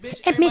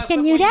Mr.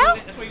 Noodle?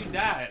 That's where you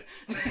died.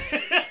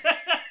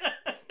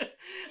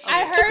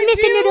 I heard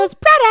it's Mr. Noodle's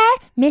brother,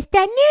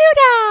 Mr.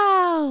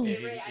 Noodle.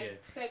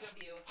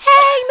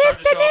 Hey,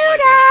 Mr.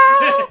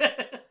 Noodle.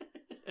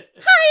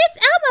 Hi, it's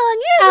Elmo,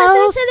 and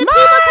you're listening to the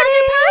People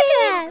Talking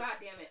Podcast. God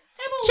damn it.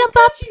 Jump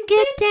up,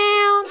 get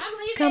down,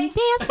 come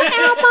dance with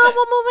Elmo.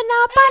 We're moving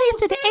our bodies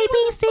to the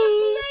ABC.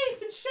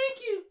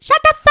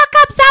 Shut the fuck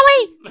up,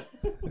 Zoe.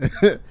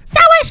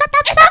 Zoe, shut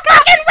the fuck up. It's a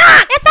fucking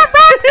rock. It's a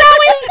rock,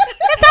 Zoe.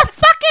 It's a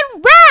fucking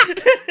rock.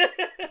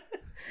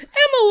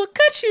 Elmo will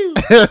cut you.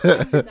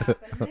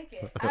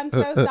 I'm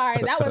so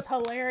sorry. That was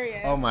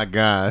hilarious. Oh my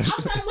gosh.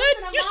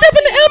 What? You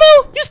stepping to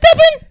Elmo? You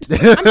stepping?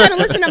 I'm trying to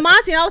listen to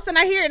Monty, and all of a sudden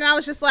I hear it, and I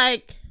was just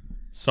like,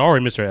 sorry,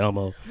 Mr.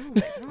 Elmo.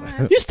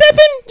 You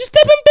stepping? You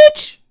stepping,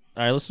 bitch?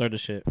 All right, let's start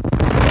this shit.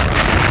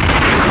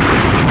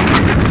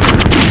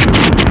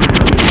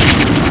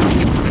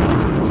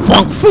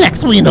 Funk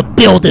Flex, we in the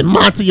building.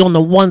 Monty on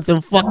the ones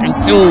and fucking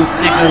twos,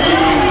 nigga.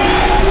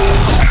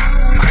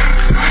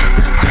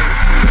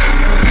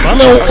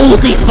 Lil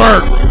Uzi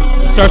Vert.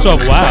 It starts off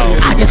wild.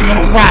 I just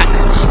wanna rock.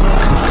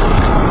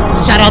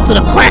 Shout out to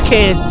the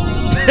crackheads.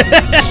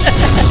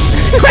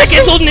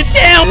 Crackheads holding it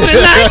down for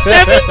the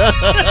 9-7.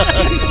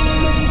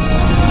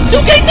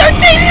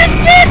 2K13 in this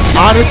bitch.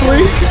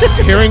 Honestly,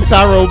 hearing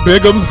Tyrone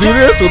Biggums do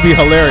this would be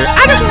hilarious.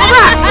 I just wanna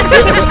rock.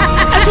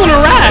 I just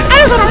wanna rock. I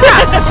just wanna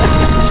rock.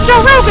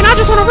 Joe Rogan, I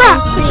just wanna rock.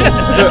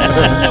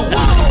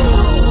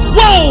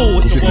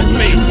 Whoa! This ain't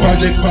what you want.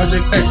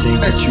 This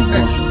ain't what you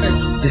want.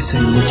 This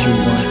ain't what you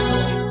want.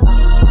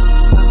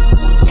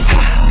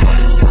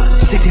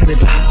 16 bit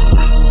block.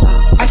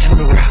 I just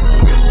wanna rock.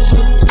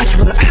 I just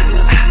wanna.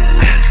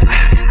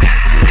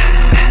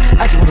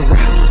 I just wanna rock.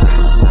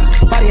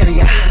 Body out of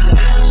ya.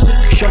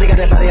 Shorty got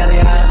that body out of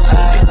ya.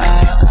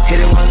 Hit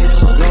it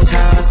once, no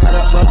time. Side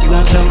up, fuck you,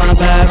 won't kill my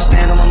vibe.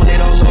 Stand on them, they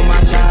don't know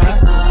my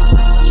side.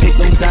 Pick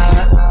them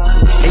sides,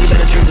 and you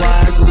better treat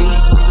wisely.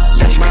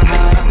 That's my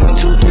high. 1,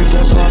 2, 3,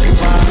 4,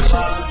 5.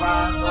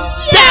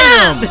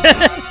 Damn!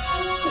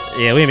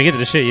 Yeah, we didn't even get to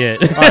the shit yet.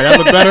 Alright, that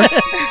look better?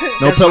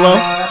 No pillow?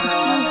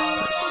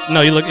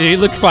 No, you look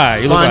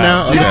fine. You look fine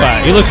now? You look Okay.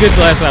 fine. You look good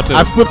the last time too.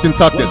 I flipped and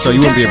tucked it so you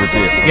wouldn't be able to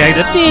see it. Yeah, you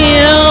did.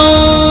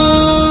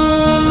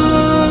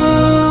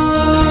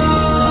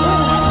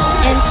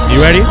 You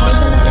ready?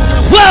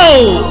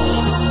 Whoa!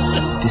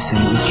 This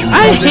ain't what you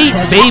I hate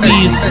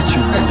babies.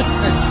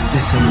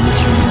 This ain't what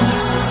you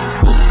want.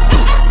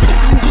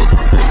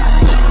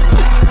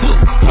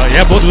 Oh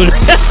yeah, both of them.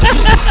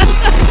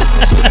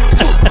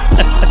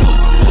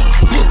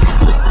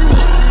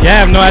 Yeah,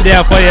 I have no idea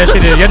how funny that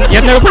shit is. You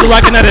have never put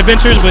Rockin' Out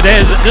Adventures, but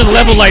there's a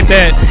level like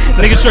that.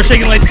 Niggas start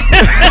shaking like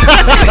that.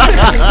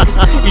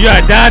 You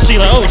gotta dodge, you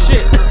like, oh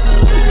shit.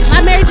 My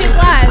Mary J.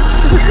 Blige.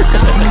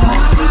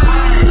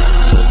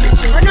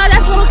 Or no,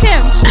 that's Lil'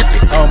 Kim.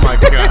 Oh my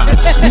god.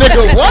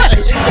 Nigga, what?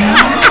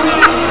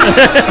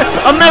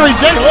 I'm Mary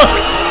J. Look.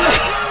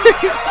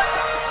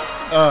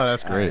 Oh,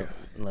 that's great.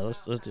 Right. No,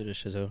 let's do this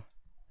shit though.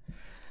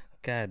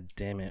 God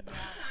damn it.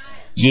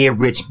 Yeah,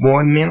 rich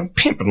boy, man, I'm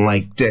pimping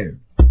like that.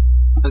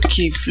 I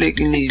keep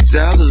flicking these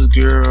dollars,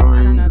 girl,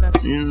 and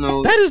you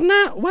know. That is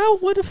not. Wow,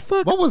 what the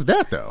fuck? What was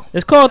that though?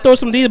 It's called Throw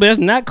Some D's, but it's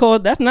not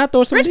called. That's not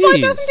Throw Some Rich D's.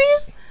 boy, throw some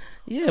D's?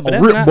 Yeah, but Oh,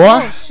 that's rip not. boy.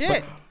 Oh,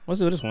 shit. Let's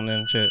do this one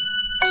then. Shit.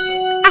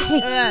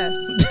 Yes.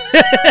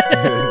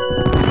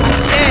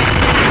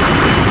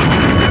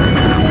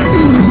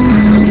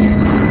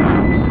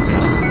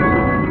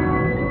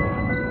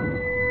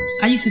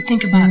 I used to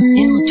think about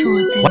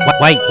immature things.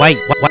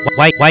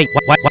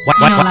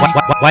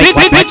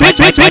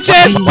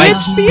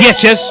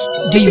 Bitches.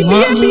 Do you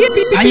want me?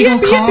 Are you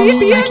gonna call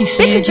me like you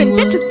said you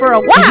would? Bitches for a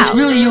Is while. this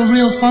really your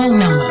real phone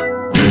number?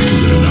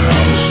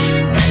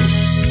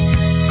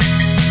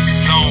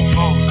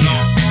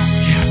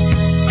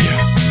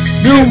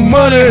 New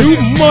money. New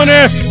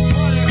money.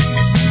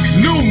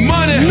 New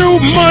money. New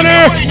money.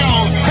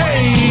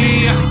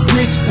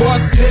 Rich boy,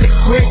 sell it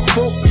quick.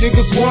 Folk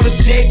niggas wanna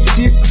check.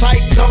 Zip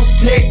tight, no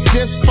snake.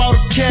 Just bought a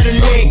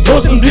Cadillac. Throw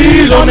some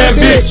D's on that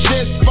bitch.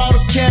 Just bought a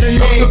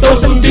Cadillac. Throw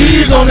some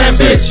D's on that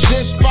bitch.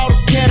 Just bought a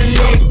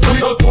Cadillac.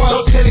 Rich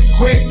boy, sell it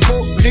quick.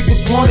 Folk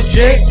niggas wanna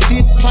check.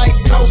 Zip tight,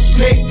 no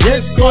snake.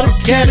 Just bought a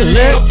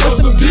Cadillac. Throw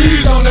some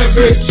D's on that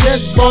bitch.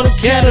 Just bought a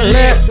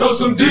Cadillac. Throw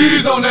some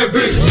D's on that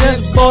bitch.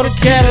 Just bought a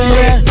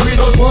Cadillac. Rich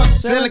boy,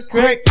 sell it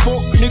crack.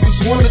 Folk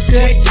niggas wanna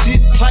check.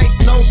 Zip tight,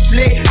 no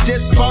slick.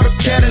 Just bought a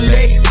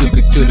Cadillac. Took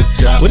it to the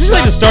top. Well, this is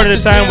like the start of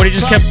the time where they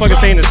just kept fucking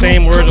saying the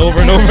same words over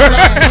and over.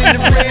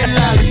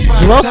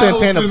 Joel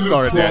Santana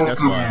started that.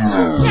 That's why.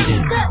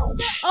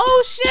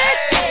 Oh, shit.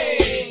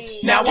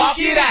 Now walk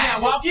it out,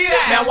 walk it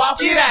out, now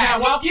walk it out,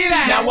 walk it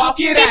out, now walk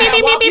it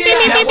out, walk it out,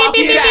 now walk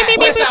it out,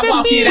 west side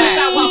walk it out,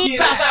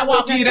 south side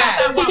walk it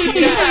out,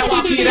 east side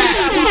walk it out,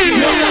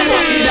 north side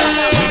walk it out,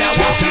 now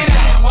walk it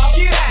out, walk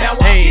it out, now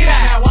walk it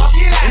out,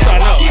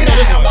 walk it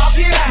out, now walk it out, walk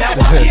it out, now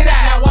walk it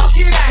out, walk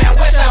it out, now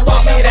west side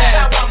walk it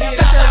out,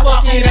 south side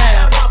walk it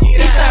out,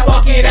 east side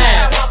walk it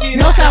out,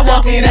 north side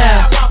walk it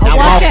out, I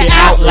walk it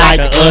out like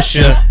a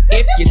usher.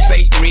 If you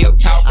say real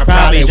talk, I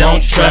probably don't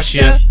don't trust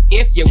you.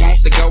 If you want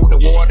to go to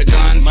war, the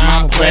guns,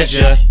 my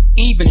pleasure.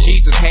 Even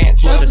Jesus had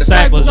 12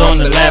 disciples on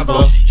the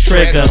level.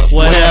 Trigger,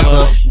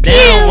 whatever. They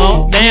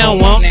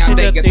don't want. Now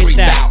they get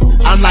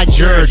 3,000. I'm like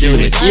Jer,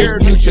 dude. You're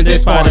new to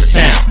this part of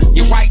town.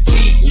 Your white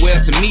tee,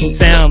 well to me,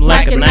 Sound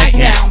like a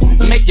nightgown.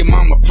 Make your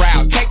mama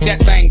proud. Take that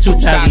thing 2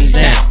 sides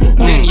down.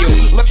 Then you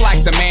look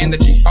like the man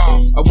that you are,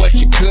 or what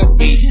you could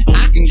be.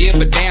 I can give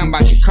a damn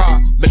about your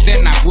car, but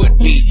then I would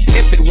be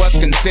if it was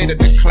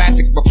considered a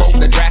classic before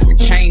the drastic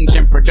change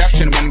in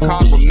production when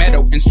cars were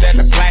metal instead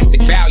of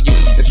plastic. Value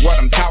is what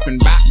I'm talking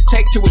about.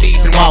 Take 2 of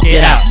these and walk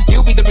it out.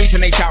 You'll be the reason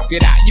they talk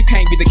it out. You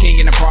can't be the king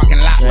in the parking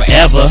lot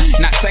forever.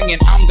 Not saying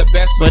I'm the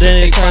best, But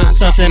then it comes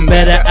something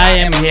better. I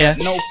am here.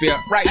 No fear.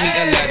 Write me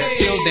a letter.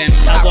 Till then,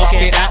 I walk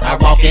it out. I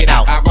walk it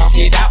out. I walk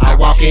it out. I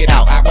walk it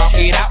out. I walk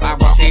it out. I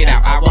walk it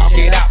out. I walk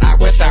it out. I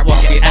west I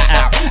walk it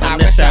out. I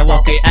west I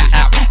walk it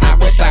out. I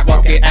west I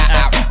walk it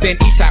out. Then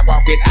east I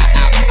walk it out.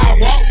 I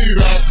walk it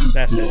out.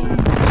 That's it.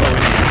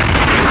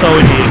 So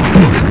it is.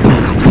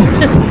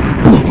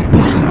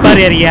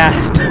 Buddy, yeah.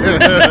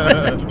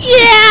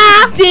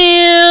 Yeah.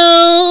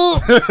 Damn.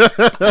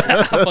 I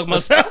fuck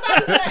myself.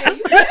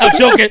 I'm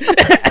joking.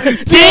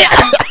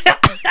 Damn.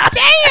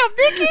 Damn,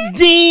 nigga.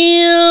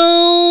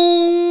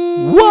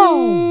 Damn.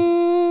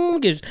 Whoa.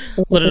 Get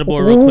let it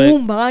aboard real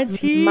quick.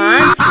 Monty.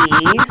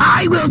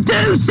 I will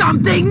do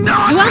something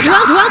naughty. Do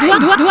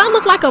I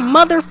look like a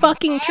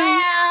motherfucking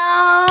tree?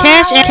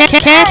 Cash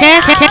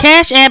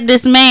app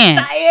this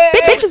man.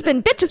 Bitches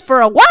been bitches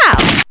for a while.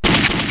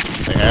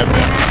 They have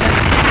that.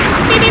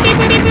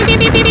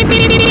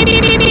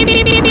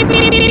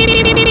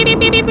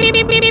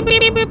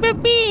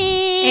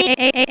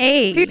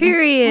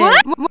 Period.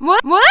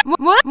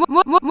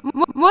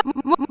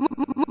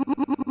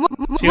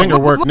 She finger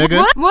work,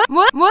 nigga. What?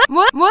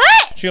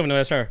 She don't know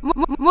that's her.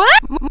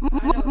 What?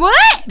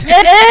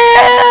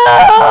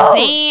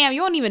 Damn,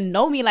 you don't even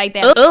know me like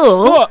that.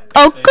 Ooh.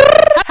 How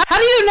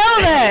do you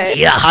know that?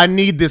 Yeah. I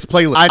need this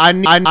playlist. I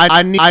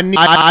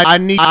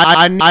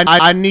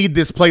need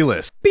this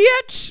playlist.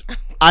 Bitch.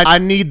 I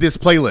need this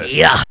playlist.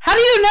 Yeah. How do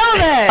you know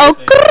that?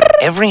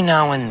 Every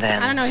now and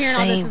then, I don't know. Hearing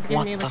all say this is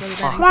giving me what like the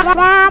really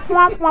bad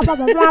fuck.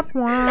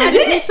 anxiety.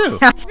 Me too.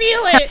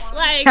 Feel it.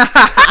 Like,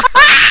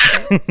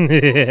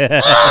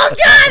 oh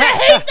God, I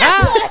hate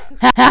that.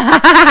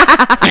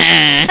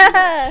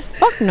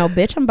 Fuck no,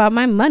 bitch. I'm about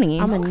my money.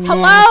 I'm a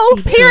Hello.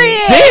 Period.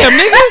 Damn,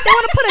 nigga. They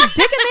want to put a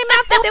dick in their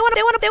mouth. They want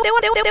to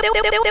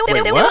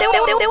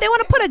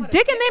put a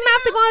dick in their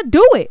mouth. They're gonna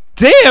do it.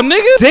 Damn,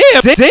 nigga.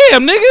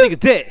 Damn, nigga. Niggas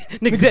dead.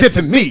 Niggas dead.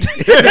 Dissing me.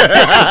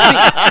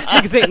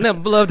 Niggas ain't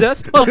never loved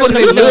us. Motherfuckers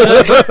ain't never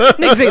loved us.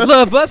 Niggas ain't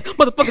love us.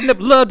 Motherfuckers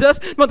never loved us.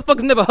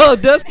 Motherfuckers never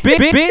hugged us.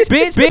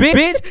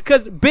 Bitch.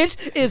 Cause bitch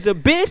is a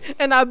bitch.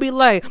 And I'll be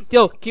like,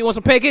 yo, can you want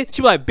some pancakes?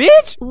 She be like,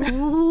 bitch.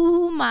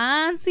 Ooh,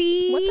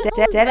 Monty.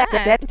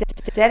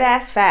 Dead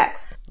ass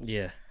facts.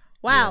 Yeah.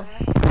 Wow.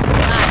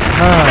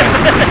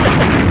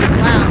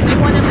 Wow. They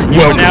want to.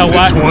 Welcome to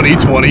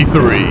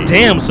 2023.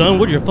 Damn, son,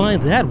 where'd you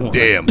find that one?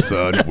 Damn,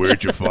 son,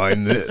 where'd you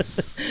find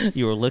this?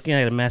 You were looking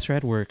at a master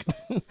at work.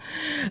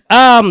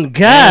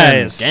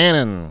 Guys.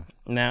 Gannon.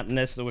 Now,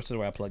 this is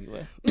where I plug you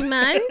in.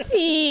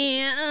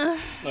 Monty.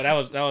 No, that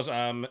was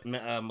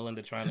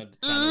Melinda trying to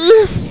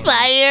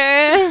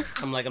Fire.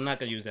 I'm like, I'm not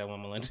gonna use that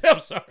one, Melinda. I'm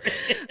sorry.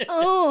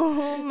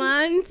 Oh,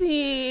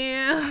 Monty.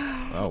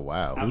 Oh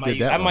wow, who I did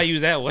that? I might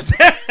use that one.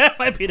 That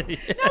might be the. No,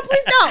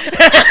 please don't.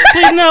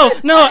 Please,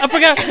 no. I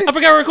forgot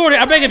to record it.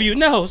 I beg of you.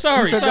 No,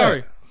 sorry. Katie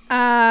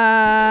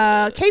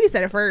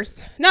said it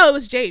first. No, it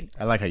was Jade.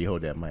 I like how you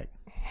hold that mic.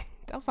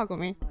 Don't fuck with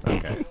me.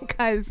 Okay.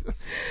 Because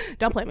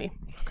don't play me.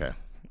 Okay.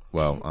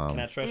 Well, Can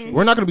I trust you?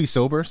 we're not gonna be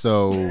sober,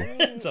 so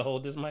to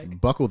hold this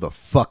mic. Buckle the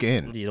fuck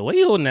in. Yeah, the way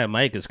you holding that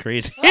mic is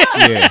crazy.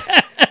 Yeah,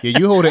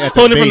 you hold it at the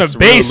Hold it base,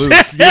 from the base. real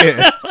loose.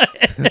 Yeah.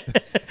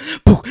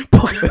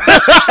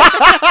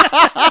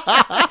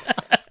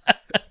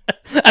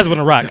 I just want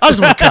to rock. I just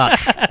want to cock.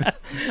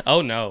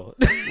 Oh no!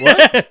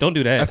 What? Don't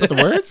do that. That's not the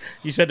words?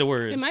 You said the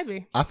words. It might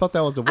be. I thought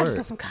that was the word. I just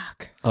want some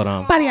cock. Hold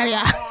on. Body,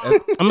 yeah. I'm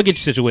gonna get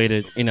you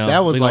situated. You know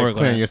That was we gonna like work on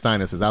clearing that. your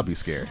sinuses. I'll be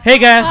scared. Hey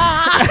guys.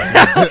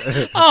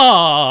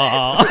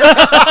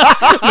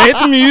 Aww. Make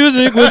the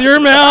music with your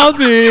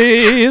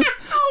mouthpiece.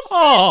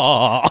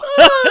 Aww.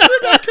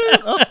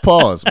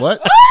 Pause.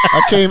 What?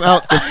 I came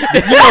out.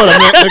 You know what I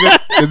meant, nigga.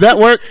 Does that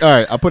work? All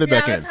right, I'll put it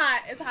back in. It's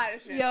hot. It's hot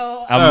as shit.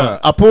 Yo.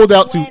 I pulled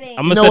out too.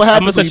 You know what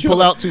happens when you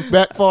pull out too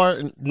back far?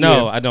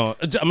 No, I don't.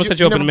 I'm gonna set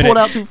you up in a never minute. pulled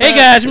out too Hey fast?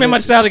 guys, you made my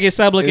salad get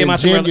salad game out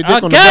jammed your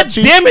dick on the God butt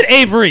cheek? damn it,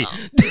 Avery.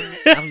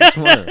 I'm just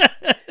wondering.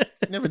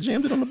 Never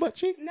jammed it on the butt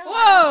cheek? No.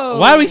 Whoa.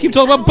 Why do we keep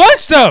talking about butt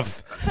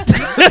stuff?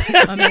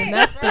 I mean,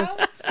 that's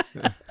the.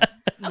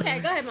 Okay,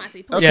 go ahead. ahead,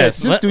 Monty. Please. Okay, Yes.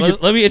 just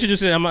Let me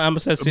introduce it. I'm gonna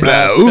set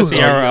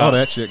all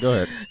that shit. Go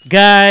ahead,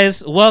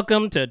 guys.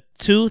 Welcome to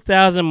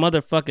 2000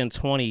 motherfucking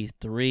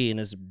 23 in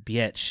this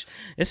bitch.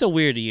 It's a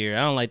weird year.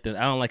 I don't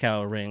like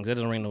how it rings. It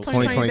doesn't ring no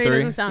 2023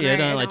 doesn't sound yeah, right.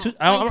 it don't like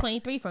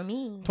 2023 for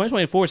me.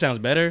 2024 sounds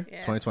better. Yeah.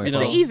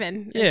 2024. It's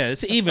even. Yeah,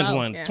 it's the evens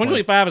ones. Yeah.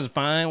 2025 is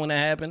fine when that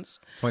happens.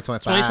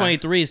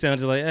 2023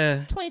 sounds just like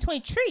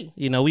 2023.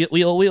 You know,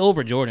 we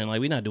over Jordan. Like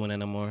we're not doing that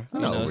no more. You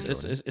know, over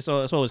it's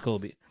always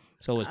Kobe.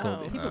 It's always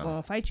Kobe. People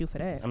gonna fight you for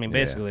that. I mean,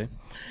 basically.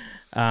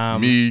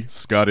 Me,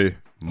 Scotty,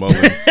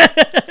 Mullins,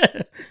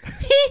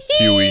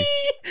 Huey,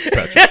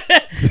 Patrick.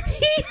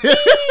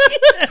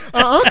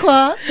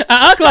 Clyde.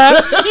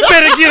 Clyde, you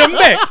better get him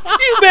back.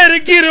 You better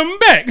get him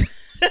back.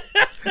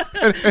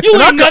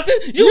 You ain't nothing.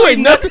 You ain't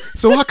nothing.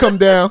 So I come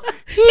down.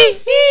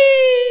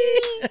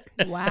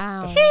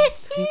 Wow.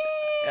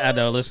 I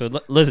know.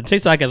 Listen.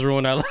 TikTok has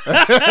ruined our life.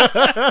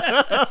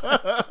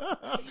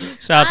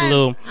 Shout out to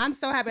Lou. I'm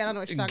so happy I don't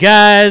know what you're talking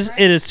Guys, about.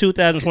 it is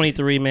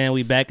 2023, man.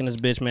 We back in this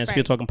bitch, man.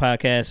 Still talking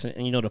podcasts,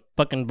 and you know the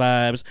fucking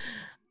vibes.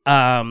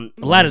 A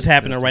lot is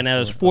happening right now.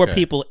 There's 4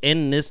 people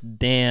in this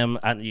damn.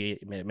 Man,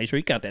 make sure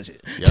you count that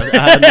shit. Yeah,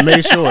 I had to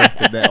make sure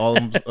that all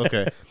of them.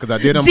 Okay, because I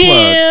did unplug.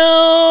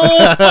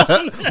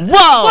 Damn.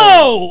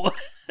 Whoa.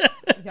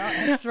 Y'all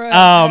extra.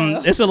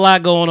 It's a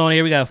lot going on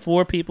here. We got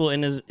 4 people in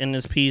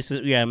this piece.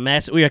 We got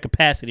we got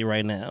capacity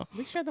right now.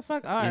 We sure the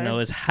fuck are. You know,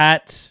 it's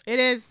hot. It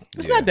is.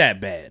 It's not that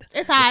bad.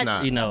 It's hot. It's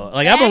not. You know,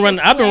 like I've been running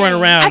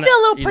around. I feel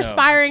a little you know,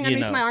 perspiring you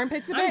underneath know. my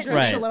armpits a bit.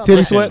 Right.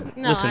 Titty sweat?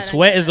 No, Listen, I don't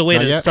sweat do is the that. way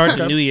Not to yet? start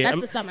the new year. That's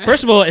the summer.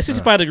 First of all, it's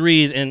 65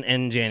 degrees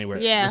in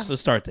January. Yeah.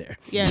 Let's start there.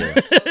 Yeah.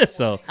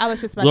 So I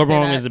was just about to say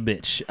Wrong that. is a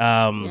bitch.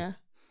 Yeah.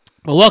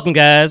 But welcome,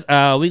 guys.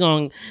 We're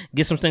going to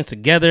get some things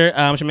together.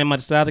 It's your man,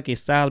 Monty Styles. Okay,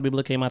 Styles.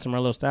 People came out to my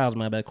little styles,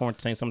 man. About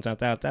quarantine, sometimes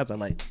styles I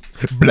like.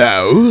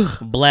 Blow.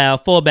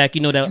 Fallback.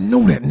 You know that.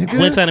 Nigga.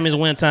 Winter time is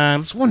winter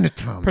time. It's winter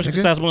time. Person nigga.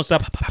 styles won't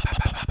stop.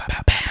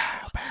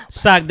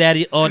 Sock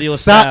Daddy Audio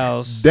Sock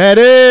Styles.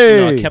 Daddy.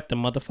 You know, I kept the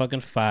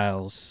motherfucking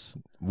files.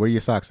 Where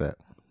your socks at?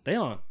 They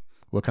on.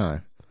 What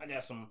kind? I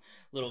got some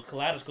little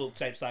kaleidoscope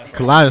type socks.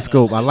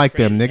 Kaleidoscope. I like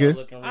them,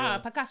 nigga.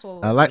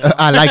 Picasso. I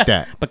like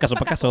that.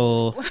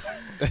 Picasso.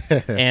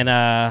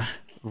 And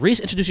Reese,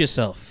 introduce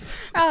yourself.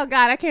 Oh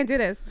God, I can't do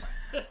this.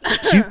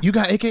 You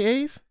got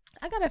AKAs?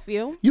 I got a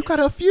few. You got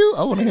a few?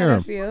 I want to hear A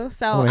them. few.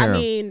 So I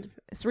mean,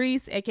 it's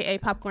Reese, aka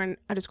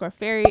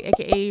Popcorn_Fairy,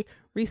 aka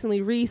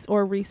Recently Reese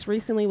or Reese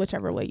Recently,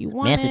 whichever way you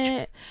want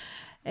it.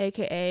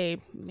 AKA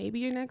maybe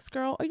your next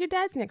girl or your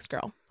dad's next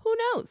girl. Who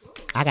knows?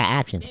 I got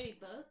options.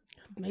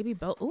 Maybe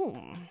both. Ooh.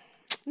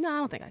 No, I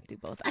don't think I can do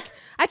both.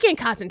 I can't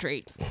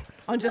concentrate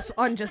on just.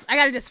 I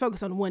gotta just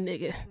focus on one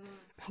nigga,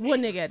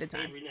 one nigga at a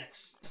time.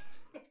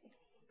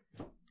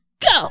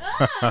 Go.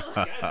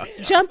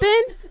 Jump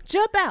in,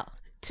 jump out.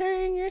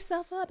 Turn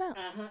yourself about.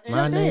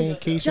 My name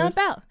Keisha. Jump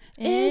out.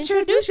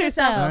 Introduce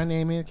yourself. My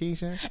name is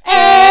Keisha.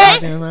 Eh. My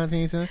name is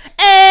pizza.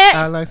 Eh.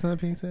 I like some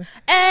pizza.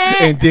 Eh.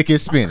 And dick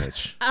is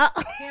spinach.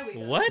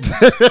 What?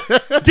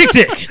 Dick.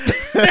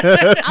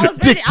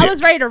 I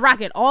was ready to rock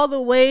it all the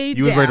way down.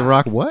 You was ready to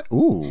rock what?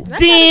 Ooh.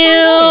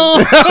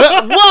 Damn.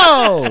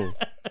 Whoa.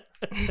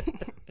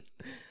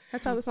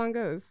 That's how the song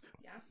goes.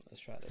 Yeah. Let's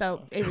try this.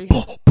 So, Avery,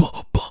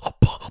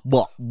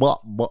 what?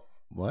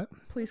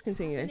 please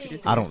continue to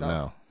introduce yourself. I don't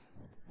know.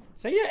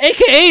 Say your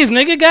AKAs,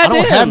 nigga. Goddamn.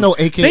 I don't have no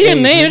AKAs. Say your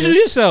name. nigga. Introduce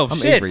yourself. I'm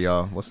Shit. Avery,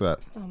 y'all. What's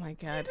up? Oh my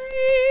God.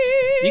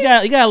 You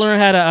gotta learn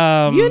how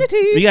to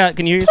Unity.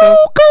 Can you hear yourself?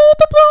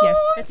 Yes,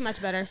 it's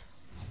much better.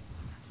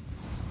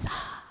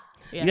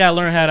 Yeah. You gotta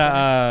learn how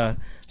to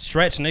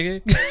stretch,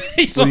 nigga.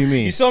 What do you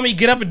mean? You saw me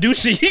get up and do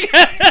shit.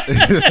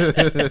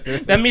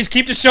 That means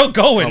keep the show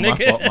going,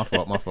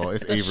 nigga. My fault.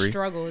 It's Avery,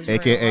 struggle is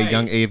aka real.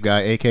 Young Ave guy,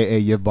 aka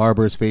your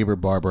barber's favorite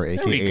barber, we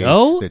aka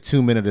go. the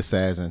 2-minute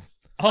assassin.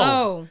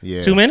 Oh.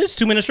 Yeah. 2 minutes?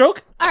 2 minute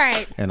stroke? All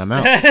right. And I'm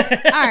out.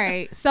 All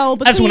right. So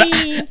That's when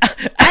between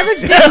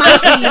Average Dick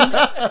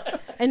Monty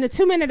and the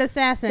 2-minute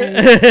assassin.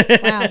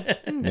 Wow.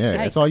 Yeah,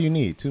 that's all you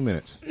need. 2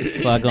 minutes.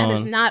 That's all That is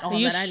going. not all Are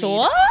you that I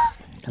sure? need.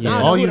 That's I don't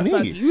all know you who the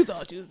fuck need. You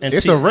thought you was And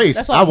It's see, a race.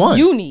 That's I all won.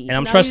 you need. And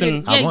I'm No, you trusting.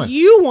 didn't. I Yeah, won.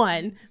 you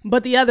won,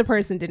 but the other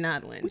person did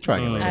not win. Try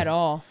to get At later.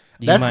 all.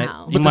 You That's- might,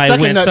 but you the might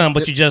second win that- some,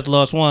 but you just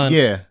lost one.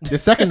 Yeah, the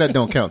second nut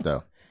don't count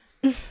though.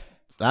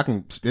 I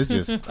can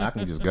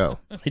just go.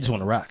 He just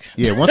want to rock.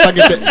 Yeah, once I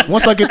get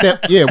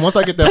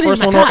that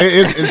first one on,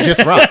 it's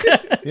just rock.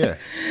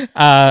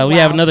 Yeah. We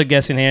have another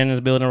guest in here in this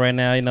building right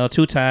now. You know,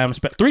 3-time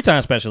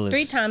specialist.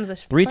 3 times a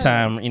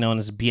 3-time, you know, in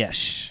this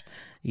biesh.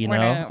 You Word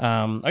know,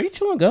 out. are you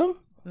chewing gum?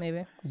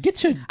 Maybe.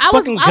 Get your I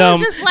was fucking just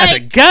gum like- out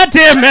your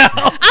goddamn mouth.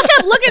 I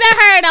kept looking at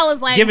her and I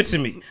was like, Give it to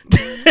me.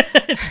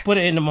 Put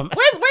it into my mouth.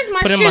 Where's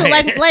my Put it in shoe? my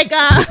hand.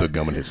 Put the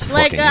gum in his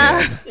like, fucking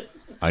hand.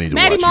 I need to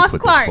Maddie watch Moss you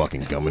put Clark. the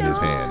fucking gum in his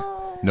hand.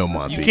 No,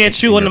 Monty. You can't it's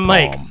chew in on your the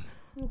mic. palm.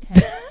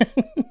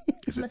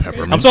 Is it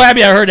peppermint? I'm so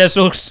happy I heard that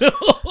so soon.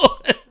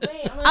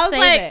 Wait, I'm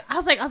I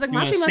was like, You Monty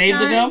want to must save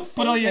the gum? not.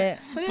 Put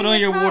on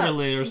your water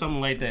lid or something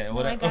like that.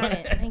 I got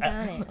it. I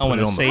got it. I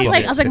want to save I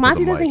it. was like,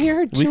 Monty doesn't hear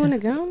her chewing the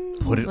gum.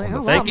 Put it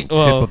on the tip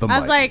of the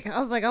mic. I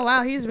was like, oh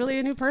wow, he's really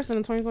a new person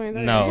in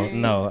 2023.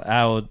 No,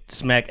 I would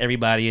smack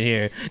everybody in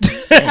here.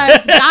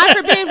 Because God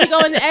forbid we go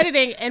into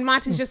editing and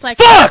Monty's just like,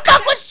 fuck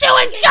was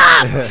chewing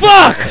gum.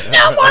 Fuck.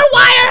 No more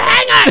wire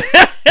hangers.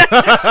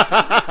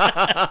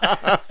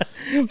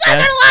 You guys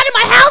aren't allowed in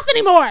my house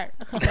anymore.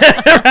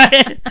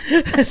 Right?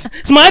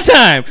 It's my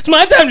time. It's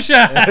my time to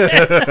shine.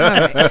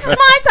 Right. This is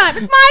my time.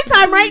 It's my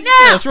time right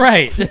now. That's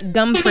right.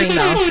 Gum free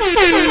now. This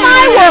is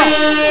my world.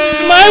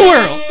 It's my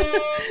world.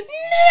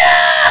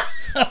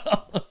 No.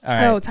 All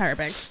right. Oh, Tyra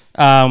Banks.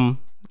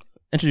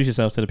 Introduce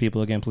yourself to the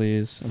people again,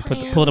 please. And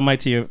pull the mic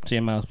to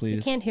your mouth, please.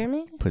 You can't hear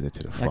me? Put it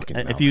to the fucking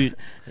mouth. If you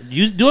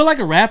do it like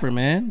a rapper,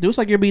 man. Do it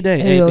like your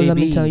B-Day. Hey, yo, baby. let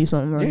me tell you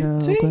something right now.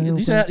 See? Okay,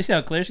 You see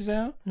how clear she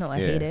sound? No, I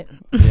hate it.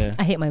 Yeah.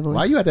 I hate my voice.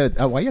 Why you at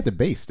the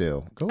bass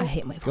still? I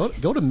hate my voice.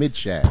 Go to mid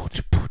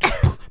shaft.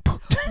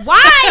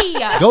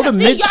 Why? Go to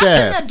mid y'all shouldn't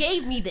shaft. have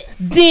gave me this.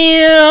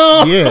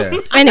 Damn. Yeah.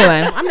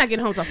 Anyway, I'm not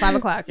getting home till 5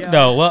 o'clock.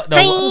 Yo.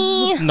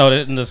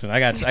 Listen. I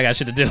got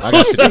shit to do. I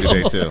got shit to do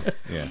today too.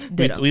 Yeah.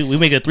 We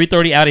make it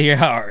 3:30 out of here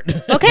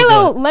hard. Okay,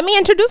 well, let me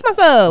introduce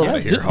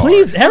myself.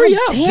 Please hurry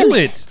up. Damn Do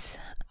it.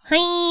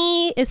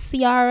 Hi, it's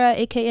Ciara,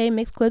 aka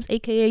Mixed Clips,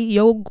 aka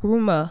Yo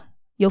Groomer,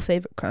 your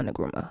favorite kind of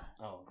groomer.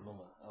 Oh,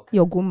 groomer. Okay.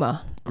 Yo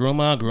Groomer.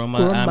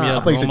 Groomer. I'm your I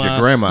thought you said your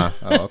grandma.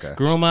 Oh, okay.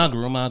 Groomer.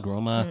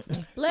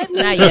 Let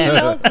me Not yet.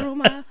 know,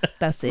 groomer.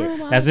 That's it.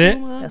 Groomer, That's it?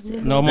 groomer, That's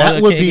it. No more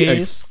That would be a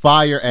KKs?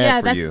 fire ad Yeah,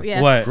 for that's you.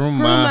 yeah. What?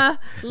 Groomer.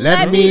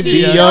 Let me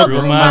be your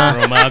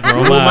groomer. Let me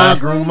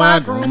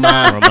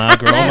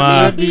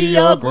be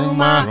your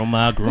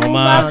groomer.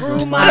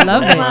 Groomer. I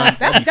love it.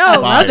 That's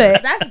dope. Love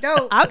it. That's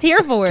dope. I'm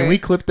here for it. Can we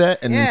clip that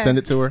and then Yeah. send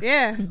it to her?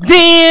 Yeah. Damn.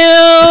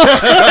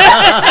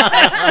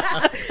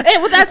 Hey,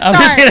 with that I'm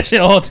start. saying that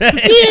shit all day.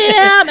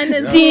 Damn. And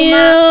this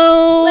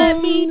Damn. Let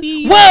me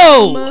be your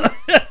Whoa. groomer.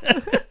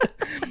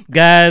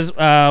 Guys,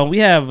 we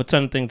have a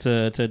ton of things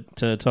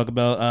to talk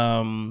about.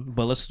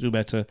 But let's do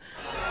back to.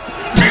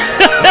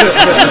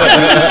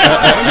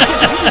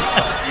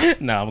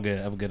 No, I'm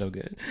good.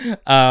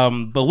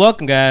 But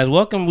welcome, guys.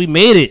 Welcome. We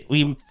made it.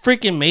 We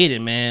freaking made it,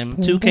 man.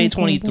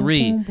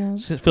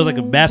 2K23 feels like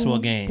a basketball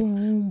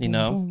game. You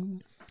know.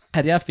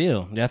 How do y'all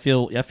feel? Y'all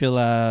feel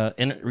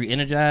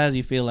re-energized?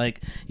 You feel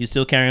like you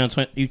still carry on?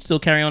 You still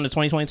carry on the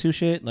 2022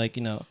 shit? Like,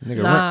 you know,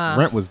 nigga,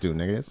 rent was due,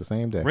 nigga. It's the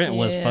same day. Rent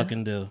was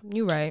fucking due.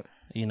 You right.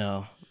 You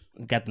know,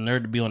 got the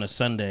nerve to be on a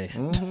Sunday,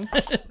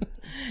 Mm-hmm.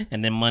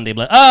 and then Monday,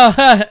 be like,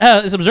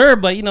 it's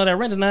observed, but you know that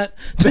rent is not.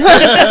 You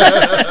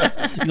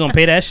gonna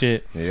pay that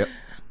shit? Yep.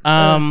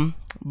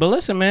 But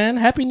listen, man,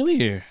 Happy New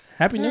Year.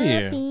 Happy New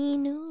Year. Happy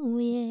New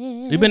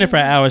Year. We've been here for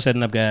an hour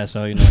setting up, guys,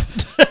 so you know.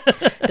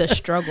 The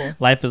struggle.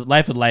 Life is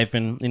life,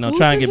 and you know, Who's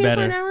try and been get here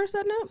better. For an hour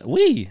setting up?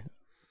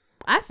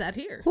 I sat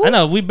here. I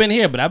know we've been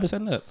here, but I've been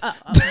setting up.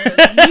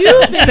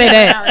 You've been Say here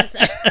that. for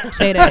an hour setting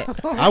Say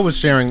that. I was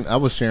sharing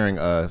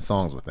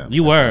songs with them.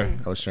 You were.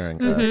 I was sharing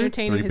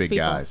entertaining Three his Big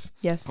people. Guys.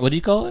 Yes. What do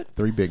you call it?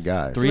 Three Big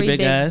Guys. Three big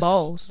guys.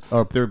 balls.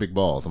 Oh, Three Big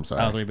Balls. I'm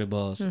sorry. Oh, 3 big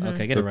balls.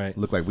 Okay, get it right.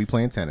 Look like we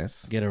playing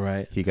tennis. Get it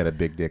right. He got a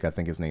big dick. I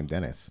think his name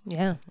Dennis.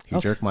 Yeah. He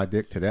jerked my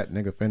dick to that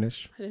nigga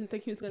finish. I didn't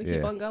think he was gonna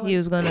keep on going. He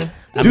was gonna.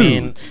 I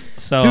mean,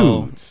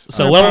 so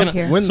what I'm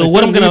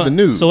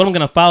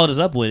gonna follow this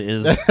up with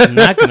is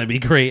not gonna be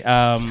great.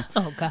 Oh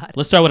God.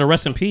 Let's start with a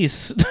rest in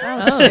peace.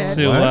 Oh,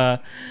 to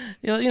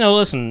you know,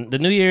 listen, the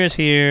new year is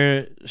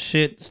here.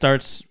 Shit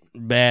starts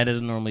bad as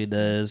it normally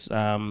does.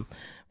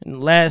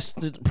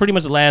 Pretty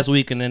much the last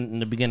week, and then in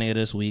the beginning of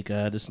this week,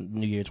 this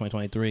New Year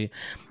 2023.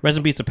 Rest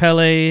in peace to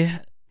Pele.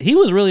 He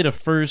was really the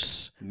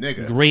first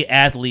great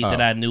athlete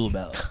that I knew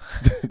about.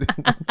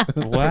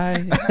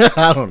 Why?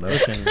 I don't know.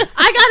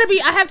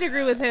 I have to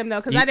agree with him though,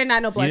 because I did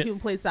not know black people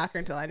played soccer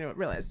until I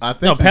realized. I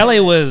think Pele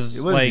was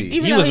like he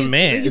was a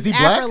man. He's Is he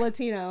black?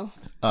 Afro-Latino.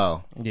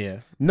 Oh. Yeah.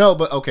 No,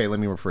 but okay, let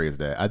me rephrase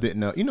that. I didn't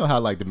know. You know how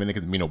like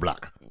Dominicans Mino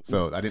Black.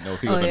 So I didn't know if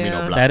he was a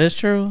Mino Black. That is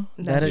true.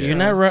 You're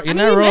not wrong. You're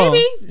not wrong.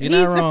 Maybe You're he's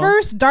not the wrong.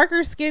 first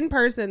darker skinned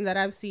person that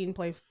I've seen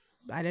play.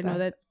 I didn't know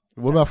that.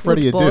 What about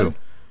Freddie Football. Adu?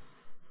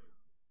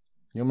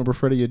 You remember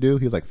Freddie Adu?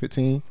 He was like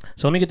 15.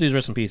 So let me get these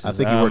rest in pieces. I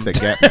think he works at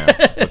Gap now.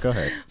 But go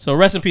ahead. So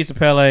rest in peace to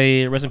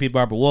Pele. Rest in peace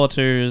Barbara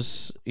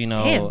Walters. You know,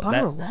 Damn,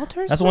 Barbara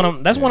Walters. That's one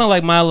of one of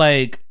like my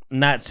like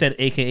not said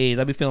AKAs.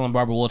 I be feeling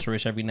Barbara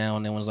Walterish every now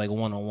and then when it's like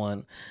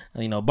 1-on-1.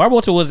 You know, Barbara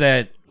Walters was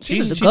that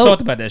she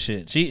talked about that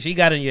shit. She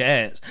got in your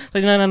ass.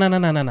 Like no. I ain't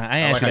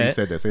asked you that. You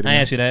said that. Say it I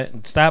ain't asked you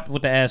that. Stop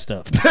with the ass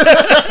stuff.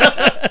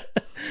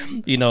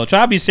 You know,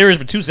 try to be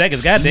serious for 2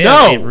 seconds. God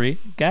damn, Avery.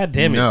 God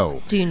damn it.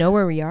 No. Do you know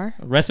where we are?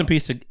 Rest in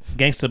peace to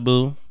Gangsta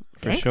Boo.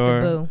 For Gangsta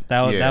sure. Boo.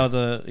 That was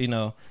a, you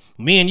know,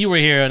 me and you were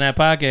here on that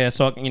podcast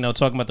talking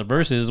about the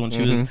verses when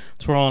she was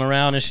twirling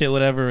around and shit,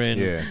 whatever.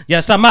 And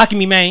stop mocking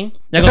me, man.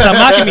 Y'all gonna stop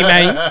mocking me,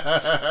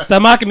 man.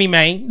 Stop mocking me,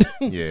 man.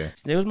 Yeah.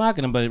 They was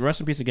mocking him, but rest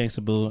in peace to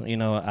Gangsta Boo. You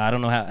know, I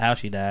don't know how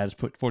she died.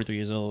 43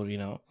 years old, you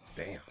know.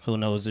 Damn. Who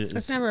knows?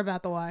 It's never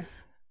about the why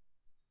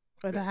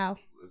or the how.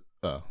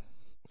 Oh.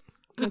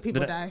 When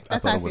people die. I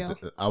That's how I thought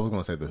feel. I was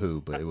going to say the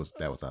who, but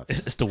that was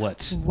obvious. It's the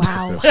what?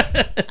 Wow.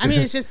 I mean,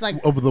 it's just like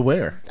Over the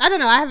where? I don't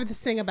know. I have this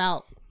thing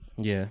about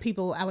Yeah.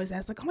 people. I always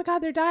ask like, "Oh my God,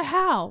 they die?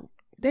 How?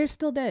 They're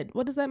still dead.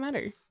 What does that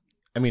matter?"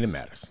 I mean, it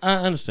matters. I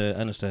understood.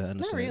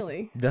 Not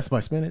really. Death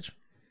by spinach.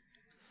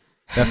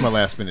 That's my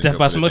last spinach. Death joke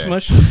by for the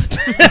smush day. mush.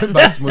 Death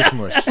by smush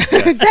mush.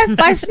 Yes. Death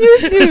by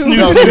snooze snooze.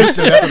 No, snooze,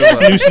 that's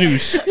what it was.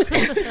 Snooze.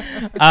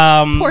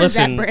 Poor Listen,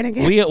 Zach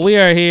Brannigan. we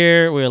are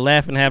here. We're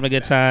laughing, having a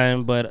good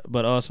time, but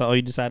also,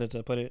 you decided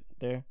to put it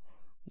there,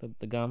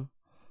 the gum,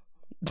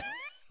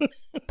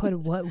 Put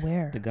what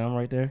where? the gum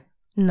right there.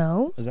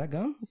 No, Is that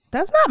gum?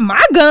 that's not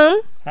my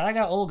gum. How I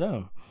got old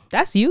gum?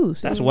 That's you.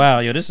 That's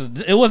wild, yo.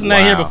 It wasn't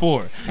that here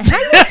before. How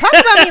you gonna talk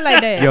about me like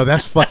that? Yo,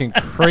 that's fucking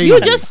crazy.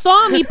 You just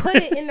saw me put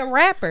it in the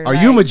wrapper. Are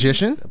you a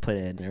magician? Put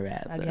it in the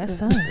wrapper. I guess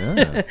so.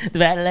 Yeah.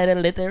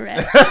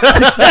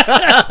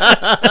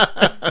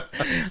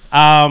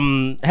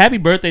 Happy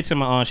birthday to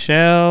my Aunt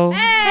Shell.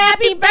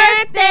 Happy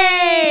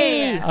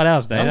birthday! Oh, that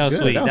was nice. That was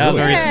good. sweet. That was That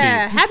was very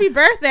Yeah, sweet. happy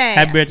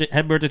birthday!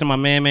 Happy birthday to my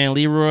man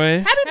Leroy.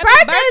 Happy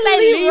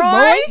birthday,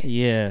 Leroy!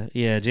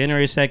 Yeah,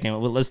 January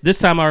 2nd. Well, this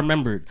time I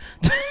remembered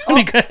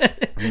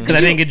because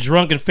I didn't get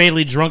drunk and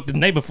fatally drunk the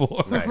night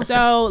before. Nice.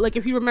 So, like,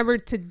 if you remember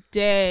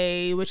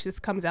today, which this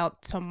comes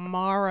out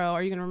tomorrow,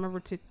 are you gonna remember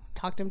to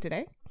talk to him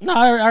today? No,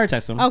 I already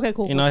texted him. Okay,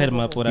 cool, You know, cool, I hit cool,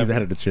 him up. cool. Whatever. He's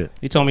ahead of the shit.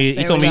 He told me. There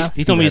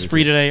we go. He's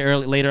free today.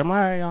 Later. I'm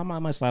like, all right, I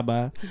might slide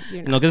by.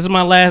 You're You know, this is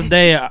my last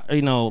day.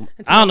 You know,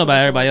 I don't know about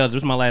everybody else. This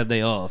is my last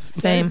day off.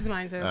 Same. This is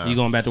mine too. You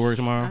going back to work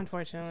tomorrow?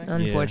 Unfortunately.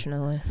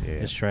 Unfortunately. Yeah.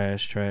 It's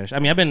trash. I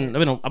mean,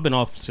 I've been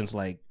off since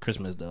like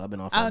Christmas though. I've been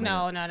off. Oh for a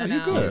no. minute.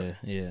 you good.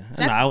 Yeah.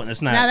 That's,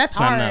 It's not. No, that's it's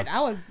not hard.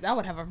 enough. I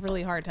would have a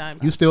really hard time.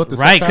 You still at the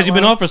Right, sex because you've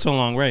been hotline? off for so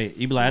long, right?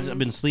 You be like, I've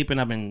been sleeping,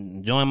 I've been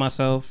enjoying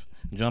myself,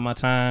 enjoying my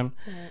time.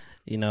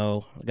 You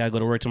know, I gotta go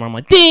to work tomorrow. I'm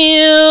like, damn,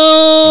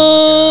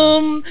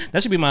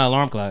 that should be my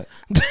alarm clock.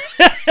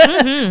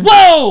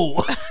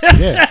 Whoa,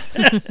 Yeah.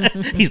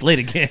 he's late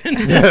again.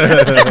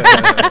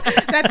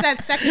 That's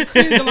that second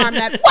snooze alarm.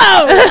 That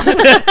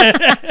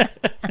whoa.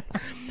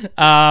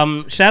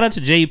 Shout out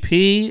to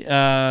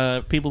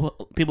JP, People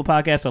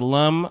Podcast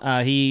alum.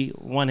 He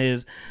won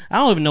his. I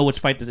don't even know which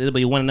fight this is, but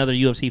he won another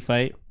UFC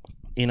fight.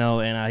 You know,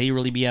 and he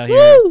really be out here.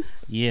 Woo!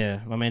 Yeah,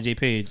 my man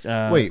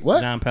JP. Wait,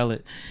 what? John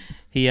Pellet.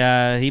 He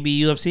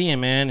be UFCing,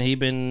 man. He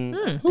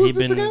been Who's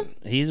this again?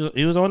 He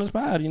was on the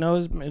spot. You know,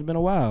 it's been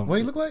a while. What do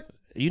you look like?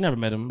 You never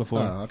met him before.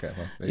 Oh, okay.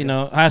 Well, there You go.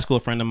 know, high school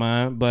friend of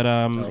mine, but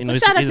you know,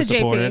 Shout out he's a to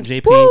supporter.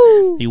 JP.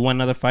 JP, he won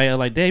another fight. I was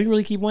like, damn, you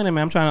really keep winning,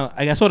 man. I'm trying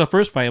to. I saw the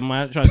first fight. I'm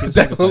trying to see the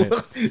second fight.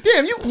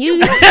 Damn, you You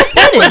winning. You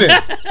doing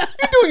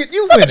it.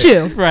 You look at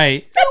winning. you.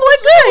 Right, That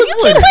boy's good. You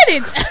keep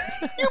winning.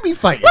 You be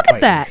fighting. Look at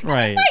that.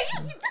 right.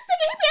 This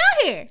nigga, he be out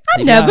here.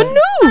 I never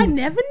knew. I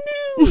never knew.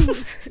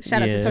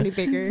 Shout out Yeah. to Tony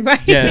Baker.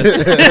 Yes.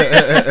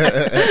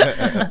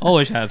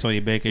 Always shout out to Tony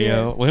Baker,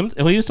 yo. When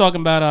he was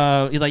talking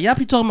about, he's like, y'all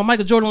be talking about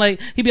Michael Jordan like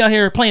he be out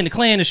here playing the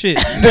Klan and shit.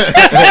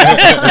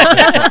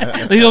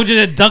 He was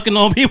just dunking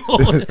on people,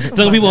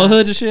 dunking people on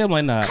hoods and shit. I'm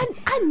like, nah.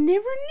 I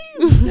never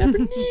knew. Never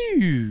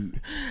knew.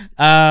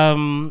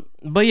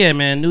 But yeah,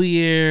 man, new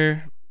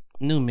year,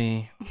 new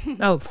me.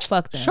 Oh,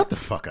 fuck that. Shut the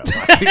fuck up.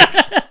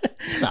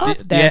 Fuck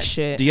Do that ya-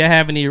 shit. Do y'all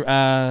have any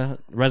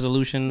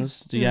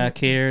resolutions? Do y'all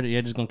care? Do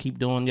y'all just gonna keep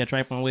doing your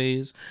trifling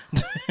ways?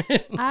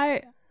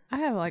 I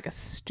have like a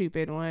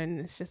stupid one.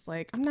 It's just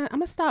like I'm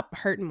gonna stop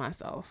hurting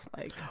myself.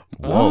 Like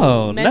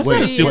Oh, that's not a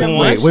Mentally stupid and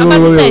one. I'm about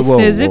to say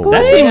physically.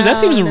 That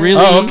seems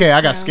really. Oh, okay.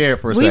 I got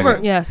scared for a We second. were,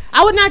 yes.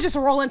 I would not just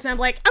roll into. I'm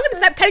like I'm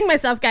gonna stop cutting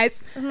myself, guys.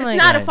 It's like-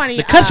 not a Right. funny.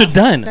 The cuts are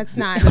done. That's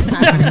not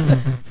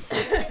funny.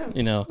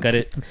 You know, cut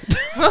it.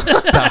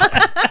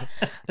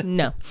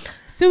 No.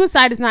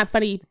 Suicide is not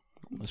funny.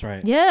 That's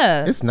right.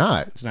 Yeah. It's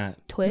not. It's not.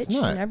 Twitch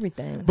not. and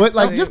everything. But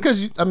like, just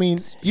because you Cutting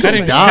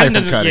don't die from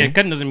doesn't, cutting. Yeah,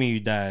 cutting doesn't mean you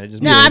die. It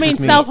just No, means, I mean just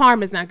means- self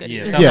harm is not good.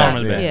 yeah, either. self harm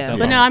is Yeah. bad. Yeah. Self-harm.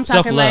 But no, I'm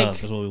talking Self-love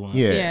like- is what we want.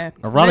 Yeah.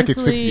 Erotic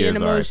mentally asphyxia and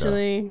is alright, though.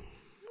 emotionally.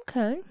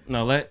 Okay.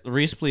 No, let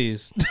Reese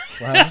please.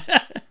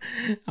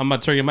 I'm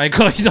about to turn your mic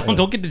off. You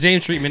don't get the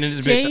James treatment in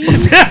this James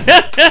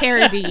bitch.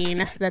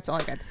 Carradine. That's all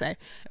I got to say.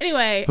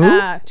 Anyway,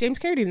 James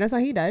Carradine. That's how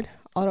he died.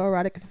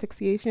 Autoerotic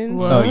asphyxiation.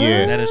 Whoa. Oh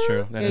yeah. That is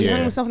true. That Yeah, is he hung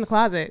true. himself in the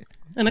closet.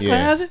 In the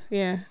Yeah. closet.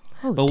 Yeah.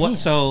 Oh, But what? damn.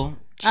 So.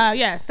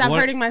 Yeah. Stop What-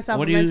 hurting myself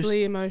what do you-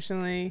 mentally,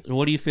 emotionally.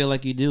 What do you feel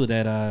like you do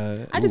that?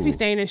 I just be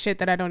staying in shit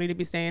that I don't need to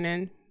be staying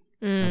in.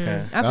 Okay.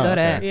 I feel okay.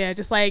 that. Yeah,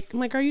 just like I'm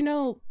like, you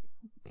know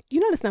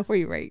that's not for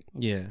you, right?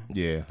 Yeah.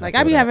 Yeah. Like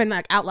I be having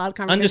like out loud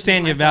conversations.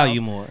 Understand with your myself.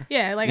 value more.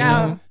 Yeah, like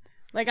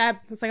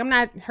it's like I'm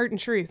not hurting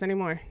Sharice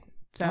anymore.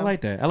 So I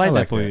like that. I like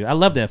that for you. I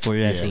love that for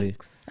you. Actually,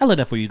 I love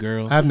that for you,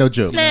 girl. I have no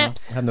jokes.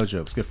 Snaps. I have no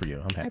jokes. Good for you.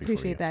 I'm happy. I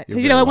appreciate that. You're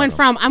Because, you know, very it went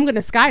welcome. from I'm going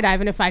to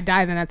skydive and if I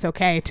die, then that's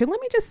okay, to let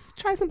me just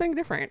try something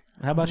different.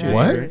 How about you?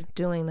 What? Avery?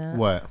 Doing that.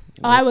 What?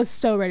 Oh, I was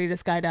so ready to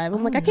skydive.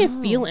 I'm like, I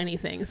can't feel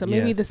anything. So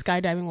maybe Yeah. the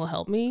skydiving will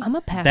help me. I'm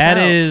going to pass That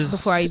out is-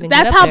 before I even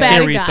That's get how up there. bad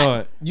it Scary got.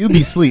 thought. You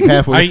be sleep Are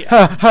halfway. you,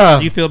 Ha, ha.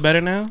 do you feel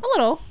better now? A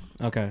little.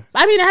 Okay.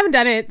 I mean, I haven't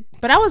done it,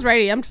 but I was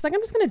ready. I'm just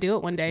gonna do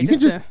it one day.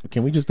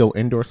 Can we just go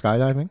indoor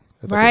skydiving?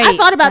 Right. I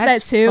thought about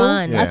that too.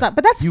 Fun. I thought,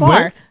 but that's You far.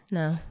 went?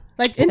 No.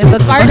 Like indoor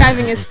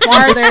skydiving is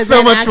farther. So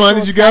than much fun. actual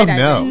Did you go?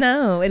 skydiving.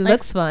 No, it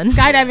looks fun.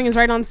 Skydiving is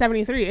right on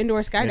 73.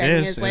 Indoor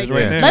skydiving is like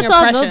right there. Let's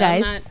all go,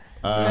 Prussia.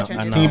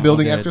 guys. Team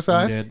building I'm good.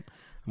 exercise.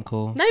 I'm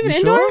cool. Not even You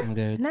indoor. sure? I'm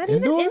good. Not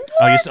even indoor.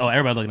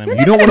 Everybody looking at me.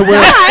 You don't want to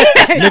wear,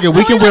 nigga.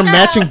 We can wear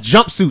matching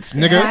jumpsuits,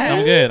 nigga.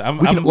 I'm good.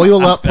 We can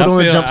oil up, put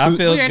on a I jumpsuit.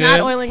 feel You're good. not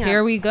oiling up.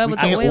 Here we go with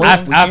the can't oil.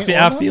 oil.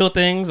 I feel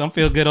things. I'm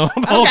feel good. Okay.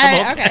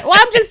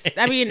 Well,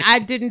 I mean, I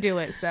didn't do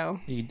it, so.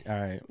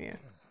 All right. Yeah.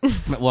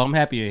 Well, I'm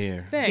happy you're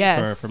here. Thanks.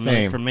 Yes. For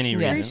Same. many I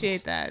reasons.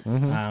 appreciate that.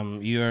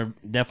 You're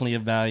definitely a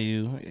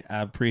value. I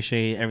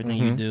appreciate everything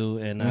you do,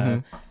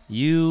 and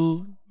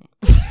you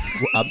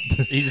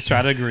just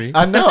try to agree.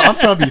 I know. I'm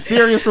trying to be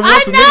serious for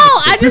once. I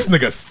know. Is this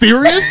nigga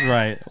serious?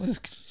 Right.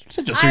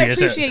 Such a I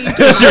serious appreciate you.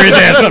 serious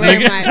ass up,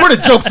 Very nigga. much. Where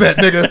the jokes at,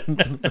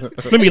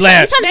 nigga? Let me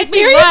laugh. You trying to be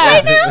serious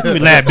right now? Let me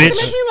laugh, Make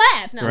bitch. me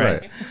laugh. No, Right.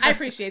 okay. I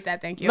appreciate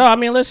that. Thank you. No, I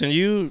mean, listen,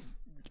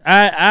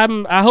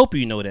 I hope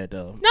you know that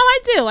though. No,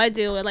 I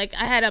do. Like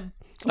I had a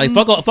Like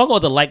fuck all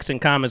the likes and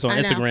comments on I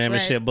know, Instagram and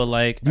right. shit, but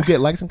like You get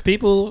likes and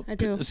people, I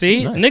do.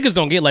 see, Nice. niggas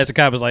don't get likes and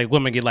comments like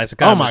women get likes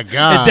and Oh comments. my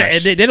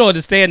gosh. They don't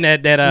understand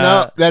that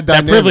that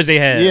that privilege they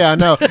have. Yeah, I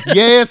know.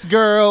 Yes,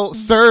 girl,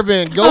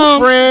 serving, go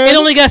friend. It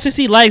only got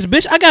 60 likes,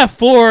 bitch. I got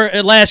 4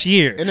 last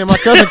year. And then my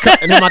cousin,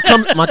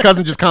 my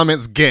cousin just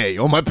comments gay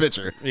on my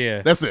picture.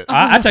 Yeah, That's it.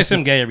 I text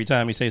him gay every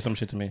time he says some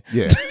shit to me.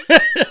 Yeah.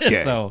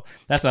 Gay. So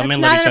that's how That's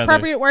men not love each an other.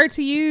 appropriate word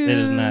to use. It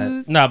is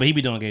not. No, but he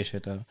be doing gay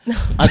shit though.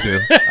 I do.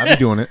 I be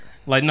doing it.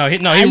 Like he You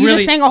really.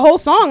 just sang a whole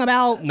song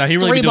about. No, he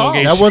really 3 be doing balls.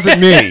 gay That shit.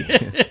 wasn't me.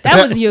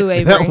 That was you,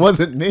 Avery. That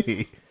wasn't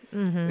me.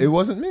 It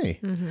wasn't me.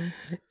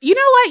 You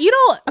know what? You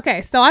don't.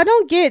 Okay, so I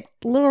don't get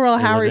Lil Rel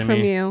Howery wasn't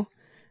from me. you.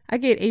 I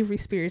get Avery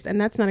Spears,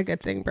 and that's not a good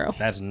thing, bro.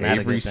 That's not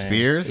Avery a good thing.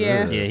 Spears?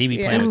 Yeah. Yeah, he be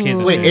Yeah. playing with kids.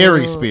 and Wait, shit.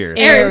 Aries Spears.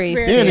 Aries.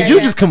 Spears. Damn, Yeah, did you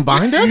yeah. just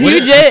combine us?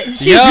 You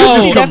just Yo,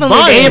 just definitely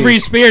combined. Avery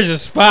Spears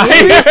is fire.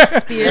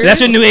 Spears. That's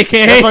your new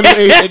AKA. That's my new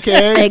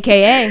AKA.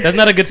 AKA. That's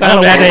not a good I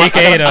time to have the gotta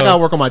AKA though. I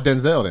gotta work on my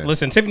Denzel then.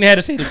 Listen, Tiffany had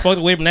to say the fuck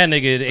away from that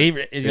nigga.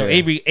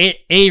 Avery,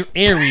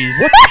 Aries.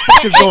 What the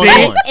fuck is going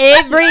See? on?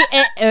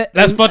 Avery.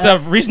 That's fucked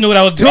up. Reese knew what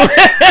I was doing.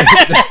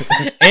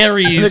 That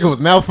Aries. nigga was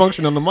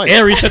malfunctioning on the mic.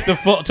 Aries took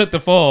the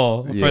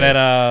fall Yeah. for that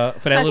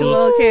Such a little.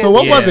 little kid. So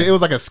what Yeah. was it? It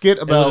was like a skit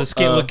It about was a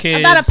skit with kids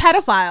About a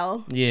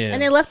pedophile. Yeah.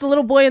 And they left the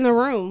little boy in the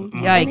room.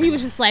 And he Yikes.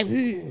 was just like,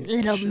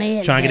 little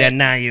man. trying to get that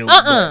 9-year-old.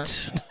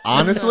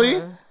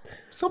 honestly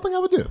something I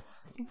would do.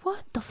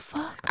 What the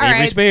fuck? All Avery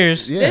right.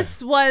 Spears. Yeah.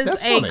 This was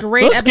That's a funny.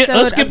 great So let's skip- episode.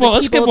 let's skip of the on-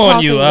 let's skip People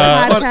on you, Talking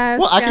uh, podcast,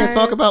 Well, I can't guys.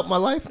 talk about my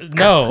life.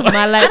 No.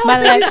 My life,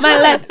 my life, my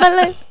life, my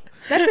life.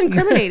 That's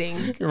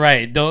incriminating.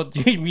 Right. Don't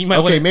you might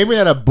Okay, maybe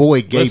not a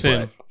boy gay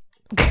Listen.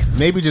 butt.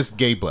 Maybe just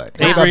gay butt.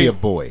 It's gotta be a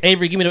boy.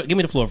 Avery, give me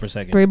the floor for a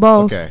second. 3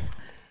 balls. Okay.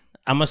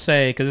 I'm gonna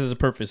say because this is a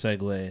perfect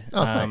segue.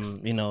 Oh, thanks.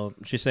 You know,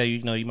 she said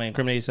you might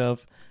incriminate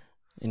yourself.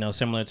 You know,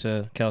 similar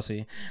to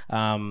Kelsey.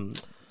 I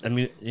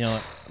mean, you know,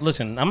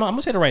 listen, I'm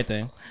gonna say the right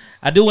thing.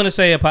 I do want to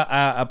say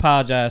I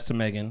apologize to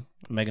Megan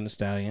Thee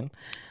Stallion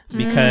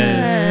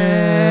because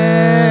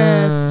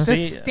The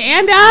See,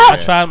 stand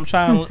up. I'm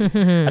trying.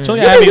 I told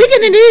you You've I been be, weak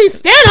in the knees.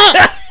 Stand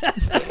up.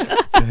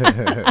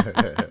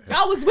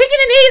 I was weak in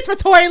the knees for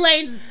Tory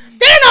Lanez.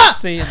 Stand up.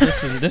 See,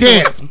 this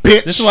Dance, is,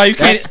 bitch. This is why you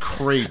can't. That's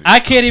crazy. I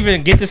can't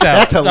even get this out.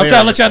 That's I'm trying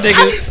to let y'all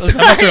hilarious. niggas.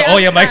 I'm sure all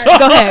your mics. Go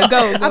ahead,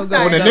 go. I'm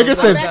sorry. When a Go, nigga go,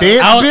 says go.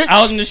 dance, bitch,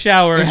 I was in the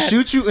shower and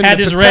shoot you in had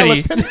the this patella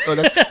ready. tendon. Oh,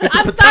 that's your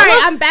I'm patella? sorry.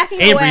 I'm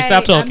backing Avery, away.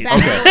 stop talking. I'm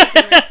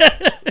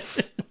backing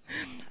away.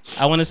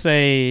 I want to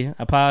say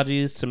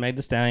apologies to Meg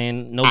Thee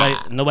Stallion. Nobody.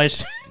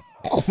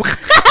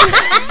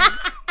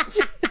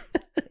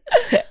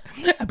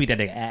 I beat that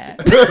nigga ass.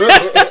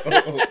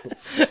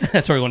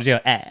 That's where we're going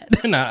to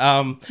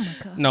jail.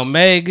 No,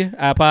 Meg.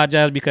 I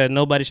apologize because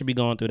nobody should be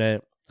going through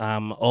that.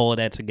 All of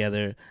that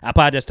together. I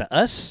apologize to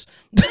us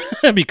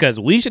because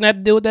we shouldn't have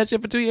to deal with that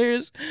shit for 2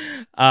 years.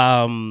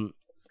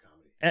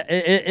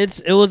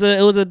 It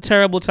was a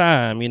terrible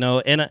time, you know,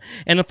 and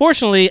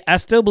unfortunately, I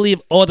still believe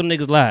all them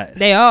niggas lied.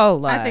 They all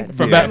lied. I think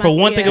For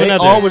one thing or They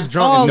another. all was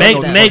drunk.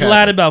 and Meg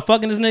lied about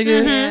fucking this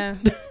nigga. Yeah.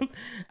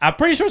 I'm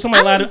pretty sure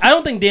somebody lied. I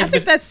don't think I dance.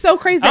 think Bitch, that's so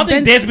crazy. I don't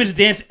think Ben- dance bitch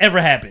dance ever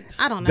happened.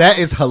 I don't know. That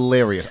is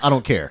hilarious. I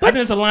don't care. I think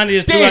it's a line that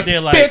just threw out Dance,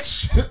 there like,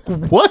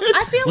 bitch. What?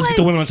 I feel let's like get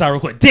the women on side real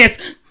quick. Dance.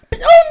 Oh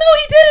no,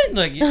 he didn't.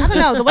 Like, I don't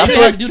know the way I they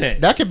feel like to do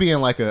that. That could be in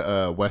like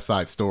a West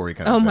Side Story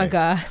kind of Oh thing. my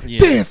god. Yeah.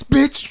 Dance,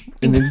 bitch.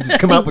 And then you just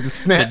come out with the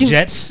snap. The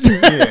Jets.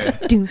 Yeah.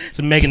 It's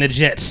Megan the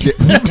Jets.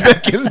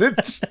 Making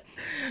the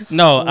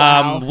No,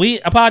 Wow. we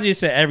apologies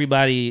to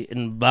everybody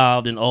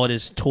involved in all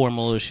this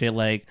turmoil shit.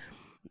 Like,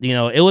 you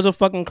know, it was a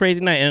fucking crazy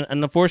night, and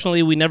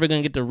unfortunately, we never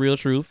gonna get the real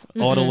truth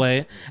all the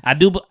way.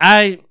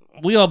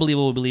 We all believe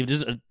what we believe.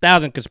 There's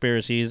 1,000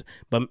 conspiracies,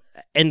 but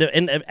at the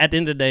end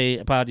of the day,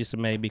 apologies to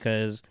May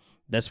because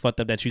that's fucked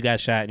up that you got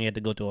shot and you had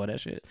to go through all that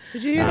shit.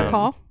 Did you hear the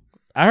call?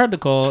 I heard the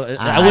call.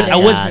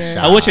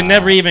 I wish it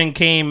never even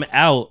came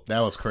out. That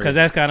was crazy. Because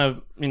that's kind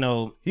of, you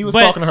know. He was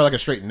talking to her like a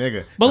straight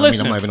nigga. But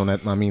listen, I'm not even on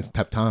that. I mean,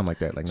 type time like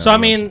that. Like, so I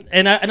mean,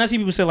 and I see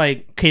people say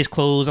like case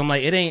closed. I'm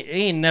like, it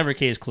ain't never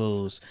case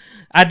closed.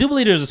 I do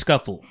believe there's a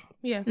scuffle.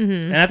 Yeah.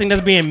 And I think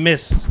that's being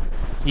missed.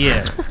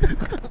 Yeah.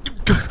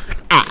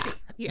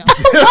 Yeah.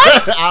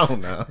 What? I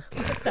don't know.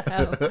 What the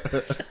hell?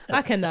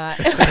 I cannot.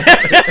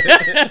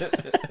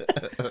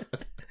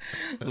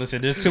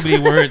 Listen, there's too many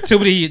words, too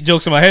many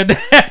jokes in my head.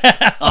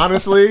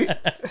 Honestly,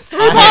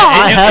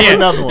 I have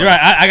another one. You're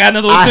right. I got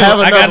another one too.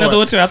 I got another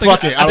one too. I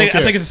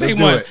think it's the same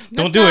one.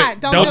 Don't do it.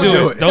 Don't do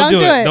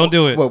it. Don't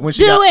do it. What, when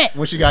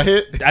she got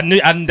hit? I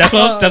knew. That's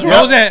where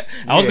I was at.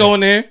 I was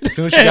going there. As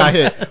soon as she got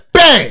hit,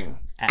 bang.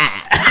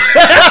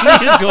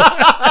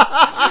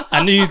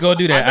 I knew you'd go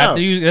do that.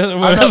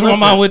 That's where my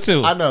mind went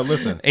too. I know.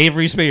 Listen,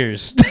 Avery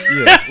Spears.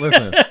 Yeah,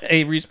 listen,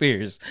 Avery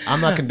Spears. I'm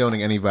not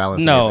condoning any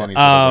violence against any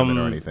women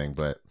or anything,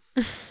 but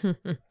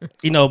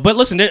you know. But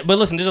listen, there's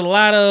a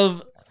lot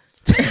of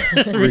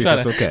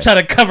try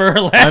to cover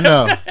her laugh. I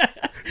know.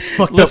 It's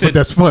fucked up, but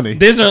that's funny.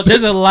 There's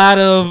a lot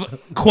of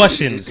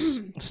questions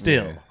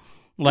still. Yeah.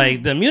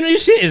 Like the immunity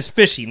shit is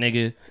fishy,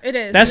 nigga. It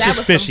is. That's that just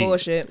was fishy. Some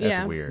bullshit.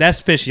 That's weird.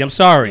 That's fishy. I'm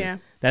sorry. Yeah.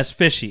 That's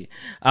fishy.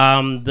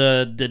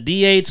 The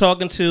DA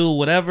talking to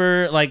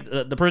whatever, like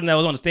the person that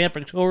was on the stand for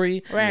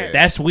Tory. Right.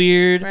 That's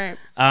weird. Right.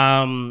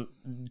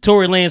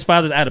 Tory Lanez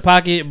father's out of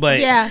pocket,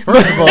 but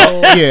first of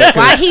all,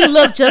 why he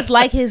looked just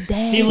like his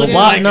dad? He looked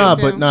like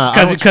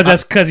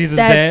because he's his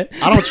dad.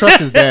 I don't trust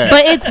his dad.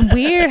 But it's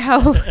weird how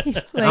like,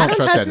 I don't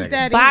trust that his nigga.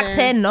 dad box either.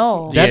 head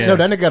no. No,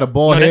 that nigga got a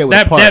bald head with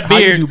that, a part. that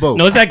beard, How you do both?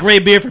 No, it's that gray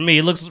beard for me.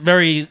 It looks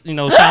very,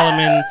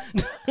 Solomon.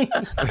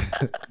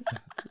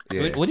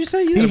 Yeah. What'd you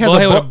say? He has a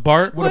head with a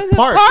part. With a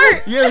part.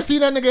 You ever see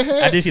that nigga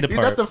head? I did see the part.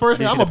 That's the first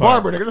thing. I'm a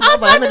part. barber, nigga. I was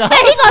about to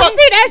say he gonna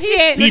see that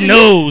shit. He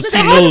knows.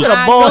 He knows.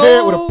 Got a bald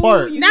head with a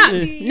part.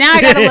 Now I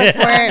gotta look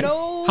for it.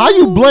 How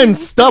you blend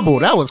stubble?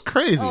 That was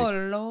crazy. Oh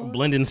Lord.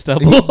 Blending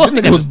stubble. That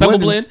nigga was stubble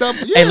blending blend. stubble.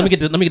 Yeah. Hey, let me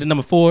get the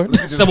number 4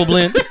 stubble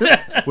blend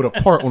with a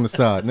part on the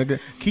side, nigga.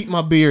 Keep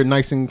my beard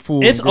nice and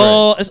full. It's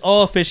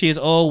all fishy. It's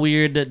all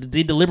weird.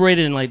 They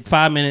deliberated in like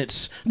 5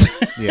 minutes.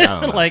 Yeah,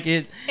 I don't know. Like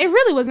it. It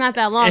really was not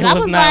that long. It I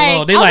was was not like,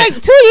 long. They I was like-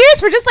 like 2 years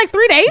for just like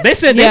 3 days. They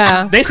said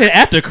they said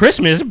after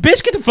Christmas,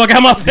 bitch, get the fuck out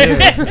of my face.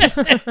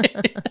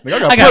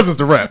 Nigga, I got prisons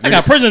to rap. I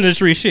got prison to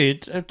treat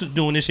shit. After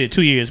doing this shit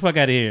 2 years. Fuck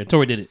out of here.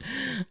 Tory did it.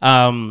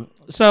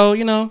 So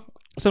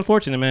it's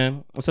unfortunate,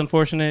 man. It's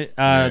unfortunate.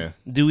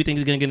 Do we think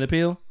he's gonna get an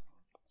appeal?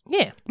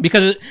 Yeah,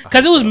 because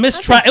it was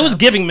mistrial. It was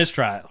giving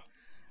mistrial.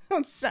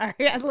 I'm sorry,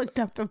 I looked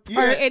up the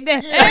part. How did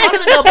he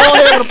got bald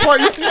head with a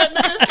part? You see that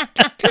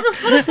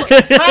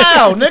nigga?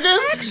 How, nigga?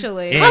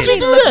 Actually, how'd you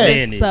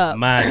do that?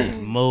 Mighty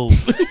mode.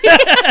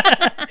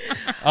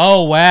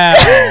 Oh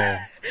wow.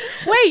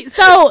 Wait,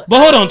 so but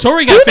hold on,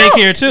 Tory got fake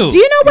hair too. Do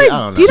you know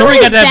what? Do you know Tory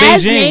what got his that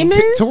dad's Beijing. name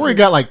is? Tory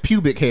got like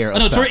pubic hair. Oh,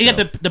 no, Tory got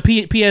the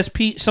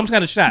PSP, some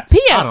kind of shots.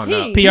 I don't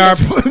know. PR.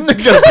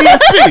 Nigga got a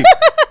PSP.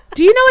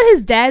 Do you know what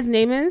his dad's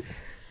name is?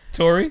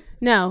 Tory?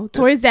 No,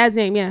 Tory's dad's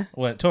name. Yeah.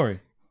 What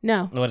Tory?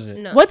 No. What is it?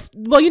 No.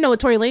 Well, you know what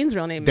Tory Lane's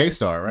real name is?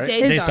 Daystar, right?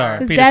 Daystar.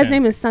 His Peter dad's Pan.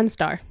 name is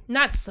Sunstar.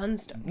 not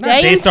Sunstar.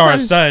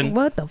 Daystar's son.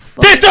 What the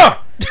fuck? Daystar.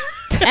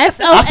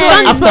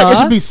 S-O-N. I feel like it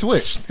should be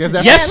switched. Yes,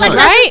 Like, that's the son.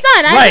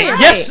 Right.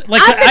 Yes.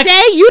 Like I'm the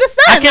day, you the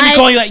son. I can't be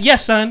calling you like,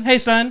 yes, son. Hey,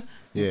 son.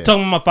 Yeah.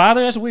 Talking about my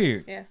father. That's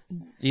weird. Yeah.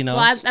 You know.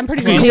 Well, I'm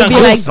pretty Call sure you He'll son, be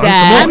call you like son.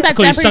 dad. Come on,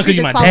 call you son because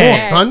you my Come on,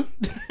 dad. Son.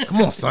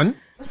 Come on, son.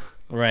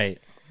 Right.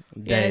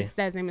 Yeah, Day. his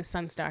dad's name is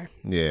Sunstar.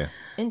 Yeah.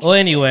 Well,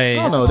 anyway,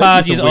 I don't know,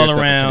 apologies that'd be some all weird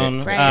stuff around.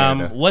 to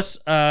connect. What's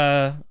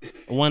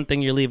one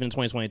thing you're leaving in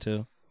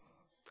 2022?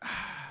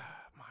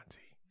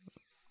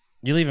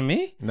 You leaving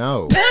me?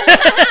 No.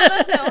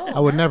 I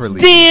would never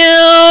leave.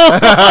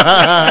 Damn!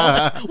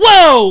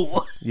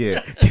 Whoa!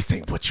 Yeah. This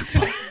ain't what you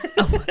want.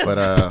 But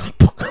I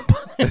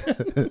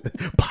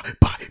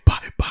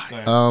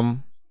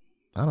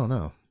don't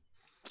know.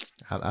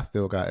 I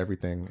still got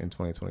everything in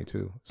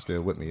 2022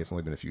 still with me. It's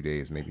only been a few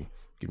days, maybe.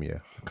 Give me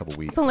a couple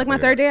weeks. Sounds like my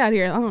third day out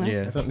here. I don't know.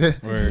 Yeah.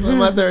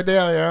 My third day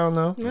out here. I don't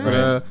know. Yeah.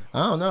 But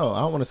I don't know. I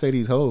don't want to say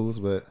these hoes,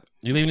 but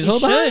You leaving these You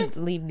hoes behind?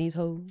 should leave these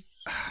hoes.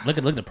 Look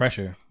at the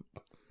pressure.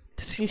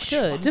 You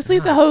should. Just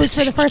leave the hose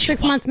for the first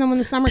 6 months, and then when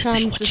the summer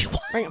comes, just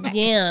bring them back.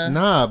 Yeah.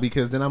 nah,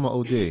 because then I'm an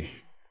OD. Mm.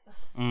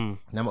 Then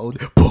I'm an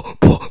OD.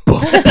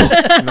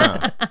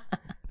 Nah.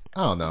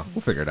 I don't know.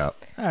 We'll figure it out.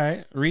 All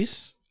right,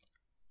 Reese.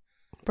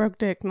 Broke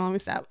dick. No, let me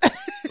stop.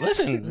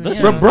 Listen.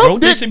 But broke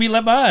dick should be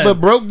left behind.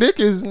 But broke dick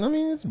is, I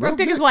mean, it's Broke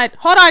dick is what?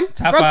 Hold on.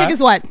 Top Broke five. dick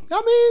is what?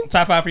 I mean,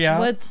 Top 5 for y'all.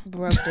 What's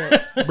broke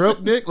dick?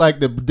 broke dick, like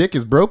the dick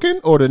is broken,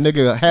 or the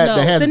nigga that has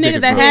The a dick nigga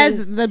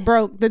is that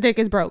broke? has the dick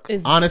is broke.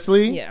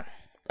 Honestly, Yeah.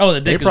 Oh,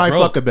 the they dick is probably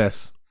broke. fuck the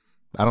best.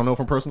 I don't know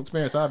from personal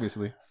experience,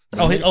 obviously.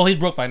 He's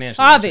broke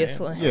financially.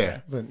 Obviously.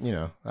 Yeah, but you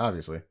know,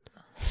 obviously.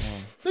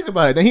 Think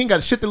about it. Then he ain't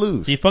got shit to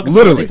lose. He fucking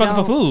literally. He fucking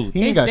for food.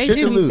 He ain't got shit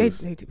to lose.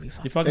 They do be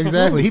fucking. He fucking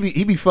Exactly. For food.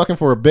 He be fucking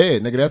for a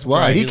bed, nigga. That's why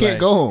Right, he he can't like-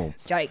 go home.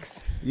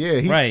 Yikes. Yeah,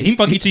 He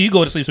fuck you till you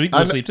go to sleep, so he can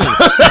go to sleep too.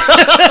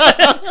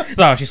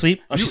 Oh, she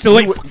sleep? Oh, she You, still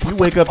wake? you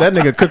wake up, that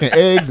nigga cooking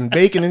eggs and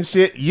bacon and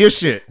shit. Your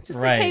shit. Just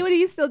Right. like, hey, what are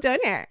you still doing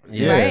here?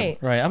 Right.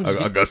 Right. I'm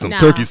just I got some Nah.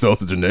 turkey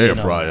sausage in the air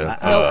fryer.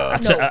 I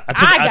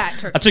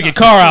took your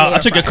car out. I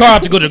took your car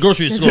out to go to the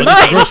grocery store and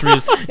get the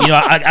groceries. You know,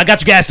 I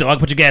got your gas though. I can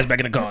put your gas back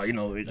in the car. You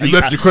know, You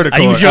left your credit I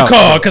card use your out.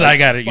 car because I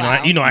got it. You know,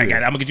 Wow. I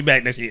got it. I'm gonna get you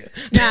back next year.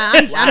 Nah,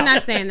 I'm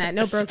not saying that.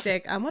 No broke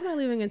dick. What am I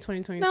leaving in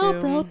 2022?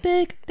 No, bro,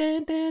 dick.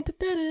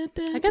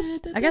 I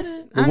guess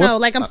I don't know.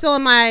 Like I'm still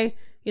in my,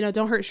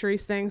 don't hurt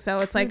Sharice thing. So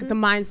it's like the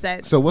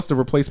mindset. So what's the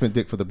replacement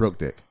dick for the broke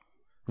dick?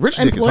 Rich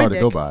dick is Employed hard to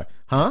go dick. by.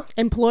 Huh?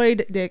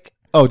 Employed dick.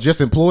 Oh,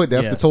 just employed?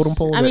 That's the Yes. totem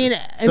pole? I mean,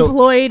 So-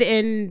 employed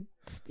in.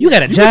 You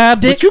got a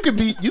job, dick.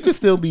 But you could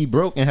still be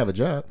broke and have a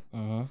job.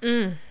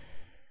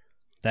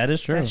 That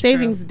is true.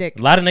 Savings dick.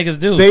 A lot of niggas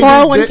do. Savings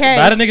 401k. dick? A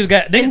lot of niggas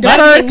got.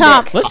 Investment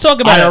comp. Let's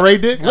talk about IRA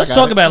it. dick? Let's I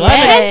got talk it. about it. A lot of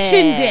niggas-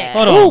 Pension dick.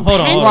 Hold on, Ooh,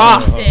 hold on, hold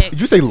pension on. dick.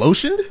 Did you say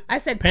lotioned? I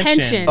said Pension.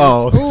 pension.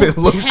 Oh, you Ooh, said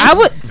lotion. I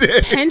would.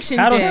 pension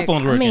How those dick.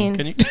 headphones working? mean-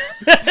 Can you?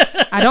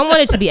 I don't want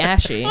it to be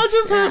ashy. I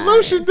just heard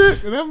lotion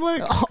dick, and I'm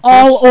like,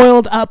 All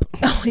oiled up.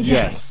 Oh,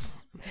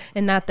 yes.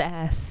 And not the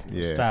ass.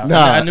 Yeah. Stop.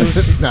 Nah. I knew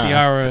Nah.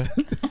 Ciara.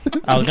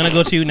 I was gonna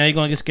go to you. Now you're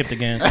gonna get skipped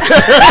again.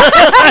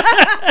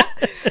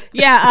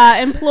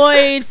 Yeah,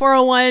 employed,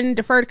 401,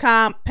 deferred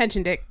comp,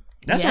 pension dick.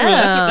 That's Yes. a real.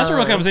 That's a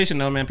real conversation,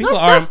 though, man. People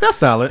That's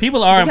solid.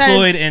 People are Because-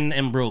 employed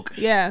and broke.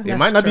 Yeah. It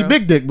might not be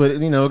big dick, but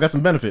it got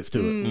some benefits to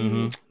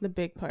it. The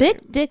big part. Big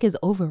dick is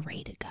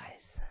overrated,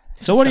 guys.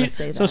 So what do you? Just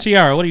gonna say So that.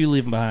 Ciara, what are you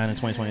leaving behind in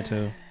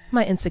 2022?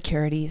 My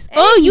insecurities.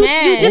 Oh, you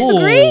Amen.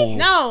 disagree? Ooh.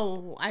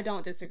 No, I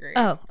don't disagree.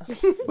 Oh,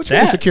 What you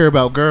That- insecure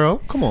about, girl?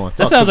 Come on.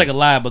 That sounds like a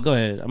lie, but go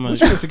ahead. I'm What you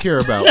gonna. insecure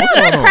about? What's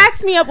going It on?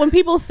 cracks me up when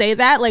people say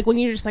that, like when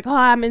you're just like, oh,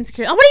 I'm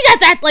insecure. Oh, what do you got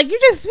that? Like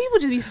people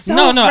just be so.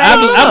 No, great.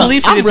 I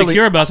believe she's I'm really-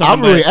 insecure about something.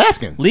 I'm really but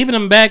asking. Leaving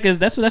them back is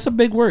that's a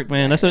big work,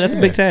 man. That's a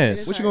big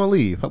task. What you gonna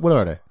leave? What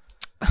are they?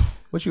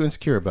 What you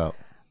insecure about?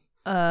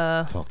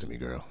 uh, Talk to me,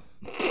 girl.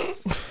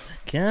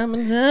 Come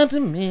and talk to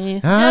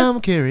me.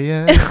 I'm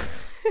curious.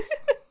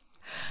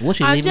 What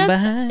you I'm leaving just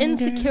behind?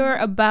 insecure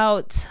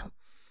about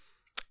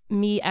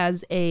me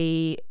as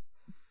a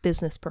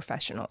business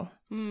professional.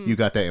 You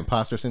got that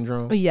imposter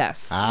syndrome?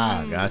 Yes,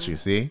 Got you.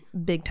 See?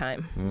 big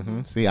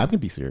time. See, I can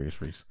be serious,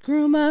 Reese.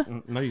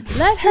 Groomer. No, you.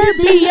 Let her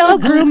be your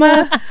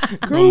groomer.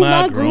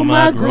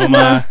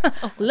 Groomer.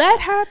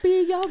 Let her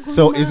be your groomer.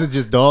 So, is it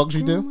just dogs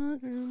you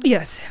do?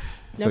 Yes,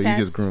 So, No you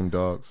cats? just groom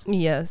dogs?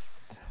 yes.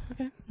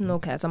 Okay. No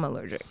cats. I'm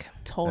allergic.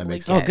 Totally.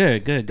 makes Oh, get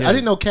it. good. I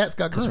didn't know cats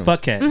got grooms.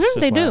 Fuck cats. Mhm, That's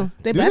they why. do.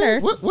 They Do better.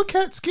 What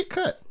cats get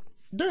cut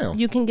down?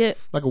 You can get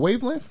Like a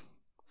wavelength?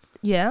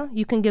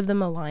 you can give them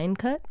a line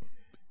cut.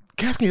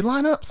 Cats get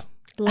lineups?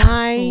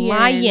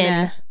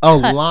 Lion.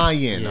 Oh, Cut.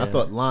 lion. I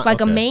thought lion.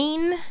 Like a okay.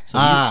 mane.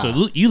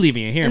 So you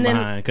leaving your hair And then-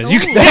 behind because you.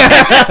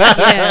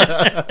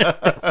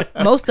 Yeah.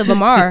 Most of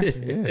them are.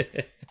 Yeah.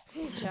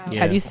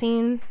 Have you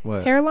seen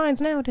What? hairlines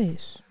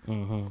nowadays?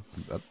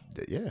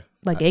 Yeah.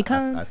 Like I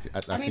Akon?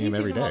 see him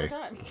every day.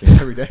 time. See him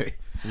every day.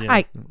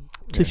 I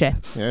touche. Yeah.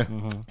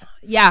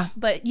 Yeah,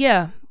 but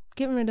yeah,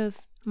 getting rid of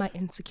my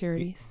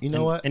insecurities. You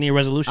know what? Any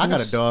resolutions? I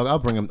got a dog. I'll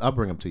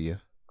bring him to you.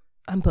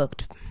 I'm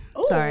booked.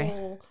 Sorry.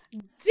 Damn.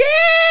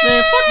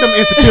 Man, fuck them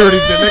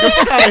insecurities, then, nigga.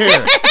 Fuck out of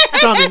here.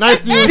 Trying to be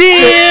nice to you.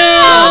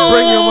 I'll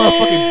bring your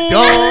motherfucking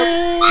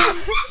dog.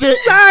 Shit.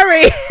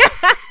 Sorry.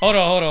 Hold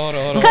on.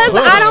 Because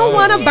I don't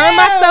want to burn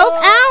myself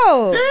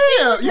out.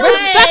 Damn. You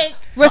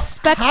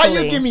Respectfully. How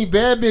you give me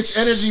bad bitch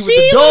energy with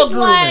the dog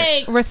grooming?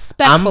 Like,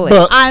 Respectfully.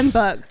 I'm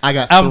bugged. I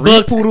got I'm 3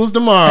 booked. poodles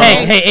tomorrow.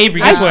 Hey,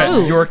 Avery, guess what?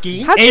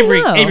 Yorkie. How'd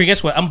you know? Avery,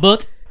 guess what? I'm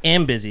booked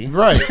and busy.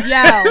 Right. Yo,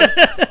 I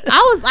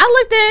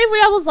looked at Avery.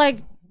 I was like,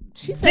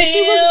 she said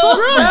she was booked.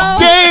 Bro.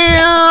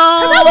 Damn.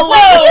 I was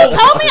like, when you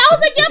told me, I was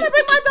like, yeah, I'm gonna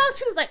bring my dog.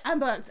 She was like, I'm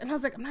booked, and I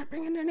was like, I'm not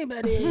bringing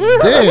anybody.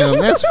 Damn,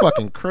 that's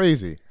fucking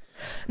crazy.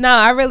 No,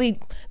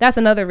 that's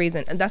another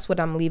reason. And that's what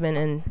I'm leaving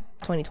in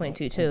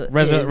 2022 too.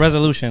 is-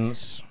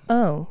 Resolutions.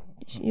 Oh,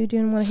 you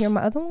didn't want to hear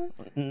my other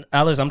one?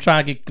 Alice, I'm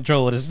trying to get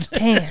control of this.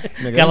 Damn.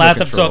 Nigga, got I'm lots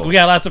in of control. talk. We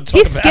got lots of talk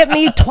He about. skipped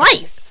me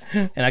twice.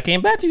 And I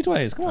came back to you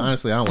twice. Come on.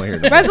 Honestly, I don't want to hear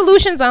that.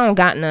 Resolutions, I don't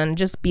got none.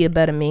 Just be a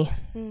better me.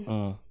 I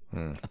thought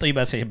you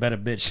about to say a better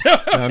bitch.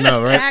 I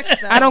know, right?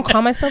 Facts, though. I don't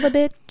call myself a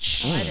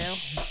bitch. I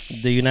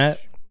do. Do you not?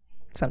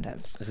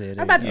 Sometimes. I'm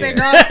about to say,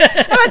 girl. I'm about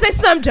to say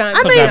sometimes.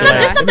 I mean,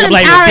 there's something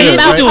Like, empowering bitch,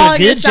 about you doing a calling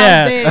good yourself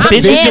job. big.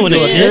 Bitch, you doing a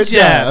big. good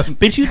job. Good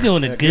Bitch, you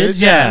doing a good Good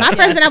job. My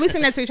friends and I, we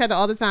sing that to each other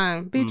all the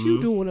time. Bitch, you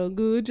doing a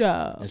good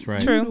job. That's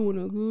right. True. You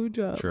doing a good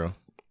job. True.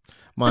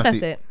 Monty,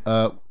 that's it.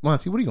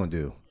 Monty, what are you gonna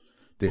do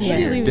this Yeah.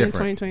 year? Leaving in Different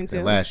 2022.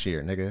 than last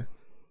year, nigga.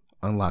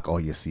 Unlock all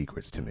your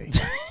secrets to me.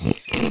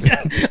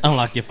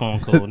 Unlock your phone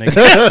code,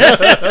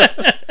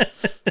 nigga.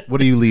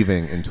 What are you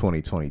leaving in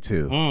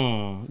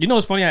 2022? You know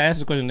what's funny? I asked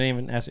the question, didn't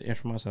even answer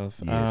myself.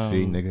 Yeah,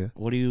 see, nigga.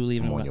 What are you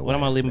leaving? What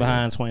am I leaving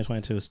behind in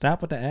 2022?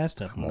 Stop with the ass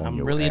stuff. I'm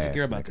really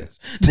insecure about this.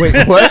 Wait,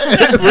 what?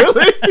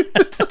 Really?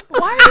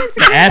 Why are you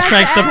insecure? The ass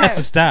crack stuff has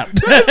to stop.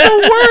 That's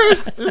the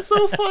worst. It's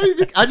so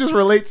funny. I just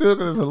relate to it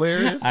because it's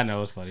hilarious. I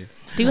know it's funny.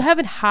 Do you have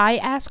a high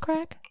ass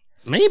crack?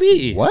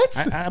 Maybe. What?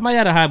 I might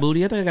have a high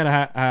booty. I think I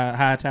got a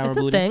high tower It's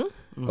booty. a thing.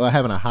 Oh,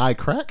 having a high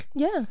crack?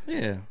 Yeah.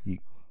 Yeah.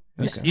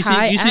 Okay. You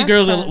High see ass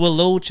girls crack. with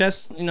low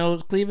chest,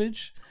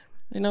 cleavage.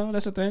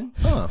 That's a thing.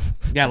 Huh.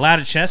 Got a lot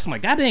of chest. I'm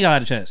like, God dang, got a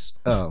lot of chest.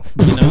 Oh.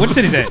 What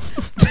city is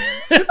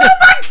that?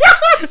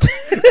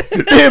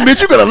 Damn,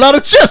 bitch, you got a lot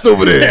of chest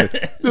over there.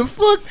 The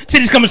fuck?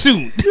 Titties coming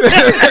soon.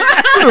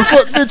 What the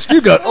fuck, bitch?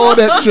 You got all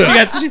that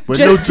chest.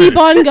 Just keep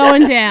on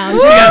going down.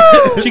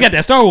 She got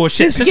that Star Wars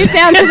shit. Just get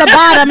down to the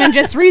bottom and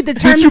just read the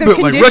terms and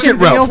conditions. Like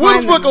Ralph.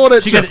 Where the fuck all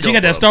that chest? She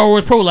got that Star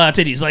Wars prologue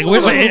titties. Like, are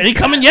they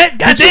coming yet?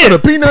 God You got a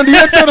damn.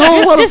 P90X at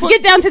home? Just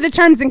get down to the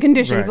terms and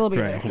conditions. It'll be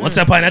there. Once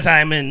upon a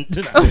time, and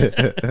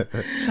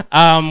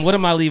what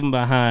am I leaving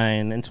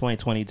behind in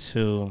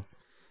 2022?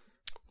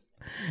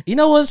 You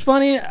know what's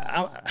funny?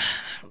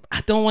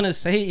 I don't want to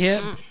say it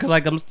yet because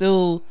like I'm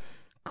still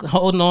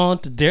holding on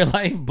to dear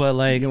life, but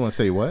like you want to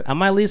say what? I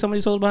might leave some of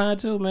these souls behind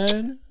too,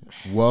 man.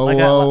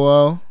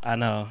 Whoa. I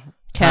know.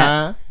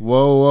 Cat.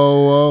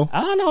 Whoa.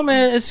 I don't know,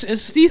 man. It's.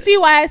 So you see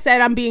why I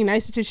said I'm being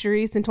nicer to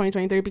Sharice in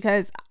 2023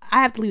 because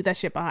I have to leave that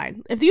shit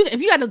behind. If you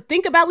got to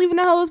think about leaving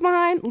the hoes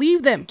behind,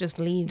 leave them. Just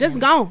leave. Just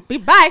go.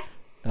 Bye.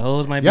 The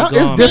hoes might be Y'all,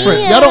 gone. it's different.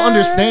 Man. Y'all don't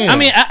understand. I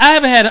mean, I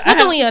haven't had. What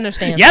do we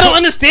understand? Y'all don't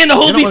understand the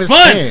hoes be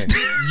fun.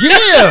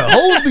 Yeah,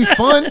 hoes be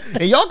fun,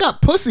 and y'all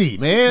got pussy,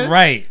 man.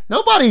 Right.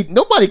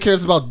 Nobody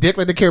cares about dick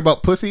like they care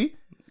about pussy.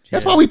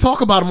 That's why we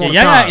talk about them all the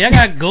time. Y'all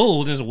got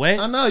gold. It's wet.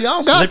 I know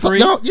y'all got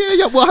slippery.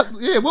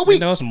 What we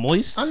it's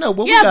moist. I know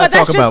what we Yeah, gotta but that's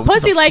talk just about.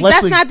 pussy. Like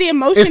that's not the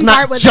emotion It's part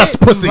not with just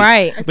it. pussy,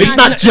 right? It's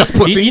not just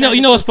pussy. You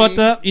know what's fucked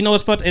up. You know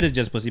what's fucked. It is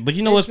just pussy. But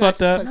you know what's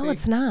fucked up. No,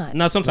 it's not.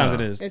 No, sometimes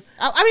it is.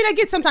 I mean, I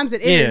get sometimes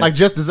it is. Yeah. Like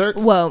just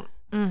desserts. Well,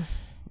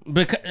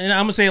 Because, and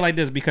I'm gonna say it like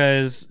this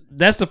because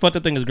that's the fucked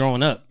up thing is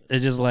growing up.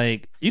 It's just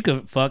like you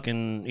could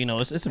fucking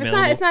it's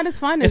available. It's not as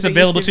fun. It's as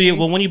available it to used you. be.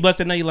 Well, when you bust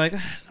it now, you're like,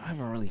 I don't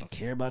really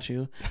care about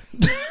you.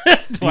 Do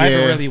I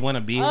even really want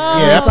to be here?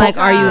 Yeah, it's like,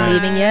 are you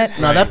leaving yet?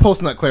 No, that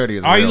post nut clarity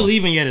is. Are real. you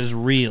leaving yet? Is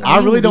real. I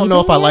really don't know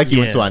if I like you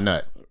Yeah. until I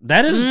nut.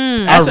 That is,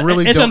 I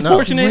really it's don't know.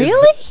 unfortunate.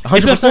 Really? It's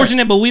 100%.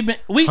 unfortunate, but we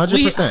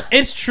 100%.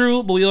 it's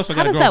true, but we also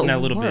got to does grow that from that a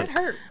little work? bit.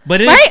 Hurt.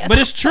 But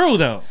it's true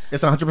though.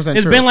 It's 100% true.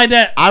 It's been like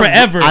that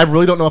forever. I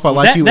really don't know if I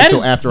like you That until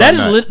is- after that I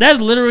is nut. that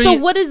is literally. So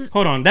what is?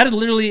 Hold on. That is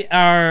literally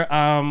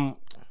our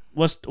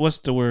what's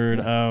the word?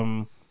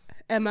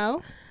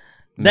 MO.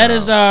 That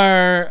is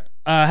our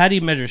how do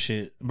you measure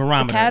shit?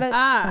 Barometer.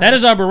 That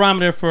is our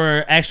barometer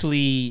for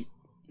actually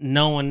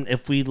knowing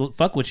if we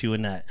fuck with you or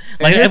not.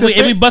 Like if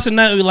we bust a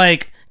nut, we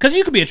like, cause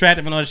you could be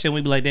attractive and all that shit. And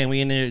we'd be like, damn, we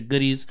in there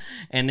goodies,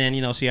 and then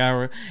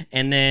Ciara,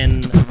 and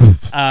then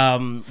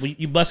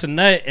you bust a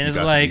nut, and it's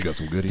like, you got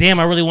some goodies. damn,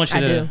 I really want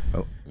you to.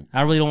 Oh.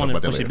 I really don't want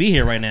about to that push later. be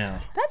here right now.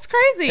 That's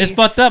crazy. It's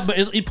fucked up, but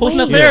it's posting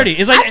up Wait. clarity.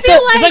 It's like I feel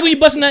it's like when you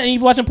bust a nut and you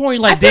watching porn,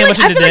 you're like, damn, I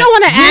should have I feel did like I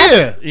want to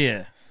ask.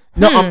 Yeah.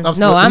 Yeah.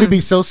 No, let me be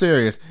so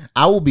serious.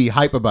 I will be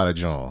hype about a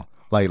John.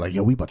 Like,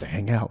 yo, we about to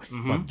hang out.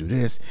 About to do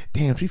this.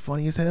 Damn, she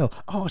funny as hell.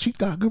 Oh, she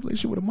got a good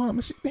relationship with her mom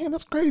and shit. Damn,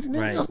 that's crazy.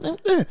 Right.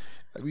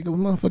 We go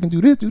motherfucking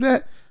do this, do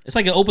that. It's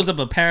like it opens up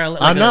a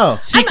parallel. I know.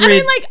 A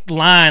secret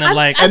line of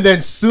like, and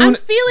then soon. I'm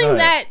feeling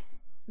that.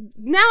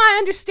 Now I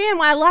understand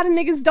why a lot of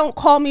niggas don't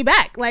call me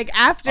back. Like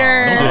after.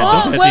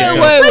 Don't do that to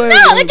But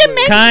yourself. no, like it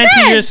makes Kind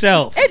sense. to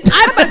yourself.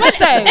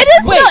 It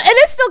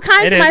is still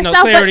kind It to is, no, myself.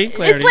 clarity, but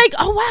clarity. it's like,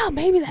 oh wow,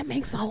 maybe that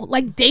makes a whole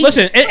like dating.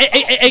 Listen,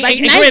 Like,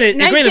 granted, some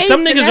night dates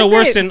niggas and are that's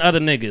worse it. than other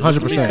niggas. 100%. Let's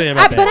be clear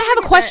about But that. I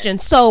have a question.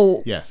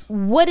 So, Yes.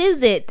 what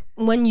is it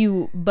when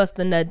you bust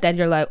the nut that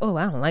you're like, oh,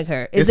 I don't like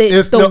her? Is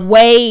It's it the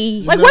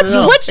way? Like No, what's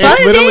no, no. what's It's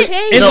literally,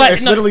 It's no, like-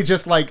 it's no. literally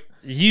just like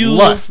You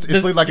lust.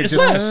 It's like it's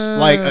just lust.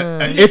 like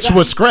an itch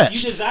was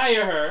scratched. You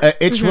desire her. An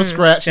itch was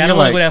scratched. See, I And don't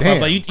you're want to like, go that far,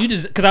 damn. but you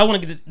just because I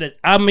want to get that.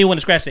 I may want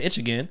to scratch the itch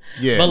again.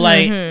 Yeah. But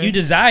like you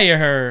desire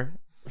her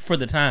for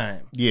the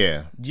time.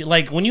 Yeah.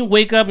 Like when you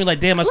wake up, you're like,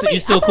 damn, you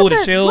still I'm cool about to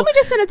to- chill. let me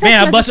just send a text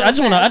Man, message I just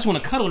real want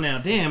fast. to cuddle now.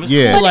 Damn, it's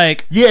Yeah. cool.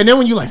 Like Yeah, and then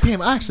when you like, damn,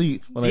 I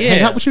actually want to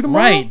hang out with you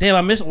tomorrow. Right. Damn,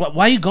 I miss.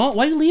 Why you gone?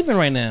 Why you leaving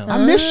right now? I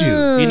miss you.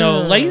 You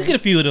know, like you get a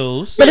few of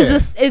those. But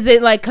is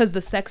it like because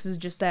the sex is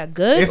just that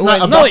good? It's Or not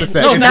is about it- the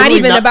sex. No, It's not literally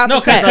even not- about No,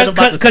 the sex. not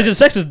about the because your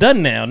sex is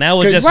done now.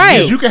 Now it's just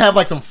Right. You can have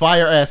like some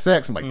fire ass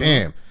sex. I'm like,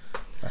 damn.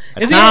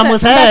 Is it- Time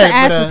was I'm about had. to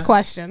ask but, this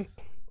question.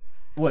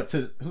 What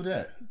to who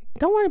that?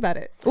 Don't worry about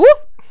it.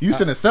 You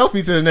sent a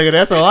selfie to the nigga.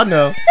 That's all I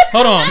know.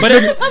 Hold on, but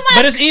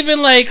it's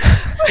even like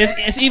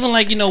it's even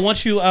like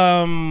once you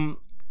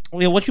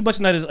once you bust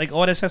a nut is like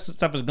all that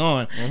stuff is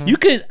gone.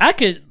 I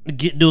could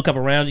do a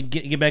couple rounds,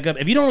 get back up.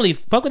 If you don't really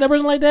fuck with that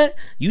person like that,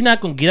 you're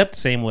not gonna get up the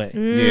same way.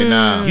 Yeah,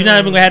 nah. You're not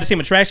even gonna have the same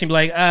attraction. Be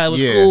like, it was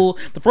cool.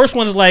 The first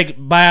one is like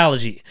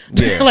biology.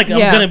 Yeah. Like I'm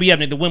gonna be up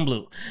the wind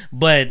blew.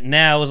 But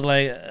now it's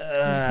like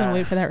I'm just gonna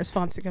wait for that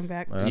response to come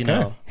back. You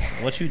know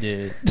what you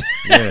did.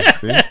 Yeah,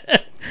 see?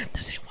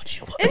 This ain't what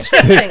you want.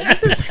 Interesting.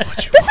 This is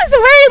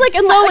very like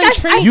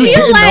I You feel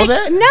didn't like know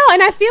that? no,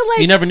 and I feel like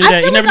You never knew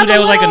that. You never knew that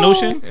was like a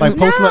notion. Like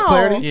post-nut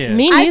clarity? Yeah.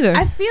 Me neither.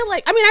 I feel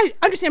like I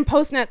understand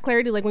post-nut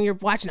clarity like when you're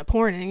watching a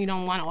porn and you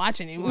don't want to watch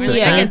it anymore. It's the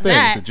Like, I same get thing.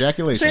 that. It's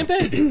ejaculation.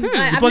 Same thing.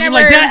 I've But you're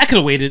never like that. I could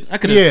have waited. I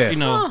could have. You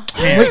know.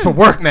 I'm late for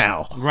work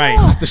now. Right.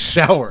 I have to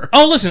shower.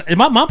 Oh, listen.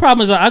 My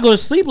problem is I go to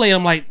sleep late.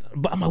 I'm like,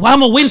 why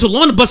am I waiting so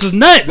long to bust his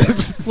nut?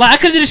 Like I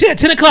could have did this shit at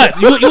 10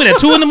 o'clock. You went at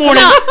 2 in the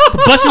morning.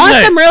 Bust his on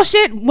nut. some real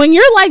shit, when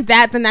you're like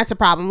that, then that's a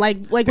problem.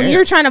 Like when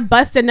you're trying to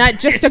bust a nut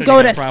just to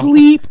go to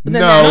sleep. Then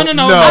No.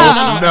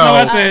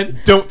 that's- I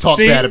said, Don't talk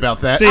bad about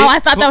that. Oh, I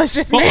thought that was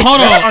just me.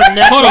 Hold on. Our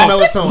natural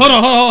melatonin.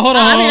 Hold on.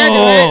 I mean, I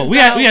do it,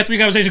 We have 3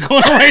 conversations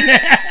going on right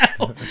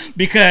now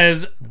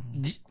because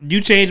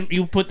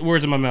you put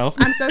words in my mouth.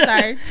 I'm so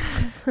sorry.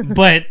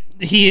 But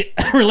he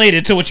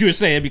related to what you were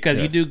saying because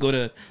you do go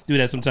to do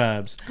that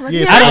sometimes.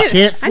 Yeah, I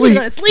can't sleep.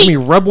 Let me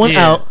rub one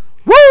out.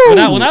 Woo!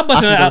 When I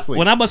bust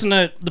a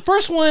nut, the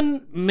first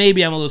one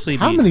maybe I'm a little sleepy.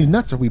 How many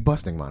nuts are we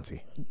busting,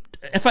 Monty?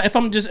 If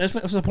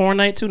it's a porn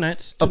night, 2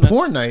 nights.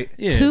 Porn night?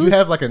 Yeah. You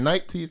have like a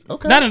night to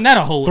okay. Not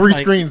a whole 3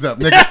 like, screens up,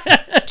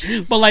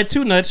 nigga. But like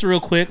 2 nuts real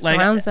quick. Like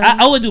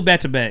Surround I would do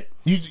back to back.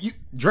 You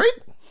Drake?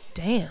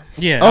 Damn.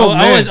 Yeah. Oh, I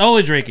man.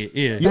 always drink it.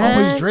 Yeah. You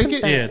always drink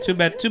it? Yeah. 2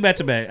 back to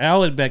back. I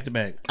always back to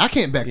back. I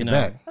can't back to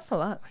back. That's a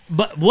lot.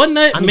 But one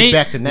nut I need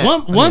back to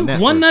nap. one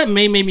nut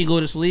may make me go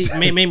to sleep,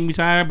 may make me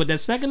tired, but that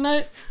second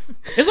nut,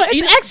 it's like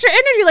It's extra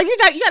energy. Like you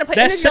got to put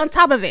energy on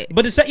top of it.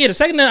 But the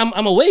second nut,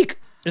 I'm awake.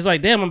 It's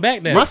like damn, I'm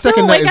back there. My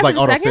second nut wake is up like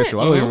in the second?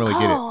 artificial. I don't even really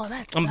get Oh, it.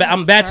 that's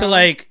I'm back to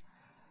like,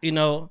 you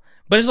know.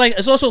 But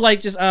it's also like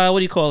just what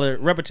do you call it?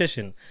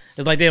 Repetition.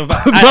 It's like damn,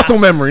 muscle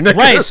memory, nigga.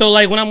 Right. So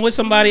like when I'm with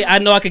somebody, I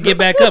know I could get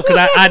back up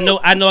because I know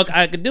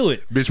I could do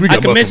it. Bitch, we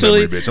got muscle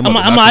memory, bitch.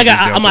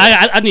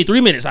 I need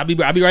 3 minutes. I'll be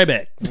right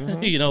back.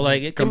 You know,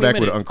 like it come back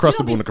with an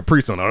Uncrustable and a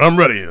Capri Sun. I'm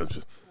ready.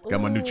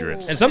 Got my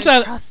nutrients. And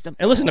sometimes,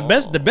 and listen,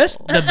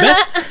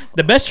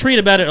 the best treat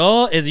about it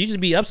all is you just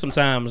be up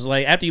sometimes.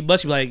 Like after you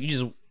bust, you like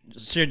you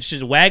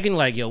just wagging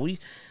like yo we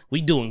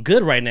doing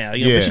good right now.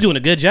 You know, but you doing a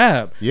good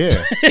job.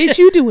 Yeah. Bitch,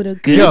 you doing a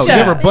good job. job.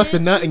 You ever bust a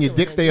nut and your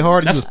dick stay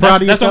hard and you was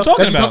proud of yourself? That's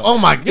what I'm talking about. Oh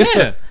my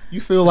god. You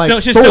feel like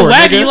she's still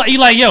wagging. You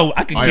like yo,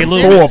 I could get a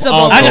little.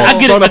 I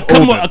get a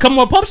couple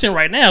more pumps in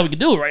right now. We can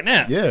do it right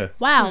now. Yeah.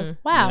 Wow.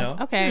 Wow. You know?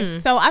 Okay.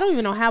 So I don't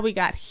even know how we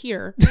got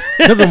here.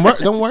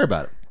 Don't worry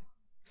about it.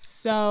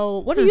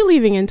 So what are you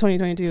leaving in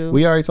 2022?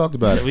 We already talked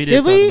about it.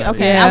 Did we?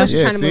 Okay, I was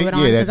just trying to move it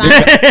on. Yeah, 'cause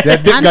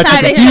that dick I'm got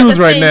tired you of confused hearing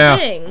right the now.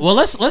 same thing. Well,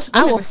 let's.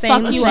 I will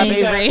fuck you up,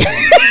 Avery.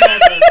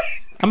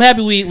 I'm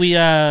happy we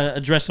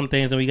addressed some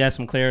things and we got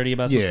some clarity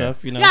about some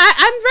stuff. You know. Yeah,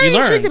 I'm very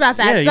intrigued about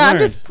that. Yeah, I'm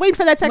just waiting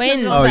for that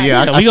technical. Oh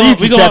yeah, I we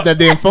see you tap that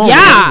damn phone.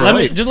 Yeah,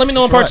 let me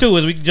know in part 2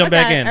 as we jump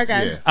back in.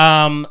 Okay.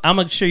 I'm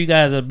gonna show you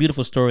guys a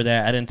beautiful story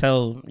that I didn't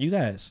tell you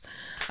guys.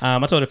 I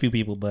told a few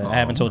people, but I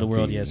haven't told the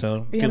world yet.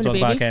 So people talk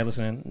podcast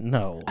listening.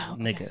 No,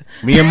 nigga.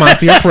 Me and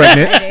Monty are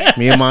pregnant.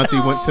 Me and Monty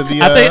went to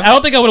the. I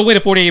don't think I would have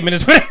waited 48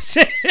 minutes for that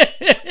shit.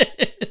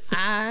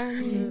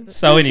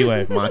 So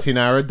anyway, Monty and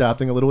I are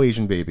adopting a little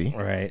Asian baby.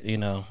 Right. You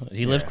know,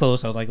 he lives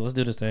close. I was like, let's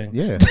do this thing.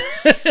 Yeah.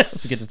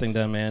 Let's get this thing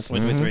done, man.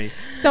 2023.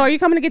 So are you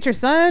coming to get your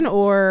son,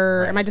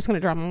 or am I just going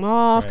to drop him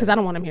off? Because I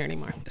don't want him here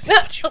anymore. This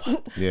ain't what you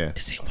want. Yeah.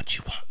 This ain't what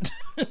you want.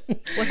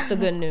 What's the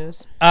good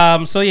news?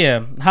 So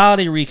yeah,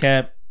 holiday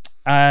recap.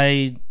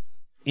 It's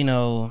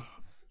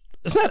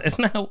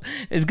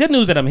good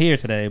news that I'm here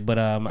today, but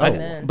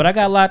I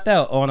got locked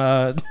out on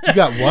You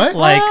got what?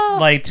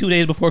 like 2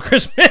 days before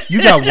Christmas.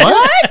 You got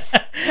what?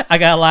 I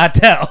got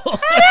locked out. How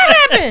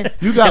that happened?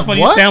 You got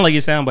funny, what? You sound like you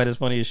sound, but it's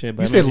funny as shit.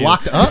 You said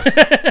locked up?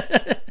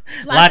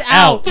 Locked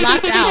out.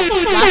 Locked out.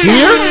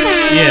 Here?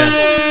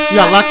 Yeah. You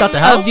got locked out the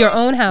house? Of your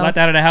own house. Locked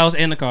out of the house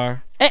and the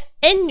car.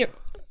 In your.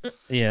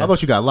 Yeah. I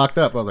thought you got locked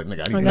up. I was like,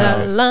 nigga, I need to got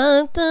know this.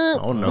 locked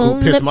up. I don't know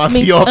who pissed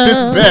Monty off this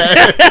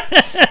bad.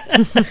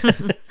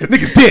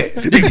 Nigga's dead.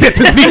 Nigga's dead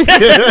to me.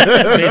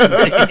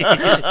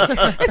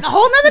 It's a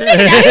whole nother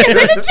nigga out here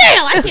been in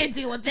jail. I can't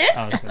deal with this.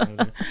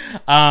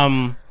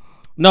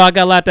 No, I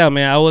got locked out,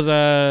 man. I was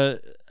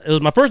it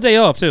was my first day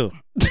off too.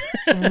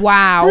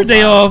 Wow. First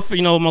day off,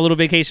 you know, my little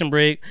vacation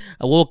break.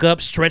 I woke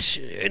up, stretched,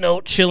 you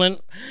know, chilling,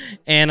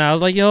 and I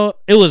was like, yo,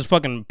 it was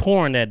fucking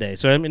pouring that day.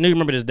 So I mean, you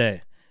remember this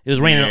day. It was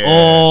raining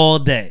all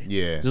day.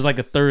 Yeah. It was like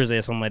a Thursday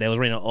or something like that. It was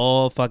raining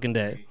all fucking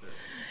day.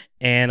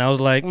 And I was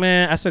like,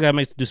 man, I still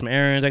gotta do some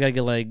errands. I gotta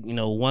get like, you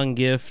know, one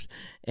gift.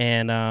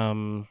 And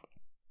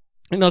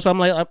you know, so I'm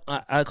like,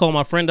 I called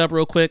my friend up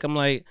real quick. I'm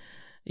like,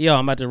 yo,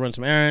 I'm about to run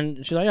some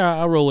errands. She's like, all right,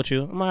 I'll roll with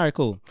you. I'm like, all right,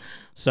 cool.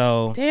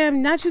 So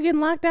damn, not you getting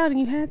locked out and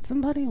you had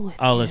somebody with.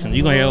 Oh, listen,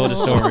 you gonna hear all the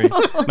story.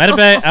 Matter of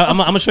fact, I'm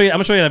gonna show you. I'm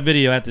gonna show you that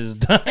video after it's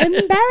done.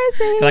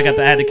 Embarrassing. Cause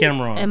I had the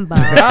camera on.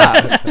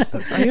 Embarrassed.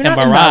 Are you not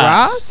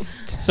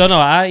embarrassed? So no,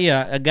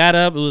 I got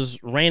up. It was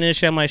raining and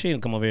shit. I'm like, she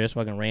didn't come over here. It's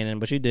fucking raining,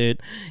 but she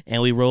did.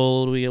 And we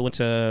rolled. We went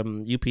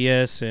to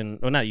UPS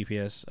not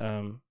UPS.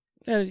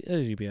 Yeah, it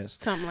was UPS.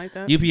 Something like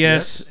that.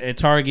 UPS at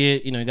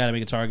Target. You know, you got to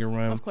make a Target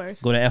run. Of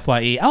course. Go to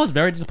FYE. I was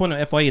very disappointed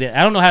with FYE.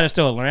 I don't know how they're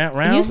still around.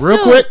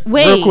 Real quick. Go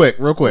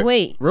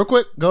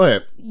ahead. Go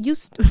ahead.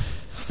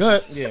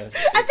 Yeah.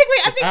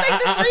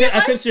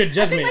 I sense your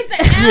judgment.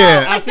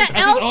 I sense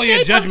all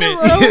your judgment.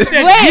 Wait.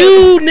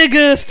 You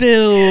nigga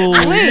still.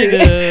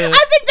 Nigga.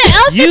 I think the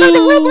L shape of the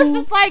room was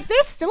just like,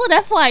 they're still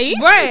at FYE.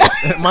 Right.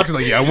 Monty's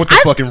like, yeah, I went to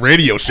fucking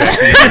Radio Shack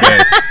the other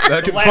day.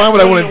 I can find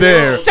what I wanted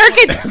there.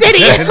 Circuit City.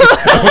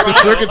 I went to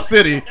Circuit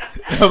City.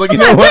 I was like, you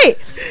know what?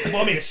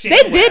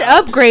 They did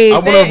upgrade. I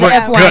want to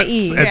rent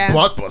FYE. Guts at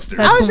Blockbuster.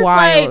 I was just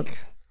wild. Like,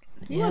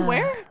 yeah.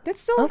 Where?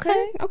 That's still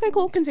okay. Okay,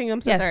 cool. Continue.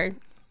 I'm so sorry.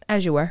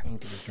 As you were.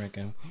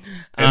 Drinking.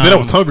 And then I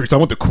was hungry, so I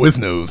went to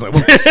Quiznos. I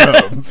went to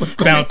subs.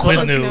 Found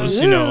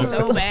Quiznos, you know.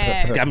 So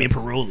bad. Got me a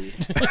parole.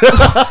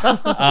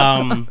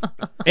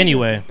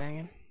 Anyway.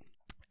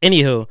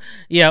 Anywho,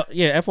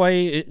 yeah, FYE,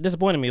 it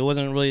disappointed me. It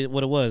wasn't really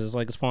what it was. It's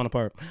like it's falling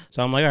apart.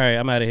 So I'm like, all right,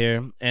 I'm out of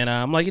here. And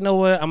I'm like, you know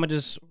what?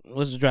 let's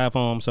just drive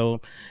home.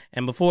 So,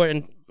 and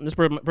this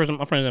person,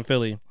 my friend's in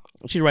Philly.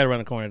 She's right around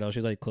the corner, though.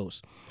 She's like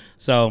close.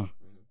 So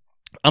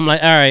I'm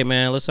like, all right,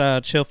 man, let's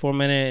chill for a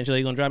minute. And she's like,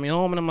 you gonna drive me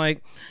home? And I'm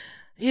like,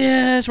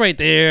 yeah, it's right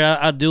there.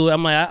 I'll do it.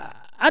 I'm like,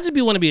 I just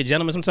want to be a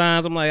gentleman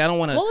sometimes. I'm like, I don't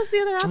want to. What was the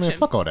other option? I mean,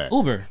 fuck all that.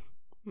 Uber.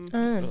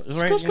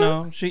 Right, you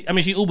know, she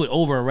Ubered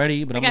over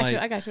already, but I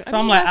got you. So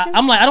I'm like,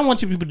 I don't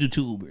want you people to do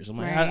 2 Ubers. I'm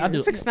like, I do.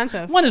 It's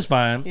expensive. One is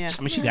fine. Yeah.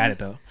 I mean, she got it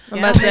though. I'm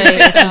about to say,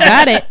 if you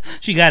got it.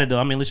 She got it though.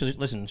 I mean, listen.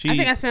 I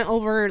think I spent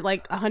over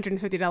like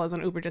 $150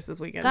 on Uber just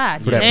this weekend.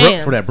 God for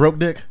damn. For that broke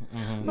dick?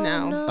 Mm-hmm.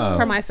 No,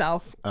 for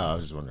myself. I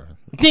was just wondering.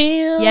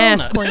 Damn.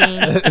 Yes,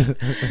 queen.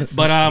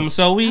 But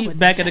so we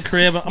back at the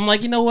crib. I'm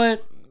like, you know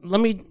what?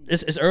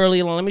 It's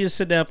early. Let me just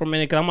sit down for a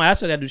minute because I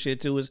still gotta do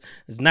shit too. It's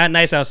not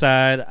nice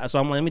outside, so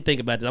I'm like, let me think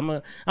about this.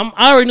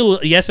 I already knew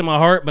a yes in my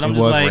heart, but I'm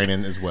just like,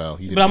 raining as well.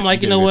 But I'm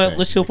like, you know what?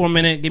 Let's chill for a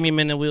minute. Give me a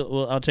minute.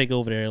 I'll take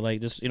over there.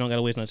 Like, just you don't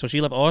gotta waste no. So she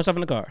left all her stuff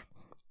in the car,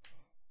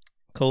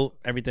 coat,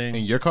 everything.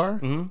 In your car?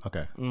 Mm-hmm.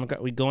 Okay.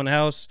 We go in the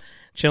house,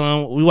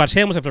 chilling. We watched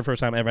Hamilton for the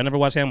first time ever. I never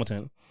watched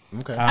Hamilton.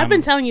 Okay. I've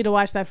been telling you to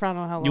watch that for I don't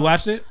know how long. You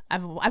watched it?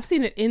 I've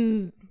seen it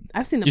in.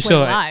 I've seen the you play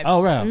live.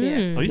 Oh, right.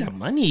 Yeah. Oh, you got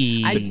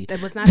money. I didn't pay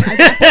for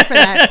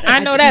that. I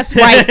know that's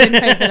right. I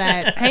didn't pay for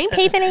that. I ain't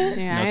pay for that.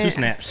 Yeah, no, 2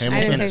 snaps.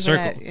 Hamilton in a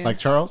circle. Yeah. Like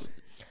Charles?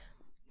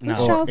 No,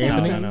 Charles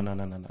Anthony?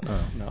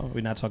 No.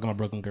 We're not talking about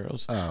Brooklyn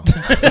girls. Oh.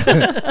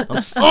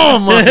 I'm so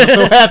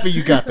happy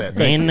you got that.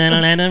 Ain't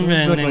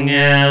Brooklyn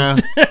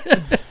girls.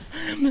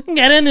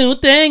 Got a new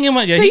thing in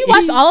my. So you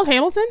watched all of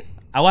Hamilton?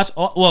 I watched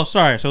all. Well,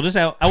 sorry. So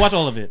I watched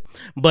all of it,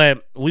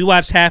 but we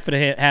watched half of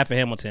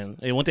Hamilton.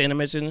 It went to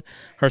intermission.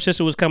 Her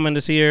sister was coming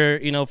to see her,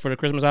 for the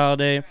Christmas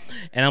holiday,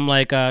 and I'm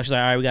like, she's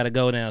like, all right, we got to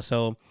go now.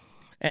 So,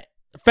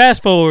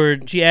 fast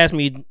forward, she asked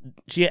me,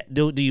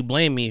 do you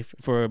blame me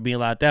for being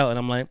locked out? And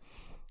I'm like,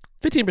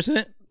 15%.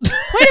 Wait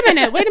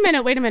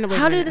a minute.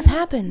 How did this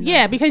happen?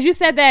 Yeah, because you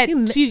said that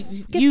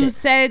you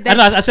said that.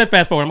 I said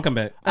fast forward. I'm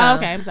coming back. Oh,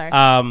 okay. I'm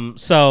sorry.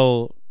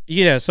 So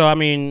yeah. So I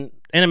mean,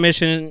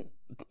 intermission.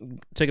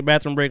 Take a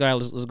bathroom break. All right,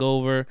 let's go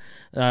over,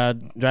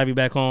 drive you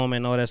back home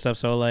and all that stuff.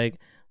 So like,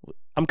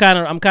 I'm kind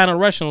of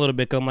rushing a little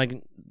bit because I'm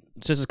like,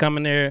 sister's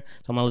coming there,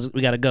 so I'm like,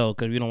 we gotta go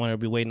because we don't want her to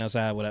be waiting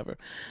outside, whatever.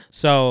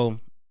 So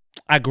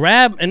I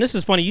grab, and this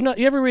is funny. You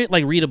ever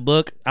read a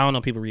book? I don't know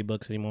if people read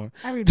books anymore.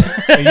 I read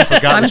books. And you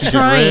forgot I'm what you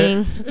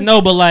trying. just read?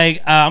 No, but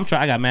like I'm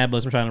trying. I got mad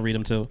books. I'm trying to read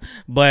them too.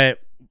 But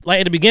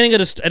like at the beginning of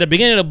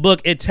the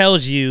book, it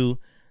tells you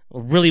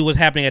really what's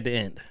happening at the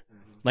end.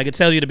 Like it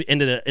tells you the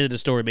end of the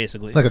story,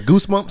 basically. Like a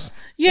Goosebumps.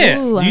 Yeah,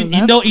 Ooh,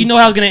 you know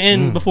how it's gonna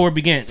end before it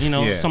begins.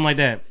 Yeah. Something like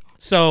that.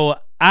 So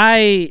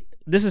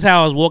this is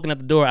how I was walking out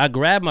the door. I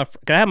grabbed I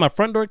have my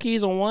front door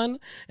keys on one,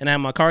 and I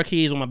have my car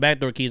keys on my back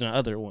door keys on the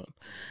other one.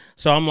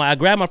 So I'm like, I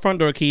grabbed my front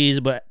door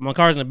keys, but my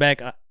car's in the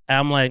back.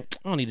 I'm like,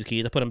 I don't need the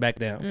keys. I put them back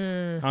down.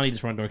 I don't need the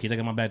front door keys. I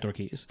got my back door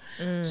keys.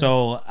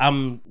 So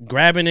I'm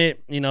grabbing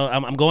it.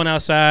 I'm going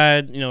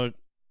outside.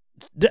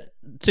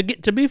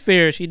 To be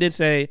fair, she did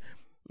say.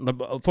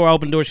 Before I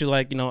opened the door, she's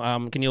like,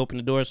 can you open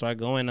the door? So I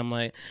go in. I'm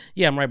like,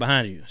 yeah, I'm right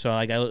behind you. So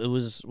like,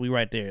 we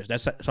right there. I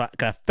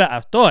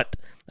thought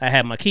I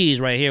had my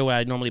keys right here where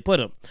I normally put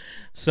them.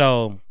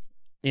 So,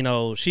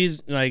 she's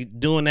like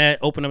doing that,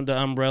 open up the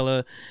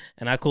umbrella,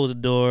 and I close the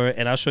door,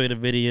 and I'll show you the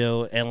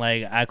video. And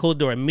like, I close the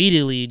door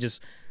immediately,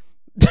 just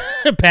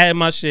patting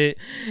my shit,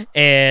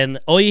 and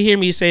all you hear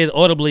me say is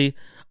audibly,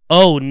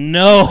 "Oh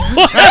no."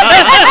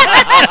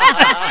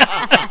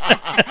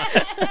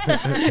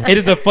 It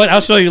is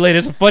I'll show you later.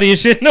 It's the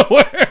funniest shit in the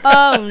world.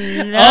 Oh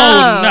no!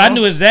 Oh no! I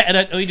knew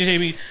exactly. You just hear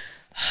me.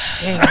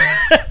 Damn.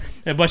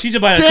 But she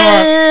just bought a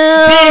car.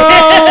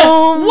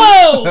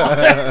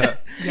 Whoa!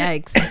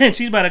 Yikes!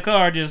 She's bought a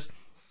car just,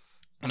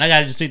 and I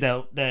gotta just take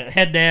that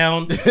head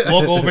down,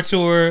 walk over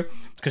to her.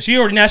 Cause she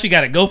already now she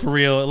got to go for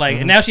real, like,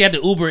 and now she had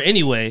to Uber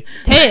anyway.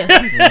 Damn.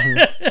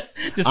 Honestly,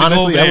 that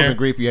would have been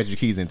great if you had your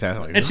keys intact.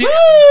 Like, and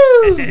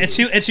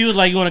she was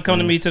like, "You want to come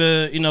to me to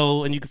the,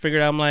 and you can figure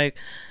it out." I'm like,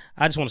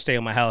 "I just want to stay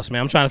in my house,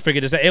 man. I'm trying to figure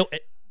this out."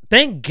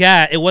 Thank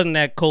God it wasn't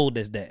that cold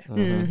this day.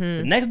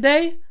 The next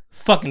day,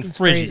 fucking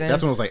frigid.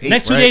 That's when it was like 8,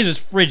 next 2 days was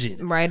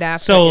frigid. Right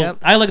after. So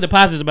I look at the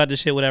positives about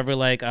this shit, whatever.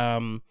 Like,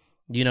 it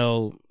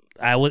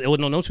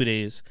wasn't no 2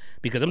 days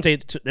because I'm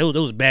telling you,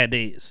 those bad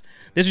days.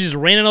 This was just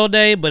raining all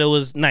day, but it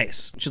was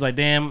nice. She's like,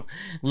 damn,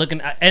 looking,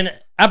 and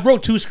I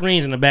broke 2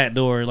 screens in the back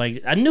door.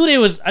 Like, I knew the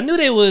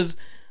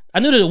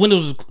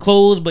windows was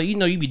closed, but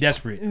you'd be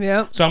desperate.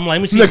 Yep. So I'm like,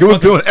 let me see. Nigga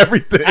was doing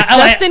everything.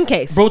 Just in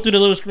case. Broke through the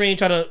little screen,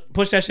 try to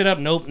push that shit up.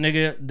 Nope,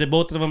 nigga. Did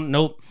both of them.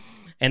 Nope.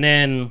 And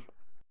then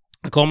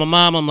I called my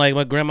mom. I'm like,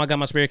 my grandma got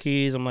my spare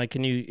keys. I'm like,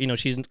 can you,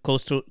 she's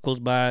close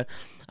by.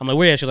 I'm like,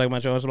 where? She's like,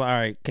 my choice. I'm like, all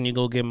right, can you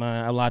go get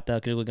I locked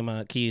up. Can you go get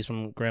my keys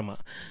from grandma?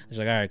 She's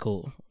like, all right,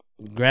 cool.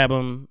 Grab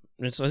them.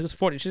 It's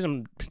 40. She's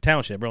in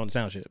township, bro, in the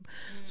township.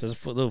 So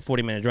it's a little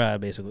 40-minute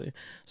drive, basically.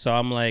 So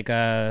I'm like,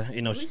 At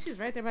least she's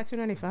right there by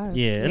 295.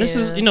 Yeah, and this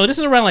is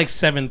around like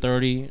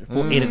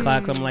 7:30, 8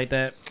 o'clock, something like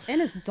that.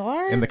 And it's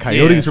dark. And the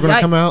coyotes were gonna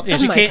come out. Yeah,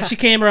 she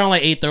came around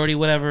like 8:30,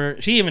 whatever.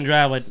 She even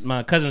drive like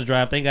my cousins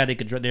drive. Thank God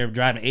they're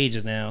driving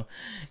ages now,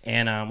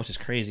 and which is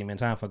crazy, man.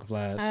 Time fucking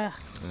flies.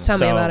 Tell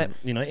me about it.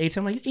 18.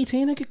 I'm like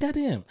 18. I get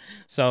goddamn.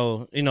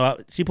 So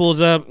she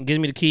pulls up, gives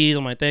me the keys.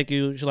 I'm like, thank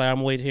you. She's like,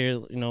 I'm waiting here.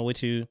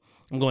 With you.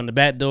 I'm going to the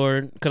back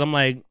door because I'm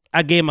like,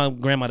 I gave my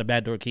grandma the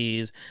back door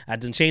keys. I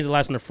didn't change the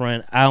lights in the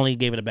front. I only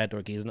gave her the back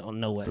door keys.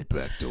 No way. The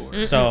back door.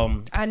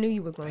 So I knew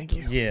you were going to.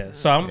 Yeah.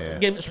 So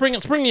I'm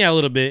springing out a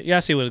little bit. Y'all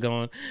see where it's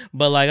going.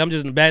 But like I'm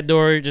just in the back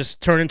door,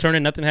 just turning.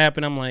 Nothing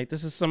happened. I'm like,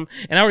 this is and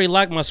I already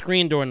locked my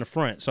screen door in the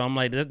front. So I'm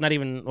like, that's not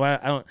even.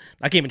 I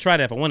can't even try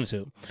that if I wanted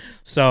to.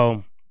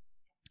 So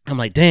I'm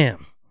like,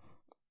 damn.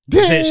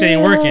 Shit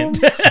ain't working.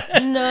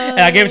 No.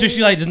 And I gave it to her. She's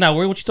like, it's not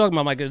working. What you talking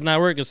about? I'm like, it's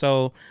not working.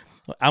 So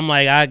I'm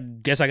like, I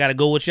guess I got to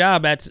go with y'all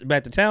back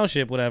to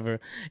township, whatever.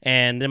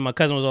 And then my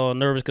cousin was all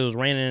nervous because it was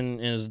raining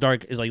and it was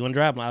dark. He's like, you want to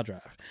drive? I'm like, I'll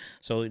drive.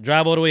 So we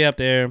drive all the way up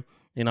there.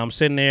 I'm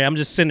sitting there. I'm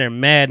just sitting there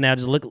mad now,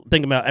 just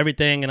thinking about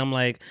everything. And I'm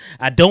like,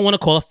 I don't want to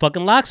call a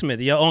fucking locksmith.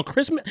 On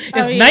Christmas, it's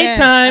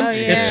nighttime.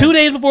 It's 2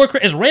 days before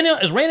Christmas.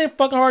 It's raining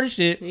fucking hard as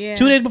shit. Yeah.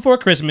 2 days before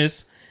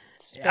Christmas.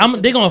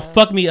 They're going to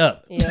fuck me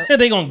up. Yep.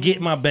 They're going to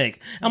get my bank.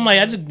 I'm like,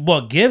 I just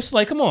bought gifts.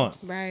 Like, come on.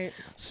 Right.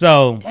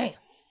 So. Damn.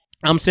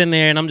 I'm sitting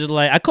there and I'm just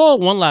like, I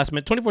called one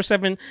locksmith.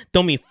 24/7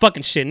 don't mean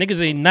fucking shit.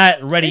 Niggas ain't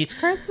not ready. It's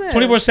Christmas.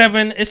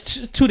 24/7.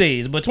 It's 2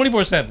 days, but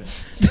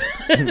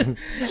 24/7.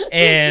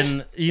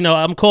 And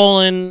I'm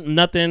calling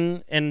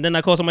nothing, and then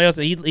I call somebody else.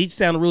 And he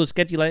sounded real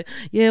sketchy. Like,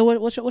 yeah,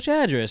 what's your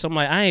address? I'm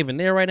like, I ain't even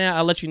there right now.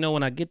 I'll let you know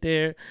when I get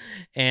there,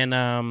 and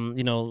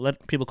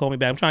let people call me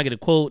back. I'm trying to get a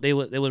quote. They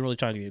wasn't really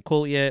trying to get a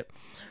quote yet.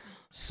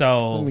 So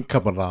only a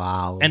couple of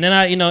hours. And then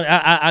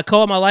I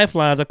called my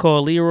lifelines. I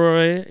called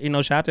Leroy,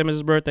 shout out to him,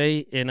 his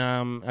birthday, and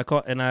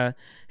I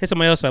hit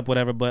somebody else up,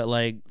 whatever. But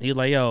like he's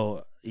like,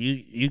 yo,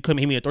 you come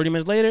hit me 30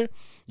 minutes later,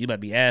 you about to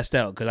be assed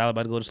out because I was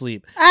about to go to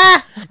sleep. So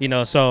I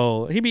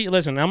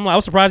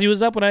was surprised he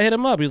was up when I hit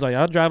him up. He was like,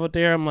 I'll drive up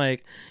there. I'm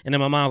like, and then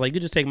my mom was like,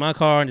 you just take my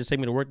car and just take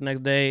me to work the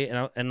next day.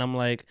 And I'm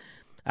like,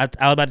 I was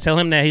about to tell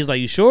him that. He's like,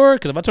 you sure?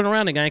 Because if I turn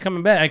around, the guy ain't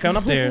coming back. I ain't coming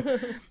up there.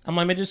 I'm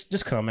like, man,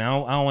 just come, man.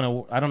 I don't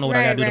know what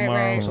I gotta do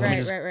tomorrow. So let me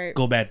just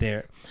go back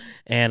there.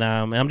 And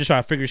I'm just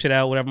trying to figure shit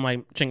out, whatever. I'm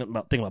like thinking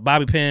about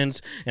bobby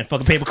pins and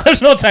fucking paper clips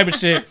and all type of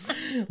shit.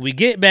 We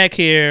get back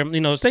here,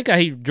 think how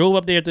he drove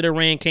up there through the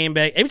rain, came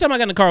back. Every time I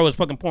got in the car, it was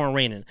fucking pouring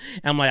raining.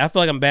 And I'm like, I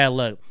feel like I'm bad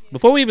luck.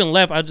 Before we even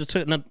left, I just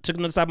took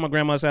another stop at my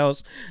grandma's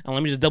house, and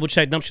let me just double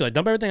check. She's like,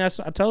 dump everything I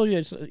told you.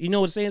 It's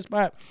the same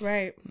spot.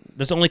 Right.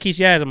 That's the only key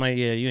she has. I'm like,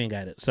 yeah, you ain't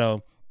got it.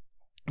 So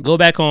go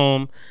back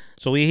home.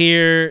 So we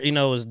here,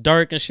 it's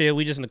dark and shit.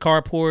 We just in the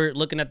carport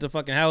looking at the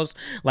fucking house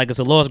like it's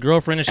a lost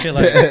girlfriend and shit.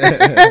 Like,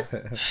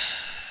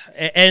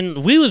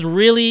 and we was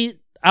really,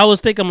 I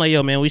was thinking, I'm like,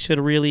 yo, man, we should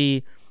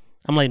really,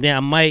 I'm like, damn,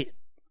 I might,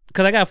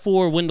 because I got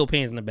 4 window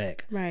panes in the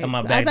back of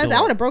my back door.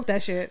 I would have broke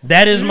that shit.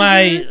 That is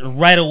my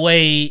right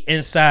away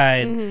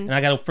inside, and I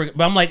got to.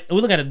 But I'm like,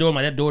 we look at the door.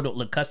 That door don't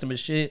look custom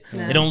as shit.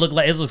 No. It don't look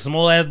like, it's a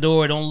small ass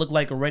door. It don't look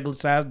like a regular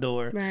size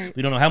door. Right.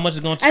 We don't know how much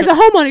it's going to. As a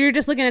homeowner, you're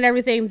just looking at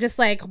everything, just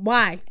like,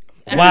 why?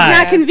 This is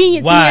not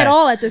convenient to me at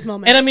all at this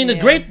moment. And I mean,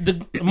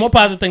 the more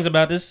positive things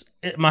about this,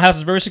 my house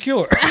is very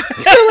secure.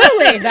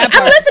 Absolutely. I'm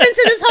listening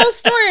to this whole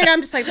story, and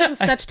I'm just like, this is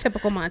such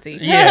typical Monty.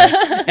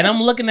 Yeah. And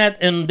I'm looking at,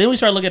 and then we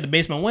start looking at the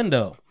basement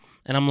window.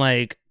 And I'm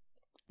like,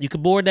 you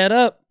could board that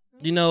up.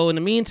 In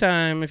the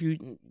meantime, if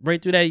you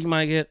break through that, you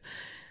might get.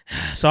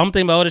 So I'm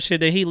thinking about all the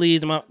shit that he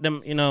leaves.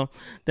 Then my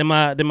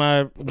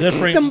good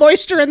friend. The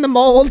moisture in the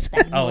mold.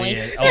 Oh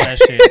yeah, all that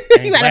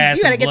shit. You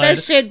gotta get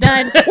that shit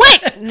done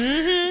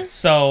quick.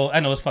 So I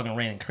know it's fucking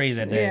raining crazy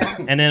that day. Yeah.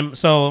 And then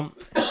so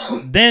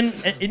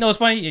Then you know what's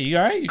funny? You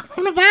all right?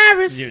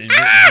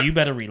 Coronavirus. You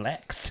better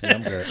relax.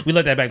 We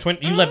left that back.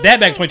 You left that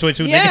back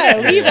 2022. Yeah,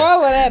 nigga. leave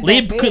all of that.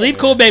 Leave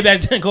Kobe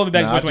back. Kobe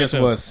back. Nah, I 2022. just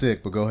was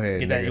sick, but go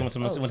ahead. Get that. nigga. You want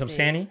some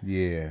Sandy?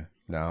 Yeah.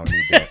 No, I don't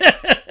need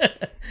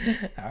that.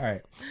 All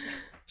right.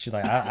 She's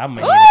like, I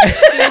made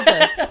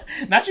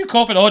it. Not you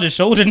coughing on his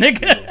shoulder,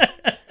 nigga.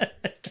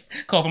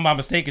 Coughing by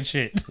mistake and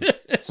shit.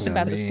 She's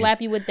about to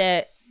slap you with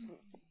that.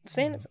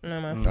 Sanitizer.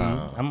 No, man.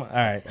 I'm all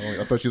right.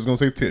 I thought she was gonna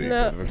say titty.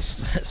 No.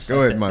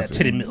 Go ahead, Monty.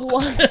 Titty milk.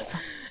 What?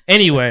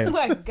 Anyway, Oh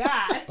my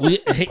God.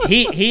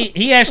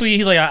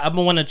 he's like, I've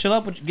been wanting to chill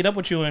up with, get up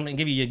with you and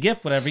give you your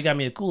gift, whatever. He got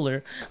me a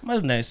cooler.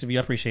 That's nice of you.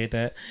 I appreciate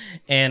that.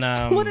 And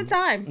What a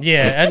time.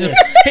 yeah, I just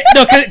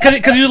no,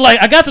 because he was like,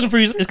 I got something for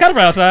you. It's kind of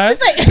for outside.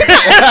 It's like,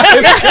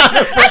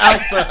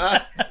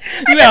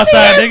 You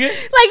outside, nigga.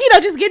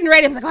 like, just getting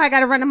ready. I'm like, I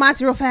gotta run to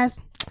Monty real fast.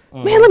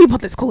 Man, let me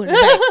put this cooler in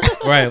the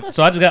back. Right.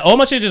 So I just got all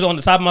my shit just on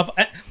the top of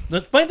my.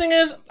 The funny thing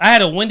is, I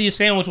had a Wendy's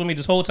sandwich with me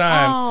this whole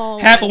time. Oh,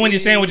 Half a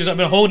Wendy's sandwich. I've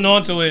been holding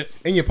on to it.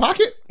 In your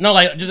pocket? No,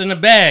 like just in the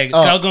bag.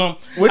 Oh. I was going.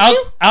 With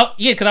you? Yeah,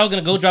 because I was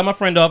gonna go drop my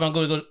friend off. I'm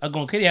going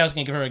to Katie's house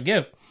and give her a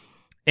gift.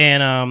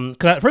 And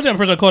first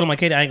I called him like,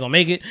 Katie, I ain't gonna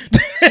make it.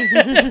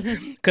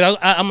 Because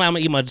I'm gonna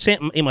eat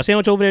my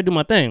sandwich over there, do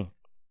my thing.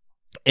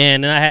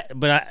 And then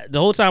the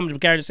whole time I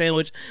carried the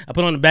sandwich, I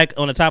put it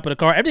on the top of the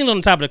car. Everything's on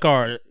the top of the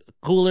car,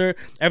 cooler,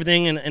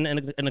 everything in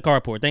the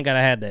carport. Thank God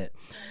I had that.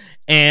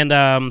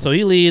 And so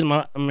he leaves.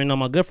 My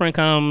good friend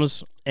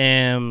comes,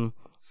 and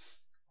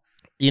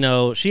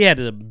she had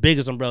the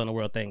biggest umbrella in the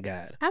world. Thank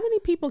God. How many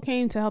people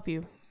came to help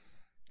you?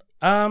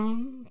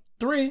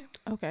 3.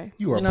 Okay.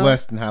 You are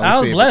blessed and highly I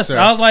was favored, blessed. sir.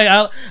 I was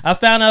like, I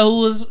found out who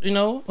was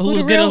Who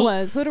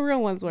the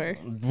real ones were.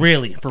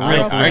 Really, for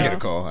real. I didn't get a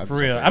call. For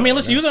real. I mean,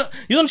 listen, you was on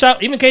the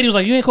shop. Even Katie was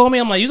like, you ain't call me.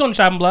 I'm like, you was on the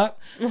shopping block.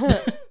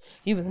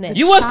 You was next.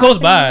 You was close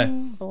by.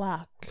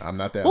 Block. I'm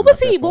not that. What was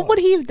he? What would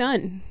he have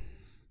done?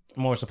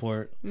 More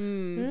support.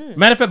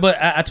 Matter of fact, but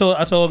I told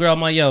a girl,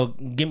 I'm like, yo,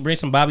 bring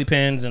some bobby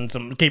pins and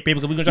some cake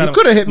paper because we gonna try to. You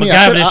could have hit me.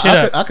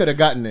 I could have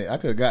gotten it. I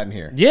could have gotten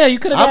here. Yeah, you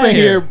could have. I've been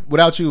here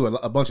without you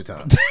a bunch of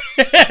times.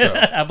 So,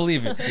 I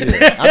believe it.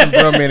 Yeah, I've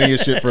been brummanning your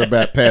shit for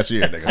about past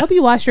year, nigga. I hope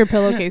you wash your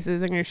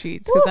pillowcases and your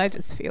sheets because I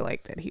just feel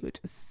like that he would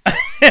just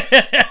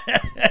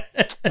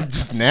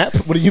Just nap?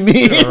 What do you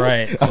mean?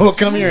 Right. I will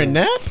come here and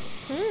nap?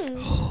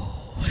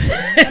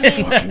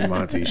 Fucking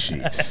Monty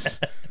sheets.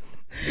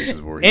 This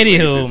is where he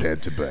lays his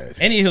head to bed.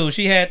 Anywho,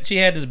 she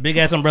had this big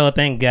ass umbrella,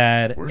 thank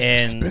God. Where's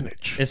and the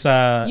spinach?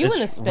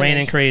 It's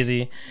raining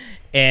crazy.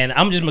 And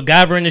I'm just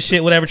MacGyvering the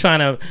shit, whatever, trying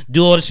to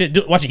do all the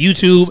shit, watching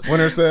YouTube.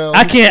 Winter sale.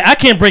 I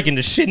can't break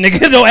into shit,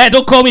 nigga.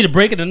 Don't call me to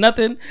break into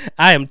nothing.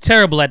 I am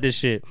terrible at this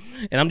shit.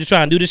 And I'm just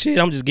trying to do this shit.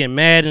 I'm just getting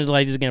mad and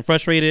just getting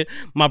frustrated.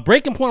 My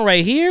breaking point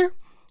right here,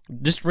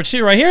 this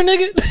shit right here,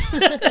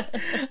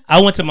 nigga. I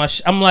went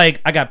to I'm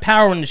like, I got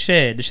power in the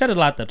shed. The shed is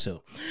locked up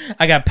too.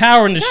 I got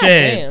power in the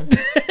shed.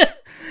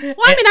 Well,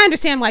 I mean, I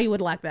understand why you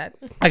would like that.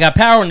 I got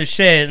power in the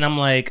shed, and I'm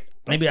like,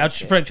 maybe I'll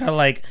try to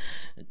like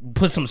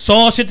put some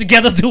saw shit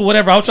together, do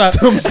whatever. I'll try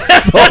some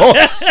saw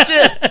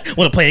shit.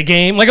 Want to play a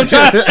game? Like I'm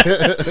trying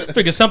to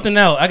figure something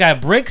out. I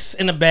got bricks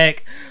in the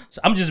back. So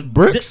I'm just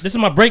bricks. This is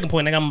my breaking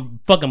point. Like I'm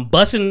fucking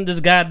busting this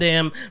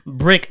goddamn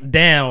brick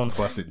down.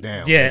 Bust it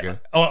down. Yeah,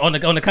 on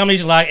the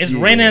combination lock. It's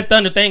raining and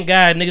thunder. Thank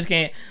God, niggas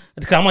can't.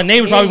 Cause my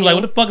neighbors probably be like,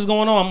 "What the fuck is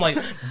going on?" I'm like,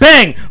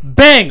 "Bang,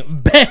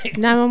 bang, bang."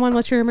 911.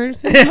 What's your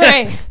emergency?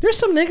 Right. There's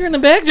some nigger in the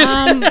back.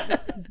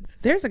 Just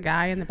there's a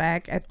guy in the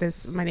back at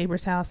my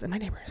neighbor's house, and my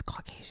neighbor is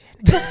Caucasian,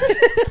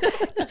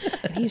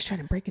 and he's trying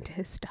to break into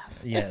his stuff.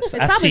 Yes,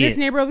 it's probably this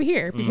neighbor over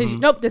here because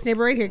this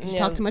neighbor right here because you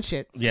talk too much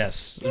shit.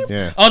 Yes.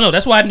 Yeah. Oh no,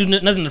 that's why I do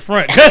nothing in the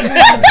front.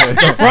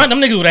 The front, them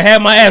niggas would have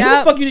had my ass.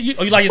 What the fuck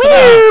you like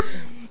yourself?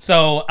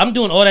 So I'm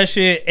doing all that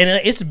shit, and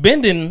it's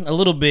bending a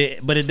little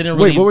bit, but it didn't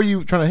really. Wait, what were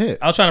you trying to hit?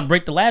 I was trying to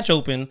break the latch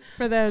open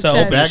for the shed.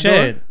 Open the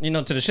shed,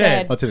 to the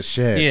shed. Oh, to the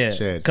shed. Yeah,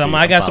 because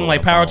I got some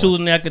like power tools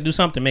in there. I could do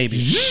something maybe.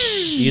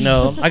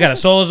 I got a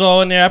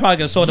sawzall in there. I probably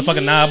could saw the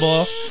fucking knob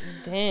off.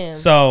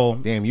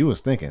 Damn. Damn, you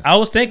was thinking. I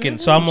was thinking.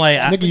 So I'm like,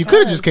 nigga, you could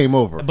have just came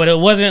over. But it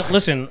wasn't.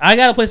 Listen, I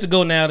got a place to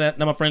go now that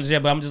my friends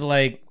here. But I'm just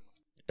like,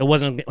 it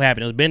wasn't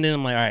happening. It was bending.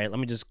 I'm like, all right, let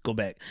me just go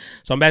back.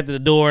 So I'm back to the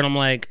door, and I'm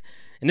like.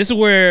 And this is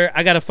where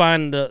I gotta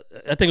find I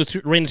think it was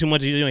raining too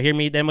much. You don't hear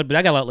me that much, but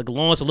I got like a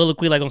long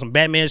soliloquy, like on some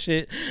Batman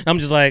shit. I'm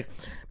just like,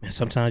 man,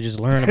 sometimes you just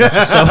learn about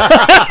yourself.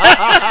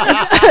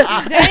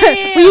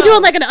 Damn. Were you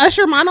doing like an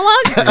Usher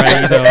monologue?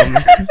 Right,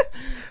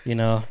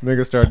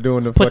 niggas start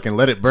doing the fucking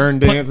let it burn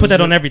dance. Put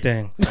that on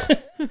everything.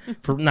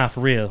 for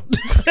real.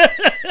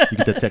 You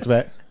get that text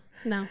back?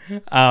 No.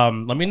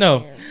 Let me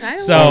know.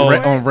 So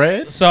on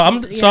red. So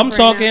I'm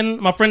talking.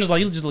 Now. My friend is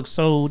like, you just look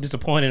so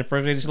disappointed and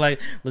frustrated. She's like,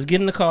 let's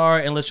get in the car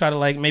and let's try to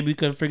like maybe we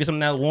could figure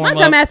something out. Warm my up.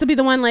 dumb ass would be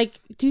the one like,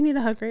 do you need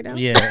a hug right now?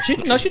 Yeah. She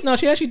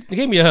actually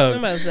gave me a hug. I'm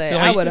about to say, so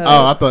I would hug.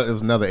 Oh, I thought it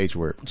was another H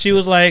word. She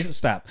was like,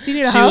 stop. Do you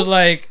need a hug? She was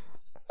like,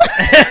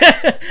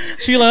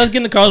 she like, let's get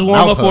in the car, let's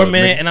warm up for a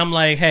minute, and I'm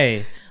like,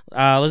 hey.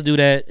 Let's do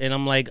that. And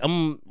I'm like,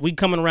 we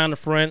coming around the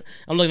front.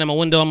 I'm looking at my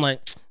window. I'm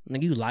like,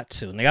 Nigga, you locked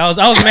too. Nigga, I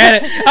was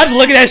mad at. I was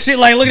looking at shit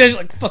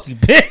like fuck you,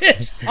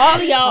 bitch. All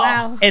of y'all.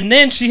 Wow. And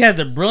then she has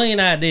the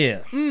brilliant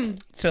idea.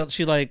 So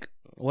she like,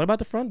 what about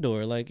the front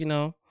door? Like,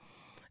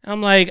 I'm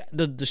like,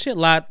 the shit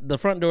locked, the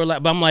front door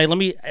locked. But I'm like,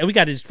 we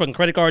got these fucking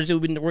credit cards that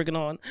we've been working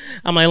on.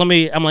 I'm like, let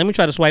me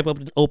try to swipe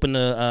open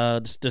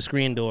the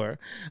screen door.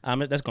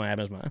 That's gonna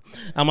happen. That's mine.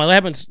 I'm like, what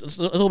happens? Let's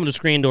open the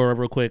screen door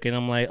real quick. And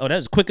I'm like, oh,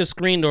 that's the quickest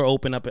screen door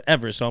open up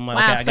ever. So I'm like,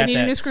 Wow, okay, I so got you need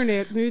that. a new screen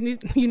door.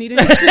 You need a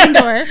new screen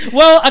door.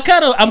 Well, I'm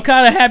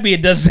kind of happy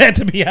it does that,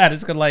 to be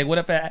honest, because like, what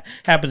if that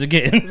happens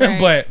again? Right.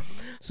 But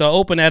so I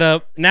open that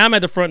up. Now I'm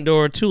at the front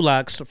door, 2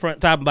 locks,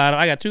 front, top, and bottom.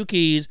 I got 2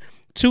 keys.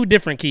 2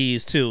 different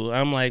keys too.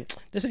 I'm like,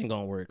 this ain't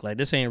gonna work. Like,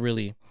 this ain't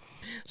really.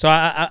 So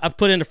I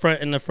put in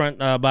the front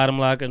bottom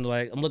lock, and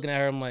like, I'm looking at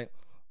her. I'm like,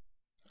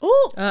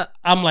 ooh.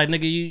 I'm like,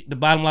 nigga, the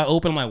bottom lock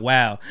open. I'm like,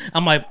 wow.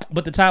 I'm like,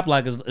 but the top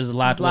lock is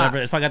locked. Whatever.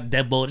 If I got the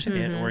deadbolt, shit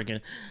ain't working.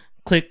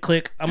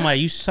 Click. I'm like,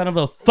 you son of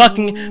a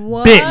fucking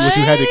bitch. But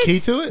you had the key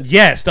to it?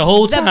 Yes, the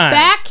whole time. The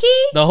back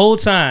key? The whole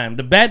time.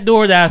 The back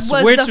door that I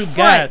swear to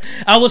God,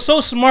 I was so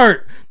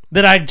smart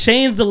that I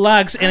changed the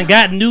locks and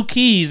got new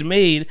keys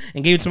made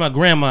and gave it to my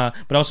grandma.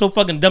 But I was so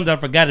fucking dumb that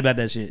I forgot about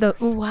that shit.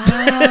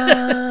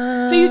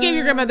 Wow. So you gave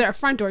your grandmother a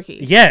front door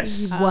key?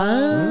 Yes.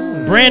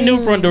 Wow. Brand new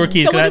front door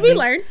keys. So what did we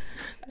learn?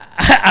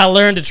 I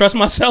learned to trust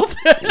myself.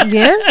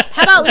 Yeah.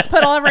 How about let's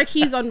put all of our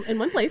keys in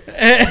one place?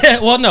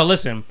 Well, no,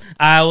 listen.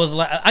 I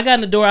got in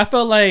the door. I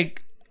felt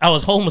like I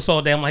was homeless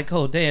all day. I'm like,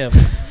 oh damn.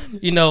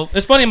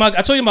 It's funny.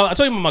 I told you about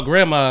my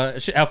grandma.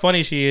 How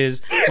funny she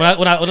is.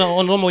 When I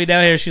on the way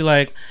down here, she's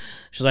like,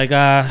 let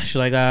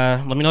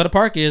me know where the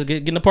park is.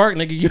 Get in the park,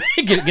 nigga. You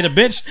get a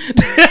bitch.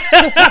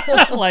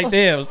 Like,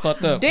 damn, it's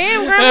fucked up.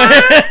 Damn,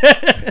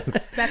 grandma.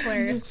 That's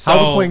hilarious. So, I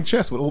was playing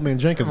chess with old man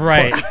Jenkins.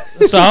 Right.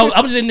 So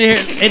I'm just in there.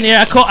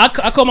 I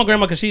call my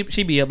grandma because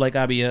she be up like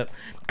I be up.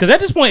 Because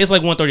at this point it's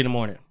like 1:30 in the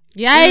morning.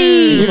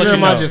 Yikes. Your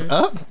grandma just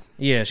up?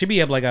 Yeah, she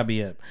be up like I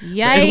be up.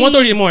 Yikes. It's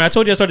 1:30 in the morning. I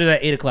told you I started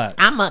at 8 o'clock.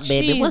 I'm up,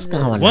 baby. What's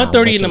going on?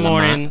 1:30 in the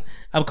morning.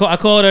 I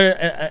called her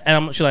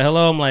and she's like,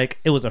 hello. I'm like,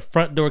 it was a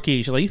front door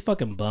key. She's like, you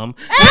fucking bum.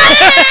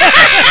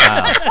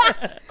 I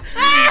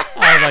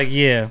was like,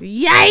 yeah.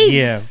 Yikes.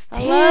 Yeah. I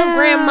love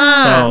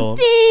grandma. So,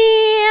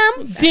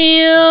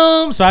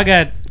 damn. So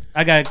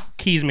I got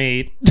keys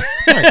made.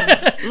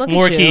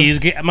 More keys.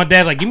 My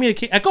dad's like, give me a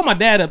key. I called my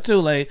dad up too.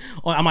 Like,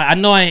 I'm like, I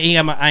know I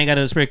ain't got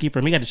a spare key for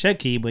him. He got the shed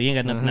key, but he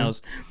ain't got nothing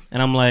else. And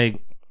I'm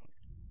like,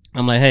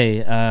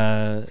 hey,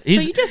 so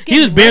you just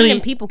give random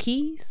people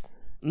keys?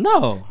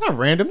 No, not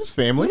random. It's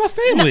family. It's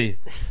my family.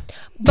 No.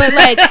 But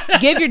like,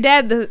 give your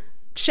dad the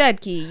shed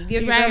key. You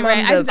give your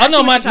grandma the. Oh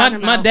no, my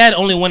dad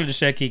only wanted the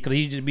shed key because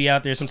he'd just be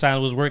out there. Sometimes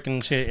was working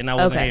and shit, and I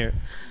wasn't here.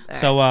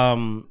 So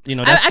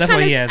that's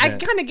why he has that. I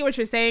kind of get what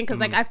you're saying because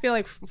like I feel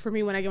like for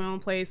me when I get my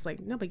own place, like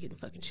nobody getting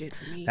fucking shit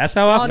for me. That's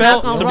how I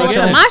felt. Not gonna roll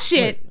up my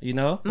shit.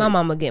 My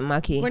mama getting my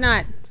key. We're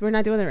not doing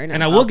that right now.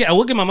 And I will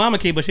get my mama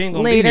key, but she ain't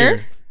gonna be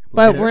here.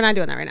 But we're not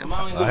doing that right now.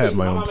 I have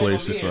my own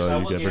place if you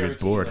ever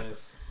get bored.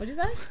 What'd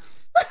you say?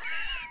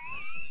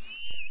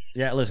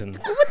 Yeah, listen.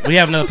 We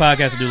have another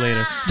podcast to do later.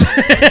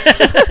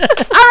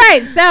 All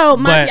right, so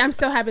Monty, I'm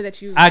so happy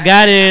that you. I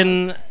got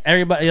in.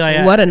 Everybody,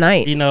 like, what a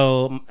night.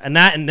 Now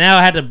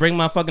I had to bring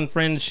my fucking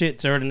friend shit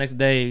to her the next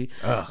day.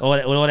 All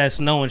that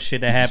snow and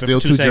shit that happened. Still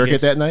too jerk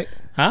it that night?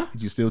 Huh?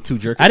 Did you still too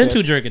jerk? I didn't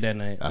too jerk it that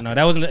night. Okay. No,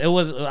 that wasn't. It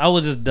was. I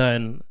was just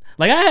done.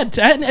 Like I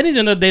needed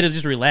another day to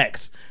just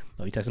relax.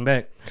 Oh, you texting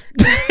back?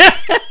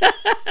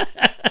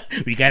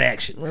 We got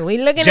action. Well, we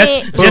looking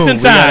at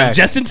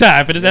just in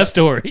time for that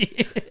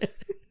story.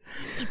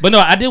 But no,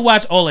 I did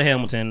watch all of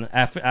Hamilton.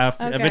 I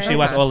eventually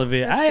watched all of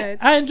it.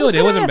 I enjoyed it.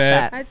 It wasn't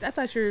bad. I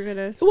thought you were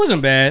gonna. It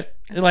wasn't bad.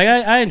 Like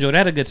I enjoyed it. I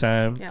had a good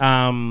time.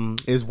 Yeah.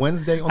 Is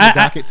Wednesday on the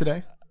docket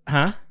today?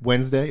 Huh?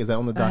 Wednesday is that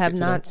on the docket? I have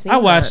today? not seen. I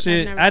watched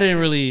it. I didn't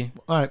really.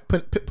 All right,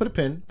 put a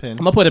pin. I'm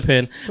gonna put a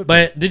pin.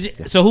 But did you?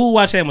 So who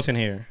watched Hamilton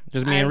here?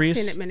 Just me and Reese.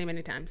 I've seen it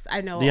many times.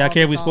 I know. Do y'all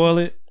care if we spoil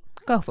it?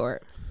 Go for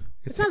it.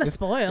 It's not a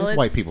spoil. It's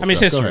white people. I mean,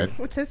 it's history.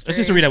 What's history? It's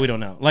history that we don't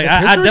know. Like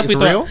I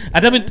definitely thought. I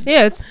definitely.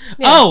 Yeah, it's.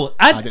 Yeah. Oh,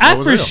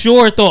 I for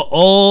sure thought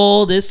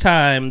all this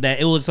time that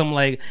it was some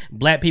like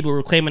black people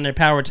reclaiming their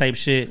power type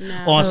shit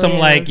on some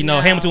like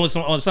Hamilton was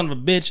some son of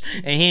a bitch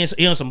and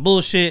he on some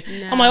bullshit.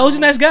 No. I'm like, oh, he's a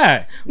nice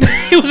guy.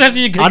 He was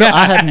actually a good guy.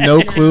 I have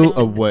no clue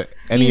of what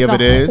any of it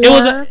is.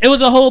 It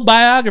was a whole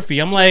biography.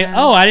 I'm like,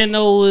 oh, I didn't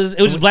know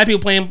it was just black people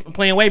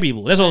playing white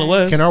people. That's all it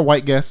was. Can our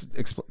white guest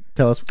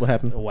tell us what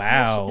happened?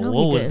 Wow,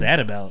 what was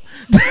that about?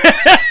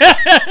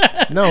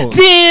 No.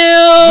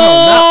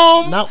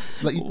 Damn. No.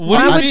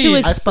 Why would you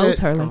expose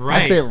her like that?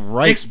 I said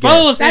right.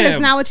 Expose him. That is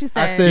not what you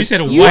said. You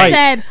said you white.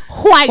 said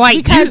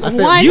white because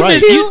one, you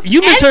misheard.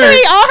 You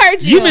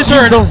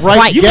misheard the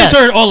right. You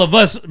misheard all of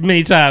us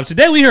many times.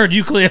 Today we heard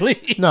you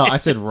clearly. No, I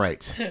said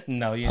right.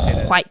 No, you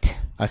said white.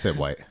 I said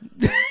white.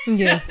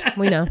 Yeah,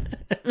 we know.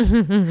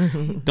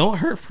 Don't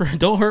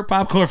hurt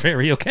Popcorn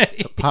Fairy,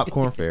 okay?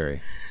 Popcorn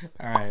Fairy.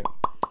 All right.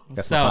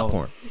 That's my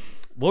popcorn.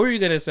 What were you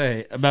gonna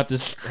say about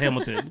this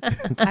Hamilton?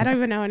 I don't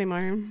even know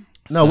anymore.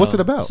 No, what's it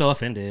about? So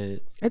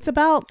offended. It's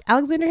about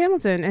Alexander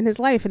Hamilton and his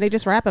life, and they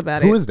just rap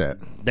about it. Who is that?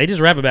 They just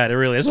rap about it.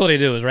 Really, that's all they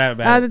do is rap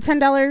about it. The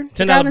 $10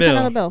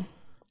 $10 bill.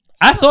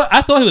 I thought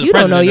he was. You the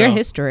don't president, know your though.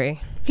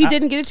 history. He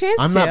didn't get a chance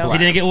I'm to. not black.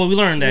 He didn't get. Well, we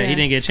learned that he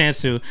didn't get a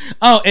chance to.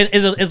 Oh, and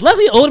is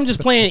Leslie Odom just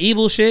playing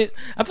evil shit?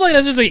 I feel like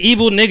that's just an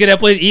evil nigga that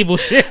plays evil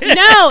shit.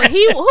 No,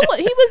 he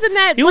was in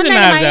that. He was one in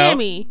night in Knives Out.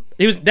 Miami.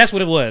 He was. That's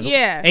what it was.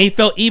 Yeah, and he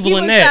felt evil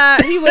in was,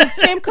 that. He was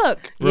Sam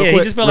Cooke. Yeah, he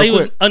just felt like he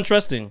was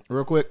untrusting.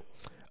 Real quick.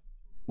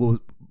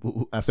 Well,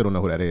 I still don't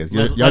know who that is.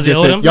 Leslie Y'all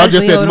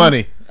just said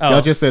money.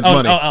 Y'all just said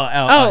money.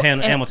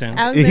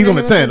 Hamilton. He's on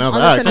the 10. I was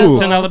like, all right, cool.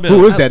 $10 bill.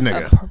 Who is that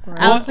nigga?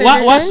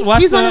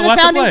 He's one of the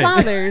founding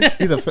fathers.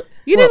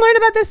 You didn't learn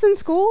about this in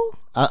school?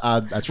 I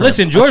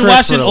Listen, George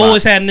Washington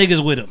always had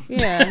niggas with him.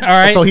 Yeah. All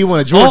right. So he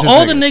wanted George's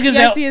all niggas. the niggas.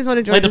 Yes, he is one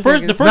of George's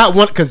niggas. niggas. Not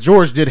one, because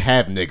George did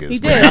have niggas. He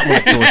but did. Not one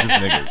of George's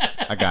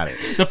niggas. I got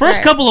it. The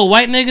first couple of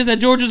white niggas that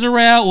George was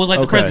around was like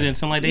the Okay. president.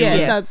 Something like that.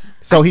 Yeah.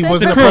 So he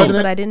wasn't a president?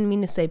 But I didn't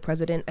mean to say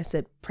president. I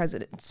said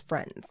president's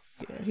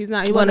friends. Yeah, he's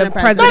not. He One wasn't of a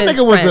president. president's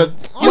That nigga was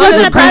friends. He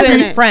wasn't a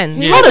president.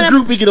 friend. How the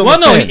group we get on Well,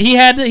 the no, 10? he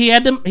had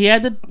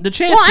the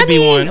chance to be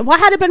one. Why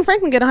had it been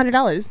Franklin get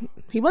 $100?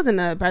 He wasn't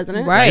a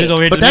president, Right?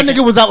 But that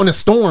nigga was out in the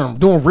storm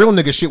doing real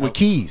nigga shit with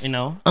keys. You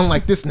know,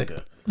 unlike this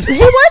nigga. He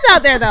was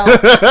out there though.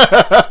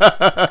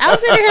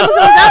 Alexander Hamilton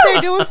was out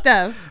there doing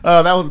stuff.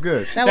 Oh, that was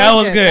good. That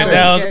was good.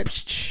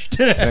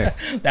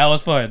 That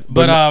was fun.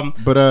 But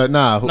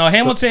no,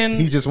 Hamilton.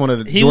 He just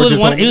wanted. He was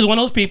one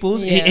of those people.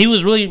 Yeah. He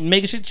was really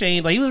making shit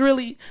change. Like he was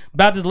really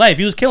about his life.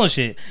 He was killing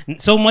shit.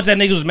 So much that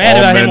nigga was mad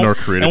about him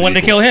and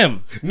wanted to kill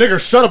him. Nigga,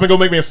 shut up and go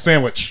make me a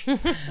sandwich.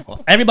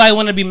 Everybody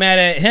wanted to be mad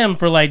at him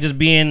for like just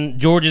being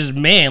George's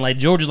man. Like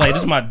George is like,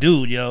 this is my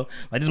dude, yo.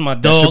 Like this is my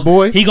dog. That's your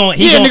boy.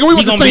 Nigga, we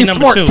went to same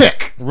smart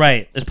tech.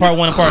 Right, it's part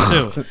 1 and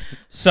part 2.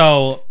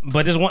 So,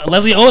 but this one,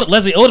 Leslie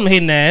Odom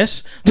hating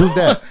ass. Who's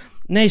that?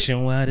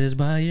 Nationwide is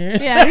by your.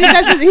 Yeah,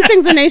 he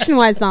sings the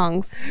Nationwide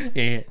songs.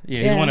 Yeah,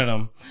 he's one of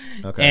them.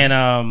 Okay. And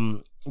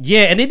and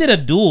they did a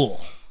duel.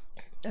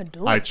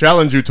 I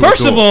challenge you to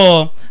First of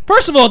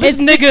all, this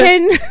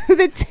nigga.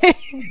 The 10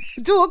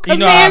 dual commandments. You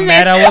know how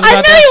mad I was about I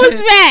know that he shit? was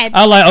mad.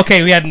 I was like,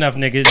 okay, we had enough,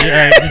 nigga.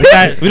 All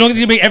right, we don't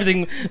need to make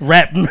everything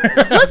rap.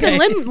 Listen,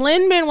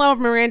 Lin-Manuel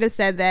Miranda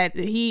said that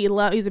he's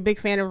a big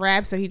fan of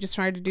rap, so he just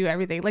tried to do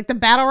everything. Like the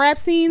battle rap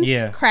scenes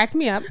cracked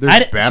me up.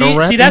 There's battle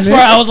rap. See, that's where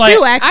I was like,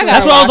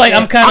 that's where I was like,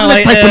 I'm kind of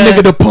like, the type of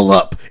nigga to pull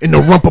up in the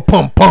rumpa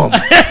pum pums.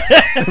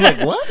 Like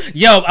what?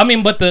 Yo, I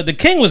mean, but the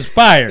king was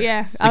fire.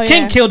 Yeah, the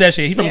king killed that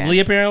shit. He from Glee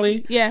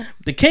apparently. Yeah,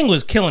 the king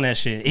was killing that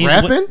shit. He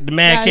rapping? The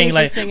Mad King,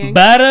 like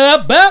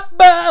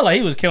ba like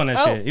he was killing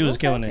that shit. He was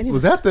killing it.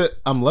 Was that the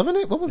I'm loving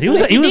it? What was he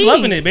that? He was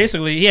loving it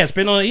basically. He had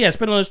spit on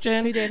his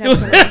chin. He did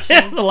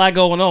have a lot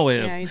going on with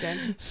him. Yeah, he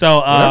did.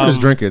 So whatever this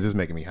drink is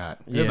making me hot.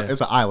 Yeah.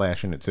 There's an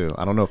eyelash in it too.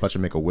 I don't know if I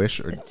should make a wish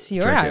or it's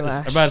your drink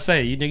eyelash. I'm about to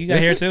say, you got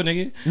hair too,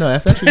 nigga? No,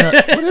 that's actually not.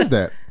 What is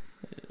that?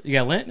 You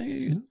got lint,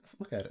 nigga? Let's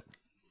look at it.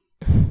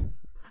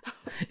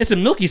 It's a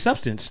milky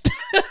substance.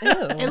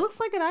 It looks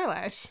like an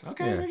eyelash.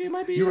 Okay, nigga, it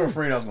might be. You were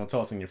afraid I was gonna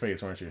toss in your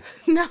face, weren't you?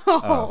 No.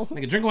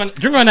 Nigga, drink one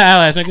the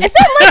eyelash, nigga. Is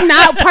that like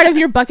not part of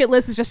your bucket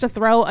list? Is just to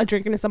throw a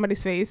drink into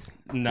somebody's face?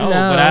 No.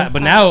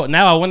 But now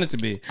I want it to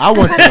be. I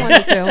want to.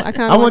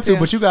 I want to,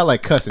 but you got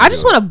like cussing. I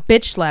just want to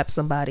bitch slap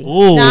somebody.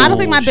 Ooh, no, I don't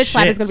think my bitch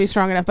slap is gonna be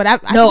strong enough. But I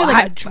feel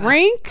like a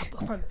drink.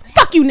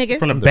 Fuck you, nigga.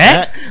 From the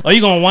back? Are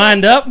you gonna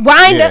wind up?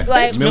 Wind up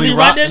like Millie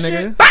Rock,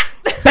 nigga.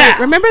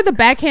 Remember the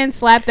backhand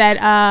slap that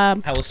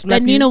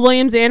that Nina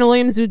Williams and Anna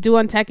Williams would do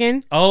on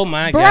Tekken? Oh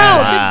my god,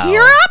 god! The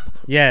gear up?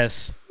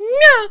 Yes.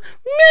 Bam!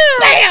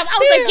 I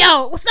was like,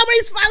 yo,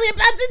 somebody's finally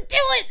about to do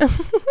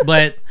it.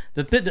 But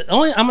the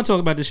only I'm gonna talk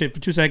about this shit for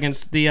 2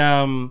 seconds. The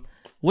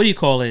what do you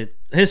call it?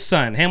 His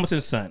son,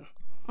 Hamilton's son.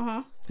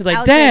 He's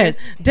like,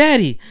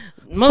 Daddy.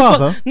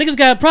 Motherfucker, niggas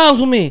got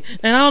problems with me,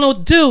 and I don't know what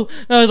to do.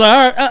 I was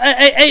like, all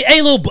right,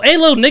 hey,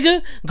 little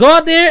nigga, go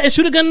out there and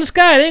shoot a gun in the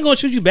sky. They ain't gonna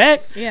shoot you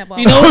back. Yeah, well,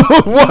 you know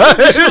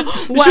what?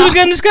 Shoot a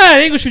gun in the sky.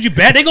 They ain't gonna shoot you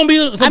back. They gonna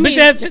be some bitch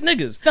ass shit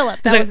niggas.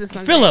 Philip, that was his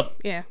son.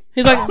 Philip. Yeah.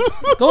 He's like,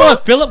 go on,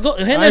 Philip.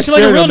 Go hand that shit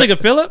like a real nigga,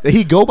 Philip. Did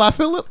he go by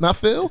Philip, not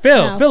Phil?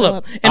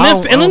 Philip.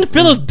 And then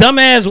Philip's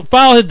dumbass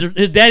follow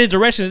his daddy's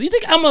directions. You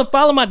think I'm gonna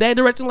follow my daddy's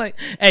direction? Like,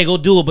 hey, go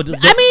do it, but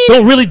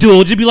don't really do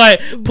it. Just be like,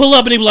 pull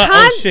up and he be like,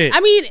 oh shit. I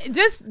mean,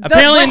 just what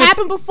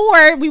happened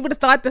before, we would have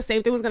thought the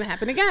same thing was gonna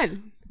happen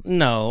again.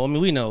 No, I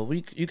mean we know,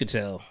 you could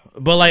tell,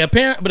 but like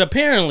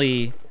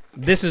apparently.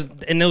 This is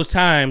in those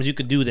times you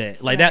could do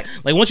that like that.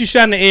 Like once you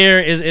shot in the air,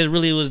 it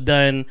really was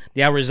done.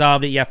 Y'all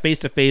resolved it. Y'all face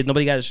to face.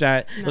 Nobody got a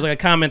shot. It was like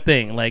a common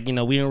thing. Like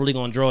we ain't really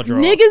gonna draw. Niggas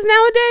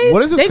nowadays,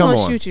 what is this? They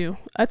gonna shoot you.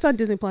 It's on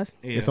Disney Plus.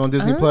 Yeah. It's on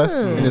Disney Plus,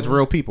 and it's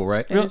real people,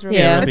 right? It's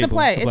a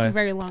play. It's a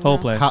very long. Whole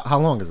play. How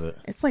long is it?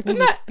 It's like that's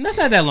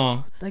not that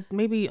long. Like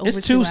maybe over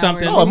it's 2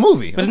 something. Oh, a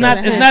movie. But it's not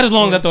as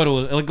long as I thought it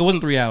was. Like it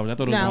wasn't 3 hours. I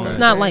thought it was longer. It's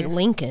not like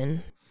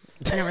Lincoln.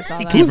 I never saw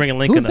that. Keep bringing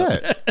Lincoln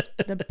up.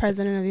 That? The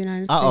president of the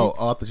United States. I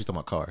thought you were talking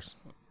about cars.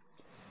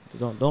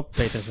 Don't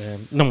pay attention to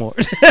him no more.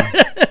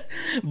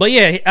 But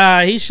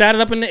yeah, he shot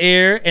it up in the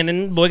air, and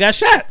then the boy got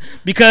shot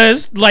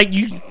because like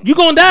you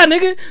gonna die,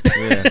 nigga.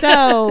 Yeah.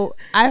 So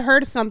I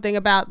heard something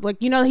about like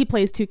he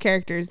plays two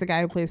characters. The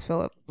guy who plays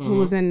Philip, who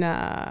was in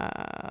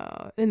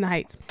the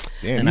Heights.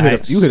 Damn,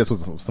 you hit us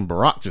with some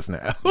Barack just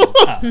now.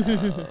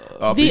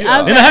 The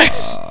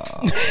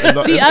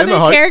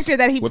other character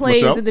that he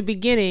plays in the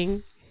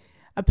beginning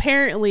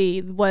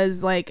apparently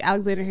was like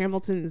Alexander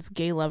Hamilton's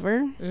gay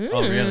lover.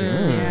 Oh really?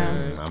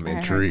 Yeah, I'm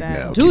intrigued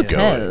now. Do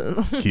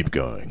Keep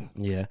going.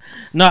 Yeah.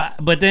 No,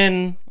 but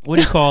then what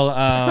do you call?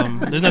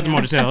 There's nothing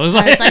more to tell. It's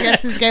like I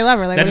guess his gay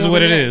lover. Like, that is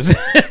what it is.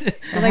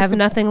 I have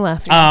nothing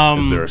left.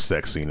 Is there a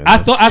sex scene in I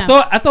this?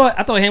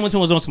 thought Hamilton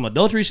was on some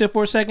adultery shit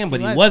for a second,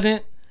 but he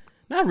wasn't.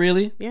 Not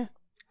really. Yeah,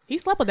 he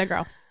slept with that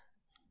girl.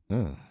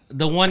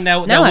 The one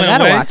that Now went I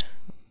gotta away. watch.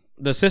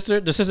 The sister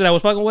that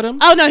was fucking with him.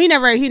 Oh no, he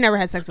never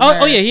had sex with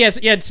her. Oh yeah, he had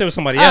sex with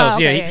somebody else.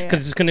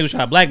 Because he was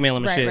trying to blackmail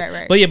him and shit.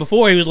 Right. But yeah,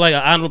 before he was like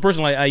an honorable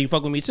person, like you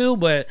fuck with me too,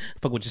 but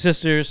fuck with your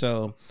sister.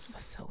 So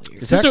so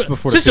weird.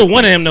 Sister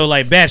wanted him though,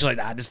 like bad. She's like,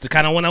 this is the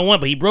kind of one I want,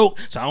 but he broke,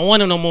 so I don't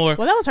want him no more.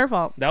 Well, that was her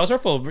fault. That was her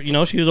fault.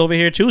 She was over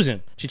here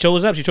choosing. She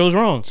chose up. She chose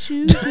wrong.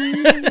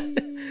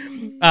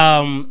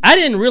 I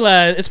didn't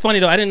realize. It's funny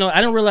though. I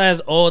didn't realize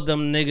all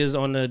them niggas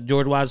on the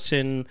George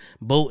Washington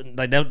boat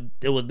like that.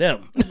 It was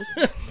them.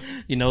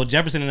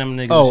 Jefferson and them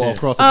niggas. Oh,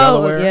 across the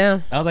Delaware.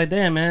 Yeah. I was like,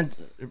 damn, man.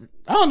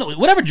 I don't know.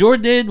 Whatever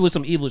George did was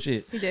some evil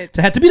shit. He did.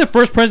 To be the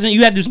first president,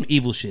 you had to do some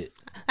evil shit.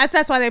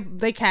 That's why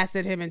they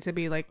casted him to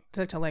be like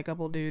such a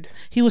likable dude.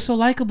 He was so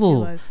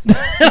likable. He was.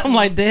 I'm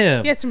like,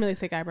 damn. He has some really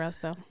thick eyebrows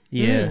though.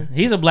 Yeah,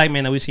 he's a black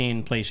man that we've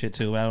seen play shit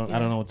too. I don't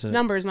know what to.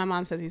 Numbers. My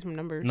mom says he's from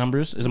Numbers.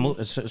 Numbers is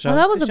a show. Well,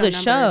 that was a good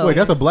show. Wait,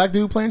 that's a black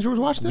dude playing George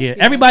Washington? Yeah,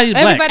 everybody's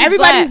black.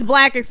 Everybody's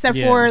black except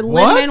for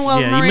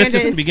Lin-Manuel Miranda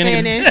is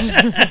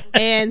Spanish,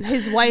 and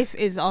his wife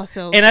is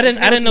also. And I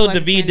didn't know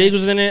Daveed Diggs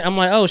was in it. I'm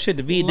like, oh shit,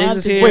 Daveed Diggs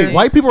is here. Wait,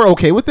 white people are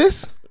okay with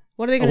this?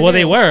 What are they gonna do? Well,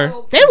 they were.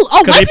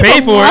 White paid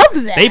people for loved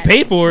it. that. They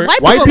paid for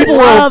it. White people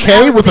were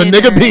okay with a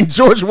nigga being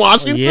George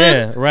Washington?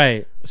 Yeah,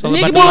 right. The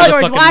nigga being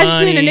George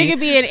Washington, the nigga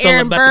being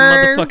Aaron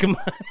Burr.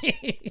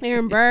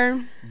 Aaron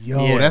Burr.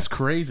 Yo, that's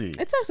crazy.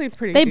 It's actually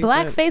pretty. They decent.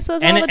 blackface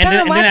us all the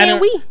time. Why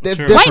can't we? That's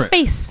different.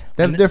 Whiteface.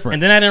 That's different.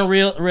 And then I didn't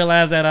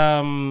realize that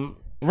Anthony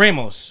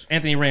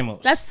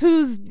Ramos.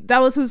 That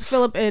was who's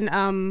Philip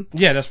and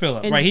Yeah, that's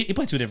Philip. Right, he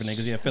played two different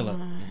niggas. Yeah, Philip.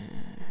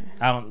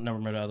 I don't never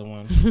remember the other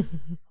one.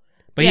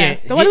 But yeah,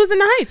 the one who was in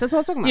the Heights. That's what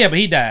I was talking about. Yeah, but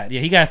he died.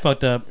 Yeah, he got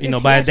fucked up. He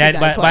by his dad.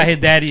 By his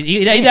daddy.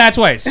 He died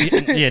twice.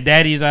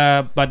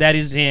 By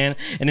daddy's hand,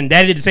 and then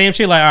daddy did the same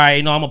shit. Like, all right,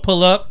 I'm gonna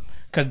pull up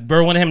because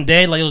Burr wanted him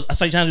dead. Like, I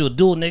saw you trying to do a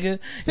duel, nigga.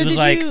 So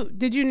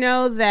did you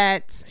know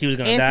that he was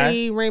gonna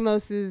Anthony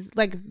Ramos is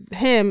like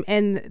him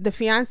and the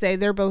fiance?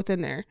 They're both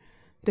in there.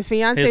 The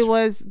fiance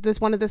was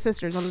one of the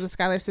sisters, one of the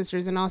Schuyler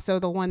sisters, and also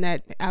the one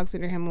that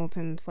Alexander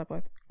Hamilton slept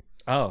with.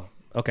 Oh.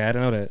 Okay, I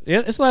didn't know that.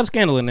 It's a lot of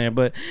scandal in there,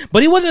 but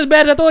he wasn't as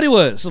bad as I thought he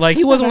was. Like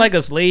he wasn't like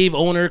a slave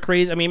owner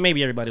crazy. I mean,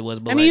 maybe everybody was,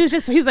 but he was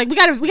like, we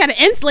gotta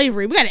end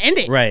slavery. We gotta end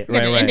it. Right.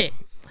 End it.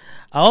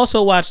 I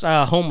also watched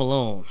Home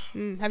Alone.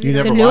 Have you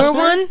never the newer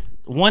one?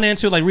 1 and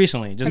 2 like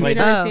recently. Just have like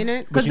you never seen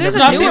it? Because there's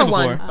a newer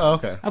one. Oh,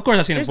 okay. Of course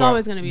I've seen it before.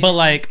 There's always gonna be.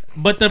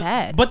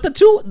 But the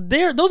two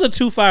those are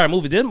two fire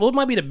movies. Those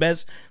might be the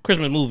best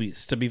Christmas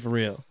movies, to be for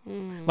real.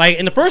 Like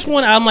in the first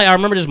one, I'm like I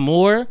remember this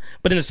more,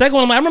 but in the second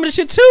one, I'm like I remember this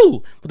shit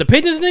too. With the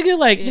pigeons, nigga,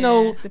 like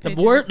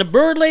the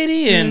bird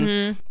lady,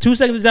 and 2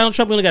 seconds of Donald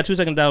Trump. We only got 2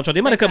 seconds of Donald Trump.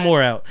 They might have cut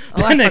more out.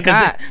 Oh, I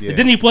forgot.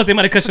 Disney Plus, they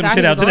might have cut some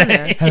shit out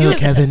today. Hello,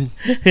 Kevin.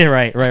 Yeah,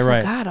 right.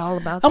 I forgot all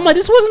about that. I'm like,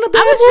 this wasn't a bad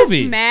I was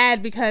movie. just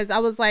mad because I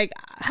was like,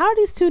 how are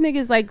these two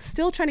niggas like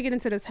still trying to get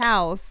into this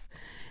house?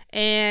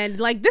 And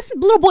like this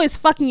little boy is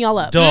fucking y'all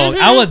up. Dog,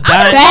 I was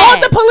dying.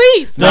 Called the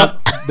police.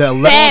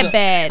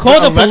 Bad.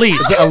 Call the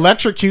police. The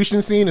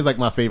electrocution scene is like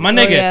my favorite. My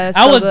nigga, yeah,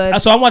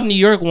 I watched New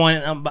York one,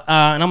 and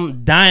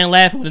I'm dying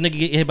laughing when the nigga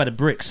get hit by the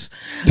bricks.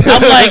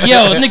 I'm like,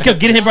 yo, the nigga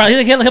kept getting hit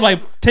by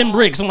 10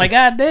 bricks. I'm like,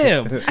 god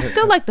damn. I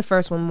still like the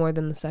first one more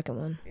than the second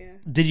one.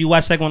 Did you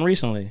watch the second one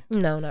recently?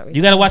 No, not recently.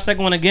 You gotta watch the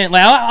second one again.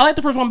 Like I like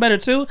the first one better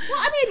too. Well,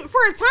 I mean, for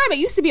a time it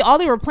used to be all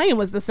they were playing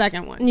was the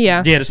second one.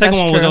 Yeah, the second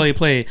one was all he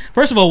played.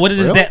 First of all, what did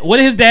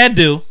his dad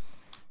do?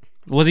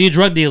 Was he a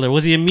drug dealer?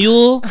 Was he a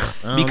mule?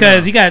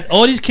 Because he got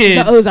all these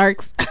kids. The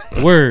Ozarks.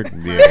 Word.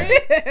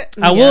 Yeah.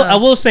 I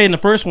will say in the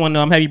first one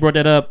though, I'm happy you brought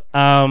that up.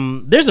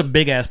 There's a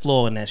big ass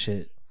flaw in that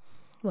shit.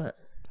 What?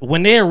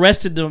 When they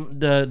arrested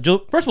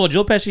first of all,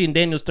 Joe Pesci and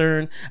Daniel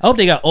Stern, I hope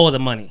they got all the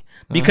money.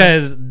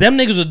 Because them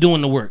niggas was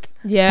doing the work.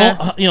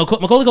 Yeah.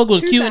 Macaulay Culkin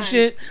was cute and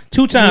shit.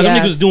 2 times, them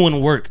niggas was doing the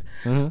work.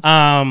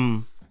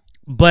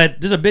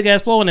 But there's a big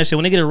ass flaw in that shit.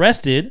 When they get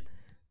arrested,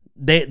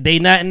 they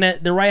not in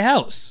the right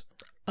house.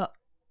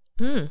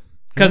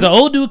 Because the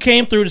old dude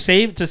came through to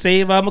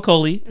save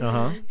Macaulay,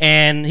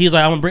 and he's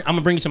like, I'm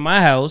gonna bring you to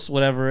my house,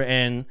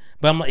 whatever.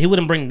 But he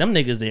wouldn't bring them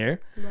niggas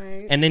there.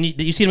 Right. And then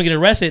you see them get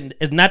arrested.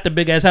 It's not the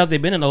big ass house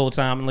they've been in the whole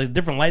time, and like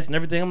different lights and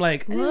everything. I'm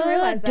like, I didn't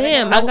realize that.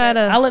 Damn,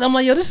 I'm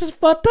like, yo, this is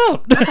fucked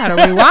up. I gotta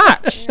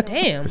rewatch.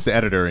 Damn. It's the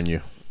editor in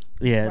you.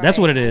 Yeah, that's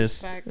what it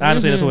is.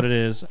 Honestly, that's what it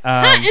is.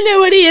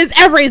 Continuity is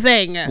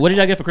everything. What did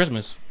y'all get for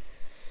Christmas?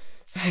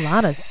 A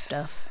lot of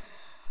stuff.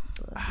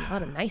 A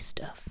lot of nice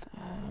stuff.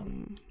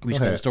 We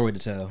just got a story to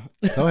tell.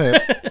 Go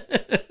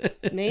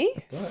ahead. Me?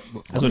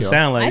 That's what it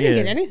sounds like. I didn't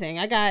get anything.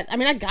 I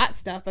got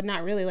stuff, but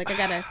not really. Like I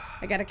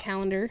got a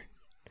calendar.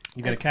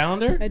 You got a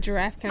calendar? A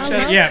giraffe calendar.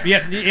 Yeah.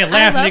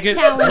 Laugh, nigga.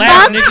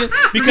 Laugh, nigga.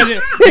 Because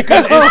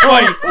it's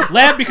funny.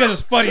 Laugh because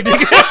it's funny,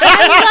 nigga.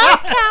 I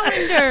love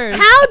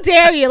calendars. How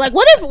dare you? Like,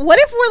 what if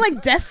we're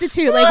like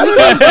destitute? Like, we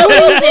can't do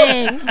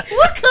anything,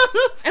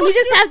 and we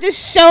just have to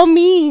show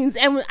means.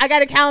 And I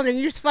got a calendar, and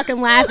you're just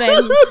fucking laughing.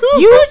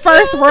 You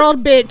first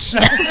world bitch.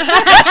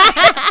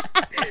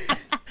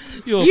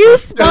 You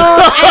spoiled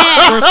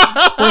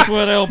ass. First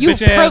world You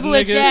bitch ass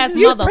privileged nigga. ass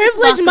You motherfucker.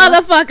 privileged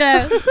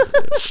motherfucker.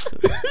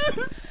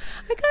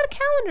 I got a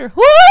calendar.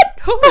 What?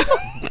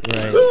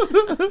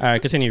 Right. All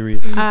right, continue,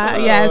 Reed.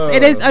 Yes,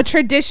 it is a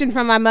tradition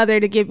from my mother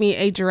to give me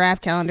a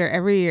giraffe calendar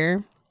every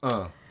year.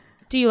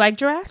 Do you like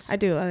giraffes? I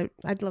do. I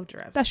love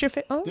giraffes. That's your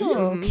favorite. Oh,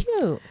 Mm-hmm.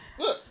 cute.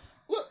 Look.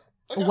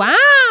 Wow,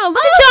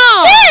 look at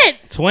y'all.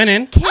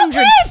 Twinning.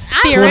 Kindred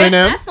spirit. Twinning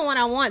them. That's the one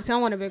I want. So I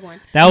want a big one.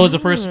 That was the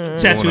first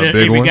tattoo Want a that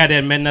big Avery one? got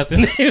that meant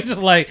nothing. He was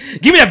just like,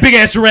 give me that big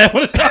ass giraffe.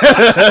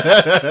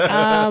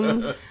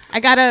 I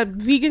got a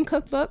vegan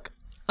cookbook.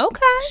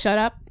 Okay. Shut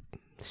up.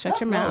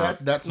 Shut your mouth.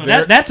 That's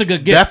That's a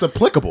good gift. That's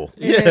applicable.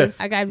 It Yes. is.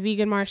 I got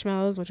vegan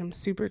marshmallows, which I'm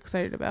super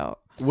excited about.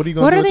 What are you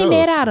gonna What do are with they those?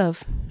 made out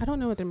of? I don't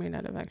know what they're made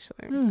out of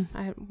actually.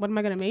 What am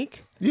I gonna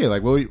make? Yeah,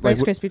 like what? Like,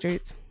 Rice Krispie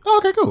treats. Oh,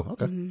 okay, cool.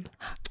 Okay.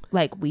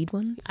 Like weed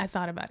ones? I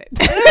thought about it.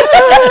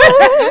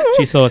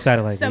 She's so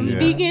excited. Like, Some yeah.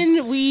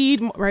 vegan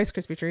weed Rice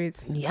Krispie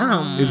treats.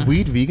 Yum. Is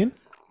weed vegan?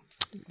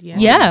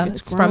 Yeah,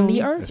 it's from the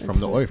grown. earth. It's from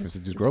the earth.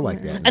 It just grow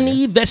like that. I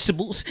need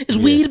vegetables. Is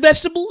weed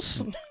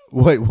vegetables?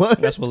 Wait, what?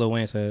 That's what Lil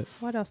Wayne said.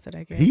 What else did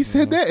I get? He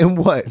said that and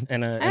what?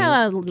 And I had a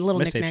lot of little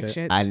mixtape knick-knack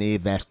shit. I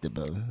need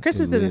vegetables.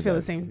 Christmas doesn't feel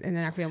the same in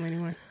our family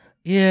anymore.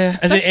 Yeah.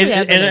 Especially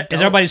as an Is adult.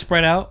 everybody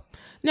spread out?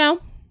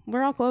 No,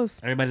 we're all close.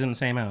 Everybody's in the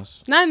same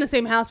house. Not in the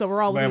same house, but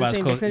we're all within the Everybody's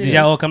same close. vicinity. Did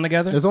y'all all come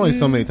together? There's only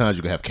so many times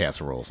you can have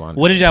casserole. So I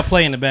What did y'all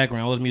play in the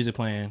background? What was music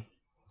playing?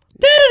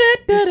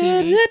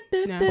 TV.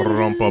 No.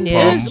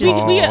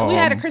 Yeah. We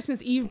had a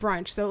Christmas Eve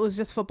brunch, so it was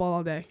just football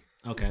all day.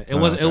 Okay. It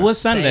was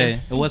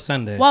Sunday. It was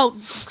Sunday. Well,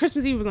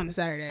 Christmas Eve was on a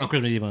Saturday. Oh,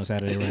 Christmas Eve on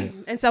Saturday, right?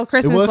 And so It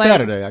Christmas was like,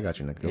 Saturday. I got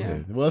you, Nick. Go Yeah.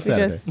 ahead. It was we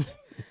Saturday.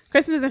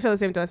 Christmas doesn't feel the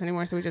same to us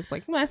anymore, so we just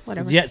like,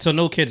 whatever. Yeah. So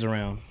no kids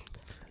around.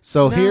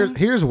 So No.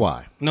 here's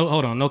why. No,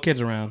 hold on. No kids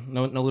around.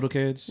 No little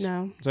kids.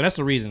 No. So that's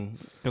the reason.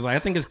 Because I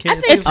think it's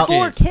kids. It's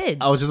for kids.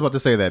 I was just about to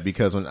say that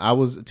because when I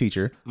was a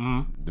teacher,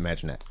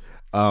 imagine that.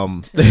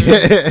 I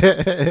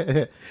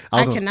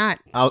cannot.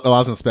 I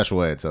was in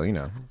special ed, so it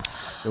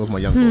was my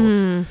young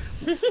boys.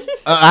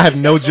 I have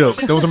no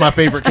jokes. Those are my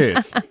favorite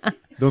kids.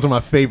 Those are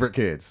my favorite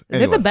kids.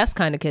 They're Anyway, the best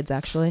kind of kids,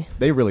 actually.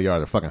 they really are.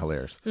 They're fucking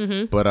hilarious.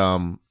 But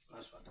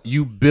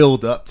you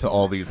build up to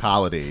all these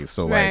holidays.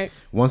 So Right. like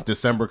once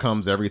December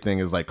comes, everything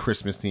is like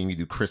Christmas theme. You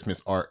do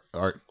Christmas arts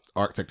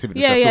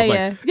activities. Yeah, stuff. So yeah, it's like,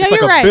 yeah. it's Yeah, like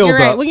you're a right, build you're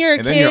right. up, When you're a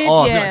and then you're kid,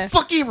 off. yeah. You're like,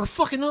 fuck yeah, we're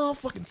fucking on.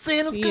 Fucking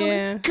Santa's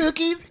Yeah. coming.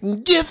 Cookies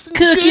and gifts and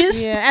Cookies.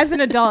 shit. Yeah, as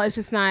an adult, it's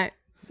just not.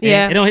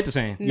 Yeah. It don't hit the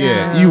same.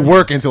 Yeah, you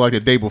work until like the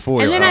day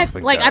before. And You're then like, oh,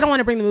 thank God. I don't want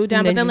to bring the mood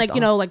down, And but then then you're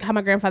like off. like how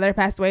my grandfather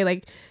passed away,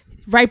 like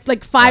right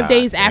like 5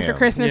 days after damn.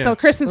 Christmas. Yeah. So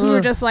Christmas we were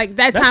just like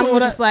that That's time we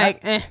what were just like,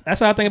 eh. That's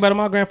how I think about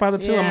my grandfather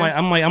too. Yeah.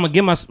 I'm gonna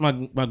give my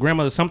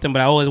grandmother something,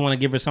 but I always want to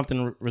give her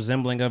something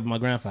resembling of my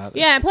grandfather.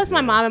 Yeah, and plus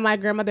my mom and my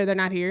grandmother, they're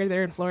not here.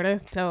 They're in Florida.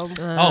 So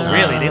Oh,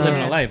 really? They living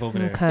Yeah. a life over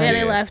there. Okay. yeah,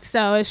 they left.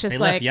 So it's just They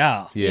like left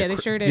y'all. Yeah, they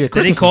sure did. Yeah, Did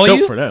they Christmas call is dope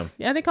you? for them?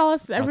 Yeah, they call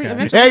us every Okay.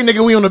 eventually. Hey,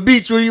 nigga, we on the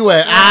beach. Where you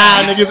at?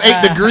 Niggas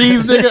 8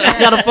 degrees, nigga. I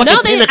got a fucking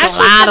No, they pina actually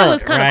said it colada.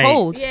 was kind of Right.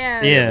 cold.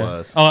 Yeah. Yeah. It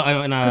was. Oh,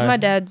 and Because my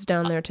dad's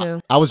down there, too.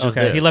 I was just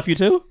okay. there. He left you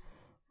too.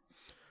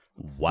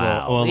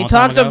 Wow. Well, a We long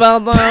time talked ago?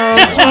 about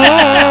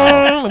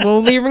that. We're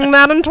leaving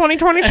that in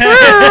 2022.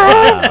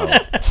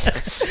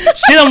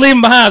 Shit, I'm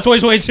leaving behind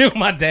 2022.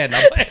 My dad.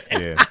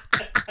 Yeah.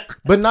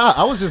 But nah,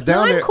 I was just No,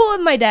 down I'm there. cool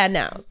with my dad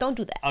now. Don't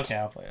do that. Okay,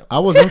 I'll play it. I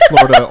was in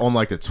Florida on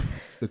like the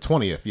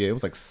 20th. Yeah, it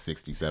was like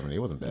 60, 70. It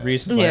wasn't bad.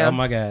 Reese is like, Yeah. oh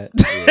my god.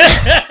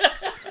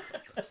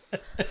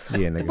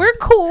 Yeah, nigga. We're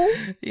cool.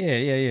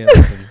 Yeah.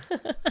 Listen.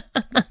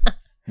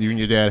 You and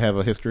your dad have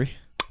a history?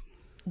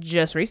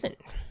 Just recent.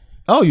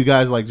 Oh, you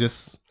guys like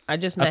just... I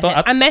just I met thought-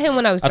 him. I met him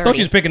when I was 30. I thought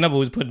she was picking up what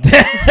was put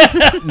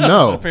down.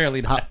 No.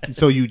 Apparently not.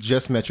 So you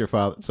just met your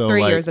father? So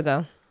 3 like, years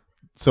ago.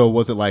 So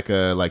was it like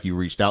you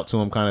reached out to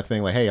him kind of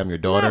thing? Like, hey, I'm your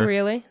daughter? Not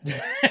really.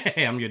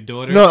 Hey, I'm your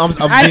daughter. No, I'm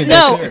being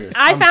no, serious.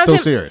 I I'm found so him.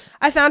 serious.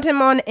 I found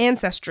him on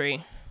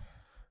Ancestry.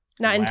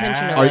 Not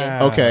intentionally.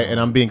 Okay, and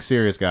I'm being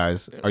serious,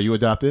 guys. Are you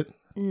adopted?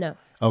 No.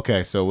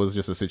 Okay, so it was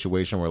just a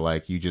situation where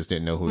like you just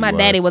didn't know who My he was.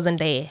 daddy wasn't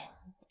there.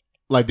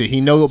 Like, did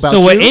he know about So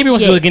you? what Avery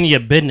wants to do is get in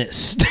your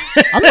business.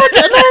 I'm not.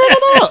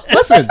 No.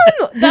 Listen.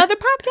 The other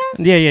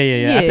podcast?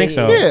 Yeah. I think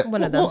so. Yeah.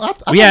 One of them.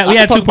 We had I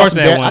can two talk parts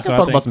about of that some one. I can so talk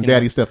think, about some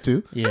daddy stuff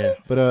too. Yeah.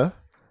 But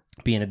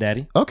being a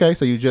daddy. Okay,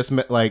 so you just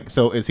met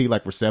so is he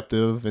like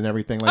receptive and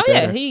everything like Oh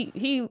that? yeah,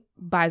 he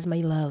buys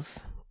my love.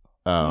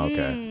 Oh,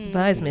 okay.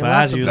 Buys me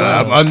lots of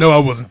I know I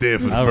wasn't there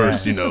for the All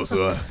first, right.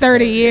 so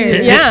 30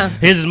 years. Yeah.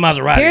 Here's his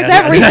Maserati. Here's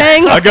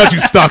everything. I got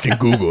you stalking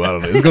Google. I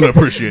don't know. It's gonna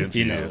appreciate it.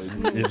 You know,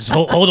 just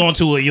hold on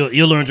to it.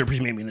 You'll learn to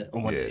appreciate me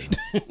on one day.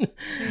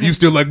 You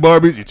still like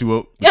Barbies? You're too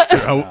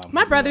old.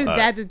 My brother's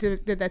dad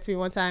did that to me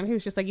one time. He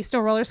was just like, "You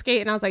still roller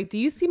skate?" And I was like, "Do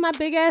you see my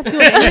big ass doing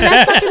any of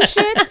that fucking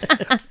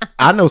shit?"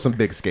 I know some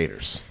big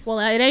skaters. Well,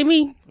 it ain't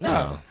me.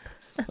 No.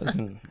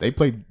 Listen, they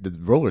play the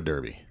roller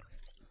derby.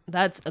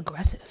 That's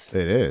aggressive.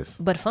 It is.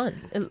 But fun.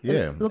 It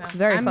Yeah. looks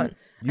very fun.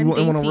 You want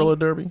a roller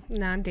derby?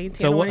 No, I'm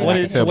dainty. So what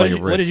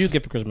did you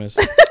get for Christmas?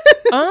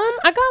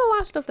 I got a lot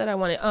of stuff that I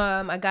wanted.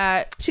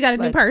 She got a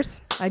new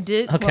purse. I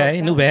did.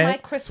 Okay, new bag. My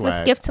Christmas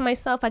Swag. gift to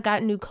myself. I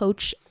got new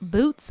Coach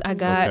boots. I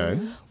got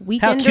Okay. weekender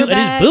How cute bags.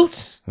 are these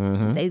boots?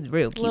 They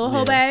real cute. Little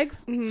hoe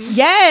bags. Mm-hmm.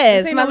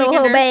 Yes, This my ain't no little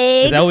hoe weekender.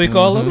 bag. Is that what we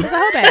call them? It's a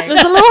hoe bag.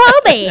 It's a little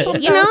hoe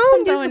bag. You know,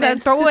 Some just throw gotta in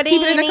throw Just it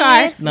keep it in the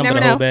car. You Number never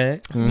the whole know.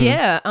 bag.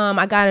 Yeah.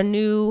 I got a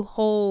new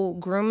whole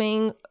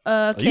grooming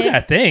Oh, kit. you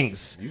got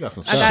things. You got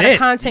some I stuff. got Shit. a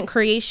content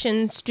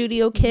creation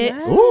studio kit.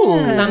 Ooh.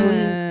 Because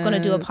I'm gonna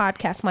do a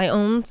podcast my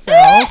own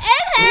self.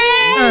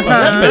 You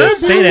better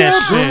say that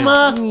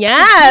shit.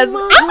 Yes,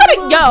 I'm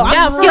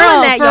Yeah, for stealing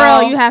real, that, for y'all.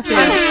 real, you have to.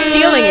 I'm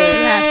stealing it.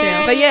 You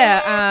have to. But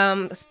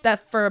yeah,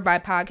 stuff for my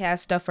podcast,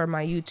 stuff for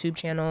my YouTube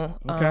channel.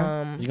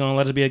 Okay. You gonna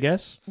let us be a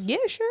guest? Yeah,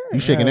 sure. You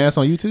shaking ass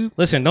on YouTube?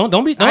 Listen,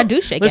 don't be. I do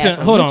shake listen, ass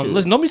on hold YouTube. on.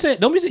 Listen,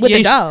 don't be With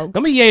the dogs.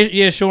 Don't be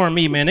yeah showing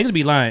me, man. Niggas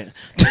be lying.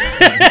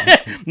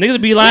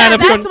 Niggas be lying Yeah,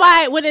 up here. that's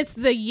why when it's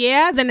the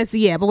then it's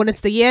yeah. But when it's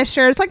the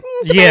sure, it's like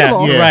Yeah,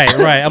 debatable.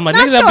 right. I'm like,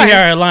 Not niggas up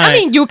here lying. I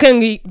mean, you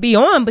can be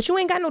on, but you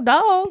ain't got no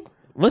dog.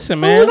 Listen,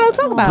 So man. what we gonna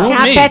talk about? Groom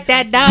Can I me. pet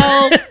that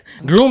dog?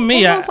 Groom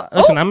me. What we gonna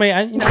Listen, I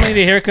need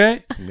a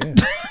haircut.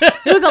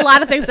 There was a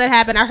lot of things that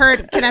happened. I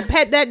heard, "Can I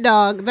pet that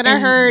dog?" Then I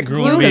heard,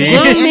 Groom "Groom me.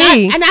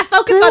 me," and I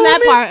focused on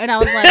that part, and I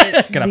was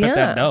like, Can I pet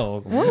that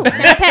dog? "Can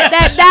I pet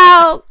that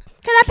dog?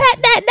 Can I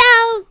pet that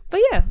dog?" But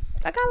yeah,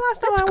 I got a lot of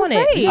stuff I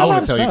wanted. great. I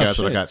want to tell you stuff, guys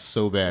what I shit. got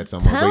so bad, so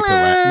I'm gonna wait till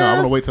last. No, I'm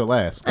gonna wait till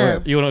last. Go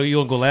ahead. You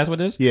wanna go last with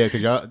this? Yeah,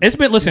 because y'all. It's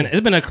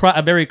been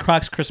a very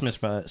Crocs Christmas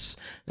for us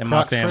and my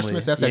Crocs family.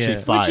 Christmas. That's actually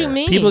Yeah. fire. What you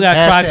mean? People got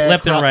Hashtag Crocs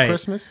left and Croc right.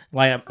 Christmas.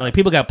 Like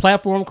people got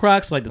platform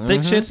Crocs, like the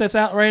thick shits that's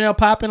out right now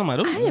popping. I'm like,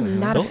 I am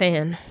not a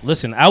fan.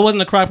 Listen, I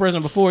wasn't a Croc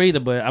person before either,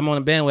 but I'm on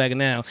a bandwagon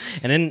now.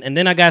 And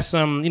then I got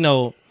some,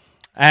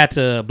 I had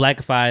to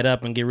blackify it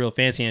up and get real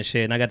fancy and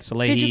shit. And I got this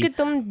lady. Did you get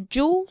them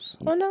jewels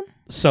on them?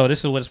 So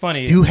this is what's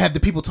funny. Do you have the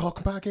People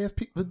Talking podcast?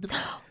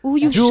 Oh,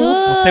 you Jules?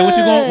 should. Say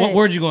what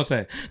word you gonna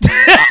say?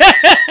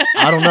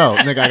 I don't know,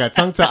 nigga. I got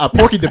tongue tied.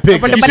 Porky the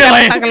Pig. You should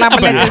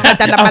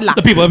like-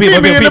 the people.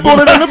 Meet me in the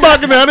corner in the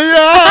bucket out of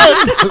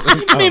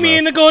the Meet me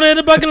in the corner of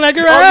the bucket like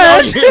a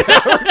Oh,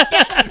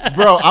 garage.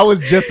 Bro, I was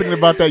just thinking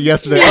about that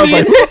yesterday. I was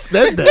like, who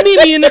said that? Meet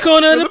me in the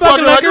corner of the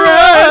bucket like a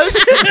garage.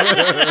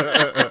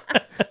 garage.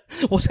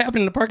 What's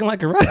happening in the parking lot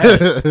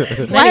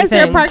garage? Why is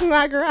there a parking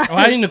lot garage?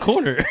 Why are you in the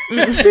corner?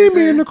 See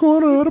me in the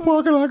corner of the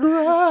parking lot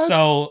garage.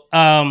 So,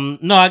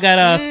 no, I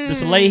got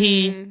this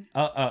Leahy.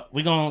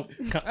 We gonna.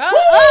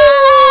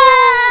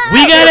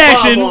 We got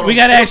action. We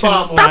got action.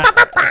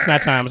 It's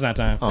not time. It's not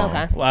time.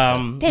 Okay.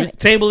 Damn it.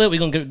 Table it. We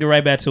gonna get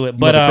right back to it. You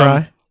But about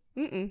to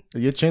cry?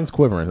 Your chin's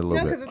quivering a little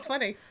No, bit. because it's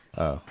funny.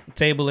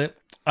 Table it.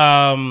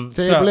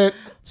 Table it.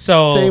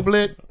 So Table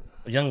it.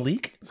 Young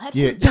Leak.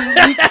 Yeah.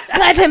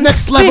 Let him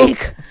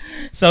speak.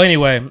 So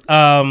anyway,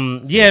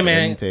 yeah,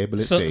 man. Table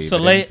it, So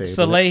table it,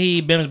 table it.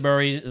 Leahy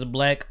Bimsbury is a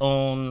black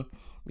owned.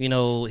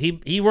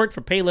 He worked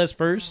for Payless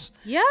first.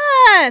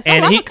 Yes, I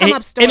love a come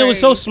up story. And it was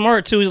so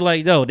smart too. He's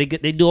like,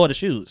 they do all the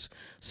shoes.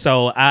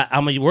 So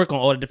I'm gonna work on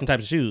all the different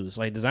types of shoes,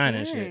 like design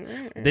and shit.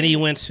 Right. Then he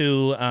went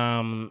to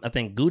I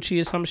think Gucci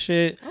or some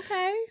shit.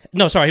 Okay.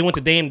 No, sorry, he went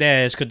to Dame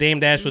Dash because Dame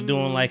Dash was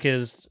doing like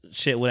his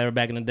shit, whatever,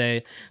 back in the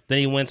day. Then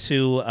he went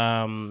to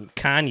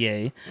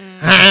Kanye,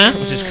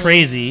 which is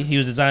crazy. He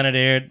was designer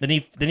there. Then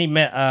he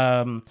met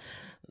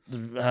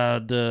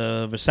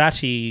the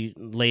Versace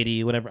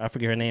lady, whatever, I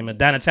forget her name,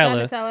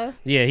 Donatella. Donatella.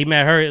 Yeah, he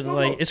met her.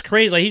 Like, it's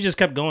crazy. Like, he just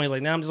kept going. He's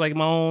like, now I'm just like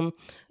my own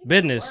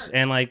business,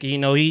 and like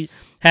he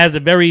has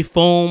a very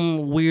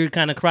foam, weird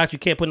kind of Crocs. You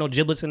can't put no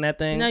giblets in that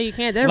thing. No, you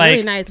can't. They're Like,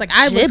 really nice. Like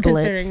I was Giblets.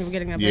 considering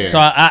getting a pair. So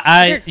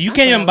I you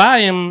can't even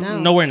buy him No.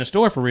 nowhere in the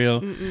store for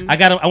real. I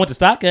got him. I went to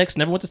StockX.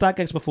 Never went to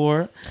StockX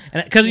before,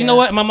 and because you know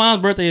what, my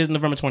mom's birthday is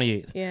November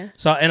 28th. Yeah.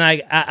 So and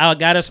I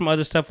got her some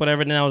other stuff,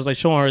 whatever. Then I was like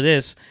showing her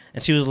this,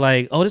 and she was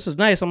like, "Oh, this is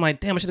nice." I'm like,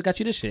 "Damn, I should have got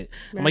you this shit."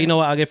 I'm like, "You know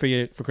what? I'll get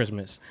for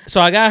Christmas."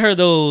 So I got her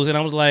those, and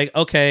I was like,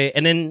 "Okay."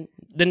 And then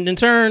in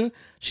turn,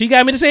 she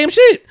got me the same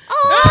shit.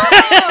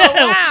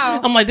 Oh,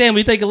 wow. I'm like, "Damn,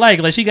 we think alike."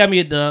 Like she got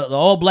me the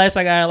all blacks.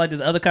 I got her like this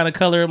other kind of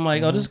color. I'm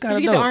like, "Oh, this is kind Did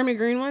of you get dope." the army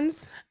green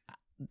ones?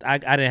 I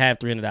didn't have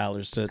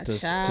 $300 to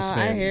Child, I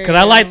spend hear because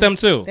I you. like them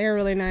too. They're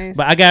really nice.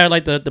 But I got her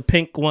like the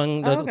pink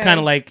one, the Okay. kind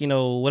of like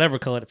whatever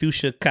color, the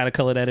fuchsia kind of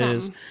color that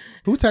is. Something.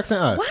 Who texting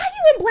us? Why are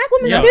you in black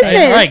women's Yo, business?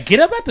 hey, right, get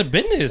up at the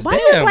business. Why are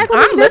you in Damn, black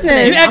women's I'm business?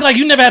 listening. you act like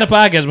you never had a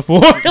podcast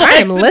before. I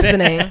am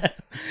listening.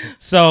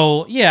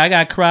 So yeah, I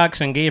got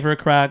Crocs and gave her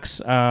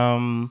Crocs.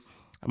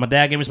 My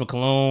dad gave me some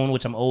cologne,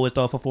 which I'm always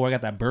thoughtful for. I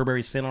got that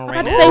Burberry scent on right now.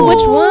 I'm about to say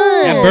which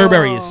one. That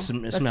Burberry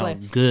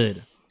smells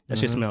good. That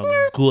shit smells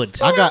good.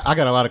 I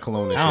got a lot of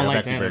cologne this year. I don't I'm like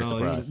actually that very at all.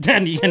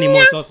 surprised. You need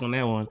more sauce on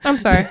that one. I'm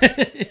sorry.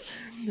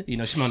 You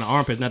know, she smell on the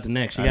armpits, not the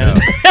neck. She got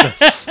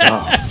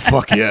Oh,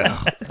 fuck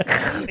yeah.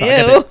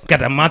 Got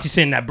that Monty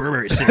scent and that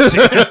Burberry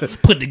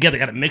shit. Put together,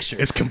 got a mixture.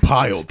 It's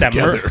compiled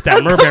together. It's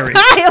that Burberry.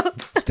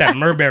 It's that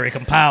Burberry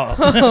compiled.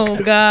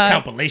 Oh, God.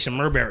 Compilation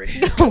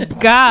Burberry. Oh,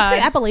 God. Say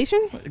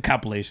Appalachian?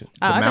 Compilation.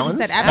 I thought you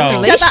said So-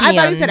 Appalachian. I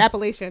thought you said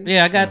Appalachian.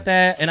 Yeah, I got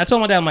that, and I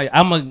told my dad, I'm like,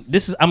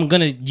 I'm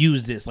gonna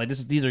use this. Like,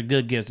 these are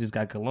good gifts. He's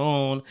got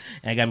cologne,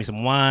 and got me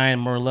some wine,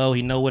 Merlot.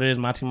 He know what it is,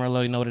 Monty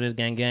Merlot. You know what it is,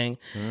 gang.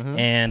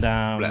 And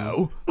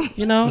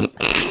you know,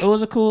 it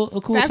was a cool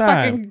that time.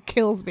 fucking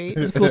kills me. It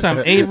was a cool time.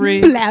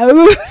 Avery,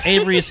 Blow.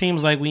 Avery. It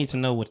seems like we need to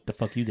know what the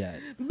fuck you got.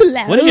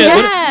 Blow. What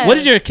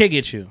did your kid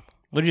get you?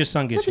 What did your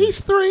son get you? He's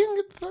 3.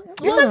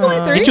 Your son's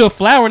only 3. Get you a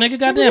flower, nigga.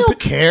 Goddamn. Don't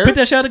care. Put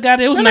that shit out the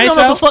goddamn. It was That nice nigga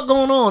know out. what the fuck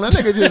going on. That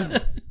nigga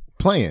just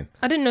playing.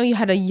 I didn't know you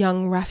had a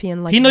young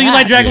ruffian like He know that. you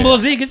like Dragon Ball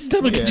Z. Get you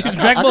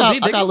Dragon Ball Z.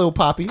 I got little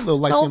Poppy, little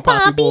light skinned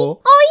Poppy boy.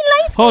 Oh,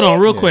 he likes Hold on,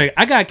 real quick.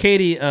 I got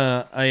Katie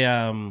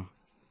a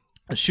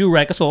shoe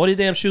rack. I saw all these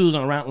damn shoes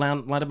on around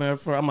lined up in her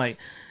floor. I'm like,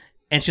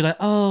 and she's like,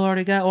 "Oh, I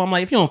already got." Oh, I'm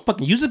like, if you don't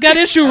fucking use this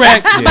goddamn shoe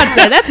rack, I'm about to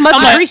say that's much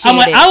appreciated. I'm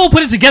like, I will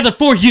put it together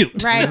for you.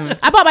 Right.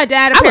 I bought my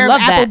dad a I would pair of love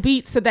Apple that.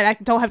 Beats so that I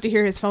don't have to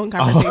hear his phone I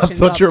conversations.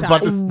 thought you were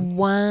about to.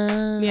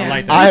 Wow. Yeah. I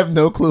like that. I have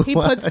no clue. He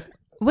why. puts.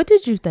 What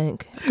did you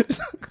think?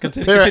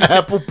 Pair of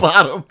apple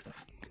bottoms.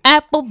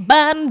 Apple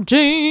bottom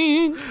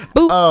jean.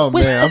 Boop, Oh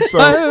with man, I'm the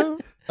so. fur.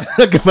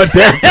 I got my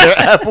dad a pair of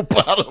apple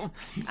bottoms.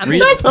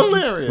 That's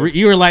hilarious.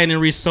 You were lightening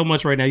Reese so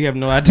much right now. You have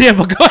no idea.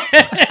 But go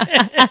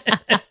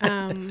ahead.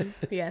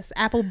 Yes,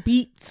 Apple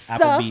Beats.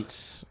 Apple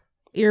Beats.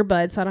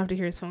 Earbuds, so I don't have to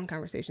hear his phone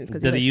conversations.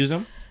 Does he use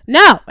them?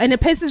 No, and it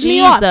pisses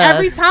me off Jesus.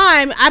 every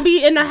time I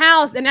be in the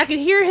house and I can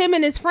hear him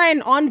and his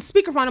friend on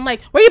speakerphone. I'm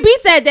like, "Where your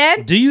Beats at,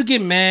 Dad?" Do you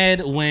get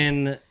mad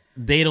when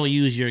they don't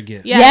use your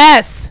gift?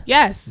 Yes.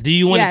 Do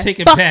you want to take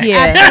it Fuck back?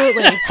 yeah.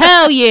 Absolutely.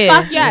 Hell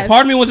yeah. Fuck yes.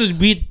 Part of me wants to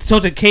be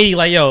told to Katie,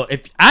 like, yo,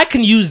 if I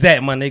can use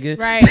that, my nigga.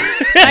 Right.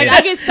 Like, I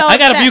get so I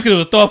gotta upset. view because it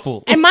was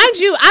thoughtful. And mind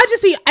you, I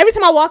just be every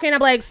time I walk in, I'm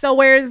like, so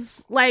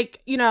where's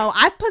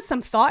I put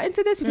some thought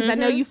into this because I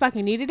know you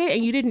fucking needed it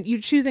and you're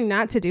choosing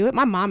not to do it.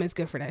 My mom is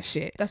good for that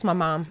shit. That's my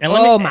mom. And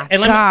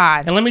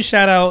God. And let me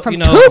shout out, From you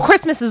know, 2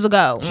 Christmases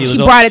ago, she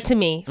brought it to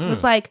me. It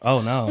was like,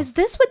 oh no. is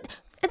this what...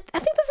 I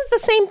think this is the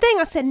same thing.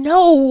 I said,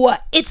 no,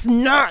 it's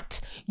not.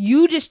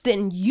 You just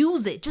didn't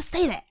use it. Just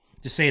say that.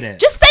 Just say that.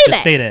 Just say that.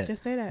 Just say that.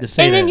 Just say that. Just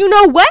say And that. then you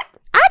know what?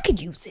 I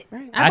could use it.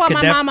 Right. I I bought could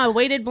my mom a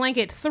weighted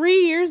blanket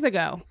 3 years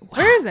ago.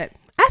 Where is it?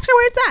 Ask her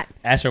where it's at.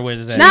 Ask her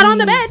where's it at. Not on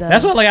the bed.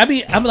 That's what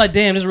I'm like,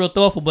 damn, this is real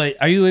thoughtful, but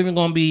are you even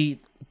gonna be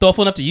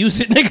thoughtful enough to use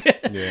it,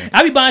 nigga? Yeah.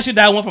 I be buying shit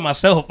that I want for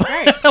myself.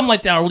 I'm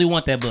like, I really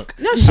want that book.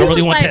 No, she I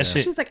really was want like, that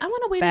shit. She was like, I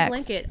want a weighted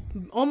blanket.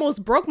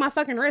 Almost broke my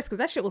fucking wrist because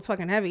that shit was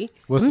fucking heavy.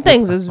 Them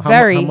things is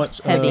very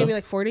heavy. Maybe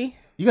like 40.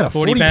 You got a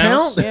 40 40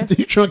 pounds? pound?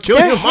 You trying to kill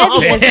They're your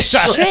mom? heavy as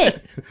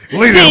shit. It's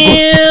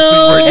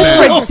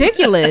It's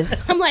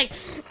ridiculous. I'm like,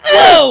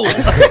 whoa! go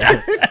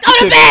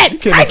to bed. You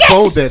can't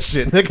afford that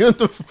shit, nigga. What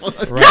the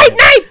fuck? Right.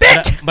 Night,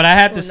 bitch. But I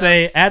have to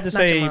say, Not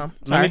your mom.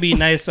 let Sorry. me be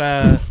nice.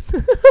 Yeah,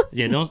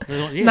 don't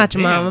yeah, Not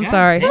your mom. I'm God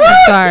sorry. damn.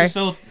 I'm sorry.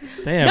 So,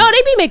 damn. No,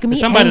 they be making me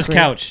somebody's angry.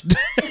 couch.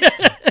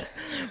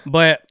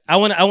 But I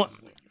want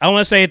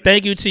to say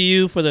thank you to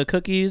you for the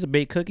cookies,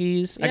 baked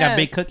cookies. I got Yes.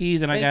 baked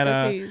cookies, and I Baked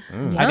got cookies.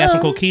 I got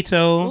some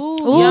coquito,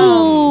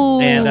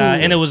 Ooh.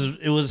 and it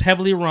was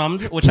heavily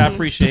rummed, which I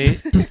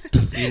appreciate.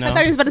 You know, I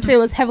thought he was about to say it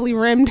was heavily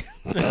rimmed.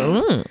 see,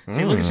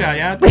 look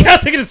at y'all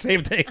thinking the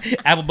same thing.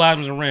 Apple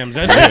bottoms and rims.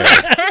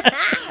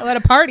 What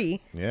a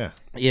party. Yeah.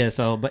 Yeah.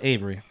 So, but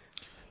Avery.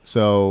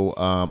 So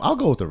I'll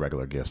go with the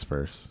regular gifts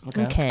first.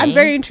 Okay. I'm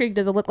very intrigued.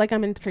 Does it look like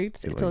I'm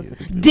intrigued?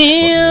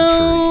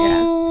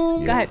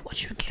 Damn. Go ahead.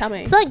 What you tell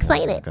me? So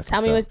excited.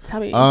 Tell me what. Tell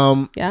me.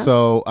 Yeah?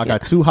 So I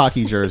got 2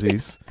 hockey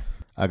jerseys.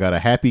 I got a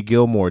Happy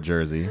Gilmore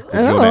jersey, the joint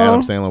that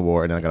Adam Sandler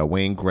wore, and then I got a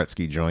Wayne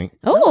Gretzky joint.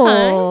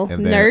 Oh,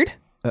 And then- nerd.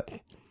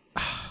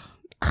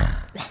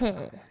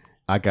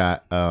 I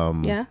got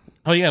Yeah.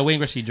 Oh yeah, Wayne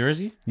Gretzky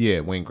jersey.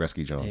 Yeah, Wayne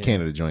Gretzky joint,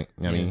 Canada joint.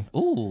 You know what I mean?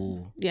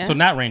 Ooh. Yeah. So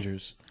not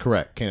Rangers.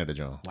 Correct, Canada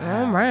joint.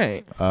 All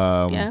right.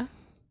 Yeah.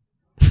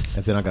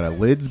 And then I got a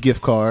Lids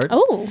gift card.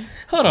 Oh.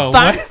 Hold on.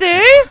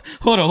 Fancy?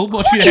 Hold on. Who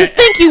bought you Who do you that?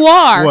 think you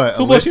are? What?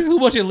 Who bought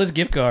you a Lids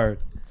gift card?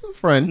 It's a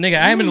friend. Nigga,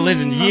 I am in the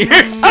Lids in years.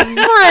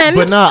 Friend.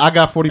 But nah, I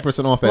got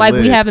 40% off at Like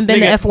Lids. we haven't been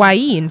Nigga. to FYE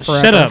in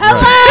forever. Shut up.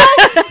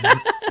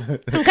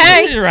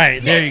 Okay.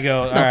 Right. There you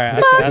go. All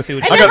right. I see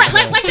what And you're then,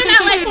 saying. like they're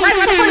not like right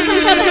around the corner from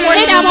each other.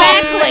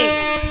 Exactly.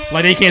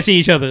 Like they can't see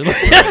each other.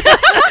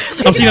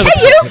 I'm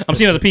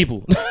seeing other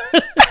people.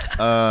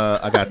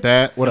 I got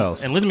that. What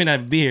else? And Liz may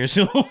not be here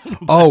soon.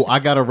 Oh, I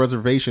got a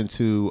reservation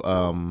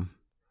to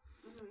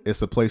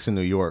it's a place in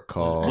New York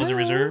called Was it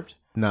reserved?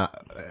 Nah,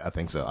 I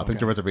think so. I think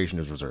the reservation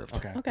is reserved.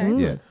 Okay.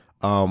 Okay.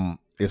 Yeah.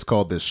 It's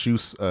called the shoe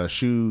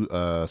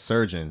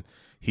surgeon.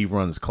 he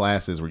runs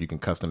classes where you can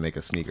custom make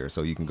a sneaker,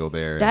 so you can go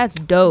there. That's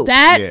dope.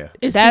 That's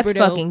super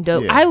fucking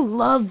dope. Yeah. I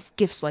love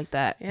gifts like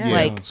that. Yeah.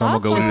 Like, so I'm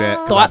gonna go do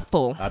that.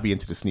 Thoughtful. I'll be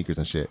into the sneakers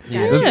and shit.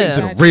 Yeah. Let's get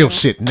into the real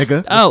shit,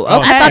 nigga. Oh,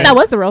 okay. I thought that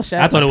was the real shit.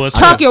 I thought it was.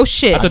 Talk your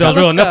shit. I thought that was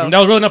real enough. That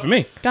was real enough for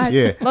me. Go ahead.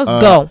 Yeah, Let's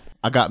go.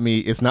 I got me.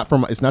 It's not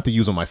to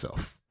use on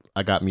myself.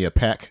 I got me a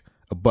pack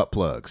of butt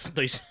plugs.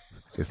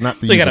 It's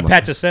not the. So you got a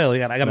patch of sale. I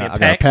got me a pack. I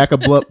got a pack of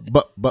butt.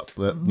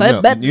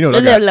 You know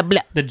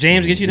Did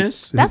James get you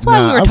this? That's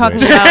why we were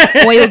talking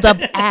about oiled up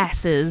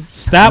asses.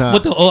 Stop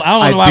with the. I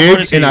don't know why I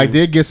brought it to you. And I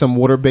did get some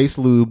water-based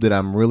lube that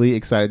I'm really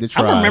excited to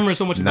try. I remember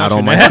so much not about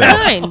on you, myself.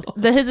 Fine.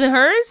 The his and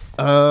hers.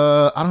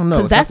 I don't know.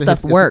 Because that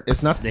stuff works.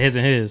 It's not the his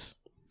and his.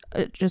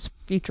 Just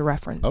future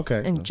reference.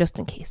 Okay. And just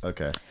in case.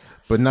 Okay.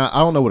 But I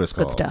don't know what it's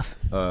called. Good stuff.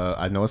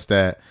 I know it's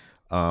that.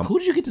 Who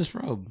did you get this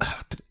from?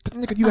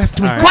 Nigga, you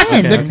asking me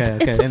questions,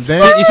 nigga. Okay. And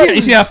then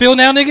you see how I feel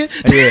now, nigga?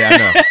 Yeah, I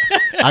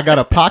know. I got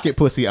a pocket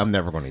pussy I'm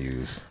never going to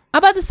use. I'm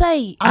about to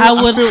say, I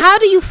would. How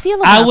do you feel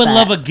about that? I would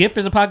love a gift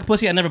as a pocket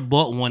pussy. I never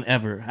bought one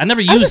ever. I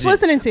never used it. I'm just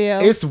listening to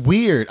you. It's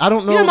weird. I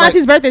don't know. You know,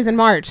 Monty's birthday's in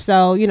March,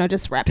 so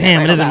just wrap.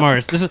 Damn, it it is in up.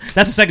 March. That's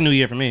the second New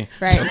Year for me.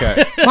 Right.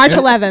 Okay. March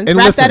 11th. And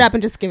wrap listen, that up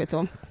and just give it to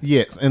him.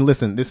 Yes, and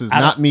listen, this is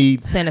not me.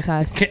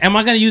 Sanitize. Am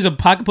I gonna use a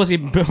pocket pussy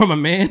from a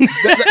man?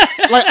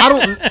 Like I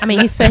don't. I mean,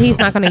 he said he's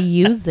not going to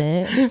use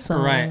it. So.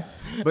 Right.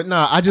 But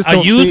nah, I just I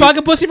don't use see.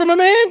 pocket pussy from a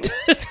man.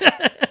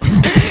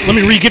 Let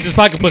me re-get this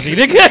pocket pussy,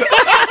 nigga.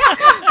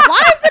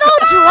 Why is it all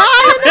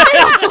dry in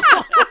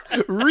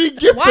the middle?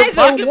 Re-gift Why is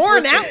pocket it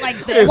worn pussy. out like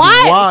this? It's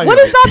Why? wild. What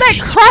is all that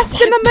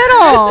crust in the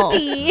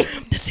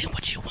middle? This ain't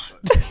what you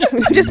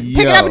want. Just pick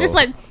it up and just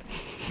like.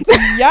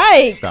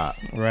 Yikes. Stop.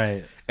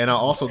 Right. And I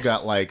also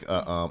got like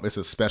it's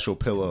a special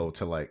pillow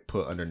to like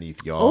put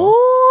underneath y'all.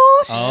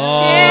 Oh, shit.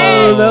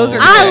 Oh, those are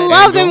I good.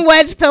 love them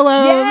wedge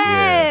pillows.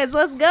 Yes,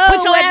 let's go.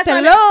 Put your ass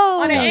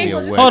on an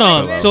angle. Yeah, Hold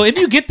on. So if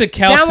you get the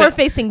couch, Downward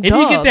facing if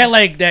you get dog. that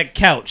like that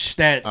couch,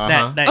 that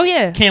Oh,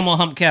 yeah. camel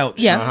hump couch,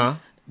 Yeah.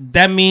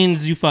 that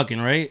means you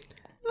fucking right.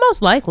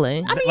 Most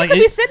likely. I mean, Like you could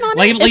it- be sitting on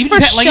like- it. like It's you for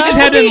just like you just show.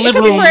 had it in the It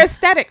living could be room. for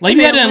aesthetic. Like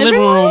you had it in the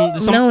living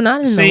room. No,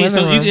 not in the living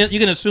so room. you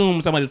can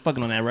assume somebody's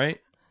fucking on that, right?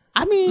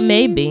 I mean,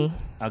 Maybe.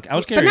 Okay, I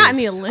was but curious. not in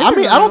the living I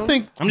mean, I room. don't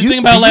think. I'm just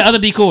thinking about like other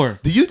decor.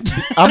 Do you?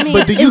 mean,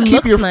 but do you it keep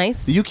looks your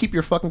nice. Do you keep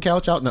your fucking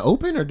couch out in the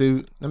open, or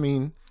do I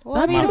mean? Well,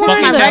 I mean, My if it's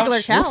fucking my couch. regular What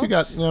if couch. you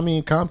got? You know what I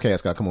mean,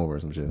 Comcast got to come over or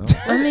some shit.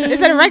 I mean,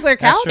 Is it a regular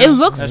couch? That's it true.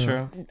 looks That's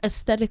true.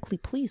 aesthetically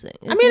pleasing.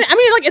 I mean,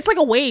 like it's like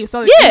a wave,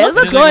 so Yeah, it it looks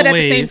looks good like a at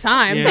the same wave.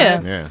 time.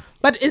 Yeah. Yeah.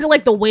 But is it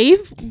like the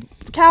wave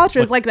couch or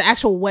is it like the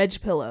actual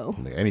wedge pillow?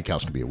 Any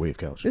couch can be a wave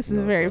couch. This is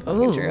You know, very so-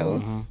 fucking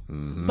true.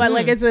 But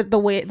like, is it the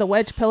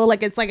wedge pillow?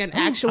 Like it's like an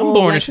actual. I'm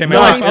boring like, as shit, man.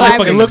 I like 45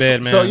 fucking It in looks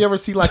bed, man. so. You ever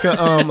see like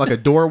a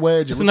door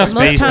wedge? It It's looks enough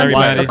like- space most for times it's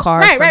everybody. the car.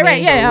 Right, for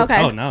me. yeah,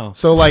 okay. Oh no.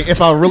 So like, if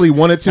I really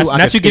wanted to, I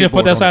Not could you getting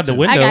foot skateboard outside on the it, too.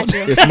 window. I got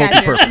you. It's I got you.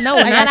 multi-purpose. No,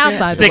 I not got you.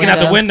 outside. Sticking out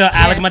the window. window,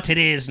 I like my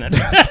titties.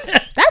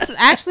 That's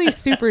actually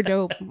super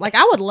dope. Like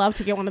I would love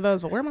to get one of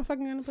those, but where am I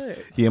fucking gonna put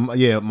it?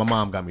 Yeah, my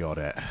mom got me all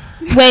that.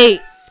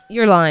 Wait,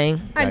 you're lying.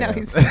 I know know.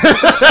 he's. Say,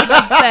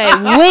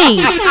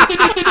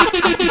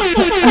 wait.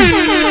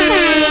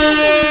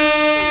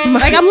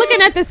 Like I'm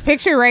looking at this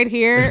picture right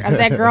here of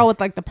that girl with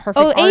like the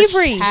perfect. Oh, arch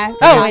Avery. tat-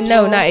 Oh,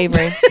 no, not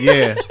Avery.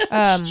 Yeah.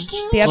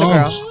 The other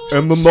girl.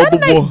 And my She had a mobile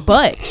nice boy.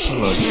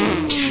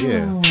 butt.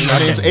 Yeah. My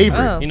name's Avery.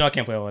 Oh. You know I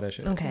can't play all that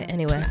shit. Okay,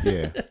 anyway.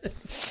 Yeah.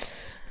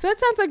 So that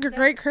sounds like a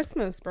great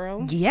Christmas,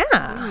 bro. Yeah.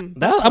 I'm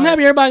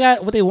happy everybody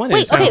got what they wanted.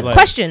 Wait, it sounds okay, like.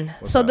 question.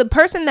 So the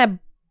person that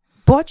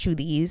bought you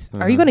these,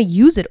 are you going to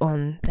use it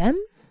on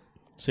them?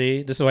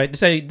 See, this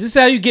is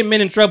how you get men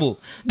in trouble.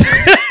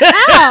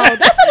 Wow,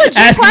 that's a legit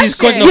Asking these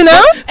question. questions, You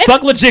know?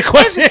 fuck legit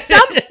questions.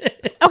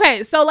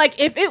 Okay, so like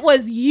if it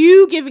was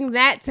you giving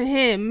that to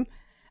him,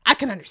 I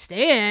can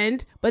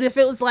understand. But if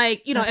it was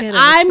like, if can I'm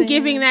understand.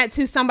 giving that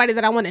to somebody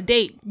that I want to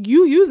date,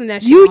 you using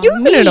that shit You on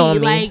using me, it on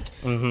me. like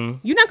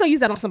you're not gonna use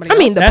that on somebody else. I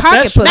mean, the That's-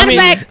 pocket that's- pussy. I mean,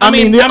 Matter of fact- I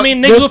mean, there's-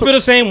 niggas will feel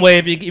the same way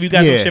if you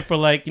got Yeah. some shit for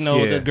like,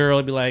 Yeah. the girl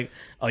would be like,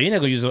 oh, you're not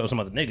gonna use it on some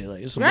other nigga.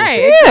 Like, it's some right,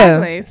 bullshit. Yeah.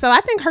 exactly. So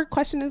I think her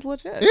question is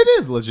legit. It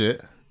is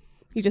legit.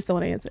 You just don't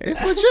want to answer it.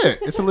 It's legit.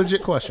 It's a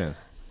legit question.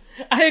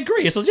 I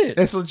agree. It's legit.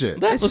 It's legit.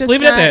 Let's just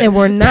leave it at not- that. And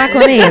we're not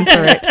going to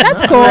answer it.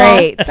 That's cool.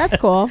 Great. That's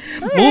cool.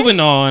 Moving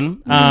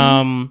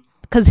on.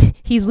 Because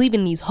he's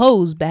leaving these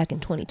hoes back in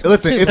 2022.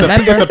 Listen, it's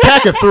a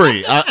pack of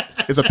three.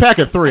 It's a pack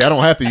of three. I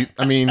don't have to.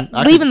 I mean,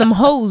 leaving them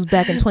hoes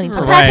back in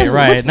 2022.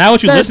 Right. Now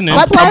what you listening?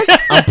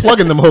 I'm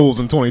plugging them holes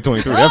in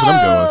 2023. That's what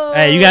I'm doing.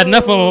 Hey, you got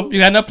enough of them. You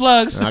got enough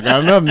plugs. I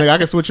got enough, nigga. I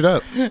can switch it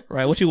up.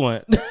 Right. What you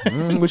want?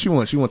 What you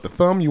want? You want the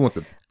thumb? You want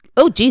the?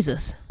 Oh,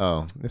 Jesus.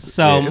 Oh, it's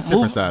So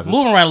different sizes.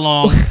 moving right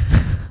along.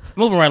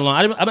 Moving right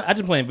along. I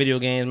just playing video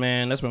games,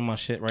 man. That's been my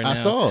shit right now. I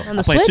saw. On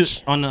the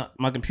Switch? On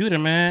my computer,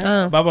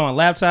 man. But on my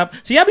laptop.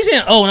 See, I be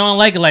saying, oh, and I don't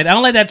like it like that. I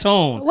don't like that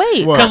tone.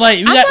 Wait. Because like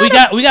we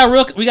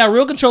got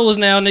real controllers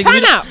now, nigga.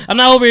 Time out. I'm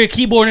not over here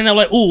keyboarding. I'm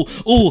like, ooh.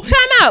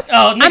 Time out.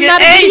 Oh, nigga, I'm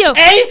not a video.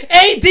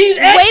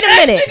 Wait a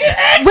minute.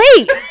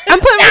 Wait. I'm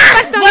putting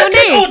respect on your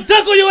name. What?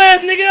 Duck on your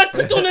ass, nigga. I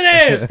clicked on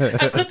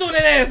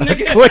that ass.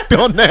 Nigga. Clicked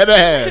on that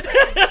ass.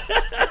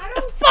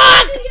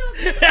 Fuck!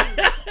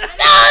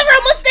 No, we're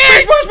almost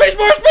there.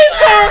 Spacebar.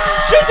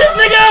 Shoot this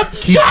nigga up.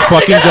 Keep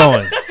fucking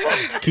going.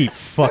 Keep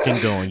fucking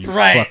going. You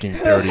fucking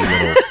dirty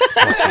little.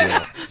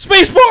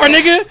 Spacebar,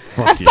 nigga.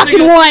 I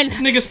fucking won.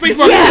 Nigga,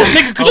 spacebar.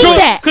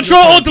 Nigga,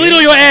 control Alt Delete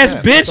on your ass,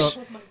 bitch.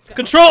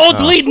 Control Alt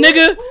Delete,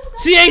 nigga.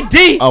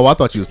 CAD. Oh, I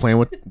thought you was playing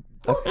with.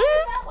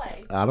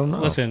 I don't know.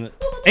 Listen,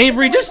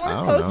 Avery, you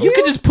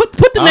can just put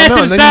the nasty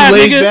to the then side, you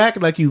lay nigga.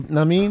 Back like you.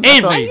 I mean,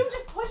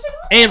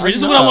 Avery,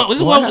 this is what I want.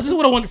 This is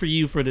what I wanted for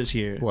you for this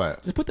year.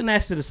 What? Just put the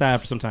nasty to the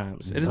side for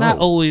sometimes. It is not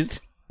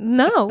always.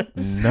 No.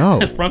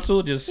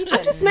 Frontal just.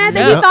 I'm just mad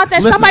that you thought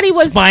that somebody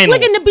was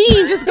flicking the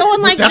beam, just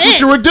going like that's this.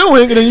 That's what you were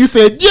doing, and then you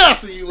said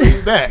yes, and you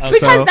leaned back.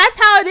 Because that's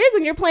how it is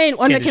when you're playing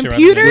on the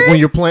computer. When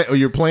you're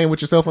playing with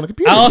yourself on the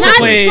computer. I also not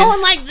played,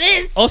 going like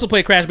this. Also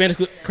played Crash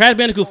Bandicoot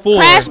 4.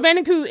 Crash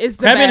Bandicoot is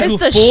the best.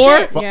 Bandicoot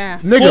 4? Yeah.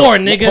 Nigga, 4,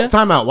 nigga.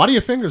 Time out. Why do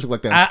your fingers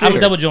look like that? I'm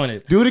double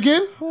jointed. Do it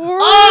again.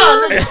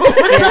 Oh, nigga.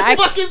 What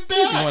the fuck is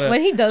that?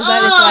 When he does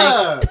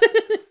that, it's like.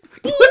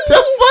 What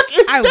the fuck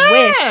is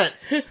that?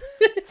 I wish.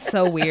 It's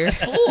so weird.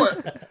 4.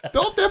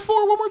 Don't that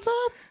 4 one more time.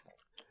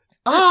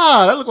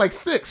 That looked like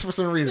 6 for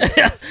some reason.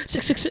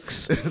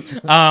 6.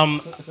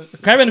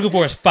 Crash Bandicoot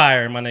 4 is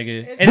fire, my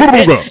nigga.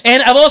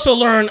 And I've also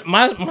learned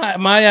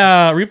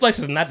my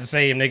reflexes are not the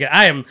same, nigga.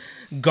 I am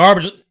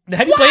garbage.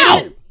 Have you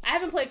played it? I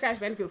haven't played Crash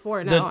Bandicoot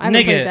 4. No, I haven't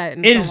nigga, played that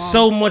in it is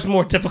so long. so much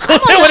more difficult.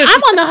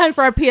 I'm on the hunt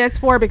for a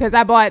PS4 because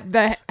I bought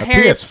the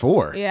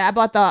PS4. Yeah, I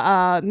bought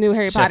the new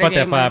Harry Potter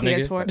game that on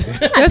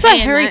PS4. There's a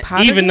Harry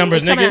Potter. Even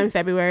numbers, it's coming out nigga. in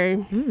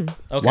February.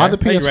 Okay. Why the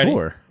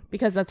PS4?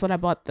 Because that's what I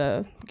bought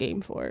the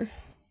game for.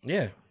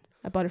 Yeah.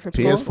 I bought it for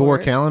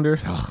PS4 calendar.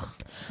 Ugh.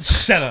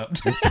 Shut up.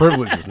 This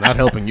privilege is not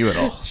helping you at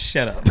all.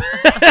 Shut up.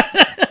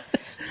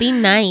 Be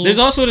nice. There's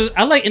also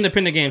I like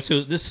independent games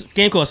too. This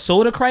game called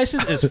Soda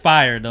Crisis is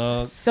fire,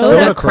 dog.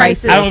 Soda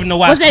Crisis. I don't even know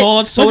why it's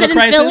called Soda Crisis.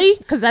 Was it in Philly?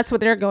 Because that's what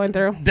they're going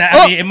through.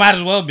 I mean, it might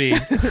as well be.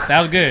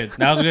 That was good.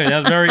 That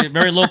was very,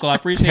 very local. I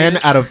appreciate 10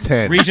 it. 10 out of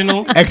 10.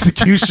 Regional.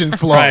 Execution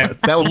flawless.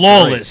 Right. That was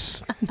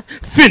flawless.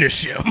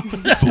 Finish him.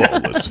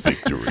 Flawless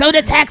victory.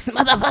 Soda tax,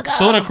 motherfucker.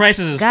 Soda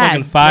Crisis is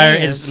fucking fire.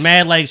 It's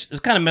mad like it's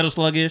kind of Metal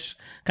Sluggish.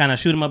 Kind of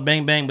shoot 'em up,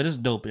 bang bang, but it's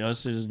dope, yo.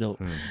 It's just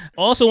dope.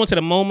 Also went to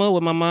the MoMA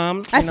with my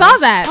mom. I saw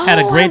that. Had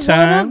a great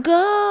time.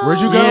 Where'd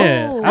you go?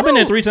 Yeah, I've been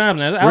there 3 times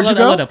now. Where'd you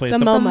go? I love that place. The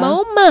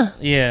MoMA.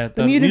 Yeah,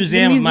 the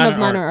Museum of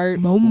Modern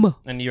Art. MoMA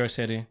In New York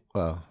City.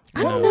 Wow.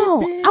 I don't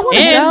know. I want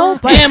to go,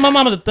 but and my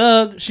mom was a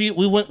thug.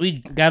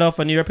 We got off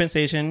at New York Penn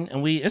Station,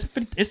 and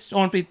it's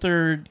on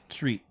 53rd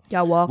Street.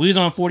 Y'all walk. We was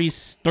on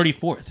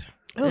 34th.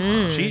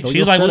 She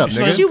was like,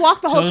 she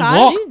walked the whole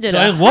time. She did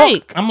a a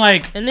hike. I'm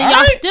like, and then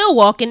y'all still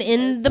walking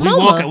in the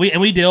MoMA.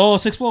 We did all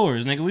 6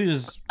 floors, nigga. We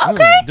was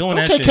doing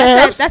that shit.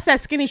 That's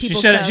that skinny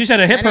people stuff. She said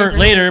her hip hurt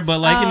later, but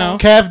like you know,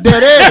 calf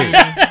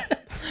dead.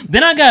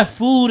 Then I got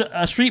food,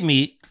 street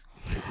meat,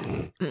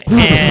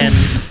 and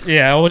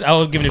yeah, I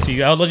was giving it to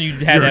you. I was letting you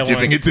have that one. You're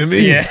giving it to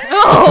me. Yeah.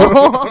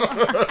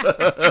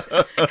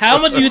 How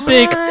much do you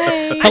think?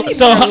 I need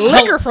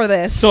liquor for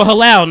this. So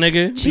halal,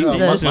 nigga.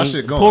 Jesus. My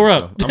shit going. Pour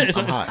up.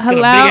 So I'm hot. Halal.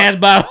 Big ass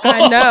bottle.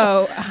 I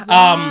know.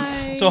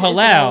 So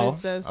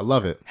halal. I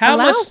love it. How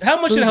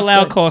much did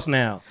halal cost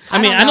now?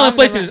 I mean, I know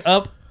inflation is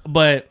up,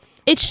 but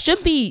it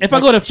should be. If I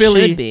go to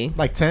Philly, should be.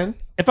 Like 10.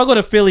 If I go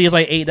to Philly, it's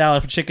like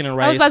 $8 for chicken and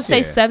rice. I was about to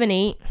say 7,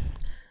 8.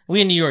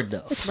 We in New York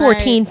though. It's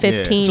 14,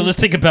 15. So let's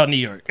think about New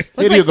York.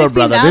 Here you go,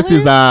 brother. This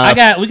is we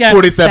got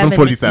 47,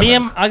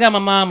 47. I got my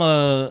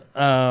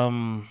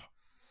mom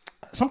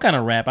some kind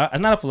of wrap.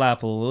 Not a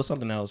falafel. It was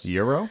something else.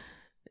 Euro?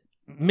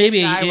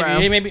 Maybe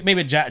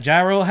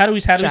gyro. How do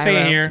we say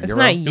it here? It's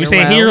not Euro. Do we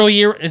say hero?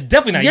 It's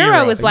definitely not euro.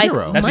 Euro is like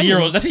that's money. a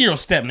euro. That's a euro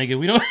step, nigga.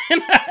 We don't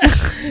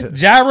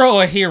gyro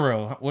or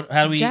hero.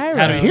 How do we?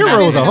 Gyro.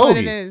 Hero is a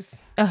hoagie.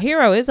 A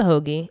hero is a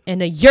hoagie,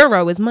 and a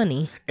euro is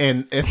money.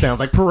 And it sounds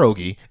like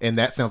pierogi, and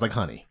that sounds like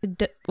honey.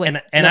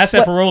 I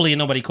said paroli, and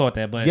nobody caught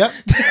that. But yep.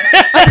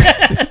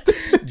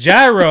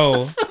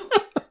 Gyro.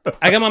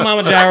 I got my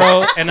mama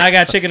gyro, and I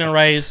got chicken and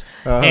rice,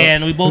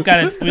 and we both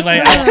got it. We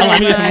like, let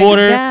me get some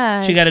water.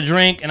 God. She got a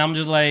drink, and I'm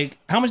just like,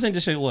 how much do you think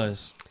this shit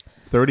was?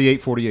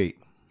 $38.48.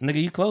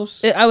 Nigga, you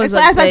close? I was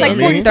like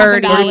 $30.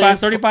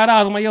 $35.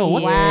 I'm like, yo,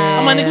 what? Wow.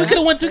 I'm like, nigga,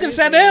 we could have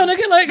sat down,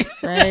 nigga. Like,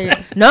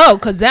 Right. No,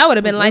 because that would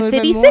have been like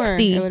 50,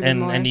 60.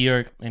 And New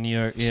York,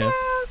 yeah.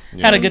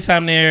 Had a good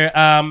time there.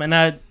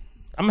 And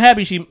I'm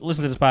happy she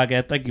listened to this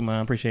podcast. Thank you,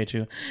 Mom. Appreciate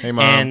you. Hey,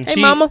 Mom. And hey,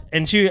 Mama.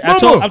 And I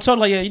told her,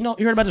 like, yeah, you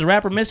heard about this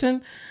rapper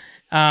missing?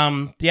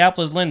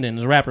 Theophilus Linden,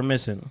 this rapper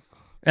missing.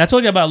 And I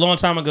told you about a long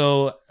time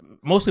ago,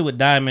 mostly with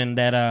Diamond,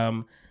 that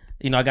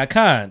I got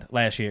conned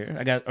last year.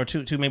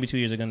 Maybe 2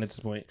 years ago at this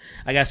point.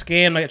 I got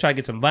scammed. I tried to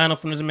get some vinyl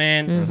from this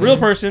man, real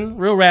person,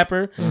 real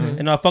rapper.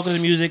 And I fuck with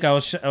his music. I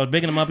was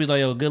bigging him up. He's like,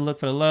 yo, good look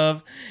for the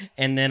love.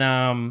 And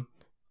then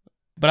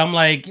but I'm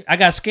like, I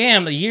got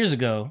scammed years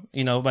ago,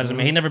 by this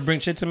man. He never bring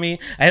shit to me.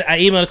 I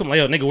emailed him like,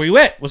 yo, nigga, where you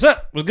at? What's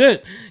up? What's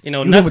good?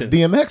 Nothing. With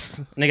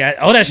DMX? Nigga,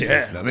 all that shit.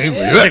 Yeah. I mean,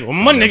 where you at? Like,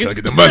 money, nigga. Try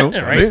to get the money.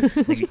 Right?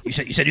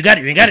 Nigga, you said you got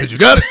it. You ain't got it. You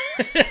got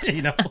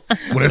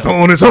it. When it's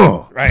on, it's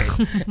on. Right.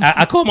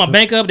 I called my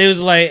bank up. They was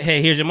like,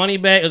 hey, here's your money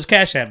back. It was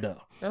Cash App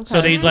though. Okay.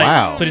 So they like,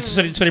 wow.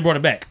 So they brought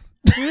it back.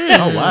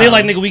 Oh, wow. They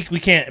like, nigga, we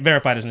can't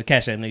verify this in the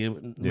Cash App,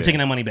 nigga. We're taking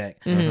that money back.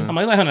 I'm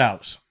like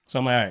 $100. So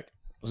I'm like, all right.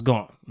 It's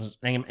gone.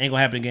 Ain't gonna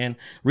happen again.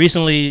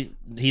 Recently,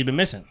 he's been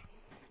missing.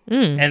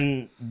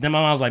 And then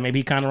my mom was like, maybe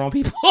he kind of wrong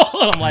people.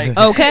 I'm like,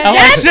 okay.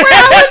 That's where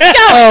I was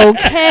going.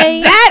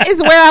 Okay. That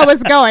is where I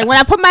was going. When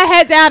I put my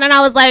head down and I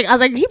was like,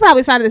 he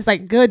probably found this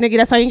like, good nigga,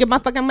 that's why you get my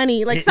fucking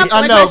money. Like something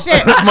like that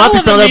shit. I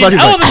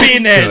wasn't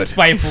being that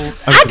spiteful.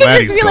 I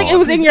could just feel like it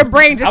was in your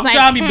brain. Just I'm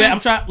trying to be better.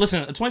 I'm trying,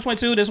 listen,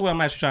 2022, this is what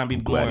I'm actually trying to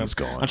be more. I'm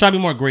trying to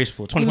be more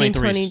graceful.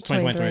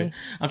 2023.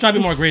 I'm trying to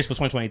be more graceful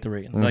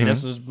 2023. Like,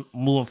 that's just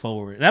moving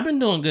forward. And I've been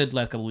doing good the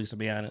last couple of weeks, to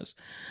be honest.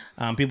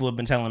 People have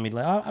been telling me,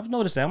 like, oh, I've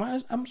noticed that.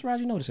 I'm surprised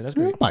you noticed it. That's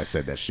great. Nobody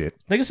said that shit.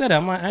 Nigga said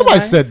that. Nobody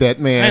said that,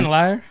 man. I ain't a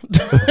liar.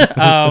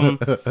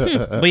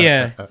 But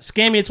yeah,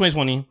 scam me in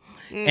 2020.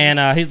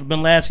 And he's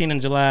been last seen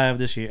in July of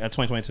this year,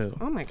 2022.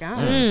 Oh my gosh.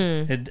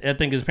 I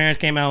think his parents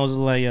came out and was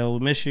like, yo, we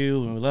miss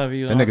you and we love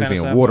you. That nigga's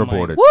being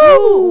waterboarded. Like,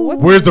 woo!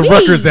 Where's the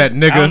Rutgers at,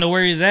 nigga? I don't know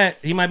where he's at.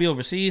 He might be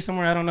overseas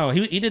somewhere. I don't know.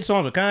 He did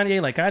songs with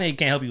Kanye. Like, Kanye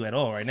can't help you at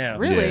all right now.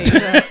 Really?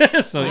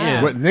 Yeah. So,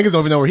 yeah. Niggas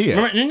don't even know where he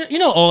at.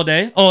 Remember, All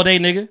Day,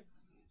 nigga.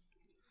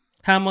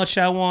 How much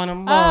I want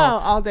him?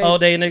 All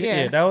day,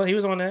 nigga. Yeah, he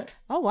was on that.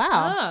 Oh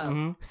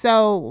wow.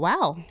 So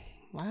wow.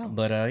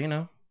 But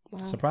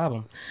it's a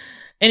problem.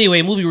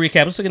 Anyway, movie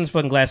recap. Let's look at this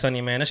fucking Glass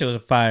Onion, man. That shit was a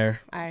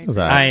fire.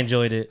 I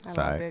enjoyed it.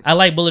 I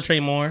like Bullet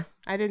Train more.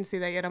 I didn't see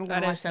that yet. I'm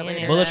gonna watch that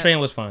later. Bullet Train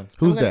was fun.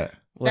 Who's that?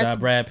 With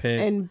Brad Pitt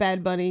and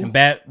Bad Bunny. And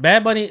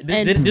Bad Bunny.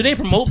 Do they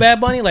promote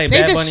Bad Bunny? Like they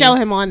Bad just Bunny? show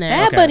him on there.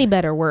 Bad Bunny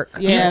better work.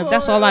 Yeah,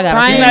 that's all I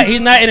got.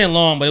 He's not in it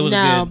long, but it was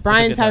good.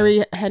 Brian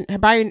Tyree,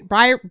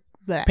 Brian.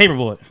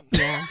 Paperboy.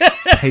 Yeah.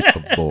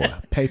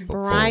 Paperboy.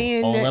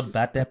 Brian. All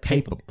about that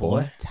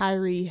paperboy.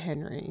 Tyree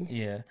Henry.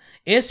 Yeah.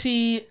 Is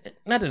he?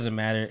 That doesn't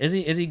matter. Is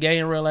he gay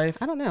in real life?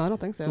 I don't know. I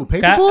don't think so.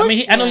 Paperboy? I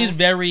mean, I know he's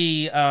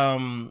very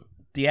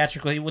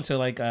theatrical. He went to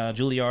like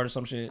Juilliard or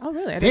some shit. Oh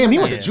really? Damn, he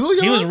went to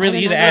Juilliard. He was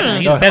really. He's an actor.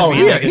 He's a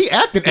thespian. He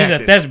acted. He's a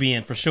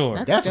thespian for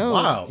sure. That's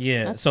wild.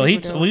 Yeah. That's so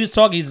when he was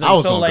talking, he's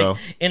so like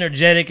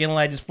energetic and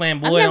like just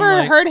flamboyant. I've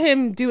never heard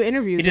him do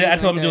interviews. I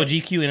told him to do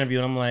a GQ interview,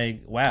 and I'm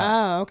like,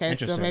 wow. Oh, okay.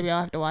 So maybe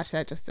I'll have to watch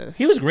that just to.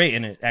 He was great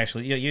in it,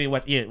 actually.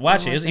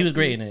 Watch it. He was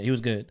great in it. He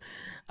was good.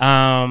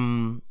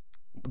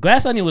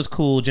 Glass Onion was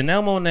cool.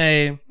 Janelle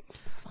Monáe.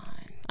 Fine.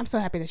 I'm so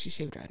happy that she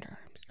shaved her underarms.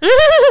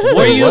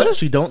 Were you? What?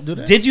 She don't do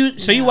that. Did you?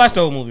 So you watched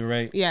the whole movie,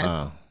 right?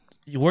 Yes.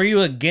 Were you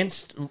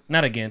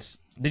not against?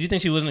 Did you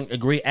think she wasn't a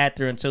great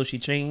actor until she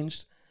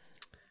changed?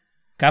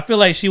 I feel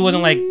like she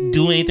wasn't like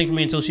doing anything for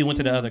me until she went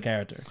to the other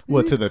character.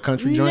 What, to the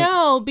country joint?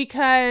 No,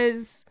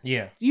 because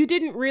you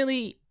didn't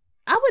really.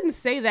 I wouldn't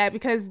say that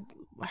because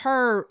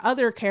her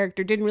other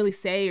character didn't really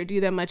say or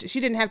do that much. She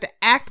didn't have to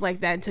act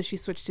like that until she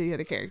switched to the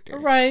other character.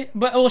 Right,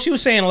 but she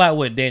was saying a lot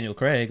with Daniel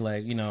Craig,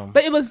 like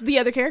But it was the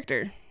other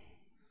character.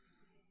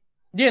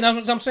 Yeah, that's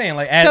what I'm saying.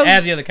 Like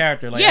as the other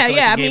character, like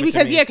I mean,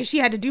 because she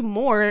had to do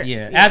more.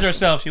 Yeah, as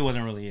herself, she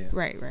wasn't really.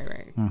 Right.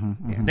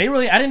 Mm-hmm. They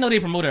really, I didn't know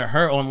they promoted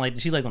her on like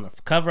she's like on the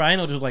cover. I didn't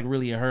know this was like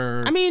really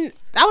her. I mean,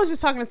 I was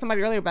just talking to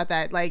somebody earlier about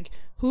that. Like,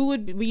 who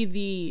would be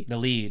the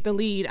lead? The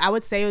lead, I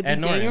would say, would be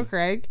Daniel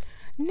Craig.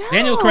 No,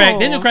 Daniel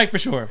Craig for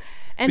sure.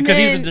 And because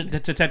he's the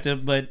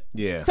detective, but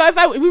So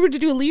if we were to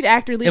do a lead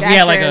actor,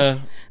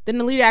 actress, then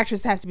the lead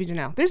actress has to be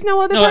Janelle. There's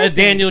no other. person. It's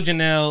Daniel,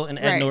 Janelle, and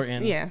Ed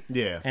Norton.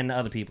 Yeah, and the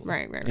other people.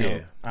 Right.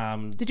 Yeah.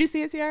 Did you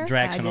see it, Ciara?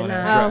 Drax and all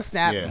that. Oh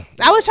snap! Yeah.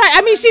 I was trying.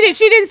 I mean, she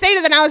didn't say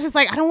it, and I was just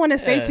like, I don't want to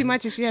say too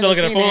much if she hasn't look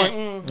at her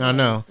phone. I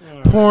know.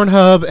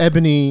 Pornhub,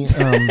 Ebony.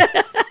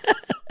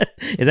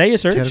 Is that your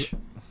search?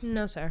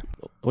 No, sir.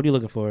 What are you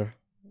looking for?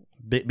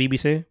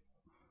 BBC?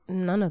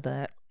 None of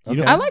that.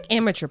 Okay. I like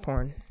amateur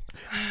porn.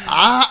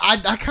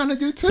 I kind of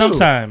do too.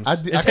 Sometimes.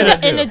 And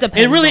it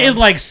depends. It really is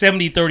like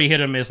 70-30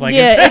 hit or miss. Like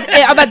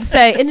I'm about to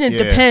say, and it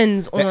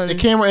depends on the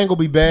camera angle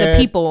be bad.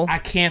 The people. I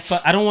can't.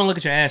 I don't want to look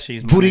at your ass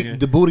cheeks.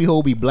 The booty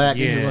hole be black.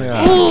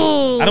 Yeah.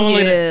 Ooh, I don't want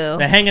to look at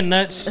the hanging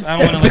nuts. I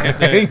don't want to look at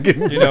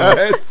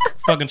the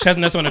fucking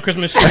chestnuts on the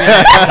Christmas tree.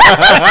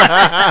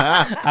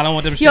 I don't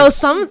want them.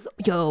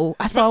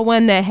 I saw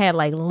one that had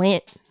like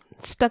lint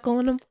stuck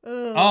on them.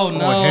 Oh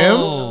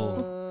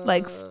no! Him?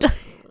 Like.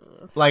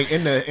 Like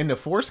in the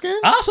foreskin?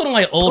 I also don't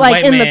like old like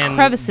white in man the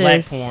crevices.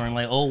 black porn,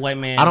 like old white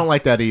man. I don't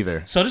like that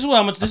either. So this is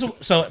what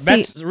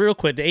back real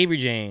quick. The Avery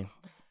Jane,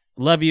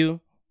 love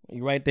you.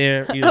 You right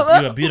there.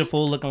 You're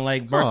beautiful, looking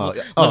like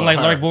Berkeley, looking like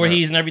Lark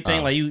Voorhees and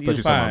everything. Like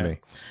you fine.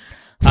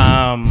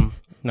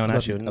 No,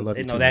 not you. I love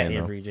you No, too, that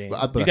man, Avery, James.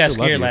 But You I got still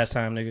love scared you. last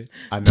time, nigga.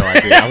 I know I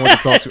did. I wanted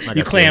to talk to you.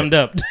 You clammed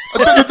up.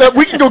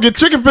 We can go get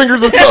chicken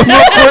fingers or something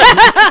real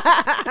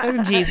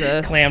quick.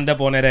 Jesus. Clammed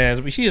up on that ass.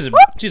 But she's a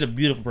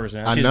beautiful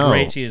person. I She's know.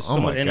 great. She has so Oh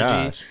much my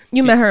energy. gosh.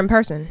 You met her in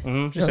person.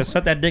 Mm-hmm. She said,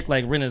 "Suck that dick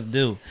like renters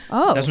do."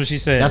 Oh. That's what she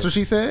said. That's what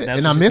she said? That's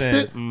And what I she missed said.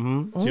 it?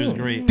 Mm-hmm. She was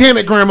great. Damn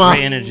it, Grandma.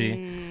 Great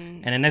energy.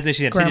 And then next day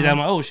she had titties out. I'm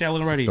like, oh shit, I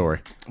wasn't ready. Story.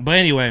 But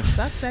anyway,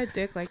 Suck that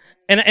dick like.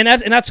 and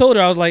I told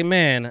her, I was like,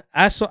 man,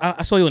 I saw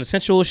you in the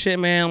sensual shit,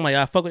 man. I'm like,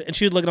 I fuck with, and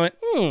she was looking like,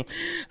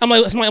 I'm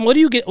like, what do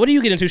you get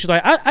into? She's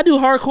like, I do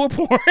hardcore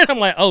porn. I'm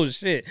like, oh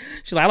shit.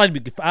 She's like, I like to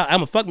be,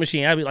 I'm a fuck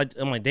machine. I'm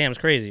like, damn, it's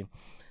crazy.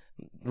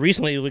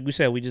 Recently, like we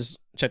said, we just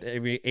checked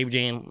Avery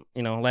Jane,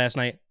 last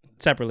night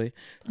separately.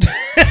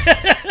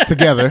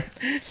 Together.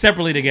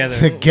 Separately together.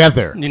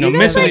 Together.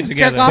 Mentally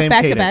together. Jerk off Same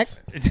back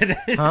cadence. to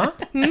back. Huh?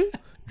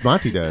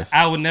 Monty does.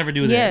 I would never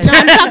do that. Yeah. No,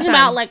 I'm talking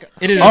about like.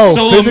 It is a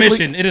solo physically-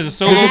 mission. It is a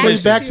solo physically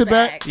mission. back to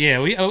back? Yeah,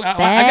 I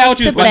got what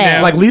you was putting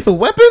down. Like Lethal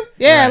Weapon?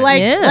 Yeah,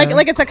 Right.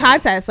 like it's a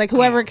contest. Like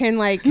whoever can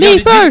like. Yo,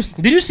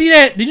 Did you see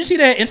that? Did you see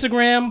that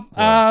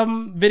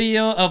Instagram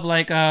video of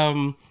like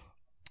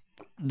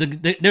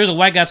there was a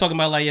white guy talking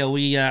about like, yo,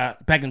 we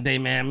back in the day,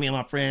 man, me and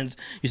my friends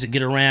used to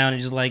get around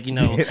and just like,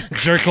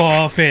 jerk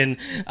off and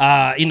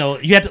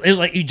you had to, it was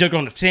like you jerk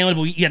on the sandwich,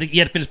 but you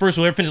had to finish first,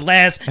 so whoever finished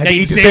last, Had to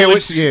eat the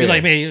sandwich. Yeah. He's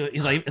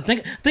like,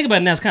 man, think about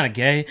it now, it's kind of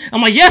gay.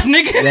 I'm like, yes,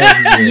 nigga.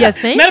 Yeah. You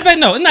think? Matter of fact,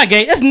 no, it's not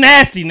gay. That's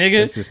nasty,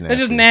 nigga. It's just That's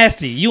just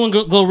nasty. You and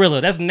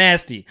Glorilla, that's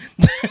nasty.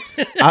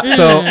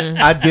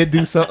 I did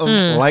do something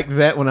like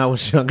that when I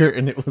was younger,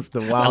 and it was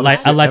the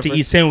wildest. I like to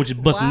eat sandwiches,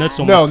 bust nuts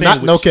on No, my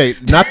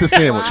sandwich. not the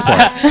sandwich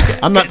part.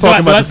 I'm not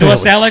talking about the Do I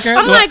sandwich.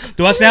 sound like her?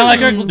 Do I sound like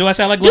her? Do I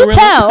sound like You Glorilla?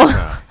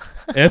 tell.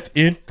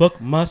 F-in, fuck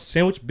my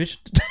sandwich, bitch.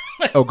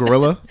 Oh,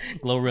 Gorilla?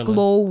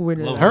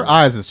 Glorilla. Her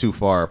eyes is too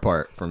far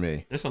apart for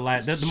me. That's a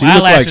lot. She My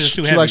look like eyelashes are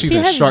too heavy. she's She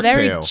a has shark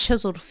very tail.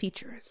 chiseled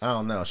features. I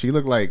don't know. She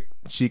looked like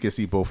she could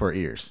see both her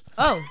ears.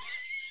 Oh.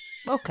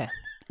 Okay.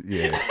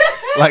 Yeah.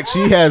 Like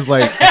she has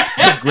like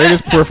the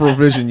greatest peripheral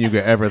vision you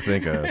could ever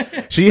think of.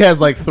 She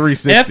has like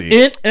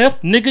 360.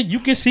 F, nigga, you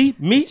can see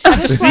me. I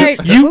can It's see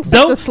like you. looks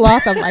like the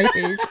sloth of Ice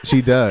Age.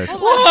 She does.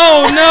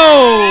 Oh,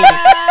 no.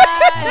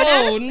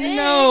 Oh,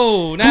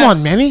 no. Come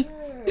on, Manny.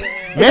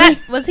 Manny?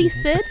 Was he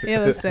Sid? It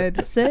was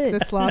Sid. Sid.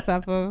 The sloth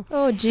of a.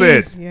 Oh,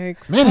 Sid. jeez.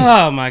 Yikes.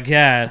 Oh, my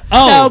God.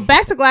 Oh. So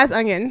back to Glass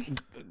Onion.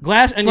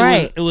 Glass Onion,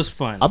 Right. it was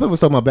fun. I thought we was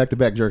talking about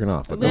back-to-back jerking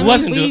off. But It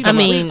wasn't.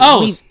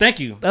 Thank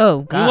you. Oh,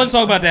 We God. wasn't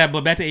talking about that,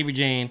 but back to Avery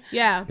Jane.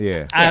 Yeah.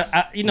 yeah.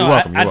 I You're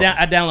welcome, you're welcome.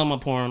 I download my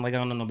porn like I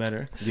don't know no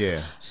better.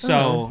 Yeah.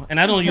 So and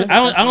I don't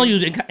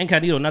use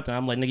incognito nothing.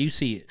 I'm like, nigga, you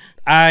see it.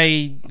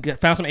 I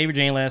found some Avery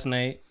Jane last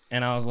night,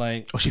 and I was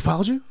like, Oh, she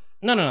followed you?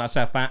 no. I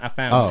said I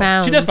found. Oh.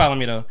 Found. She does follow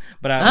me though,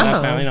 but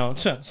I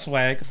found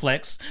swag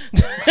flex.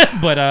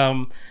 But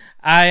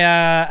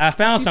I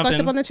found You something.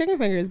 fucked up on the chicken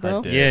fingers,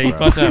 bro. did. Yeah, you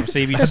bro. fucked up.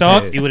 See, if you saw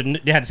it, you would.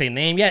 They had to say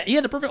name. Yeah, he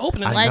had the perfect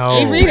opening. I Like know.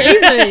 Avery to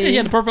Avery. He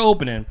had the perfect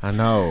opening. I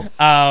know.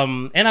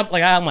 And I'm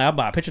like, I'll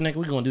buy a picture, nigga.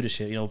 We gonna do this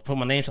shit. Put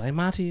my name. She's like,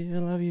 Monty, I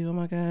love you. Oh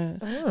my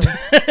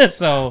god.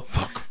 So,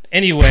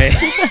 anyway,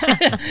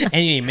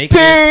 and you ain't making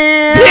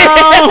it.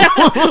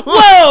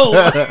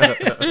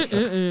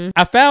 Whoa!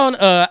 I found.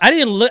 I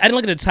didn't look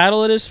at the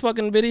title of this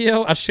fucking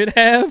video. I should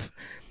have,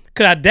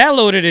 cause I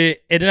downloaded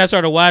it and then I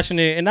started watching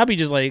it, and I'll be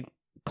just like.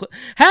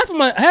 Half of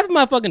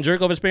my fucking jerk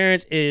off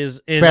experience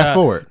is Fast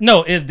forward.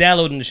 No, is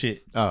downloading the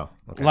shit. Oh,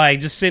 okay. Like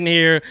just sitting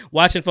here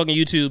watching fucking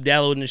YouTube,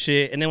 downloading the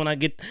shit, and then when I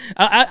get,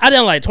 I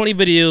done like 20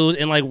 videos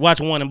and like watch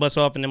one and bust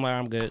off, and then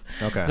I'm good.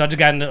 Okay. So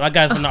I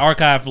got it from the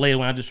archive for later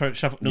when I just start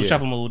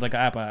shuffle mode like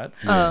an iPod.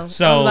 Oh,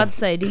 So I was about to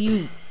say, do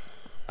you?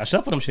 I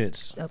shuffle them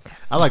shits. Okay.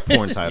 I like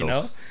porn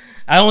titles.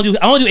 I don't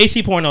do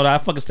HC porn though. I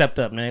fucking stepped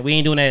up, man. We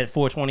ain't doing that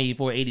 420,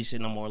 480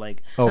 shit no more.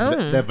 Like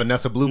that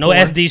Vanessa Blue no porn?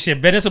 SD shit.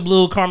 Vanessa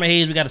Blue, Karma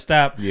Hayes, we got to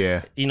stop.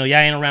 Yeah. Y'all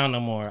ain't around no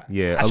more.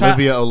 Yeah.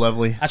 Olivia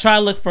O'Lovely. I try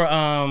to look for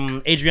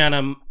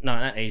Adriana. No,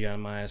 not Adriana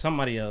Maya.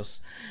 Somebody else.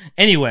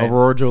 Anyway.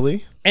 Aurora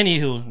Jolie.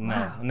 Anywho,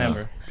 no,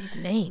 never. These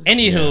names.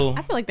 Anywho,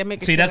 I feel like they're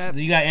making see shit that's up.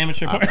 you got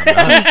amateur porn.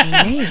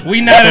 Names. We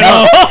not at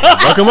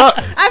all. Look him up.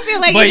 I feel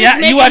like But you're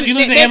just you making, listen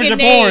to making amateur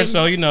names. porn,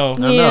 so you know. I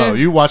know.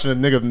 You watching a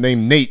nigga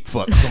named Nate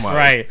fuck somebody.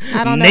 Right.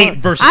 I don't Nate know.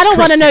 versus I don't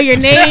want to Christy. know your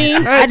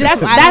name. I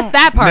just That's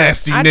that part.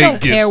 Nasty I Nate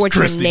don't gives care what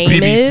Christy your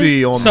name BBC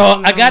is. on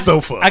So the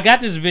sofa. I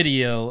got this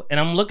video and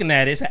I'm looking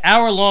at it. It's an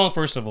hour long,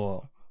 first of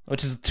all,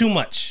 which is too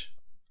much.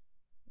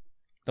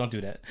 Don't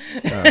do that.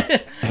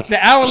 It's an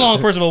hour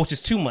long, first of all, which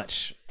is too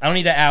much. I don't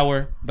need an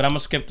hour, but I'm gonna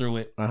skip through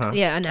it.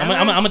 Yeah, an hour.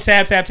 I'm gonna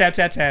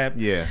tab.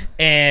 Yeah.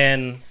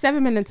 And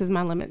 7 minutes is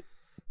my limit.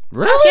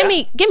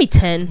 Really? Give me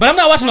 10. but I'm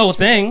not watching the whole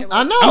thing.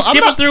 I know. I'm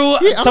skipping through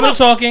some of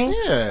the talking.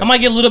 Yeah. I might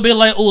get a little bit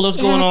like, oh, what's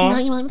going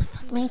on?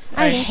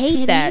 I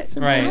hate that.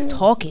 Right. Stop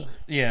talking.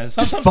 Yeah,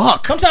 Just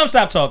fuck. Sometimes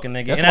stop talking,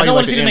 nigga. That's And why I don't you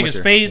want to like see the the nigga's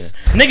amateur. face.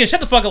 Nigga,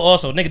 shut the fuck up.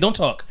 Also, nigga, don't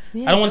talk.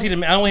 Yeah, I don't want to see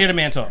the. I don't want to hear the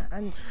man talk.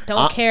 I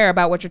don't care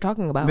about what you're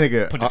talking about.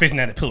 Nigga, Put your face in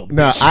that pillow.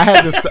 Nah, I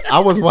had to. I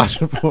was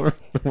watching porn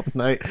one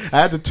night. I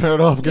had to turn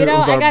it off because You know, it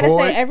was I our gotta boy.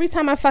 say, every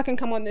time I fucking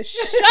come on this show,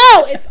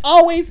 it's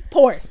always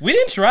porn. We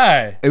didn't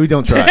try. We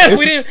don't try.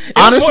 We didn't.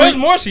 Honestly, It was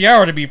more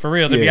Ciara to be for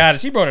real. To be Yeah.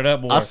 honest, she brought it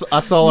up more. I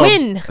saw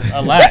When?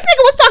 a lot. This nigga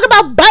was talking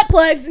about butt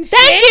plugs and shit.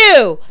 Thank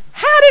you.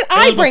 How did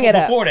I was bring it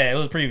up? before that? It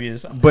was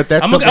previous. But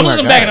that's I'm something gonna I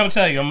listen got. back and I'm gonna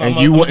tell you. And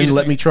you wouldn't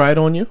let me try it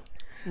on you?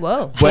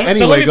 Whoa. But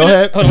anyway, go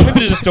ahead. Hold on, let me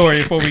finish the story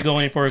before we go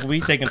any further. We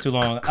taking too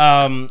long.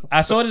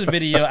 I saw this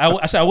video.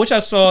 I wish I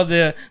saw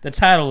the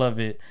title of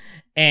it.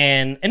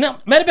 And matter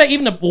of fact,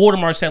 even the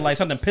watermark said like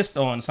something pissed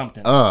on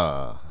something.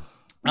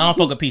 I don't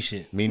fuck with pee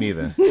shit. Me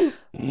neither.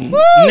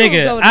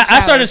 Nigga, I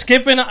started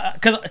skipping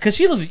because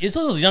she was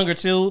younger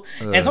too,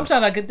 and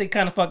sometimes I get they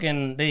kind of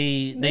fucking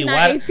they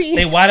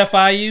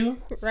whiteify you,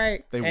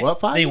 right? They what?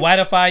 They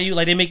whiteify you,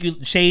 like they make you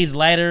shades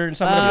lighter and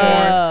some of the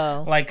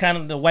porn, like kind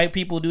of the white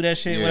people do that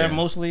shit, whatever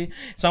mostly.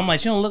 So I'm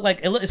like, she don't look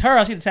like it's her.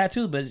 I see the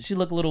tattoo, but she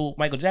look a little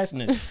Michael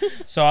Jackson-ish.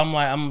 So I'm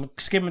like, I'm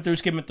skipping through.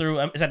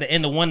 It's at the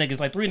end of one nigga.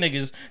 It's like three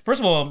niggas. First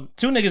of all,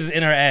 two niggas is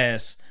in her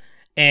ass.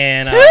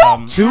 And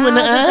two in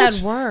the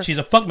ass. She's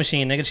a fuck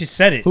machine, nigga. She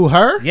said it. Who,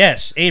 her?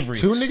 Yes, Avery.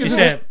 Two niggas. She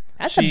said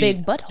that's a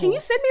big butthole. Can you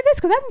send me this?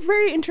 Because I'm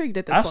very intrigued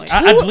at this point.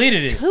 I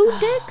deleted it. Two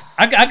dicks.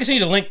 I can send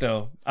you the link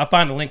though. I'll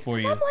find the link for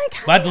you. I'm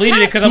like, but I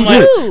deleted it because I'm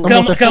like,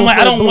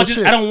 I don't want this.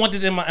 I don't want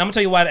this in my. I'm gonna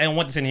tell you why I don't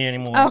want this in here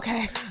anymore.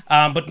 Okay.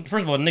 But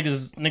first of all,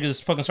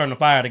 niggas fucking starting a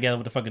fire together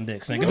with the fucking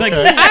dicks. Nigga. Like,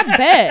 I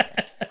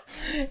bet.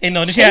 You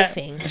know, she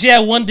had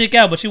one dick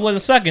out, but she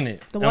wasn't sucking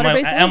it. The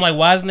I'm like,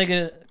 why is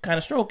nigga kind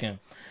of stroking?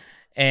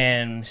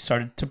 And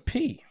started to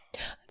pee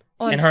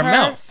in her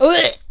mouth,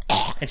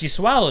 and she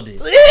swallowed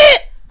it.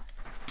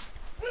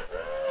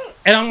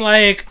 And I'm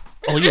like,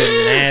 oh, you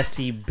a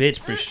nasty bitch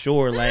for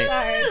sure. Like,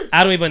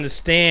 I don't even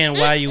understand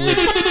why you would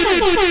check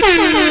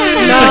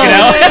it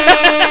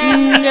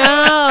out.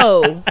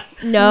 No.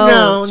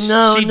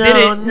 She did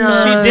it.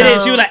 She did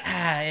it. She was like,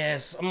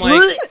 yes. I'm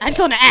like, I just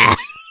want to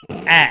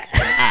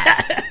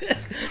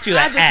She was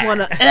like, I just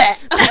want to.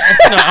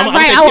 No,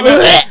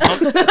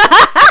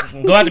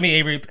 I'm go out to me,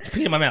 Avery.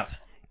 Pee in my mouth.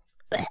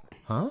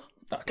 Huh?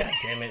 Oh, God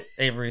damn it,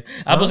 Avery.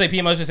 I was gonna say pee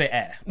in my mouth. I was gonna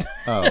say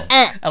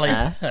Oh. I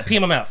like pee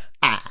in my mouth.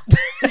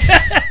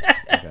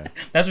 Okay.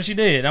 That's what she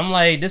did. I'm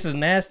like, this is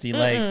nasty.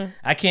 Like,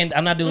 I can't.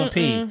 I'm not doing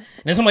pee. And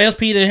then somebody else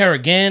peed in her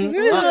again.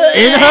 In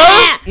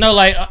her? No,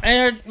 like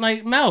in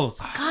her mouth.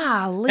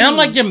 Golly. And I'm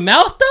like, your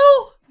mouth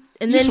though?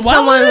 And You then swallowed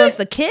someone it? wants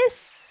to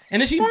kiss.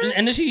 And then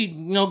she,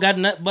 got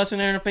nut busting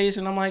in her face,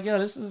 and I'm like,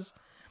 yo,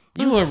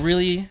 you are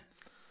really.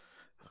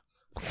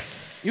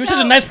 You were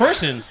such a nice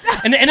person,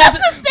 and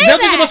that's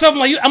to myself.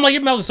 I'm like,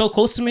 your mouth is so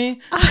close to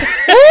me.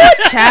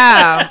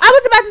 Child. I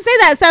was about to say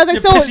that, so I was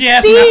like, Your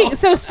pissy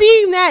ass mouth.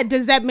 seeing that,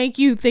 does that make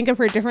you think of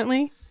her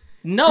differently?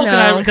 No,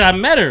 because I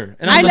met her,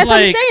 and that's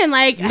what I'm saying.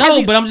 Like,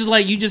 no, but I'm just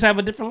like, you just have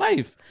a different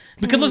life.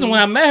 Because listen, when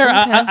I met her,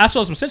 I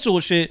saw some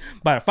sensual shit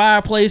by the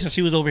fireplace, and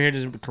she was over here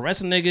just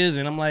caressing niggas,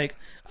 and I'm like,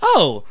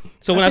 oh.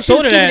 So when I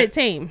told her that, it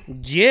tame.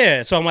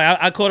 Yeah. So I'm like,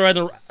 I caught her at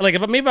the like.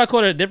 If I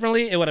caught her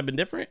differently, it would have been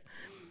different,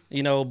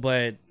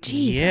 But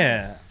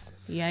Jesus.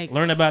 yeah, Yikes.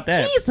 learn about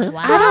that. Jesus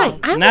Christ.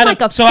 I have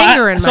like a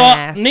finger in my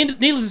ass.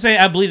 Needless to say,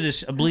 I bleeded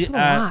this.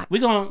 We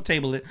gonna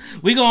table it.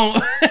 We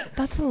gonna.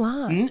 That's a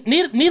lot.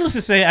 Needless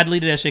to say, I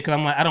deleted that shit because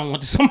I'm like, I don't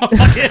want this on my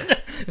fucking.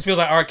 It feels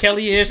like R.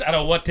 Kelly-ish. I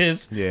don't want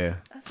this. Yeah.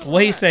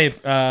 What he say,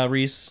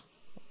 Reese?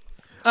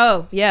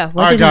 Oh yeah.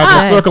 All right,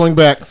 guys. So circling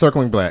back.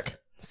 Circling black.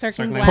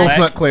 Post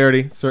nut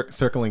clarity.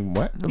 Circling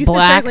what? You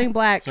said circling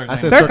black. I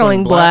said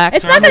circling black.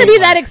 It's not going to be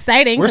that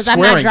exciting because I'm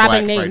not squaring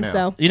dropping black names. right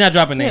So You're not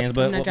dropping names,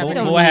 but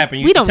what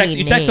happened? We don't text,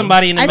 need you text names.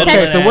 somebody in the middle.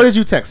 Okay, of so that. what did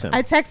you text him?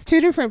 I text two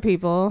different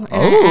people.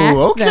 And I asked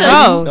okay.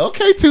 them.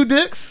 Okay, two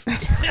dicks.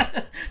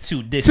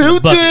 Two dicks. Two in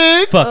the bucket.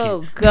 dicks. Fuck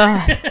Oh it.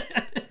 God.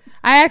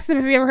 I asked them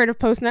if you ever heard of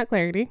post nut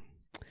clarity,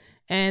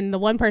 and the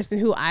one person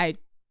who I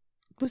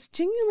was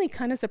genuinely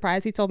kind of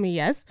surprised, he told me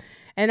yes.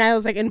 And I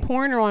was like, in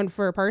porn or on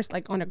for a person,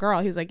 like on a girl?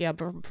 He was like, yeah,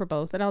 for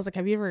both. And I was like,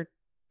 have you ever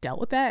dealt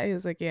with that? He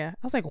was like, yeah.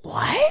 I was like,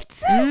 what?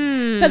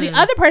 So the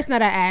other person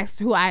that I asked,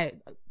 who I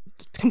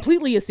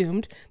completely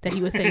assumed that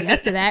he would say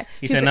yes to that.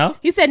 He said no?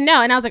 He said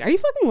no. And I was like, are you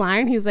fucking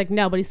lying? He was like,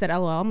 no, but he said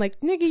LOL. I'm like,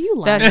 nigga, you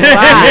lying. That's a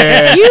lie.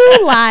 Yeah.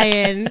 You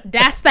lying.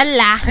 That's the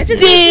lie. It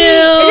just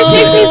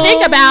makes me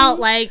think about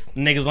like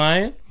Niggas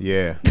lying?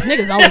 Yeah.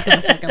 niggas always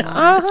gonna fucking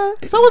lie.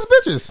 So is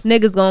bitches.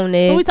 Niggas going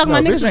But we niggas. talking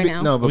about niggas bitches right be-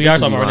 now. No, but We are bitches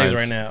talking be about lying. niggas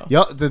right now.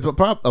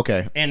 Y'all,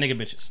 okay. And nigga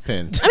bitches.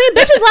 Pin. I mean,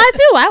 bitches lie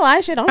too. I lie.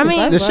 Shit. I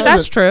mean, This shit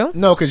that's is- true.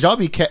 No, because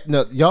y'all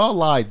y'all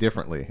lie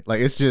differently. Like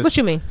it's just. What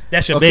you mean?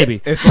 That's your Okay,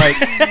 baby. It's like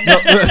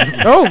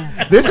no,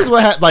 this is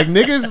what like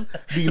niggas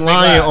be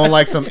lying on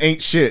like some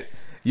ain't shit,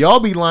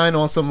 Y'all be lying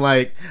on some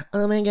like,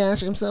 oh my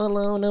gosh, I'm so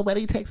alone.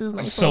 Nobody texts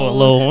my phone. So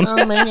alone.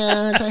 Oh my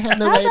gosh, I have nobody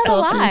to How's that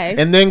talk a lie?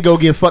 to. And then go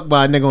get fucked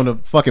by a nigga on a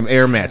fucking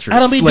air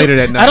mattress later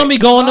that night. I don't be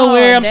going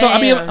nowhere. I'm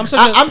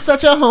I'm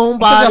such a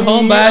homebody.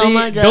 Oh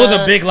my God. Those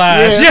are big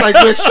lies. Yeah, it's like,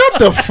 bitch, shut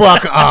the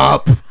fuck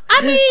up.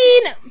 I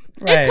mean,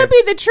 Right. it could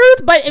be the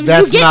truth, but if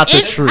That's you get not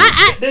the truth.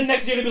 Then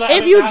next year they be like,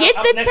 if you get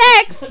the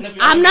text,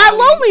 I'm not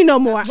lonely no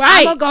more.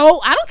 Right. I'm gonna go.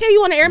 I don't care.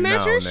 You want an air No,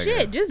 mattress? nigga.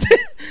 Shit, just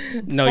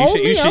No, fold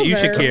you should me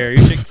over. care.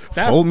 You should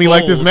Fold me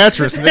like this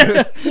mattress,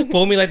 nigga.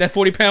 Fold me like that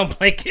 40-pound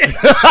blanket.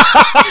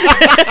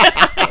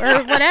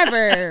 or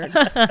whatever.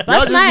 Y'all Bust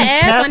just my be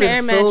ass on an capping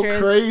air so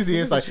mattress. crazy.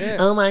 It's like,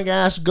 oh my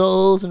gosh,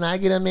 goals, and I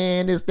get a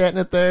man, this, that, and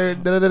the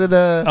third. Da, da, da,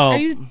 da. Oh,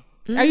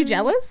 Are you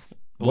jealous?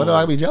 What do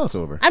I be jealous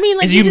over? I mean,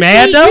 like, Is you just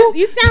mad, see- though?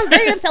 You sound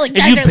very upset. Like, Is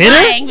guys you are bitter?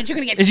 lying, but you're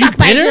gonna get Is you fucked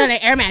by a dude bitter? on an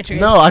air mattress.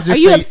 No, I just Are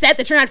you say- upset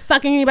that you're not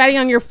fucking anybody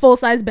on your full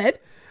size bed?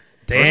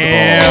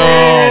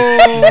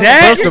 damn.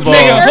 First of all-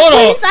 nigga, hold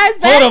on. Queen-size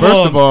bed?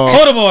 First of all-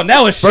 hold on.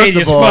 That was First shady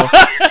of as all,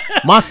 fuck.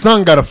 my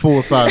son got a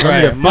full size. Let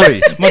me get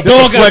Right. three. My This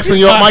dog got- flexing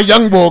y'all. My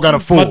young boy got a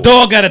full. My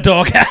dog got a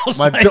dog house.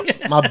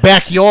 My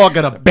backyard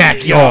got a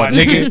backyard,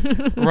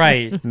 nigga.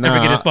 Right. Never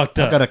get it fucked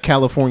I up. got a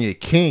California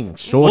King,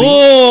 shorty.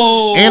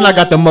 Whoa. And I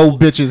got the Mo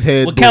bitches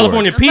head. With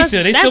California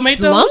pizza, they still make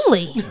those?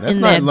 lonely That's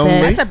in not that lonely.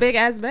 bed. That's a big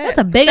ass bed. That's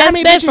a big So how ass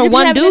many bed bitches for you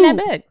one can have in that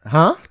dude. bed?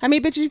 Huh? How many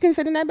bitches you can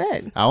fit in that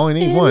bed? I only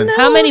need one.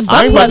 How many I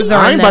butt ain't about plugs to,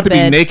 are I on ain't that about to be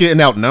bed? naked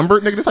and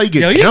outnumbered, nigga. That's how you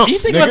get Yo, jumped. you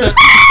think nigga. about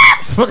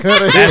Fuck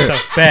out of That's here. a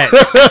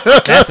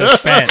fact. That's a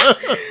fact.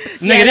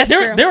 Nigga, that's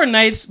true. there were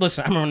nights.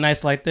 Listen, I remember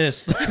nights like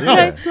this.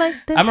 Nights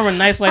like this. I remember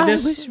nights like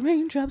this. wish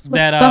raindrops would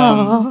That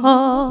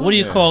fall. what do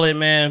you call it,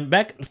 man?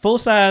 Back full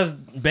size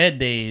bed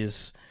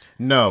days.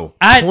 No.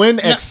 I- Twin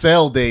no.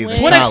 XL days in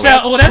Twin college. XL.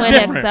 Oh, that's Twin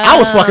different. XL. I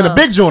was fucking a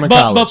big joint in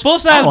college. But full I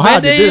size don't know how I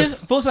bed did days.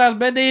 this. Full size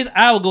bed days.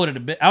 I would go to the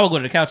bed. I would go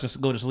to the couch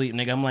and go to sleep,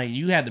 nigga. I'm like,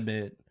 you had the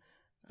bed.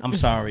 I'm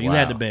sorry, you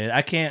had the Wow. bed.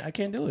 I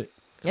can't do it.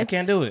 I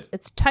can't do it.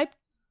 It's type.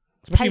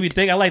 Especially if you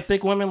think I like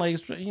thick women,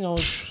 like you know.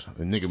 Nigga,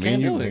 me Can't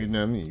and you, do it. nigga, you know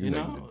what I mean? You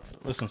know,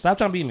 listen, stop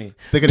trying to beat me.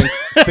 Thicker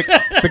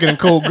than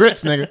cold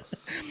grits, nigga.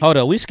 Hold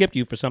on, we skipped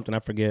you for something. I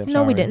forget. I'm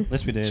No, we sorry. didn't.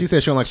 Yes, we did. She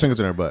said she don't like fingers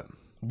in her butt.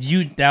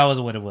 That was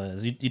what it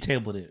was. You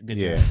tabled it. Good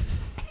Yeah. job.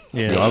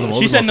 Yeah. I was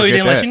She said gonna no, you forget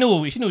didn't like. that. She knew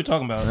what we were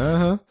talking about.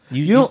 Uh-huh.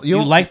 You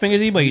don't like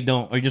fingers, but you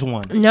don't, or you just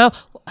one. No.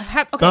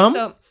 Okay, Thumb?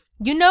 so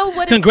you know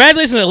what?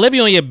 Congratulations,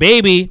 Olivia, on your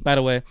baby. By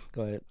the way,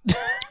 go ahead.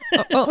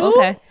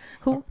 Okay.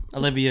 Who?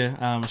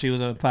 Olivia, she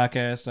was on a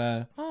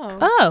podcast.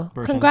 Oh,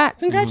 Person.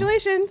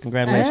 Congratulations.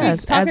 Congratulations.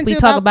 Yes, Talking as to we you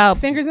talk about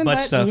fingers and butt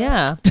butt. stuff.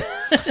 Yeah.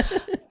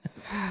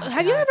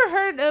 Have you ever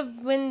heard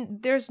of when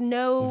there's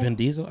no Vin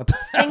Diesel.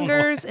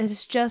 fingers?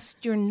 It's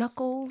just your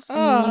knuckles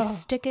and you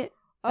stick it.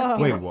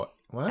 Wait, what?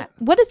 What?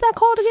 What is that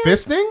called again?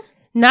 Fisting?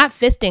 Not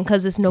fisting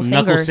because it's no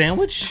Knuckle fingers.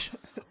 sandwich.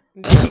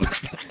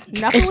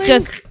 It's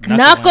just Knuckling.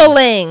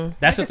 knuckling.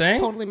 That's a Just thing.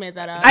 totally made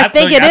that up. I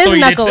think it I is thought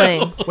you did knuckling.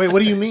 too. Wait,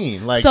 what do you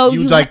mean? Like, So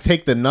you you like ha-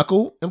 take the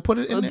knuckle and put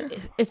it in there?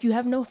 If you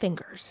have no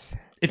fingers.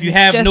 If you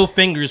have just- no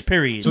fingers,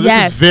 period. So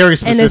this is very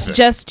And it's specific.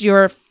 just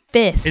your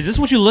fist. Is this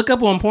what you look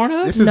up on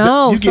Pornhub? This is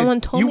No, you get-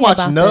 someone told you me watch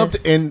about Nubbed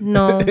this. and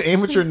No.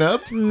 Amateur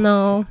Nubbed?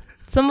 No.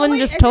 Someone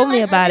just told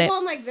me about it.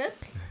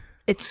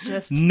 It's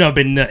just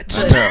Nubbin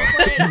nuts.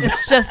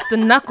 it's just the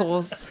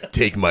knuckles.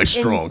 Take my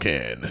strong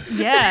hand.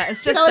 Yeah,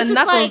 it's just So the it's just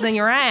knuckles like- in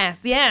your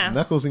ass. Yeah.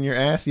 Knuckles in your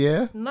ass,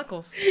 yeah?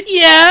 Knuckles.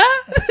 Yeah,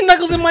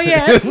 knuckles in my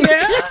ass.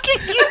 Yeah.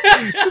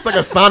 It's like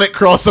a Sonic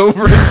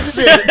crossover and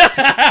shit.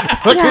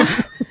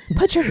 Fucking-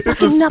 Put your a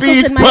fucking knuckles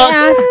speed in my bump.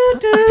 ass.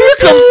 Here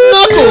comes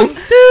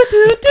Knuckles.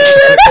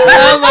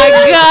 Oh my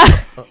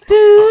god.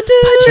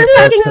 Put your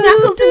fucking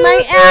knuckles in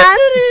my ass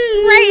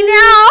right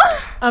now.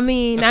 I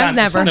mean, That I've sound-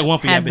 never sounded one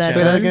for you, had bitch. that. Say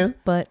that done, again?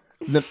 But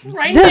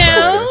Right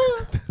now.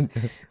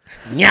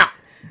 Yeah.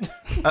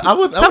 I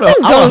would something's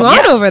going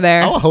on over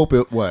there. I would hope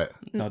it, what?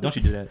 No, don't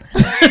you do that.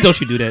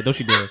 Don't you do that. Don't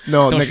you do it.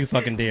 No, don't nigga. you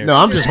fucking dare. No,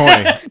 I'm just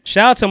horny.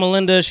 Shout out to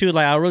Melinda. She was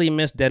like, I really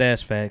miss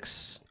Deadass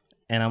Facts.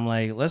 And I'm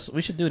like,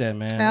 we should do that,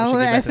 man. We Well, should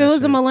get back if to it that was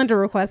a shit. Melinda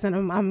request, and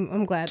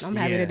I'm glad. I'm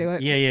happy to do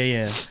it.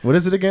 Yeah. What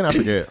is it again? I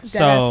forget. So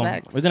Deadass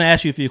Facts. we're gonna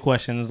ask you a few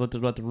questions. Let the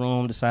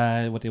room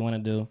decide what they want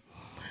to do.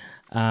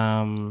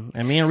 And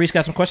me and Reese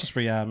got some questions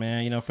for y'all,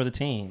 man. You know, for the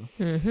team.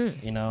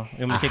 Mm-hmm. You know, you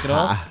want me to kick it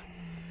off?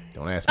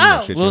 Don't ask me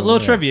no shit. you Little don't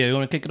know. trivia. You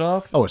want to kick it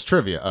off? Oh, it's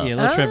trivia. Yeah, a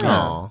little trivia.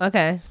 Aw.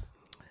 Okay.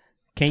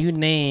 Can you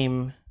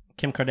name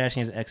Kim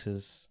Kardashian's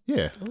exes?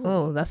 Yeah.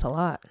 Oh, that's a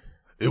lot.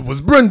 It was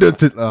Brenda.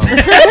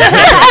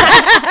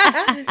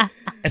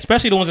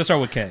 Especially the ones that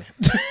start with K.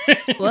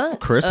 What?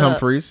 Chris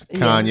Humphries,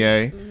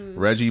 Kanye,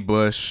 Reggie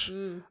Bush.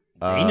 You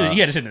knew you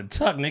had this shit in the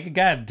tuck, nigga.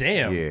 God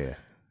damn. Yeah.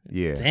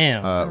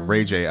 Damn.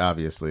 Ray J,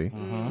 obviously.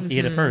 He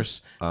hit it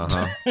first.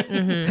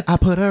 I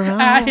put her on.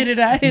 I hit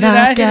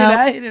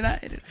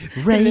it.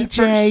 Ray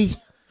J.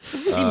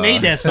 He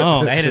made that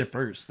song. I hit it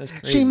first. That's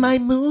crazy. She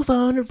might move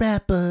on to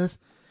rappers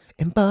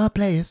and ball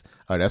players.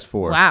 Oh, that's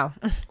 4. Wow.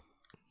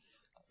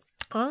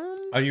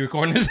 Are you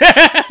recording this? Not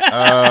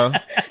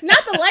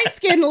the light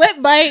skin lip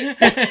bite.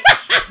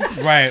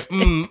 Right.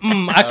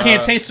 I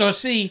can't taste or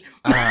see.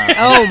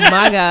 Oh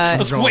my god. I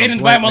was waiting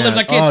to bite my lips.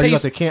 I can't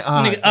taste.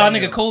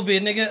 Nigga,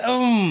 COVID, nigga.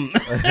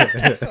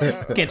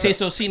 Can't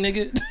taste or see,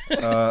 nigga.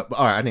 All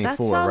right, I need That's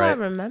 4, all right? I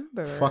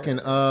remember. Fucking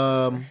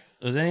Was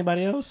there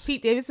anybody else?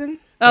 Pete Davidson.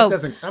 Oh,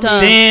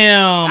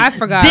 damn! I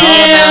forgot.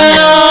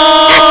 Damn!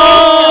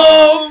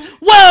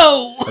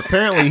 Whoa!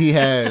 Apparently, he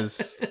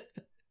has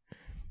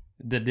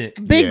the dick,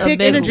 big dick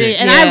big energy, dick.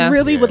 and I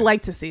really would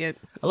like to see it.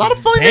 A lot of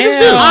funny niggas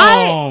do.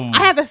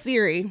 I have a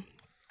theory.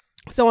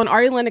 So on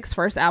Ari Lennox's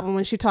first album,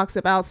 when she talks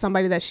about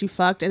somebody that she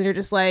fucked, and they're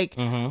just like,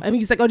 I mean,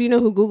 he's like, "Oh, do you know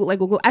who Google?" Like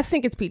Google. I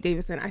think it's Pete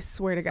Davidson. I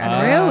swear to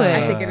God. Really?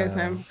 I think it is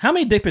him. How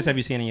many dick pics have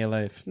you seen in your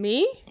life?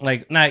 Me?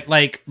 Like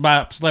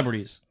by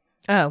celebrities.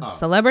 Oh,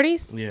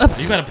 celebrities? Yeah,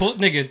 you gotta pull,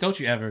 nigga. Don't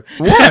you ever?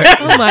 What?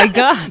 Oh my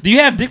god. Do you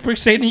have dick pics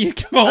saved in your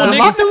phone?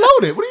 Locked and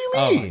loaded. What do you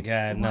Oh mean? my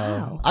god,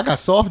 no. I got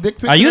soft dick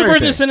pics. Are you the and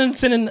person everything.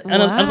 sending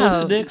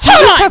unsolicited dicks?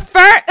 Hold on.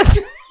 Prefer.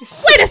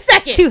 Wait a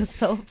second. She was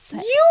so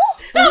upset. You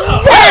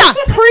have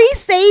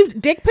pre-saved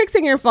dick pics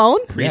in your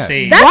phone?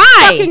 Pre-saved. That's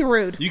Why? fucking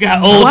rude. You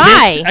got old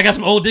Why? dicks? I got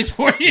some old dicks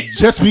for you.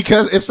 Just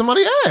because if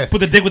somebody asks. Put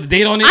the dick with the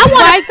date on it.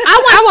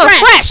 I want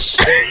fresh.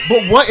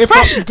 But what if I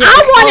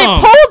want it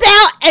pulled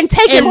out and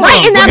taken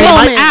right in that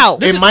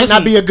moment. It might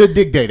not be a good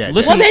dick day that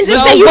Listen, Well, then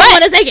just say you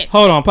want to take it.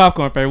 Hold on,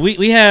 Popcorn Fair.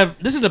 We have,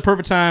 this is the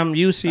perfect time.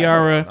 You,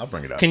 Ciara. I'll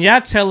bring it up. Can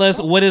y'all tell us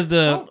what is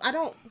the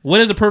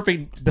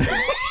perfect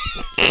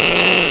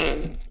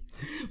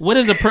what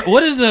is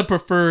the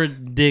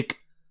preferred dick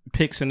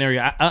pic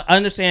scenario? I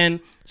understand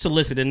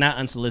solicited, not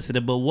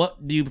unsolicited, but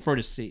what do you prefer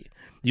to see?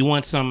 You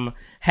want some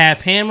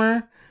half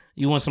hammer?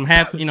 You want some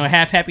half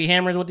happy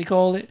hammer is what they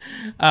call it,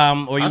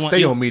 or you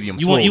stay on medium.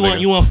 You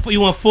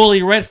want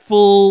fully red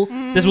full.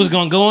 This was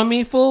gonna go on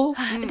me full.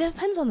 It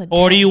depends on the day.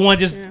 Or do you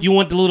want you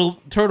want the little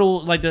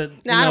turtle like the?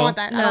 No, I don't want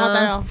that. I don't want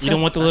that at all. You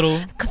don't want the little.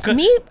 Because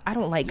me, I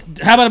don't like.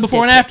 How about a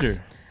before and after?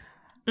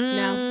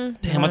 No.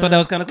 Damn, I thought that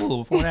was kind of cool.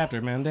 Before and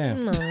after, man.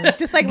 Damn.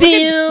 Just like look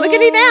at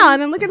me now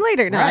and then look at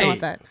later. No, I Right. don't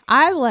want that.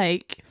 I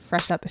like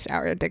fresh out the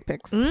shower dick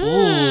pics.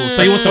 Ooh,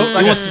 so you want some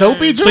like a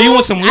soapy? So you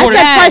want some I water?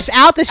 said fresh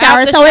out the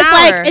shower, the so it's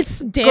shower. like it's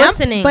damp,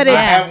 Glistening. but I it's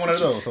have one of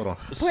those. Hold on.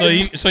 So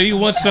you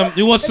want some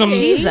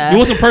Jesus. you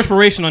want some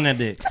perspiration on that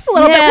dick. just a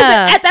little bit. 'Cause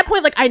Yeah. at that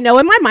point, like I know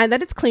in my mind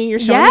that it's clean. You're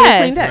showing me a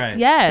clean dick. Right.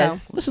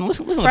 Yes. Listen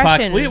to the Fresh podcast.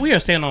 and- We are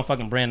staying on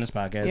fucking brand this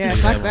podcast. Yeah,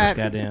 Too. fuck that.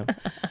 Goddamn.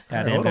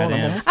 Hold on,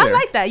 I'm I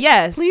like that.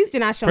 Yes. Please do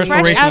not show me.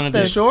 Perspiration Fresh on out the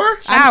the dick. Sure?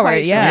 shower.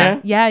 quite Yeah.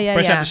 sure. Yeah.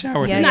 Fresh out the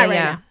shower Yeah, dick. Not right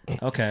yeah. now.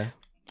 Okay.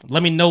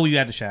 Let me know you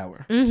at the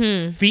shower.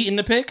 Mm-hmm. Feet in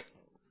the pic.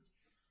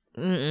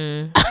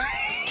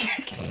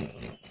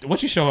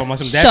 What you showing?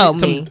 Some Show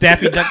Daffy, me. some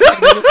Daffy Duck.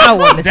 I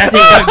want to Daffy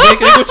see. Duck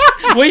dick.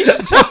 What you show?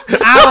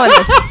 I want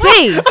to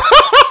see.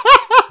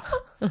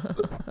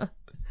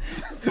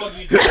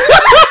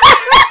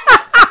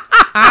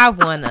 I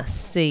want to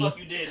see. You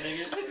did,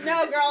 nigga.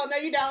 No, girl, no,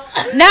 you don't.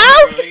 No.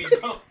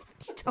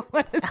 Don't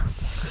want to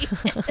see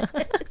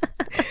it.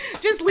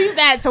 Just leave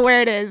that to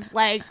where it is.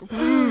 Like,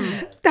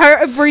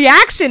 Her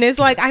reaction is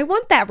like, I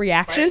want that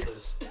reaction.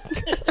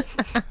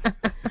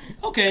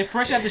 Okay,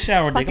 fresh out the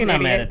shower dick. I'm Fucking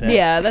not mad idiot. at that.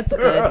 Yeah, that's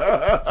good.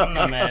 I'm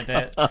not mad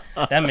at that.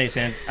 That makes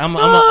sense. I'm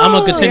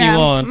gonna continue yeah.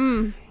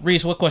 on.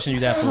 Reese, what question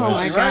you got for oh us?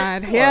 my Right?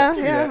 god, What? yeah,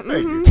 Give me yeah, that.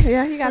 Thank you.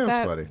 yeah, you got That's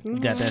that. funny. You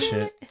got that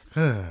shit.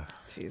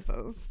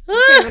 Jesus,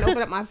 I can't even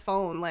open up my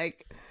phone.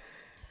 Like,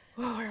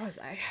 oh, where was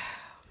I?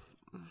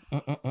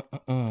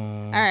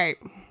 All right,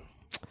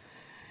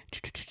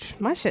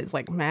 my shit's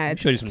like mad.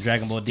 Show you some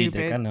Dragon Ball D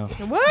dick. I know.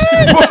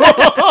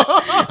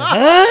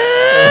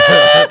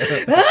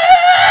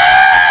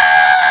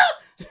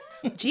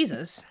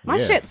 Jesus. My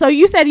Yeah. shit. So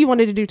you said you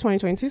wanted to do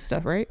 2022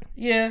 stuff, right?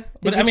 Yeah, Did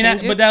but you I mean,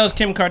 change it? but that was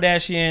Kim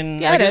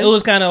Kardashian. Yeah, like, it it is.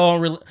 was kind of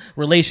on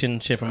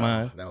relationship of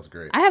mine. That was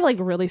great. I have like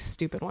really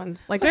stupid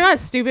ones. Like they're not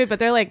stupid, but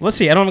they're like, Let's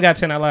see. I don't even got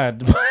 10. I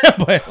lied,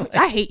 but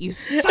I hate you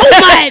so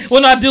much.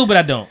 well, no, I do, but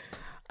I don't.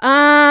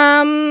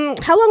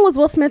 How long was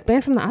Will Smith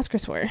banned from the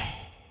Oscars for?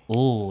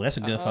 Oh, that's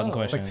a good fucking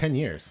question. Like 10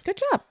 years. Good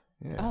job.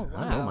 Yeah, Oh,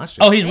 I know wow. my shit.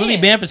 Oh, he's really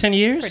banned for 10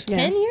 years. For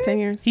 10 years? 10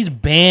 years. He's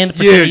banned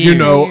for Yeah, 10 years.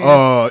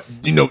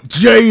 you know,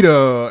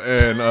 Jada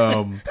and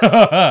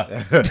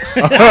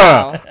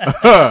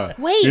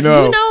Wait, You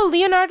know-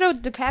 Leonardo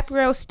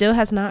DiCaprio still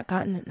has not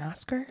gotten an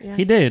Oscar? Yes.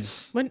 He did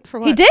When,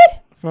 for what? He did?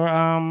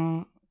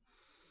 for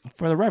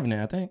The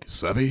Revenant, I think.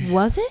 Subby.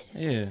 Was it?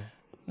 Yeah.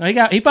 No, he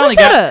finally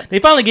that got. up. They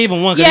finally gave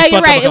him one. 'Cause Yeah, he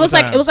you're fucked up right. a It was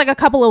couple like a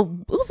couple of.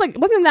 It was like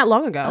wasn't that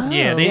long ago.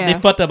 Yeah, they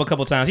fucked up a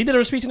couple times. He did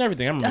a speech and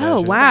everything. I remember. that Oh,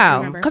 shit. wow.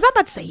 remember. Because I'm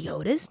about to say,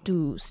 yo, this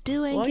dude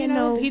still ain't Well, getting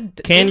no...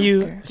 Can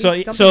you? Oscar. So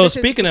He's dumping so bitches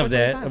speaking of before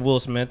that, 25. of Will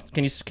Smith,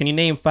 can you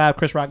name 5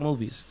 Chris Rock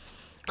movies?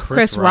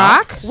 Chris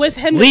Rock? with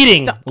him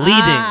Leading. Leading?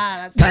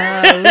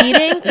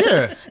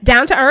 Yeah.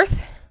 Down to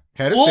Earth?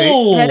 Head of state.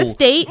 Ooh, Head of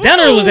State?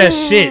 Downer was that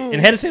shit,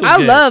 and Head of State was I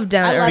good. love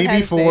Down to I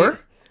Earth. love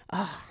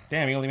CB4.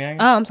 Damn, you only me.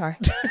 Oh, I'm sorry.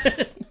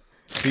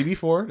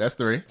 CB4. That's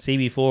 3.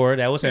 CB4,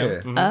 that was him. Yeah.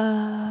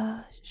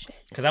 Mhm.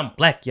 Cause I'm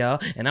black, y'all,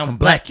 and I'm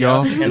black,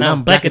 y'all, and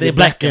I'm blackity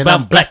black, and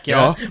I'm black,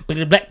 y'all,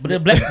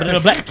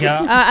 black,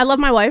 y'all. I love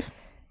my wife.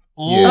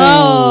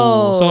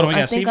 Oh, so what do we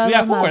got? We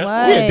got 4.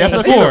 Yeah, Death at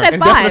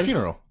the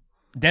Funeral.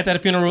 Death at the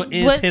Funeral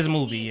is his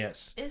movie.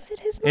 Yes, is it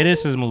his movie? It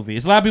is his movie.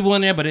 It's a lot of people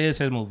in there, but it is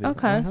his movie.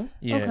 Okay. Mm-hmm.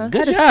 Yeah. Okay.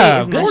 Good Head job.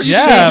 of State Good is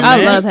job. my Man. I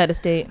love Head of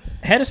State.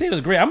 Head of State was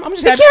great. I'm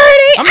just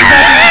Security.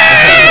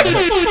 happy.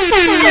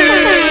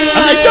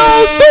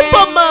 Yo,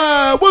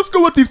 Superman. What's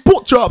good with these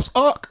pork chops,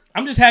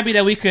 I'm just happy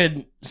that we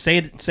could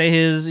say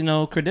his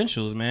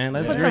credentials, man.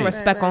 That's Put great. some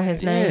respect on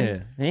his name. Yeah,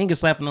 he ain't get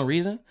slapped for no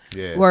reason.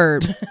 Yeah.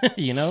 Word.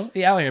 He out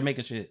here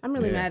making shit. I'm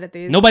really mad at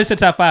these. Nobody said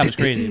top 5, which is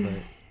crazy, but.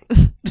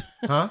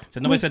 Huh? So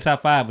nobody said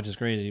top 5, which is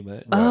crazy,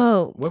 but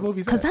what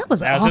movie? Because that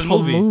was an his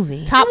awful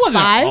movie. Top it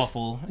wasn't 5.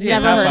 awful.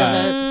 Never top heard 5.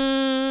 of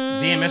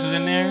it. DMS was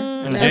in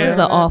there. It was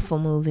an awful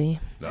movie.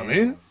 I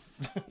mean,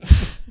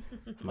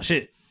 my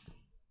shit.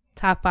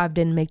 Top 5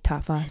 didn't make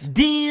top 5.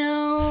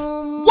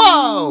 Damn.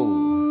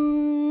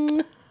 Whoa.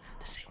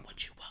 This ain't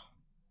what you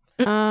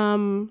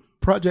want.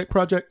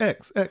 Project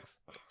X.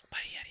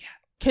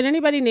 Can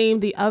anybody name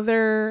the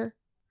other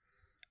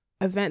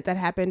event that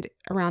happened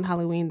around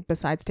Halloween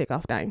besides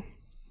Takeoff Dying?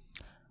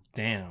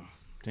 Damn.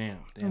 The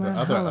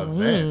other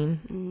Halloween.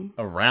 event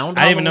around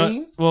I didn't Halloween?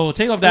 even know. Well,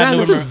 Takeoff died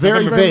This is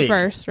very vague.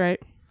 First, right?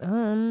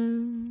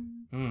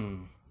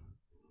 Hmm.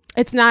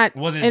 It's not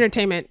Was it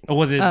entertainment. Or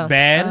was it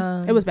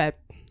bad? It was bad.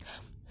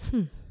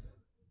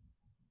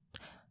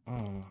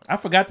 I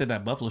forgot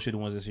that Buffalo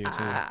shooting was this year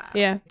too.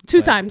 Yeah,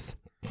 2 times.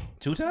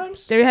 2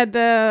 times? They had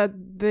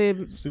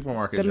the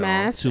supermarket, the John.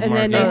 mass, and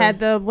then they had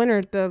the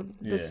winter,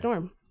 the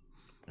storm.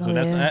 So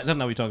that's not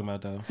what we're talking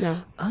about though.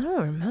 No, I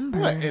don't remember.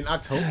 What, in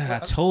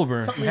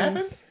October? Something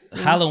happened?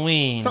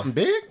 Halloween. Something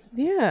big?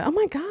 Yeah. Oh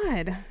my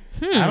God.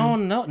 I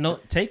don't know. No,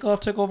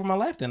 Takeoff took over my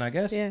life then, I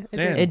guess. Yeah,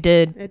 It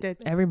did. It did.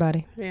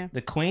 Everybody. Yeah.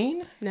 The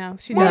Queen? No,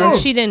 she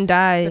didn't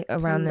die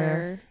around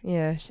there.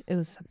 Yeah, it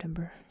was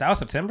September. That was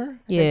September?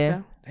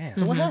 Yeah. Damn.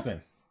 So what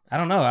happened? I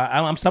don't know.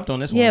 I'm stumped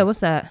on this one. Yeah, what's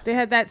that? They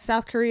had that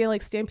South Korea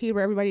stampede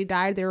where everybody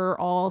died. They were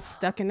all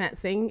stuck in that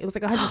thing. It was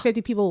like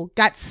 150 people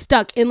got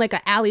stuck in like an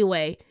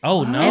alleyway.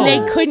 Oh no! And they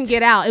couldn't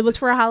get out. It was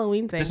for a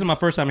Halloween thing. This is my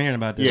first time hearing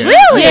about this. Yeah.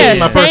 Really? Yeah,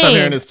 my first time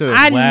hearing this too.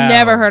 I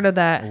never heard of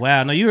that.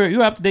 Wow. No, you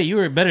were up to date. You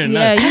were better than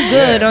us. Yeah, you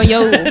good on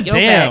your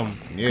Damn.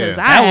 facts. Yeah. Because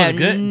That I was had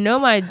good.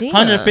 no idea.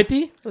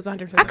 150? It was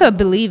 150. I could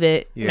believe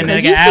it. Yeah. And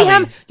Because then you they see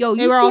got alley.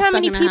 They were all how stuck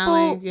many in a people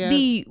alley, yeah.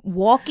 be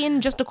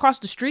walking just across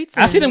the streets?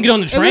 I see them get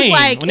on the was train.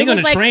 like- When they it go on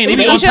was the like- train, it they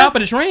was be on Asia? top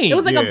of the train. It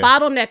was like Yeah. a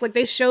bottleneck. Like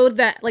they showed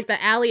that like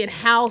the alley and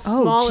how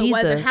small it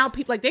was and Jesus. how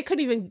people like they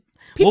couldn't even.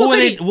 People What were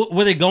couldn't they?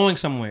 Were they going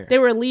somewhere? They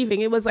were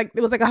leaving. It was like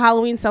a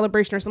Halloween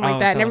celebration or something like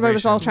that, and everybody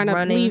was all trying to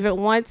Running. leave at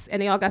once,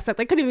 and they all got stuck.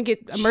 They couldn't even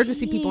get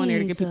emergency people in there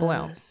to get people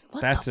out. Jesus.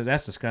 What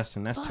That's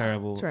disgusting. That's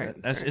terrible. That's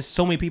right. That's it's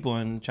so many people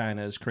in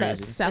China. It's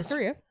crazy. South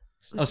Korea.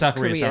 Oh, South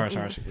Korea. Korea.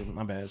 Sorry.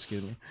 My bad.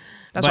 Excuse me.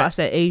 That's why I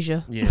said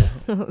Asia. Yeah.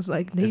 I was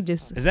like, they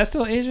just. Is that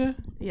still Asia?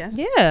 Yes.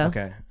 Yeah.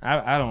 Okay.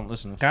 I don't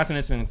listen.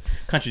 Continents and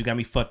countries got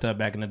me fucked up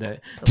back in the day.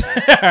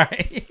 All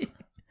right.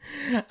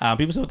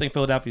 People still think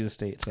Philadelphia is a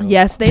state. So.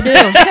 Yes, they do.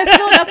 Because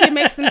Philadelphia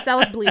makes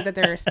themselves believe that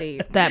they're a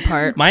state. That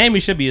part. Miami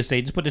should be a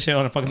state. Just put the shit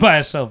on it fucking by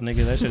itself,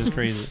 nigga. That shit is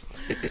crazy.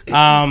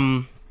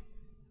 And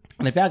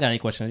if y'all got any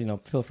questions,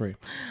 feel free.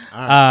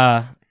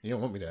 You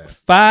don't want me to ask.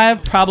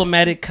 5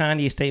 problematic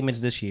Kanye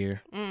statements this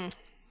year.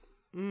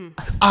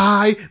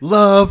 I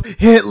love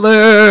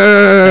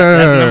Hitler.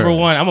 That's number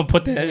 1. I'm gonna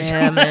put that.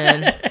 Yeah,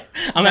 man.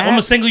 I'm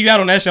gonna single you out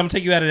on that shit. I'm gonna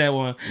take you out of that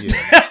one.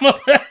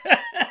 Yeah.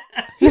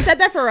 He said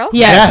that for real?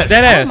 Yes.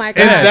 Deadass. Oh my In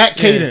god. that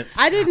cadence.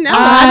 I didn't know.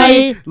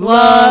 I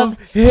love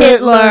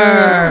Hitler.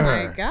 Oh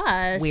my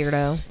gosh.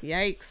 Weirdo.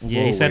 Yikes.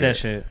 Yeah, he Whoa, said weird. that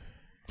shit.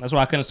 That's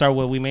why I couldn't start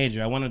with "We Made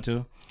You." I wanted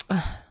to.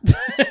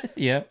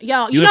 Yeah.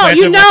 Yo, You you was know, at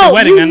you your know,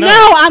 wedding, you I know.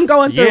 know I'm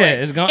going through Yeah,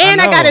 it. it's going- and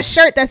I I got know. a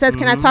shirt that says,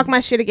 "Can I talk my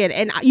shit again?"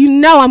 And you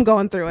know I'm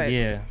going through it.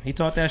 Yeah, he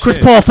taught that Chris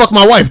shit. Paul, fuck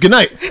my wife. Good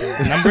night.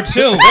 Number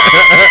 2.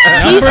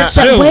 Number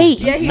 2. Wait.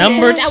 Yeah, he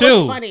Number did. 2. That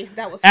was funny.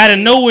 That was Out funny. of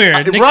nowhere,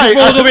 nigga right.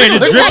 Chris Paul's over here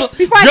just Like, dribble,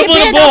 Before I get dribble the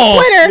banned ball. on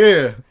Twitter,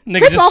 Yeah. Nigga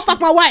Chris Paul just,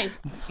 fuck my wife.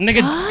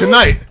 nigga, Good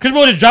night. Chris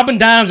Paul just dropping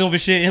dimes over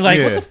shit and like,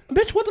 Yeah. what the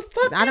bitch? What the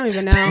fuck? I don't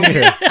even know.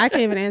 Yeah. I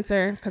can't even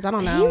answer because I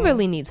don't know. He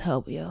really needs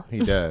help, yo. He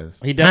does.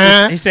 He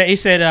definitely. He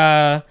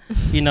said.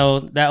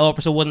 That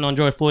officer wasn't on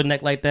George Floyd's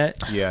neck like that.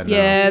 Yeah, no.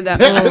 Yeah, that.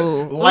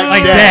 Oh.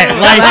 Like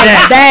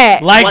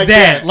that.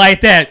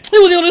 Like that. He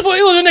was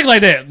on the neck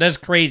like that. That's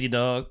crazy,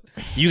 dog.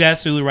 You got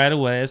sued right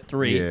away. That's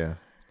 3. Yeah.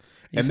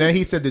 And then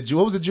he said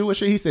what was the Jewish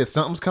shit? He said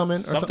something's coming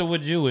or Something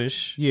with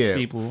Jewish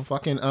people.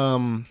 Fucking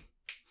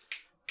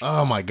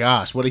oh my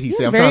gosh, what did he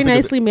say? I'm Very trying to think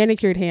of nicely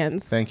manicured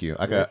hands. Thank you.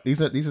 I got these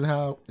is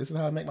how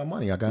I make my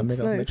money. I gotta make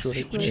nice. sure.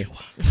 Say what you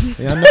want.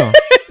 Yeah, I know.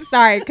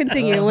 Sorry,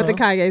 continue with the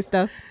Kanye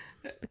stuff.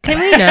 Can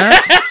we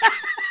not?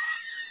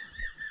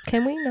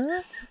 Can we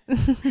not?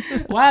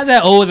 Why is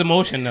that always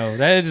emotion though?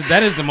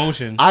 That is the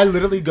motion. I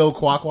literally go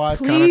clockwise,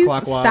 Please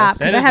counterclockwise. stop,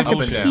 because That I is have the to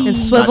motion. pee. And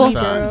swivel.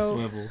 Side to side.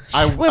 Swivel.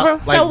 I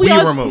Swivel. like So we we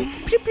all-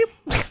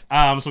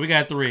 remote. So we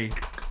got 3.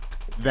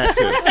 That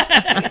too.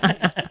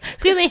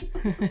 Excuse me.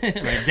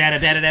 Like data.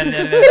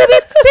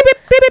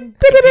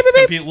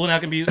 Compute. Will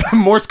not compute.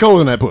 Morse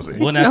code in that pussy.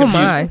 Will not Oh compute.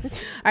 my. All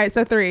right,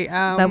 so 3.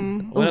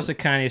 What else did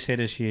Kanye say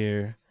this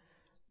year?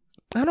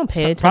 I don't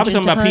pay attention. Probably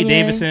something to about Pete Kanye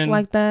Davidson.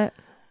 like that.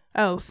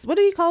 Oh, what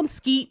do you call him?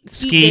 Skeet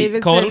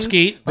Skeet. Called him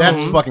Skeet. That's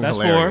fucking That's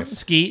hilarious. 4.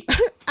 Skeet.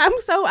 I'm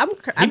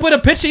He put a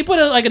picture. He put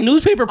a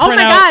newspaper Oh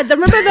print my out. god!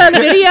 Remember the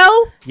video?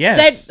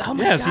 Yes. Oh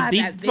my yes. god! He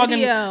That fucking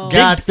video.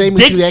 God save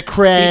me through that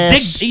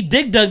crash. He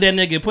dig dug that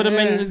nigga. Put him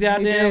in the he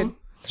goddamn.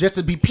 Just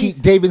to be Pete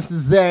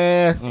Davidson's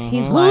ass.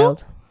 He's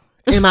wild.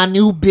 In my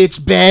new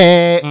bitch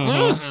bag.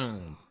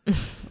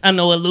 I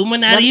know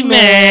Illuminati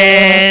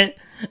mad.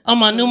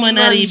 I'm a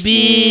Illuminati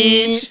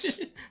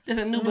bitch. There's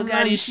a new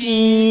Bugatti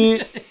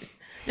shit.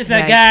 It's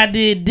like God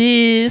did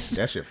this.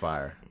 That shit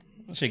fire.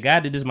 Shit,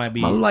 God did this might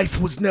be. My life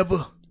was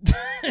never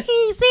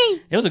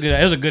easy. It was a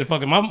good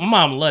fucking. My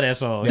mom loved that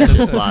song. That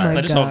shit fire.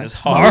 So this song is My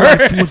hard.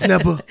 life was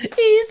never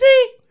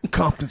easy.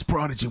 Compton's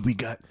prodigy. We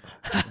got.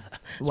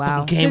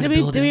 Wow. Did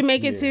we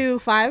make it to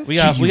 5? We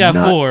got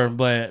 4,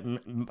 but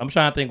I'm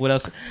trying to think what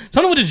else.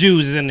 Something with the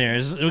Jews is in there.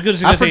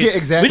 I forget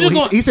exactly.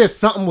 He said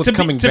something was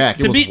coming back.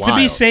 To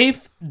be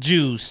safe,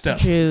 Jews stuff.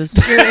 Jews.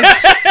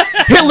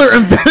 Hitler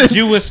invented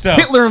Jewish stuff.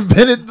 Hitler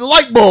invented the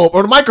light bulb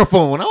or the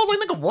microphone. I was like,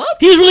 nigga, what?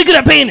 He was really good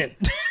at painting.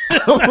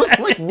 I was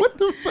like, what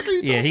the fuck are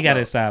you talking he got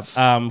to stop.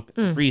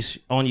 Reese,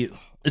 on you.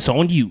 It's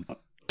on you,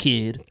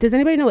 kid. Does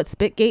anybody know what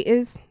Spitgate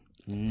is?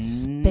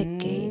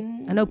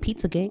 Spitgate. I know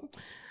Pizzagate.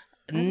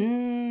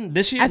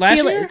 This year?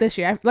 Last year? This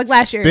year. Like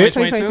last year. Spit?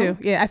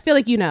 2022. Yeah, I feel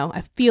like you know.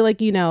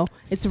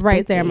 It's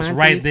right there, man. It's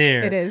right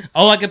there. It is.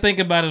 All I can think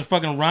about is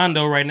fucking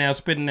Rondo right now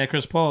spitting at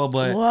Chris Paul,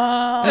 but Whoa.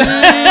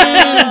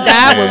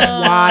 That was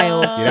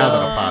wild. Yeah, that was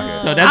out of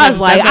pocket. So I was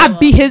like, I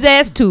beat his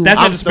ass too.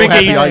 That's I'm so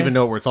happy y'all even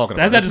know what we're talking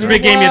about. That's not the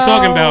spit game you're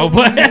talking about,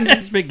 but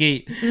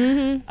Spitgate.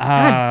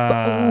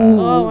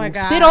 Oh my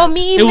god. Spit on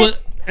me. It was.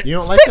 You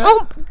don't like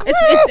that?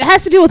 It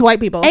has to do with white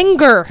people.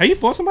 Anger. Have you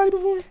fought somebody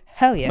before?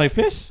 Hell yeah. Like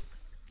fist?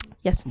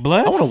 Yes.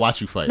 Blood? I want to watch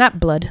you fight. Not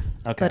blood.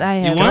 Okay. But I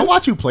You have. Can I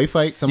watch you play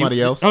fight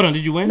somebody else? Hold on,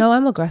 did you win? No,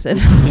 I'm aggressive.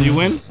 Did you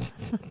win?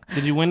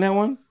 Did you win that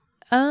one?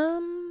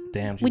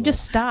 Damn. We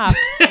just stopped.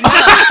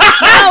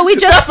 No, we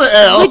just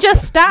stopped. We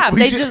just stopped.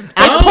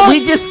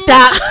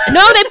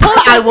 No, they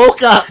pulled. I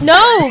woke up.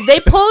 No, they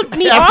pulled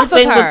me off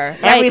of her.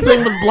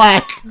 Everything was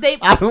black. They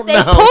I don't they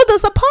know. pulled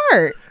us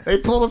apart. They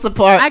pulled us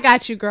apart. I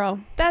got you,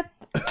 girl.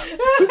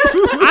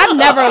 I've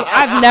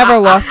never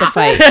lost a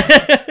fight.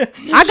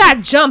 I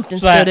got jumped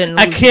and still didn't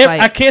lose a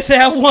fight. I can't say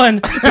I won,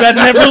 but I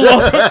never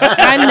lost.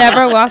 I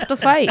never lost a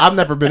fight. I've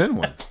never been in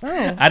one.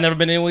 Oh. I've never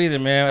been in one either,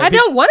 man. I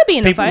don't want to be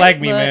in a People fight. like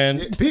me, but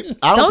man.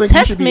 I don't think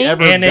test you should be me.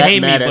 ever And they that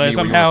hate me, mad at but me when you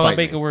somehow I fight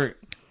make me. it work.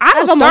 I I've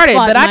started,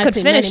 almost but I fought could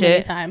Nazi finish many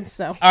it. times,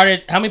 so. How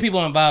many people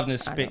are involved in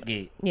this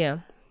Spitgate? Yeah.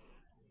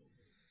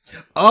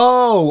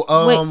 Oh,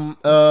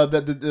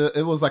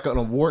 it was like an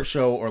award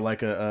show or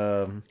like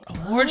a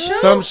Award show?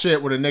 some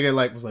shit where the nigga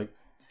like was like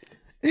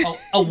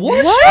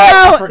award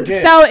So,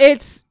 forget. so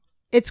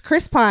it's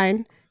Chris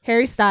Pine,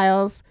 Harry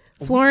Styles,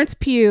 Florence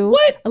Pugh,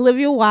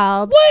 Olivia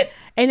Wilde.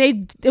 And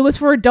it was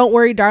for Don't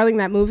Worry Darling,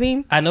 that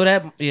movie. I know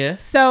that, yeah.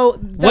 So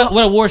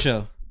What award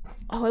show?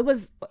 Oh, it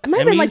might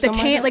have been like the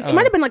something like that? it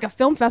might have been like a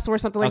film festival or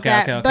something like Okay,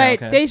 that. okay,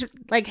 but okay. they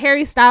like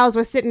Harry Styles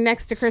was sitting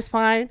next to Chris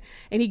Pine,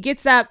 and he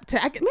gets up to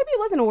maybe it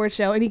was an award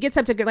show, and he gets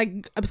up to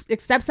like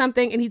accept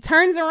something, and he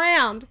turns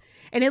around,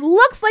 and it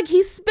looks like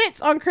he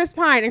spits on Chris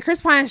Pine, and Chris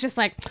Pine's just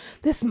like,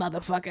 this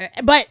motherfucker,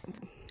 but.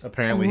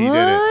 apparently he did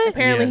it.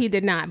 Apparently he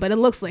did not, but it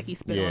looks like he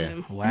spit on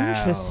him. Wow.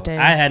 Interesting.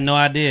 I had no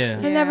idea.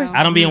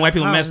 I don't be in white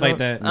people mess like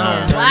that.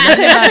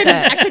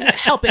 I couldn't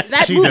help it.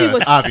 That She movie does,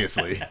 was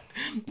obviously.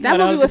 That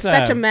movie was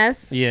such a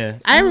mess. Yeah.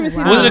 I never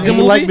seen it. Was it a good Do you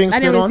movie? like being I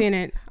spit never on? seen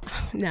it.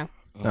 No.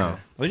 No.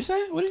 What'd you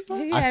say? What did you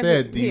Yeah, I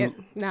said, do you?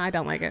 No, I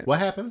don't like it. What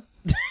happened?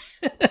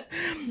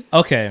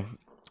 Okay.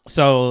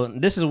 So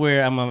this is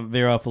where I'm gonna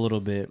veer off a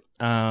little bit.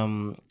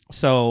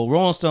 So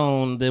Rolling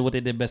Stone did what they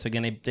did best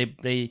again.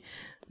 They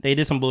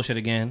did some bullshit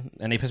again,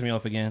 and they pissed me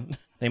off again.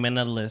 They made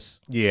another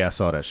list. Yeah, I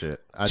saw that shit.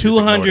 I just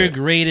 200 ignored it.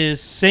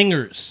 greatest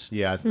singers.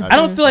 Yeah, I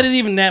don't feel like it's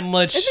even that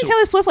much. Isn't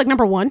Taylor Swift like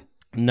number 1?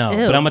 No, Ew.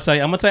 but I'm gonna tell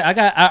you.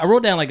 I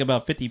wrote down like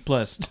about 50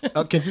 plus.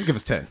 Okay, just give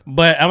us 10.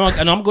 But I'm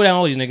gonna go down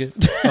all these niggas.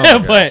 Oh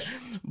my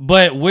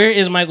but where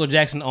is Michael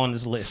Jackson on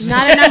this list?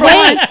 Not at number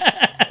 1.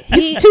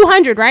 He's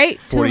 200, right?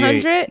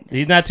 200?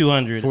 He's not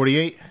 200.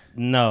 48?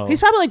 No. He's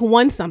probably like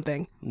 1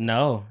 something.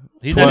 No.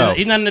 He's 12.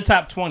 not in the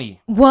top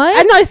 20. What?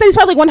 I know. I said he's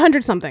probably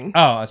 100 something.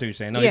 Oh, I see what you're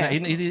saying. No, Yeah.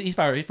 he's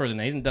further than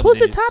that. He's in double Who's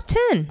the digits. top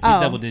 10? He's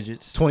Oh. double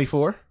digits.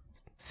 24?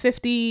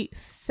 50,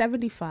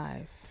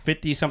 75.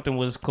 50 something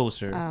was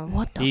closer. Oh.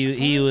 What the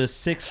He was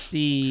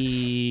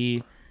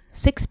 60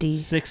 60.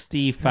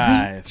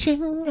 65.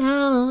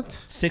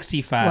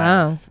 65.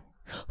 Wow.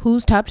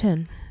 Who's top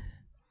 10?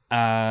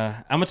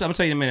 I'm gonna tell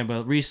you in a minute,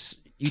 but Reese,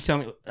 you tell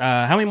me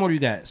how many more do you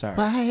got? Sorry.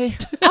 Why?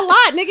 A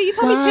lot, nigga. You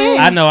told me 10.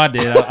 I know I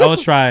did. I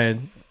was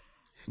trying.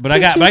 But I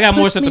got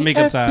more stuff to make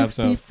up time.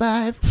 So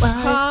Why?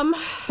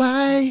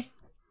 Why?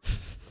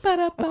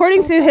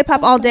 According to Hip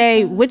Hop All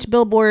Day, which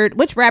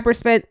rapper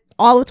spent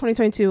all of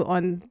 2022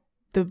 on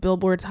the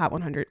Billboard's Hot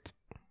 100?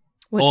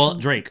 All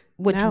Drake.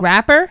 Which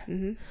rapper?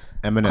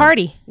 Eminem.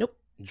 Cardi. Nope.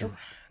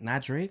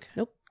 Not Drake.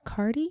 Nope.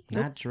 Cardi?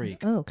 Not Drake.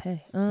 Oh,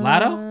 okay.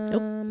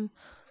 Lotto?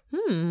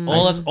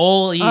 Nope.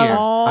 All year.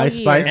 Ice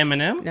Spice.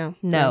 Eminem? No.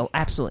 No,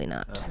 absolutely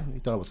not. You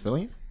thought I was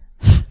feeling?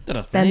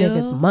 That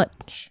nigga's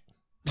much.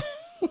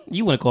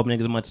 You want to call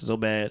niggas much so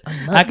bad.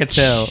 I could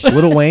tell.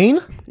 Lil Wayne?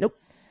 Nope.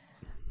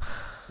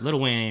 Lil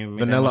Wayne.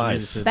 Vanilla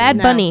Ice. Bad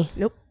Bunny.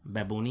 Nope.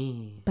 Bad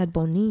Bunny. Bad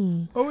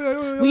Bunny.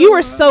 Well, you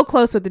were so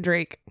close with the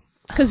Drake.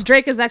 Because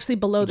Drake is actually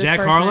below this Jack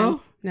person.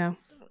 Harlow? No.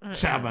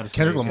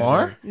 Kendrick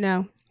Lamar?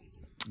 No.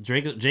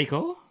 Drake. J.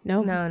 Cole?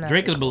 No. No.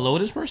 Drake is below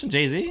this person?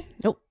 Jay-Z?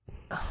 Nope.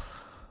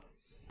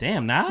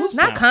 Damn, Nas?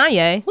 Not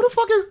Kanye. Who the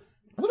fuck is...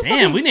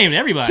 Damn, we named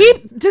everybody.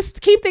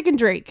 Keep thinking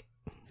Drake.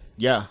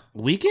 Yeah.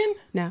 Weeknd?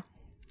 No.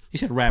 You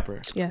said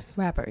rapper. Yes.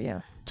 Rapper,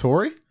 yeah.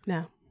 Tory?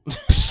 No.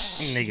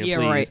 Nigga,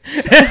 You're please.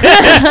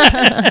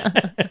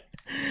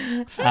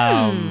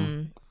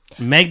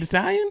 Meg Thee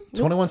Stallion?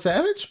 21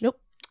 Savage? Nope.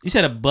 You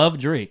said above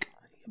Drake.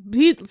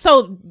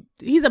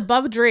 He's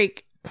above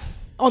Drake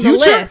on the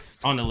Future?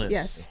 list. On the list.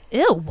 Yes.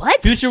 Ew,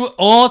 what? Future with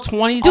all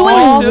 20 Doing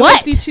All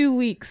what? 52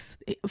 weeks.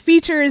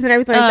 Features and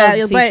everything like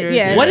that. But features.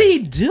 yeah. What did he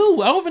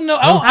do? I don't even know.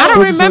 I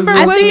don't remember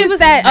I what think he it's was.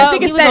 that. I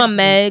think he it's was that on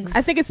Megs.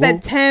 I think it's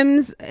that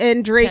Thames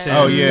and Drake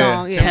Oh,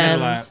 yeah. song. Yeah.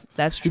 Thames.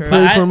 That's true.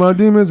 Pray for my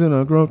demons and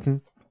I grow.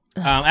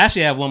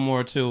 Actually, I have one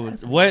more too.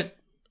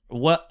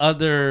 What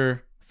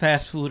other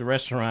fast food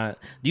restaurant?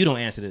 You don't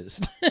answer this.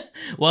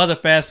 What other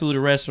fast food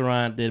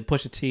restaurant did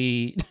Pusha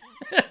T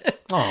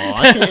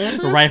I can't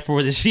answer this. right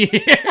for this year?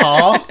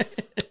 Oh.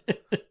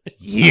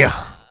 Yeah.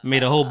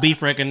 Made a whole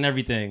beef record and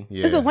everything.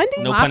 Yeah. Is it Wendy's?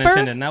 No Whopper? pun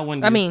intended. Not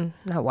Wendy's. I mean,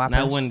 not Whopper.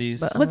 not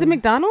Wendy's. But, Was it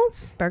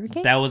McDonald's? Burger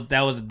King? That was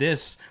a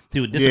diss.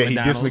 Dude, diss Yeah, he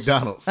McDonald's. dissed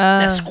McDonald's.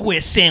 That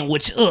square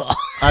sandwich. Ugh.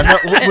 I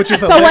know, which is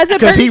So was it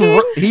because he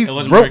Burger he It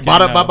wasn't wrote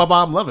Burger King, no.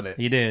 I'm loving it.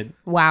 He did.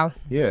 Wow.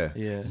 Yeah.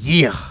 Yeah.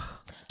 Yeah.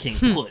 King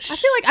Push. I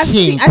feel like I've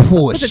King seen.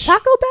 Push. Was it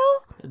Taco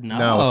Bell?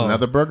 No, it's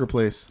another burger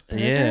place.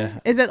 Yeah.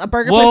 Is it a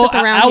burger Well, place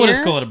that's around I would here?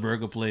 just call it a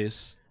burger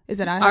place. Is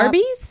it IHOP?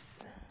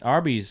 Arby's?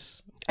 Arby's.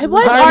 It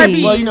was Arby's.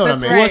 Arby's. Well, you know what I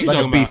that's mean. right. Like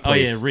a Talking beef about- Oh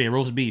yeah, place.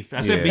 roast beef.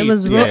 I said Yeah. beef. It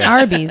was Yeah.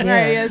 Arby's. Yeah. Right,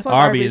 yeah, it was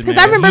Arby's, Arby's. Because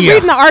man. I remember Yeah.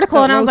 reading the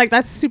article and I was like,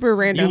 that's super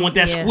random. You want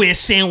that Yeah. square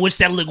sandwich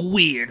that look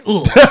weird?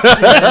 Ugh.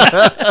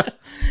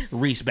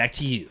 Reese, back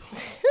to you.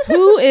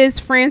 Who is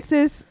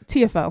Francis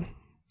TFO?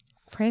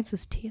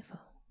 Francis TFO.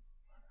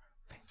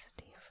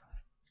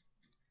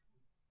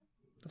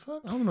 The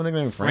fuck? I don't know nigga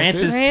named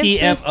Francis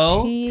Francis.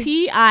 TFO.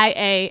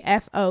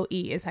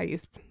 TIAFOE is how you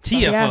spell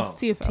TFO.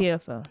 TFO.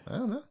 TFO. I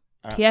don't know.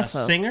 A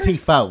TFO. singer?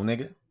 Tifo,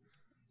 nigga.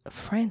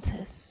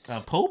 Francis.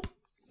 Pope?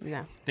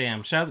 No.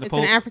 Damn, shout out to the It's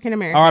Pope. an African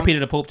American. RIP to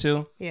the Pope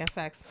too. Yeah,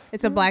 facts.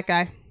 It's a black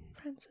guy.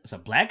 It's a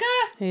black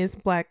guy? He is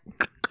black.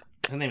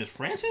 His name is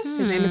Francis? His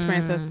name is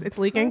Francis. It's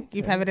leaking.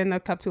 You have it in the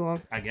cup too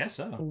long. I guess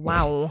so.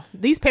 Wow.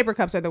 These paper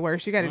cups are the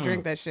worst. You got to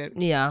drink that shit.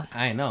 Yeah.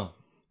 I ain't know.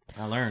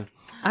 I learned.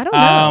 I don't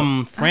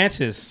know.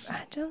 Francis.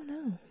 I don't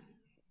know.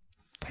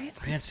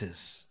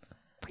 Francis.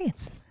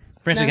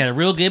 No. got a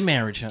real good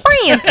marriage, huh?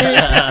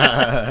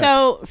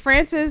 So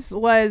Francis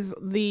was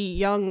the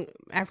young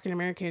African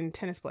American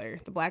tennis player,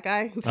 the black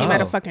guy who came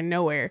out of fucking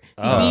nowhere.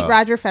 He beat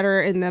Roger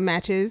Federer in the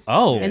matches.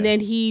 Oh. And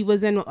then he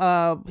was in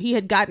he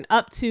had gotten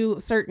up to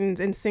certains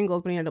in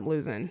singles, but he ended up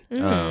losing.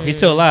 He's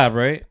still alive,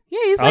 right? Yeah,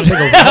 he's I'll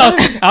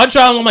like I'll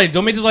try. I'm like,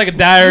 don't make this like a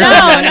diary. No.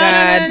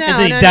 And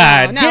then he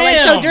died. No, like,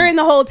 so Damn. during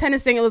the whole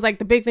tennis thing, it was like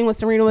the big thing was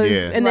Serena was,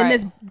 Yeah. and then Right.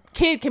 this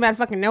kid came out of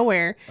fucking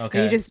nowhere. Okay.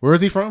 And he just, Where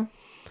is he from?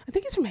 I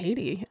think he's from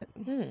Haiti.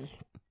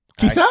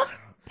 Kisa?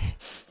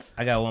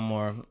 I got one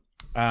more.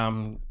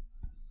 Can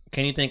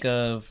you think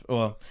of?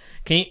 Well,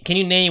 can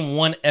you name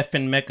one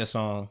effing Mecca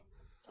song?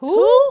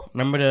 Who?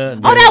 Remember the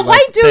that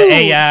white dude. the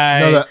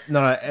AI,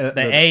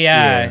 The AI,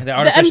 yeah. the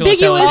artificial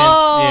ambiguous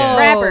intelligence. Yeah.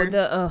 rapper.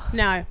 The,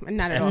 No,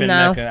 not at all. Effing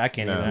No. Mecca. I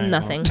can't even.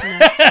 nothing. I'm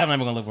not even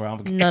gonna look for it. I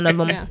don't care. None of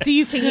them. No. Can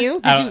you? Did you?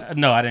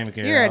 No, I didn't even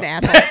care. You're an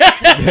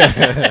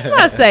asshole.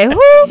 I say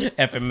who?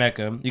 Effing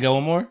Mecca. You got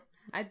one more?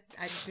 I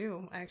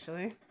do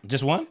actually.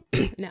 Just one?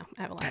 No,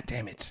 I have a lot. God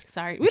damn it!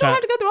 Sorry, we don't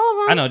have to go through all of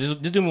them. I know.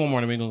 Just do me one more,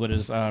 and we're gonna go to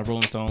this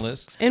Rolling Stone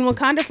list. In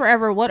Wakanda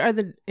Forever, what are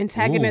the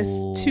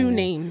antagonists' two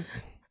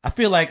names? I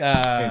feel like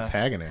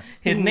Antagonist.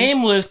 his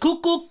name was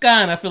Cuckoo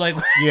Khan. I feel like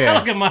Yeah.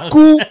 look at my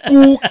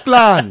Cuckoo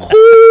Clan.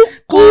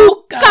 Cuckoo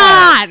Khan.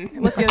 God,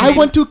 what's the other I name?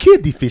 want to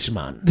kill the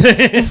fishman.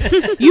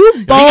 You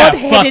fucked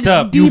bald-headed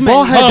up. demon. You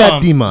bald-headed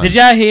that demon. Did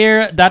y'all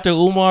hear Dr.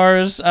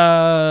 Umar's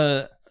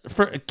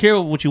care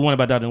what you want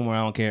about Dr. Umar? I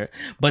don't care.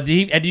 But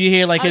did you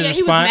hear like Oh, his yeah,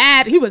 he was response?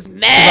 mad. He was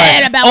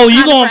mad Like, about. oh,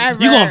 you Wakanda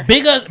gonna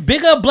Forever.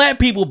 big up black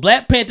people,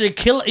 Black Panther,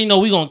 kill it. You know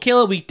we gonna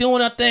kill it. We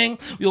doing our thing.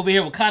 We over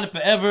here Wakanda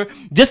forever,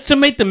 just to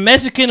make the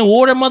Mexican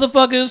water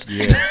motherfuckers.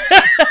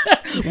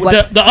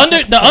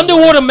 the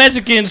underwater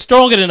Mexicans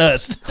stronger than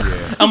us.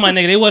 Yeah. I'm like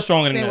nigga, they was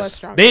stronger than They us. was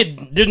stronger. They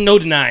didn't no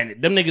denying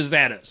it. Them niggas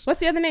at us. What's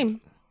the other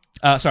name?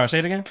 Sorry, say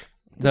it again.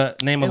 The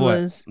name of It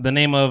what? was- The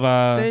name of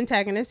The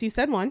antagonist. You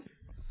said one.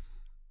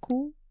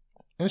 Cool.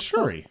 and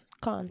Shuri.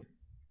 Con.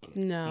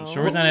 No.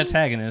 Shuri's not an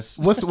antagonist.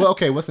 What's She's on our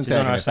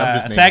antagonist? side.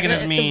 I'm just naming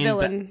Antagonist The means the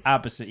villain.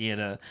 opposite. Yeah,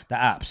 the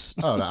ops.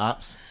 Oh, the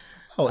ops.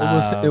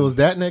 Oh, it was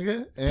that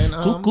nigga and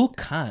Cuckoo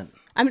Khan.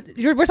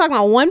 We're talking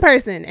about one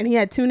person, and he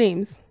had two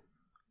names.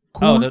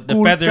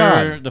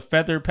 The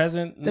feather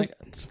peasant.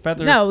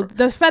 Feather. No,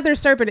 the feather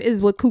serpent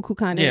is what Cuckoo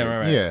Khan is. Yeah,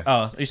 right. Yeah.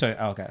 Oh, you sorry.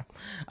 Oh, okay.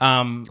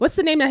 What's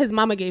the name that his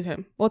mama gave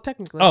him? Well,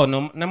 technically. Oh,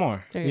 no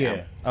more. There you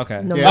Yeah.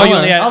 Okay. No Oh, more. you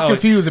only had, I was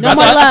confused No about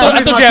more that. love.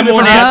 I thought you had more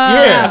than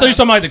that. Yeah. I thought you were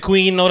talking about like the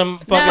queen. Know them.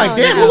 No. Like,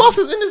 damn, who else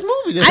is in this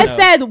movie? I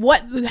said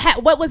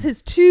what was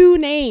his two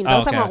names? I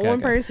was Okay, talking about okay, one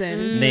okay.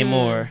 person. Name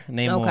more.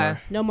 Okay.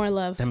 No more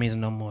love. That means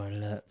no more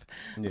love.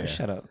 Yeah.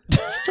 Shut up.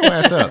 Shut your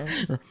ass up.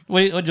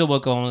 Wait, what Joe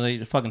Buck on?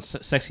 Like, fucking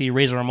sexy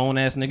Razor Ramon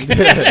ass nigga.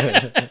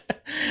 Can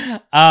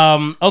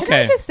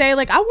Okay. I just say,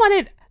 like, I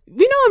wanted.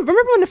 Remember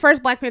when the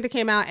first Black Panther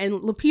came out and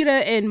Lupita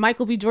and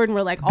Michael B. Jordan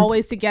were like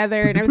always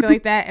together and everything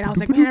like that, and I was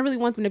like, man, I really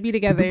want them to be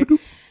together.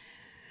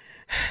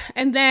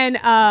 And then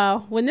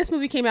when this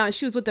movie came out and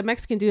she was with the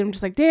Mexican dude, I'm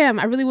just like, damn,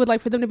 I really would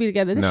like for them to be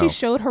together. Then No. she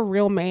showed her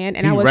real man,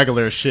 and He I was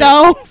regular as shit.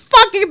 so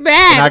fucking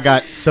bad. And I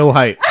got so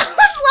hyped. I was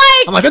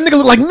I'm like, that nigga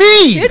look like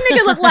me. that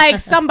nigga looked like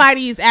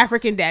somebody's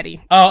African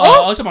daddy.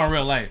 Oh, it's about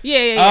real life.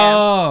 Yeah.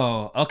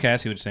 Oh, okay. I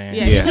see what you're saying.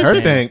 Yeah, Yeah, he her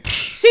was- thing.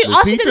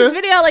 All she did this Lupita?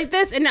 video like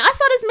this, and I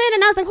saw this man,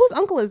 and I was like, whose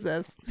uncle is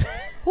this?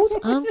 Who's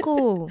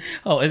uncle?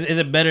 Oh, is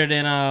it better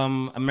than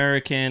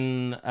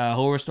American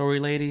Horror Story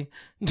lady?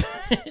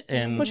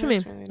 And What you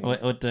mean?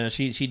 With the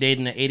she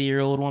dating an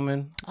 80-year-old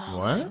woman?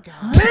 What?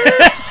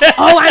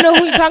 Oh, I know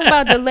who you're talking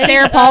about. The lady,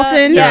 Sarah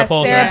Paulson? Yes,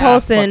 Sarah Sarah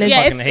Paulson. Paulson. Yeah,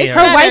 It's- fucking hate it's her.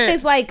 her better. wife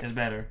is like, It's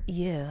better.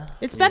 yeah.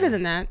 It's better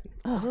than that.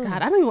 Oh God,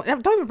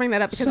 don't even bring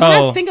that up because So-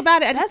 when I think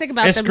about it, I just think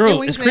about It's them true.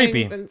 doing It's things.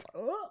 creepy. And,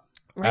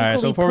 All right,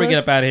 so before we get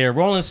up out of here,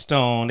 Rolling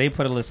Stone, they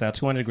put a list out,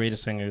 200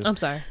 greatest singers. I'm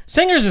sorry.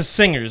 Singers is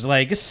singers.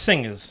 Like, it's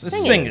singers. It's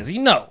singers.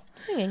 You know.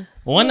 Singing.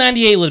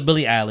 198 was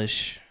Billie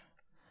Eilish.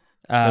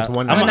 That's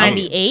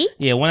 198?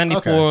 Yeah,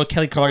 194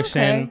 Kelly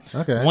Clarkson.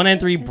 Okay.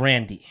 193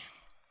 Brandy.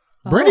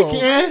 Brandy Oh.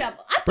 can't.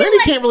 Brandy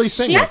can't really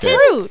sing. That's like that.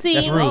 rude.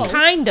 That's rude.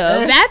 Kind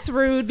of. That's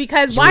rude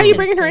because why are you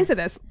bringing her into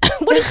this?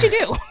 What did she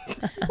do?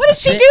 What did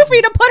she do for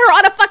you to put her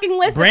on a fucking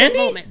list at Brandy? this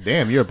moment?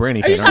 Damn, you're a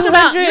Brandy Are you fan. talking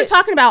about? You're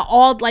talking about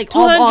all like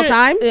all 200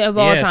 time? of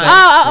all Yeah, time. so-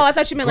 Oh, I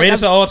thought you meant like.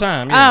 Greatest of all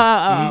time. Oh,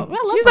 Yeah. Well,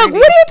 I love She's like, Brandy.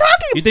 what are you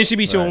talking You think she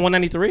beat you on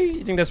 193?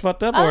 You think that's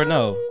fucked up or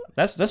no?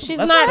 That's She's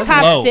that's, not that's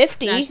top low.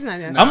 50. Nah, she's not.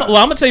 I'm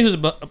gonna tell you who's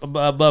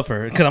above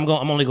her because I'm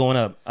only going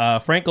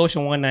up. Frank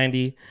Ocean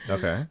 190.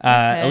 Okay.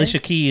 Alicia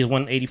Keys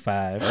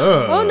 185.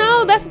 Oh,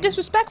 no, that's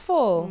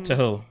disrespectful. To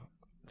who?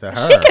 To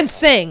her. She can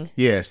sing.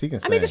 Yeah, she can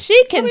sing. I mean,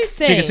 she can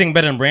sing. She can sing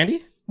better than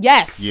Brandy.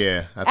 Yes.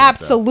 Yeah, I think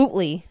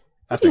absolutely.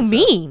 What do you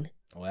mean?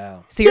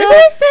 Wow. Seriously?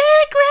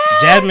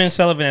 Jasmine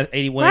Sullivan at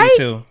 81, Right?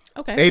 82.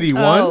 Okay.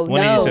 81. Oh,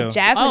 182. no.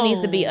 Jasmine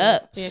needs to be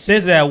up.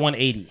 SZA at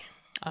 180.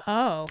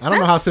 Oh. I don't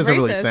know how That's SZA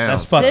really racist. sounds.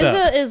 That's fucked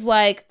SZA up. is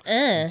like,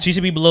 She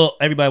should be below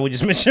everybody we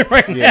just mentioned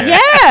right now.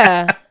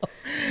 Yeah.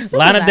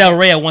 Lana Del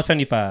Rey at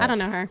 175. I don't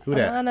know her. Who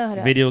that? I know how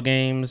to. Video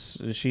games.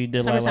 She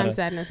did like a lot Summertime of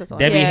Sadness. That's all.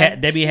 Debbie, Yeah.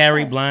 Debbie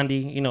Harry, Blondie.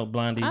 You know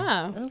Blondie.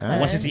 Oh. Okay.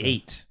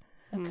 168.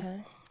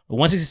 Okay.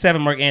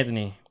 167 Mark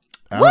Anthony.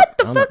 What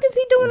the fuck is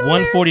he doing on there?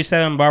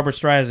 147 Barbara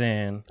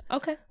Streisand.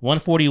 Okay.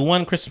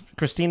 141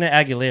 Christina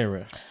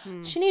Aguilera.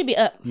 She need to be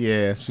up.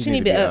 Yeah, she She need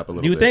to be up a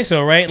little Do you bit. think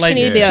so, right? Like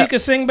need to be she up.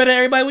 could sing better than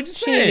everybody we just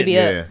She said. need to be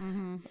Yeah.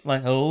 up.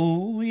 Like,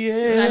 oh yeah.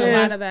 She's got a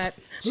lot of that.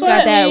 She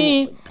got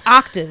that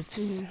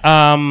octaves.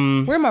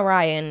 We're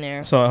Mariah in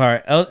there. So all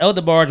right, El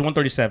DeBarge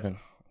 137.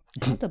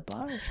 The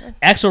bar. Sure.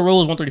 Axl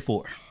Rose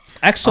 134.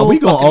 Axl Are we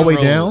going all the way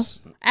fucking down? Rose.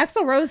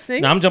 Axl Rose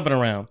sings. No, I'm jumping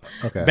around.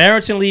 Okay.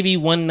 Barrington Levy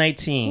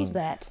 119. Who's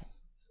that?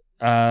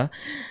 Low.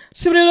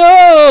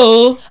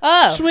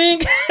 Oh. Swing.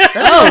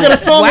 Oh, we got a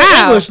song Wow.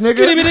 in English,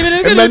 nigga.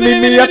 And let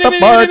me at the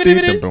party.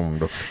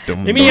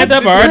 Meet me at the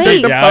party.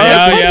 Wait,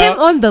 Yeah, put yeah. him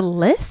on the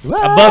list?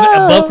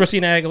 Above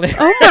Christina Aguilera.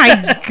 Oh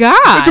my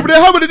God.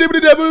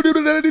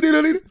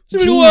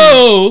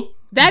 Whoa.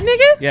 That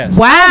nigga? Yes.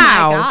 Wow.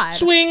 Oh my God.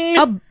 Swing.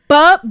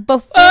 Above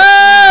before.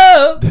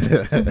 Oh.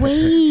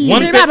 Wait.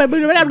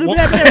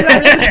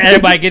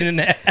 Everybody get in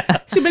there.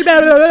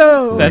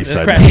 That's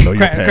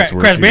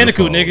Crash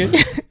Bandicoot,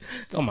 nigga.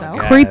 Oh my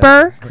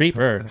God.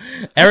 Creeper.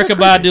 Erica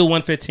Badu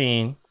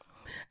 115.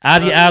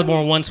 Ozzy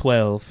Osbourne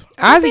 112.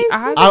 Ozzy.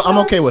 I'm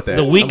okay with that.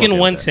 The Weeknd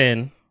I'm okay with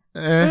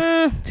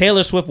 110.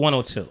 Taylor Swift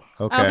 102.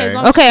 Okay, Okay. as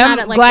long as Okay, she's I'm not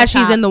at, like, glad the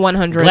she's top. in the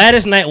 100.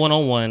 Gladys Knight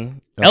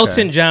 101. Okay.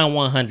 Elton John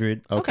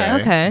 100. Okay.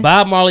 Okay.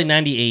 Bob Marley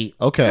 98.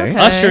 Okay.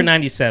 Usher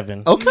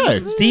 97.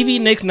 Okay. Stevie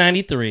Nicks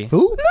 93.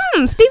 Who?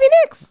 Stevie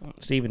Nicks.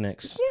 Stevie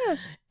Nicks. Yeah.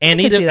 see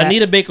that.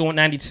 Anita Baker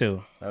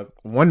 92.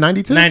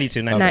 192? 92.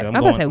 I'm I'm about to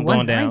going, say I'm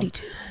going down.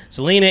 192.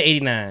 Selena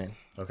 89.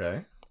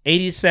 Okay.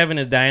 87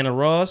 is Diana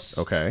Ross.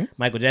 Okay.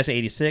 Michael Jackson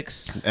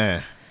 86.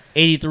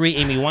 83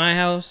 Amy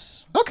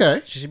Winehouse.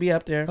 Okay. She should be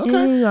up there.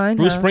 Okay.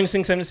 Bruce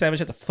Springsteen 77.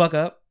 Shut the fuck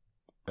up.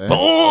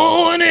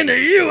 Born in the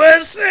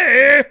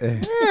USA.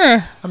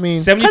 I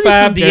mean,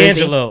 75 Jersey.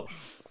 D'Angelo.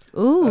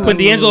 Ooh. Put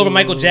D'Angelo over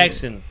Michael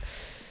Jackson.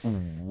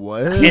 What?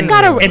 What? He's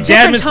got a and different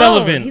Jasmine tone.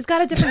 Sullivan. He's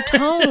got a different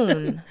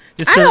tone.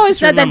 I always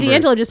said that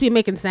D'Angelo just be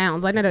making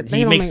sounds. Like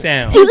he makes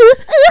sounds. him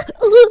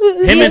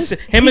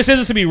and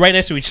SZA should be right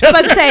next to each other.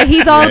 I was about to say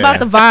he's all about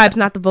the vibes,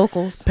 not the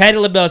vocals. Patti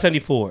LaBelle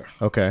 74.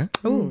 Okay.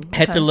 Ooh,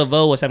 Hector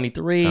Lavoe was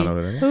 73.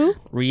 Who?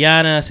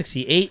 Rihanna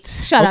 68.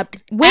 Shut up.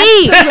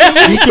 Wait.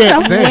 He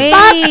can't sing.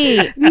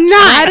 Wait. No.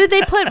 Why did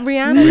they put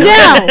Rihanna?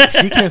 No.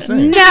 She can't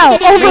sing. No.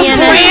 Over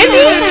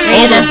Brandy?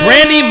 Over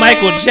Brandy,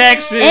 Michael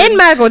Jackson. And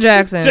Michael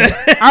Jackson.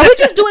 Are we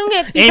just doing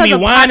it because Amy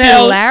of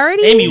Winehouse.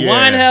 popularity? Amy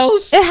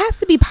Winehouse. It has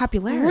to be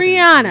popularity.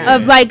 Rihanna.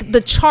 Of like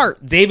the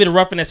charts. David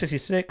Ruffin at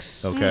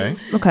 66. Okay.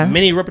 Okay.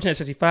 Minnie Riperton at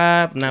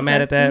 65. Not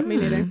mad at that. Me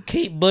neither.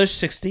 Kate Bush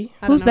 60.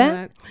 Who's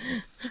that?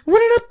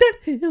 Running up that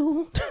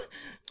hill.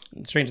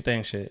 Stranger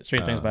Things shit.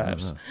 Stranger Things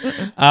vibes.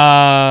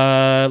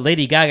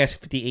 Lady Gaga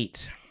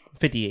 58.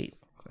 58.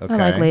 Okay. I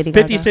like Lady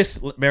Gaga. 56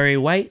 Barry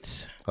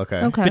White.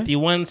 Okay. Okay.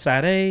 51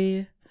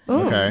 Sade. Ooh,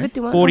 Okay.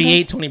 51,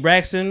 48 Tony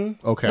Braxton.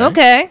 Okay.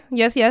 Okay.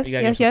 Yes. Yes. You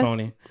gotta Yes. give Yes. some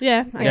Tony.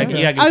 Yeah. You gotta give Oh,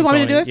 you some want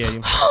me to do Tony. it?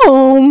 Yeah,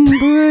 Home,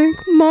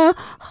 break my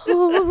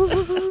heart.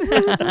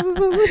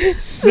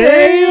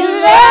 Say you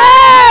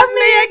love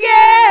me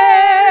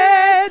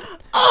again.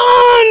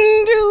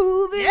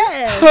 Undo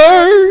this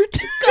hurt.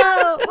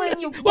 Go when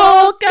you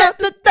walk out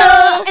the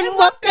door and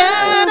walk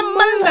out of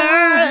my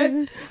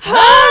life.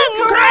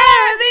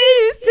 Uncry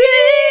these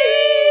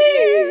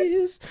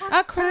tears.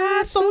 I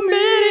cried so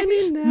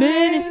many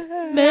nights.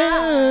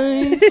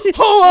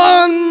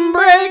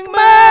 Unbreak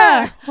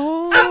my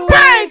heart.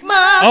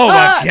 Oh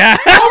my God.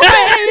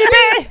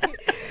 Oh, baby.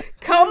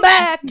 Come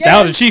back.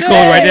 That was a cheat code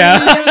right there.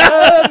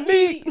 Love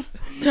me.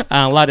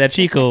 I unlocked that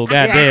cheat code.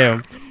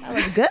 Goddamn. That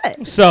was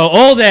good. So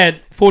all that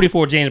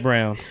 44 James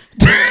Brown.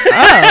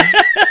 Oh.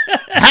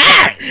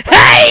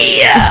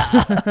 Hey!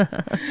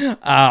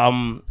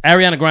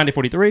 Ariana Grande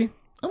 43.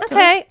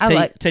 Okay. I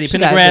like Teddy she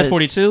got Pendergrass good.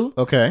 42.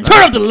 Okay.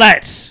 Turn up the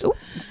lights.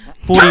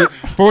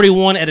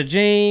 41 Etta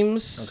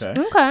James.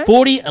 Okay. Okay.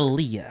 40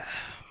 Aaliyah.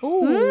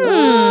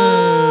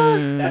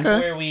 Ooh. That's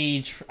where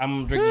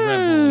I'm drinking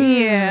Red Bull.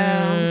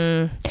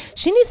 Yeah.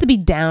 She needs to be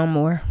down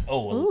more.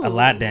 Oh, a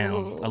lot down.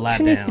 A lot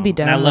She down. needs to be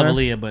down And I love more.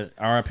 Aaliyah, but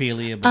R.I.P.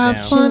 Aaliyah, but I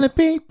down. wanna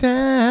be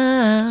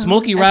down.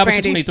 Smokey That's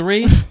Robinson Brandy.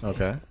 23.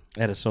 Okay.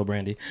 That is so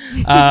Brandy.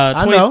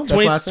 I know. That's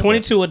why I said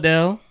 22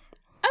 Adele.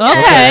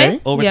 Okay.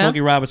 Over Yeah.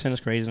 Smokey Robinson is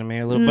crazy to me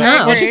a little bit.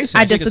 No. Well, she can sing,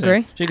 I she can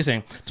disagree. sing. She can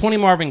sing. 20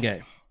 Marvin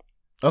Gaye.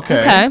 Okay.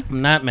 Okay.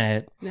 I'm not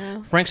mad.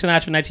 No. Frank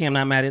Sinatra 19. I'm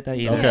not mad at that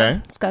either.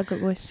 Okay. It's got a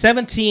good voice.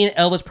 17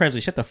 Elvis Presley.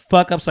 Shut the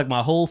fuck up. Suck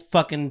my whole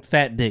fucking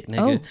fat dick,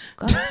 nigga. Oh,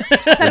 God. I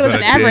thought it was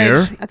an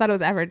average. I thought it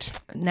was average.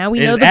 Now we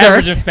It's know the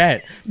average girth. and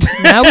fat.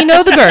 Now we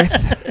know the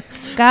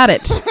girth. Got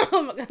it.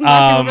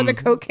 Watching over the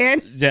coke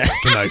can. Yeah.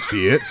 Can I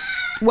see it?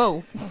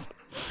 Whoa.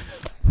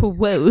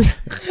 Whoa.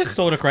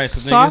 Soda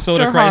crisis, nigga. Soft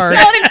Soda or hard?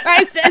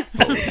 crisis.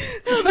 I'm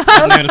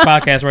doing the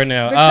podcast right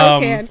now. The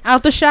coke can.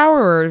 Out the shower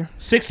or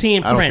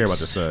 16 I don't Prince. care about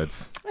the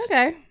suds.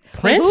 Okay.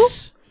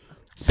 Prince?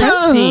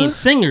 17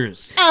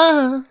 singers.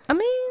 I mean,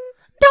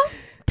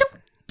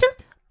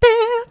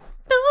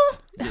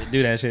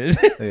 Do that shit.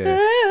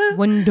 Yeah.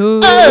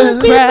 windows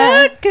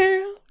crack.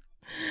 Girl.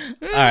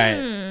 All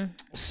right.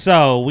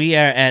 So we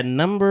are at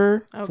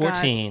number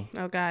 14.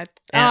 Oh, God.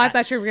 And I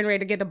thought you were getting ready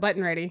to get the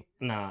button ready.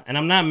 Nah, and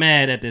I'm not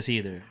mad at this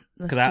either.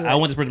 Because Let's do I it.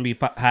 want this person to be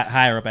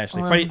higher up,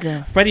 actually. Oh, let's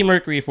go. Freddie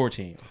Mercury at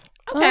 14.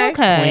 Okay.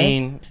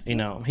 Queen,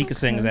 he could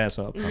sing his ass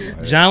off.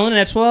 John Lennon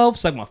at 12,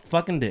 suck my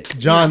fucking dick.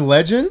 John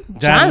Legend?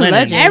 John Lennon.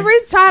 Legend. Every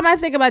time I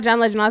think about John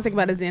Legend, all I think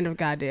about is the end of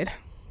God Did.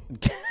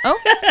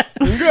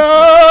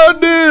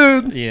 God,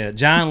 dude. Yeah,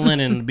 John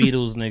Lennon,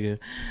 Beatles, nigga.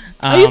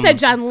 Oh, you said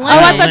John Lennon. Oh,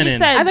 I thought Lennon. you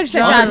said I thought you said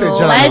John,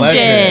 John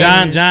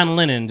Legend.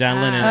 Legend.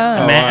 John Lennon.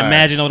 Oh.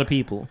 Imagine all the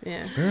people.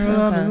 Yeah. Girl,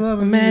 I'm in love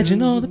with Imagine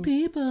you. all the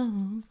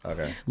people.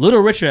 Okay.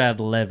 Little Richard at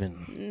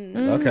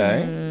 11.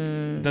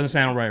 Okay. Doesn't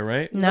sound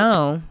right?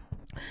 No.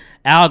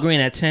 Al Green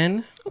at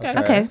 10.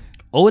 Okay.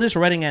 Otis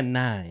Redding at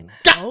 9.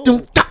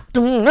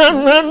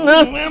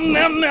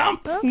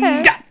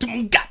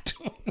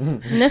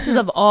 And this is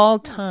of all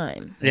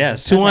time.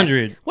 Yes,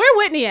 200. Where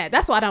Whitney at?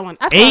 That's what I want.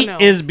 That's what I 8 know.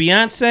 is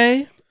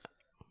Beyonce.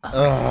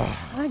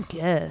 I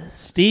guess.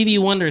 Stevie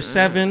Wonder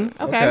 7.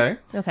 Okay.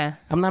 Okay.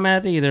 I'm not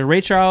mad at either.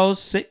 Ray Charles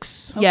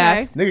 6.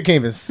 Yes. Nigga can't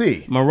even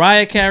see.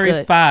 Mariah Carey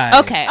good. 5.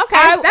 Okay.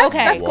 Okay.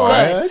 That's cool. What?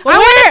 I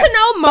wanted to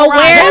know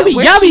Mariah. where's-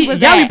 where Y'all she was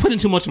be at. putting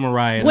too much of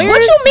Mariah. Where though.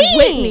 What is you mean?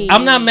 Whitney?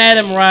 I'm not mad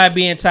at Mariah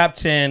being top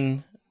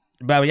 10,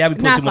 but y'all be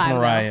putting Not too much 5.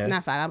 Mariah.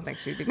 Not 5. I don't think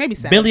she'd be. Maybe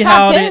 7. Billie Top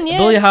Holiday, 10, yeah.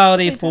 Billie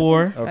Holiday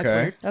 4. That's Okay.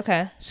 weird.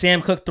 Okay.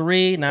 Sam Cooke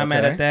 3. Not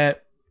mad Okay. at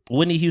that.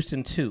 Whitney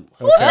Houston 2.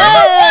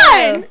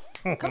 Okay.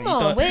 Come He on,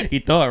 thought, wait. he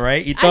thought,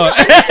 right? He I thought.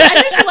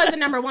 knew she wasn't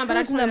number 1, but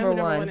I just want to know who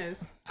number number one? 1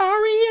 is.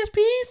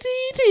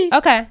 R-E-S-P-C-T.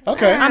 Okay.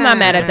 I'm not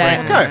mad at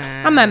that. Okay.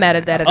 I'm not mad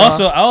at that at I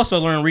all. also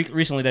learned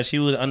recently that she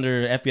was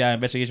under FBI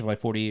investigation for like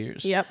 40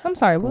 years. Yep. I'm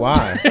sorry. What?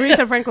 Why?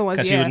 Aretha Franklin was,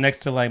 Because she was next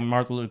to like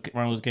Martin Luther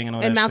King and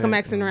all that and Malcolm shit.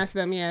 X and the rest of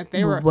them. Yeah,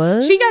 they were.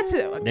 What? She got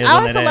to. They was I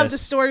on also that love ass. the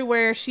story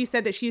where she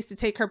said that she used to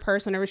take her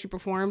purse whenever she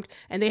performed,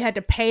 and they had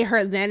to pay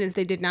her then. And if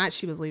they did not,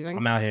 she was leaving.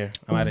 I'm out here.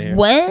 I'm out of here.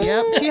 What?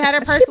 Yep, she had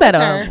her purse She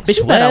better, with her.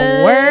 she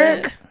better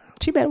work.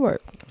 She better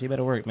work. She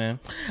better work, man.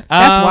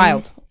 That's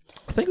wild.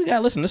 I think we got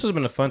to listen. This has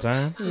been a fun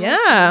time.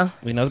 Yeah.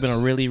 We know it's been a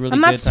really, really I'm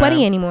good not sweaty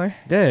time. anymore.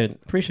 Good.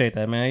 Appreciate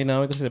that, man. You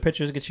know, we can see the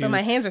pictures, get you. But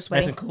my hands are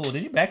sweaty. Nice and cool.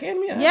 Did you backhand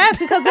me? Yes,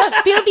 because look,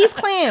 feel these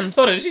clams.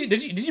 Hold on.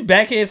 Did you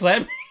backhand slap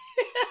me?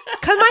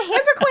 Because my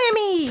hands are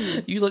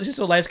clammy. You look just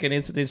so light skinned.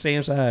 It's the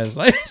same size,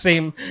 like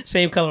same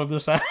color, blue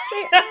size.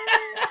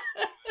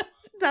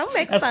 Don't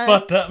make That's fun.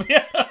 fucked up.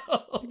 Yeah.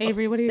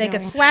 Avery, what are you They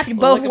doing? could slap you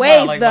Well, both look at ways,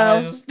 mine, like,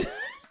 though. mine is-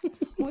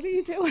 What are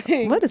you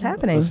doing? What is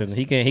happening? Listen,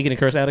 he can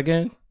curse out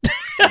again.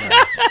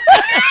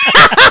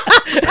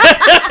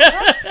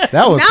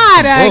 That was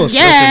Not bullshit.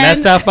 again. Listen,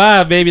 that's top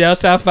 5, baby. That was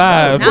top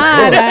 5.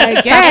 Not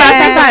again.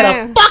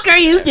 Top 5. Fuck are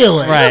you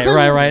doing? Right. No,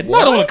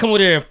 I don't want to come over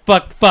there and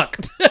fuck.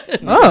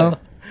 Oh.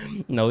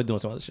 No, we're doing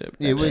some other shit.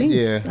 Yeah,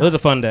 It was a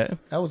fun day.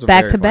 That was a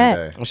Back very to fun back.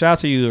 day. Well, shout out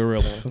to you, a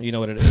real one. You know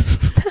what it is.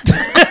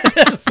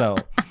 So,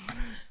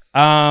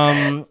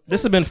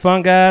 this has been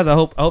fun, guys. I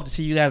hope to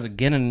see you guys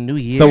again in the new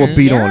year. Throw a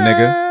beat on,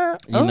 nigga.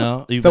 You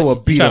know, Throw a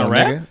beat trying on, to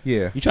rap? nigga.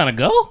 Yeah. You trying to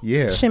go?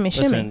 Yeah. Shimmy,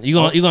 Listen, shimmy. you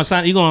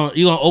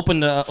gonna open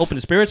the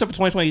spirits up for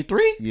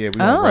 2023? Yeah, we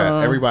gonna rap. Oh.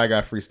 Everybody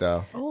got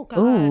freestyle. Oh God.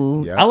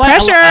 Ooh. Yeah. I like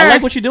Pressure. I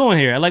like what you're doing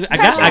here. I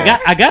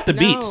got the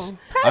beats. No.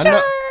 I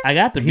know. I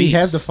got the beats. He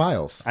has the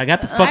files. I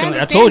got the fucking. I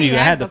understand told he you I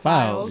has had the the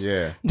files.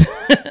 Yeah.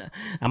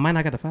 I might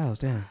not got the files.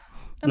 Damn.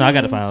 No, I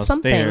got the files.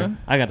 something. There.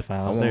 I got the I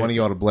files. want one of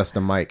y'all to bless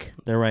the mic.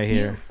 They're right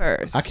here.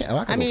 First. I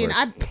can't. I mean, go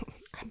I'd first.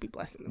 be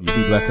blessing them. You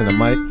be blessing the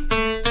mic.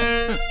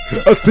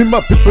 I see my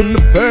people in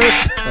the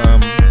past.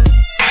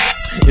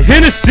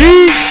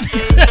 Hennessy.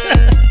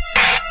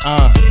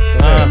 Hold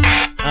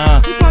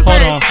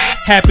first. on.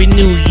 Happy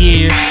New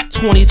Year,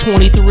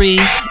 2023.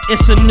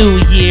 It's a new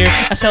year.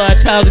 I saw our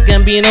child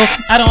Gambino.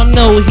 I don't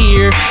know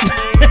here.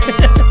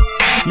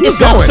 It's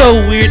going.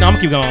 so weird. No, I'm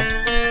gonna keep going.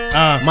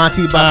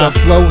 Monty about to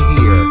flow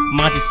here.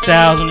 Monty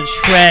Styles on the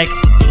track.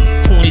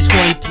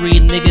 2023,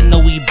 nigga, know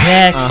we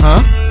back.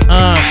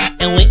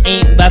 And we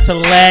ain't about to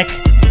lack.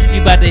 We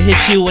about to hit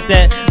you with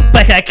that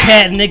black eye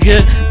cat,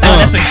 nigga.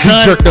 That's a gun.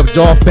 He jerked up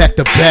Dolph back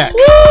to back.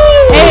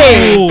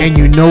 Hey. And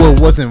you know it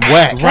wasn't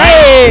whack.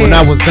 Right. When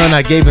I was done,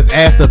 I gave his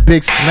ass a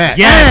big smack.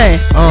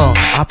 Yes.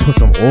 I put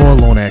some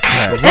oil on that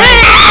crap.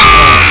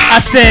 I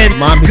said,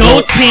 Mommy,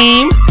 go go.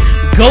 team.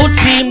 Go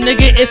team,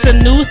 nigga. It's a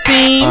new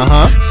theme.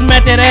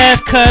 Smack that ass,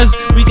 cause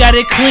we got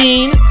it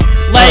clean.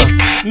 Like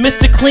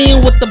Mr.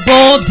 Clean with the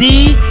ball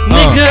D,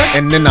 nigga.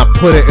 And then I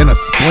put it in a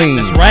spleen.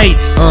 That's right.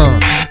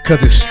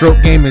 Cause his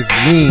stroke game is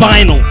mean.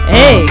 Spinal.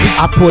 Hey.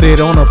 I put it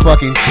on a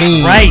fucking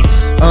team. Right.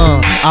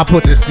 I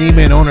put the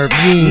semen on her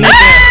bean.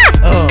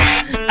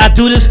 I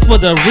do this for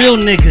the real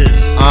niggas.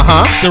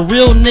 The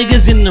real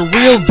niggas and the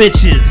real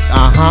bitches.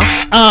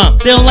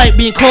 They don't like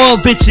being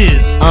called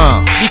bitches.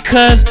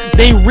 Because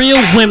they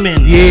real women.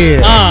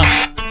 Yeah.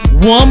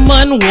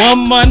 Woman.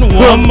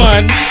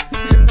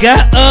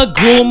 Got a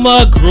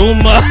groomer.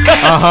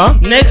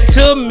 Next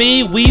to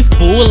me, we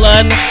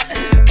foolin'.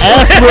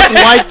 Ass look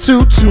like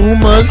 2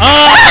 tumors.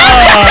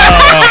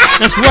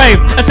 That's right.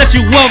 I set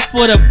you up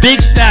for the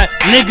big shot,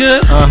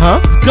 nigga.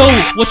 Let's go.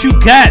 What you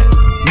got,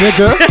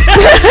 nigga?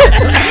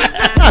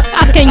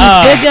 Can you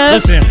figure?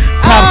 Listen,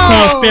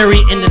 popcorn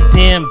fairy in the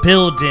damn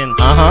building.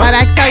 But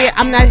I tell you,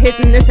 I'm not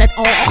hitting this at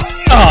all.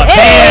 Oh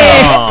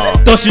damn!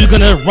 Thought she was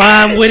gonna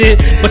rhyme with it,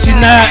 but she's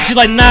not. She's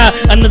like, nah,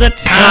 another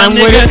time,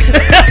 nigga.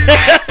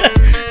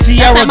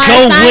 Sierra,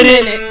 go with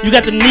it. You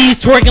got the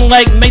knees twerking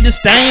like Meg Thee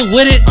Stallion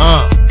with it.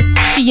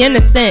 She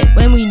innocent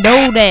when we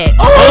know that.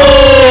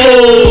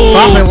 Oh,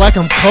 popping like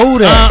I'm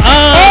Kodak.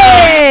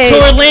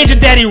 Tory Lanez, your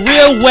daddy,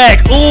 real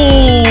whack.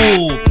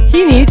 Ooh,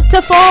 he needs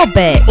to fall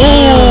back.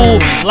 Ooh,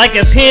 like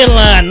his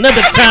hairline,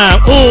 another time.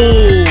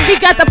 Ooh, he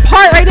got the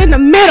part right in the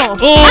middle.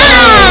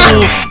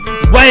 Ooh,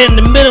 right in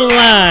the middle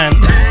line.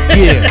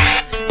 Yeah.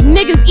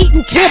 Niggas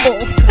eating kibble.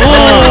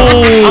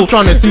 Ooh, I'm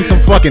trying to see some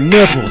fucking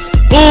nipples.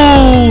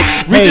 Ooh,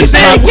 Richard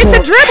saying, get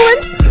to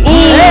dribbling.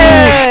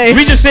 Ooh,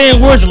 Richard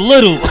saying words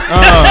little.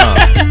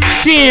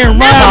 She ain't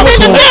rhyme with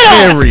the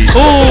dairy.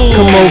 Ooh,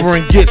 come over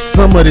and get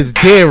some of this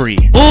dairy.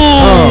 Ooh,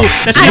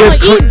 I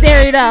don't eat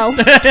dairy though.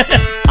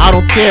 I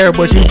don't care,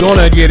 but you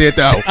gonna get it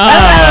though.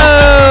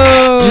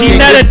 She's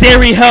not a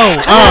dairy hoe.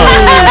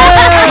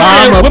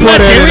 I'ma put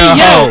it in a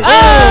hoe.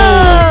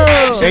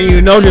 And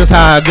you know just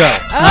how I go.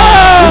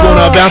 You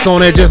gonna bounce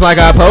on it just like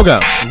I pogo.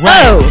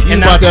 Right. You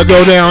about to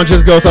go down,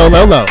 just go so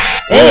low.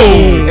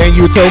 And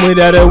you told me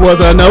that it was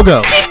a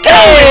no-go.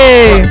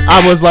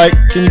 I was like,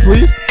 can you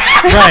please?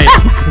 Right.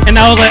 And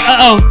I was like,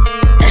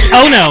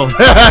 oh no.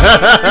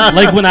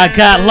 Like when I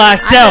got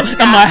locked out in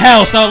my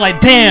house, I was like,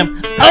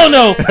 damn, oh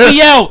no,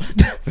 we out.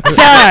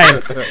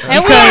 Shine.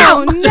 And we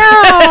out.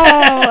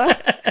 No.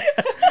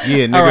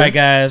 Yeah, nigga. All right,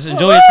 guys.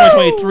 Enjoy your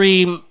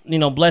 2023. You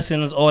know,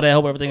 blessings, all that.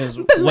 Hope everything is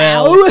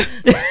well.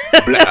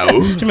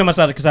 To me, my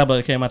side because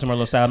I came out to my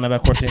little style. Remember,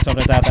 of course,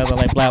 something that I was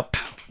like, blah.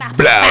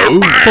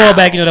 Fall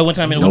back, you know, that one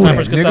time,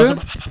 first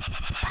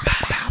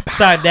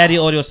Sock Daddy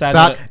audio side.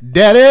 Sock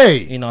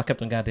Daddy. You know, I kept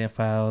them goddamn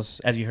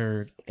files. As you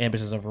heard,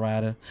 Ambitious of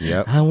Rider.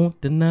 Yep. I won't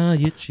deny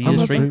it. She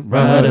is a straight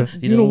rider.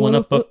 You don't want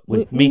to fuck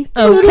with me.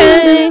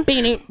 Okay.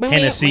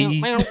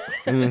 Hennessy.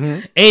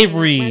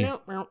 Avery.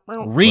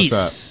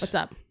 Reese. What's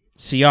up?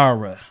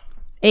 Ciara.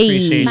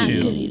 Appreciate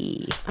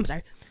you. I'm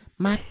sorry.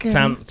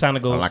 Time to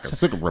go. Like a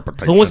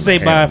cigarette. Who wants to say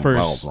bye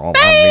first?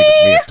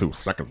 I need 2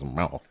 seconds of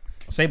mouth.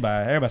 Say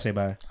bye. Everybody say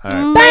bye. All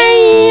right.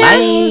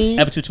 Bye.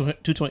 Episode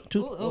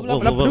 222.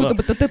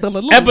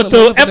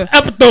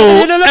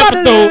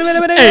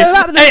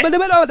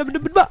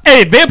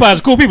 Hey, vampires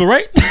are cool people,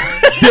 right?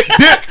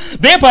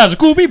 Vampires are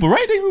cool people,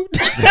 right?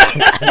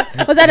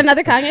 Was that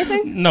another Kanye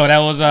thing? No, that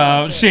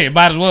was shit.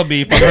 Might as well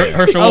be for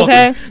Herschel Walker.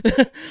 Okay.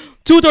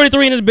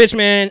 2:33 in this bitch,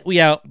 man. We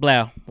out.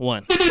 Blow.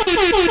 1.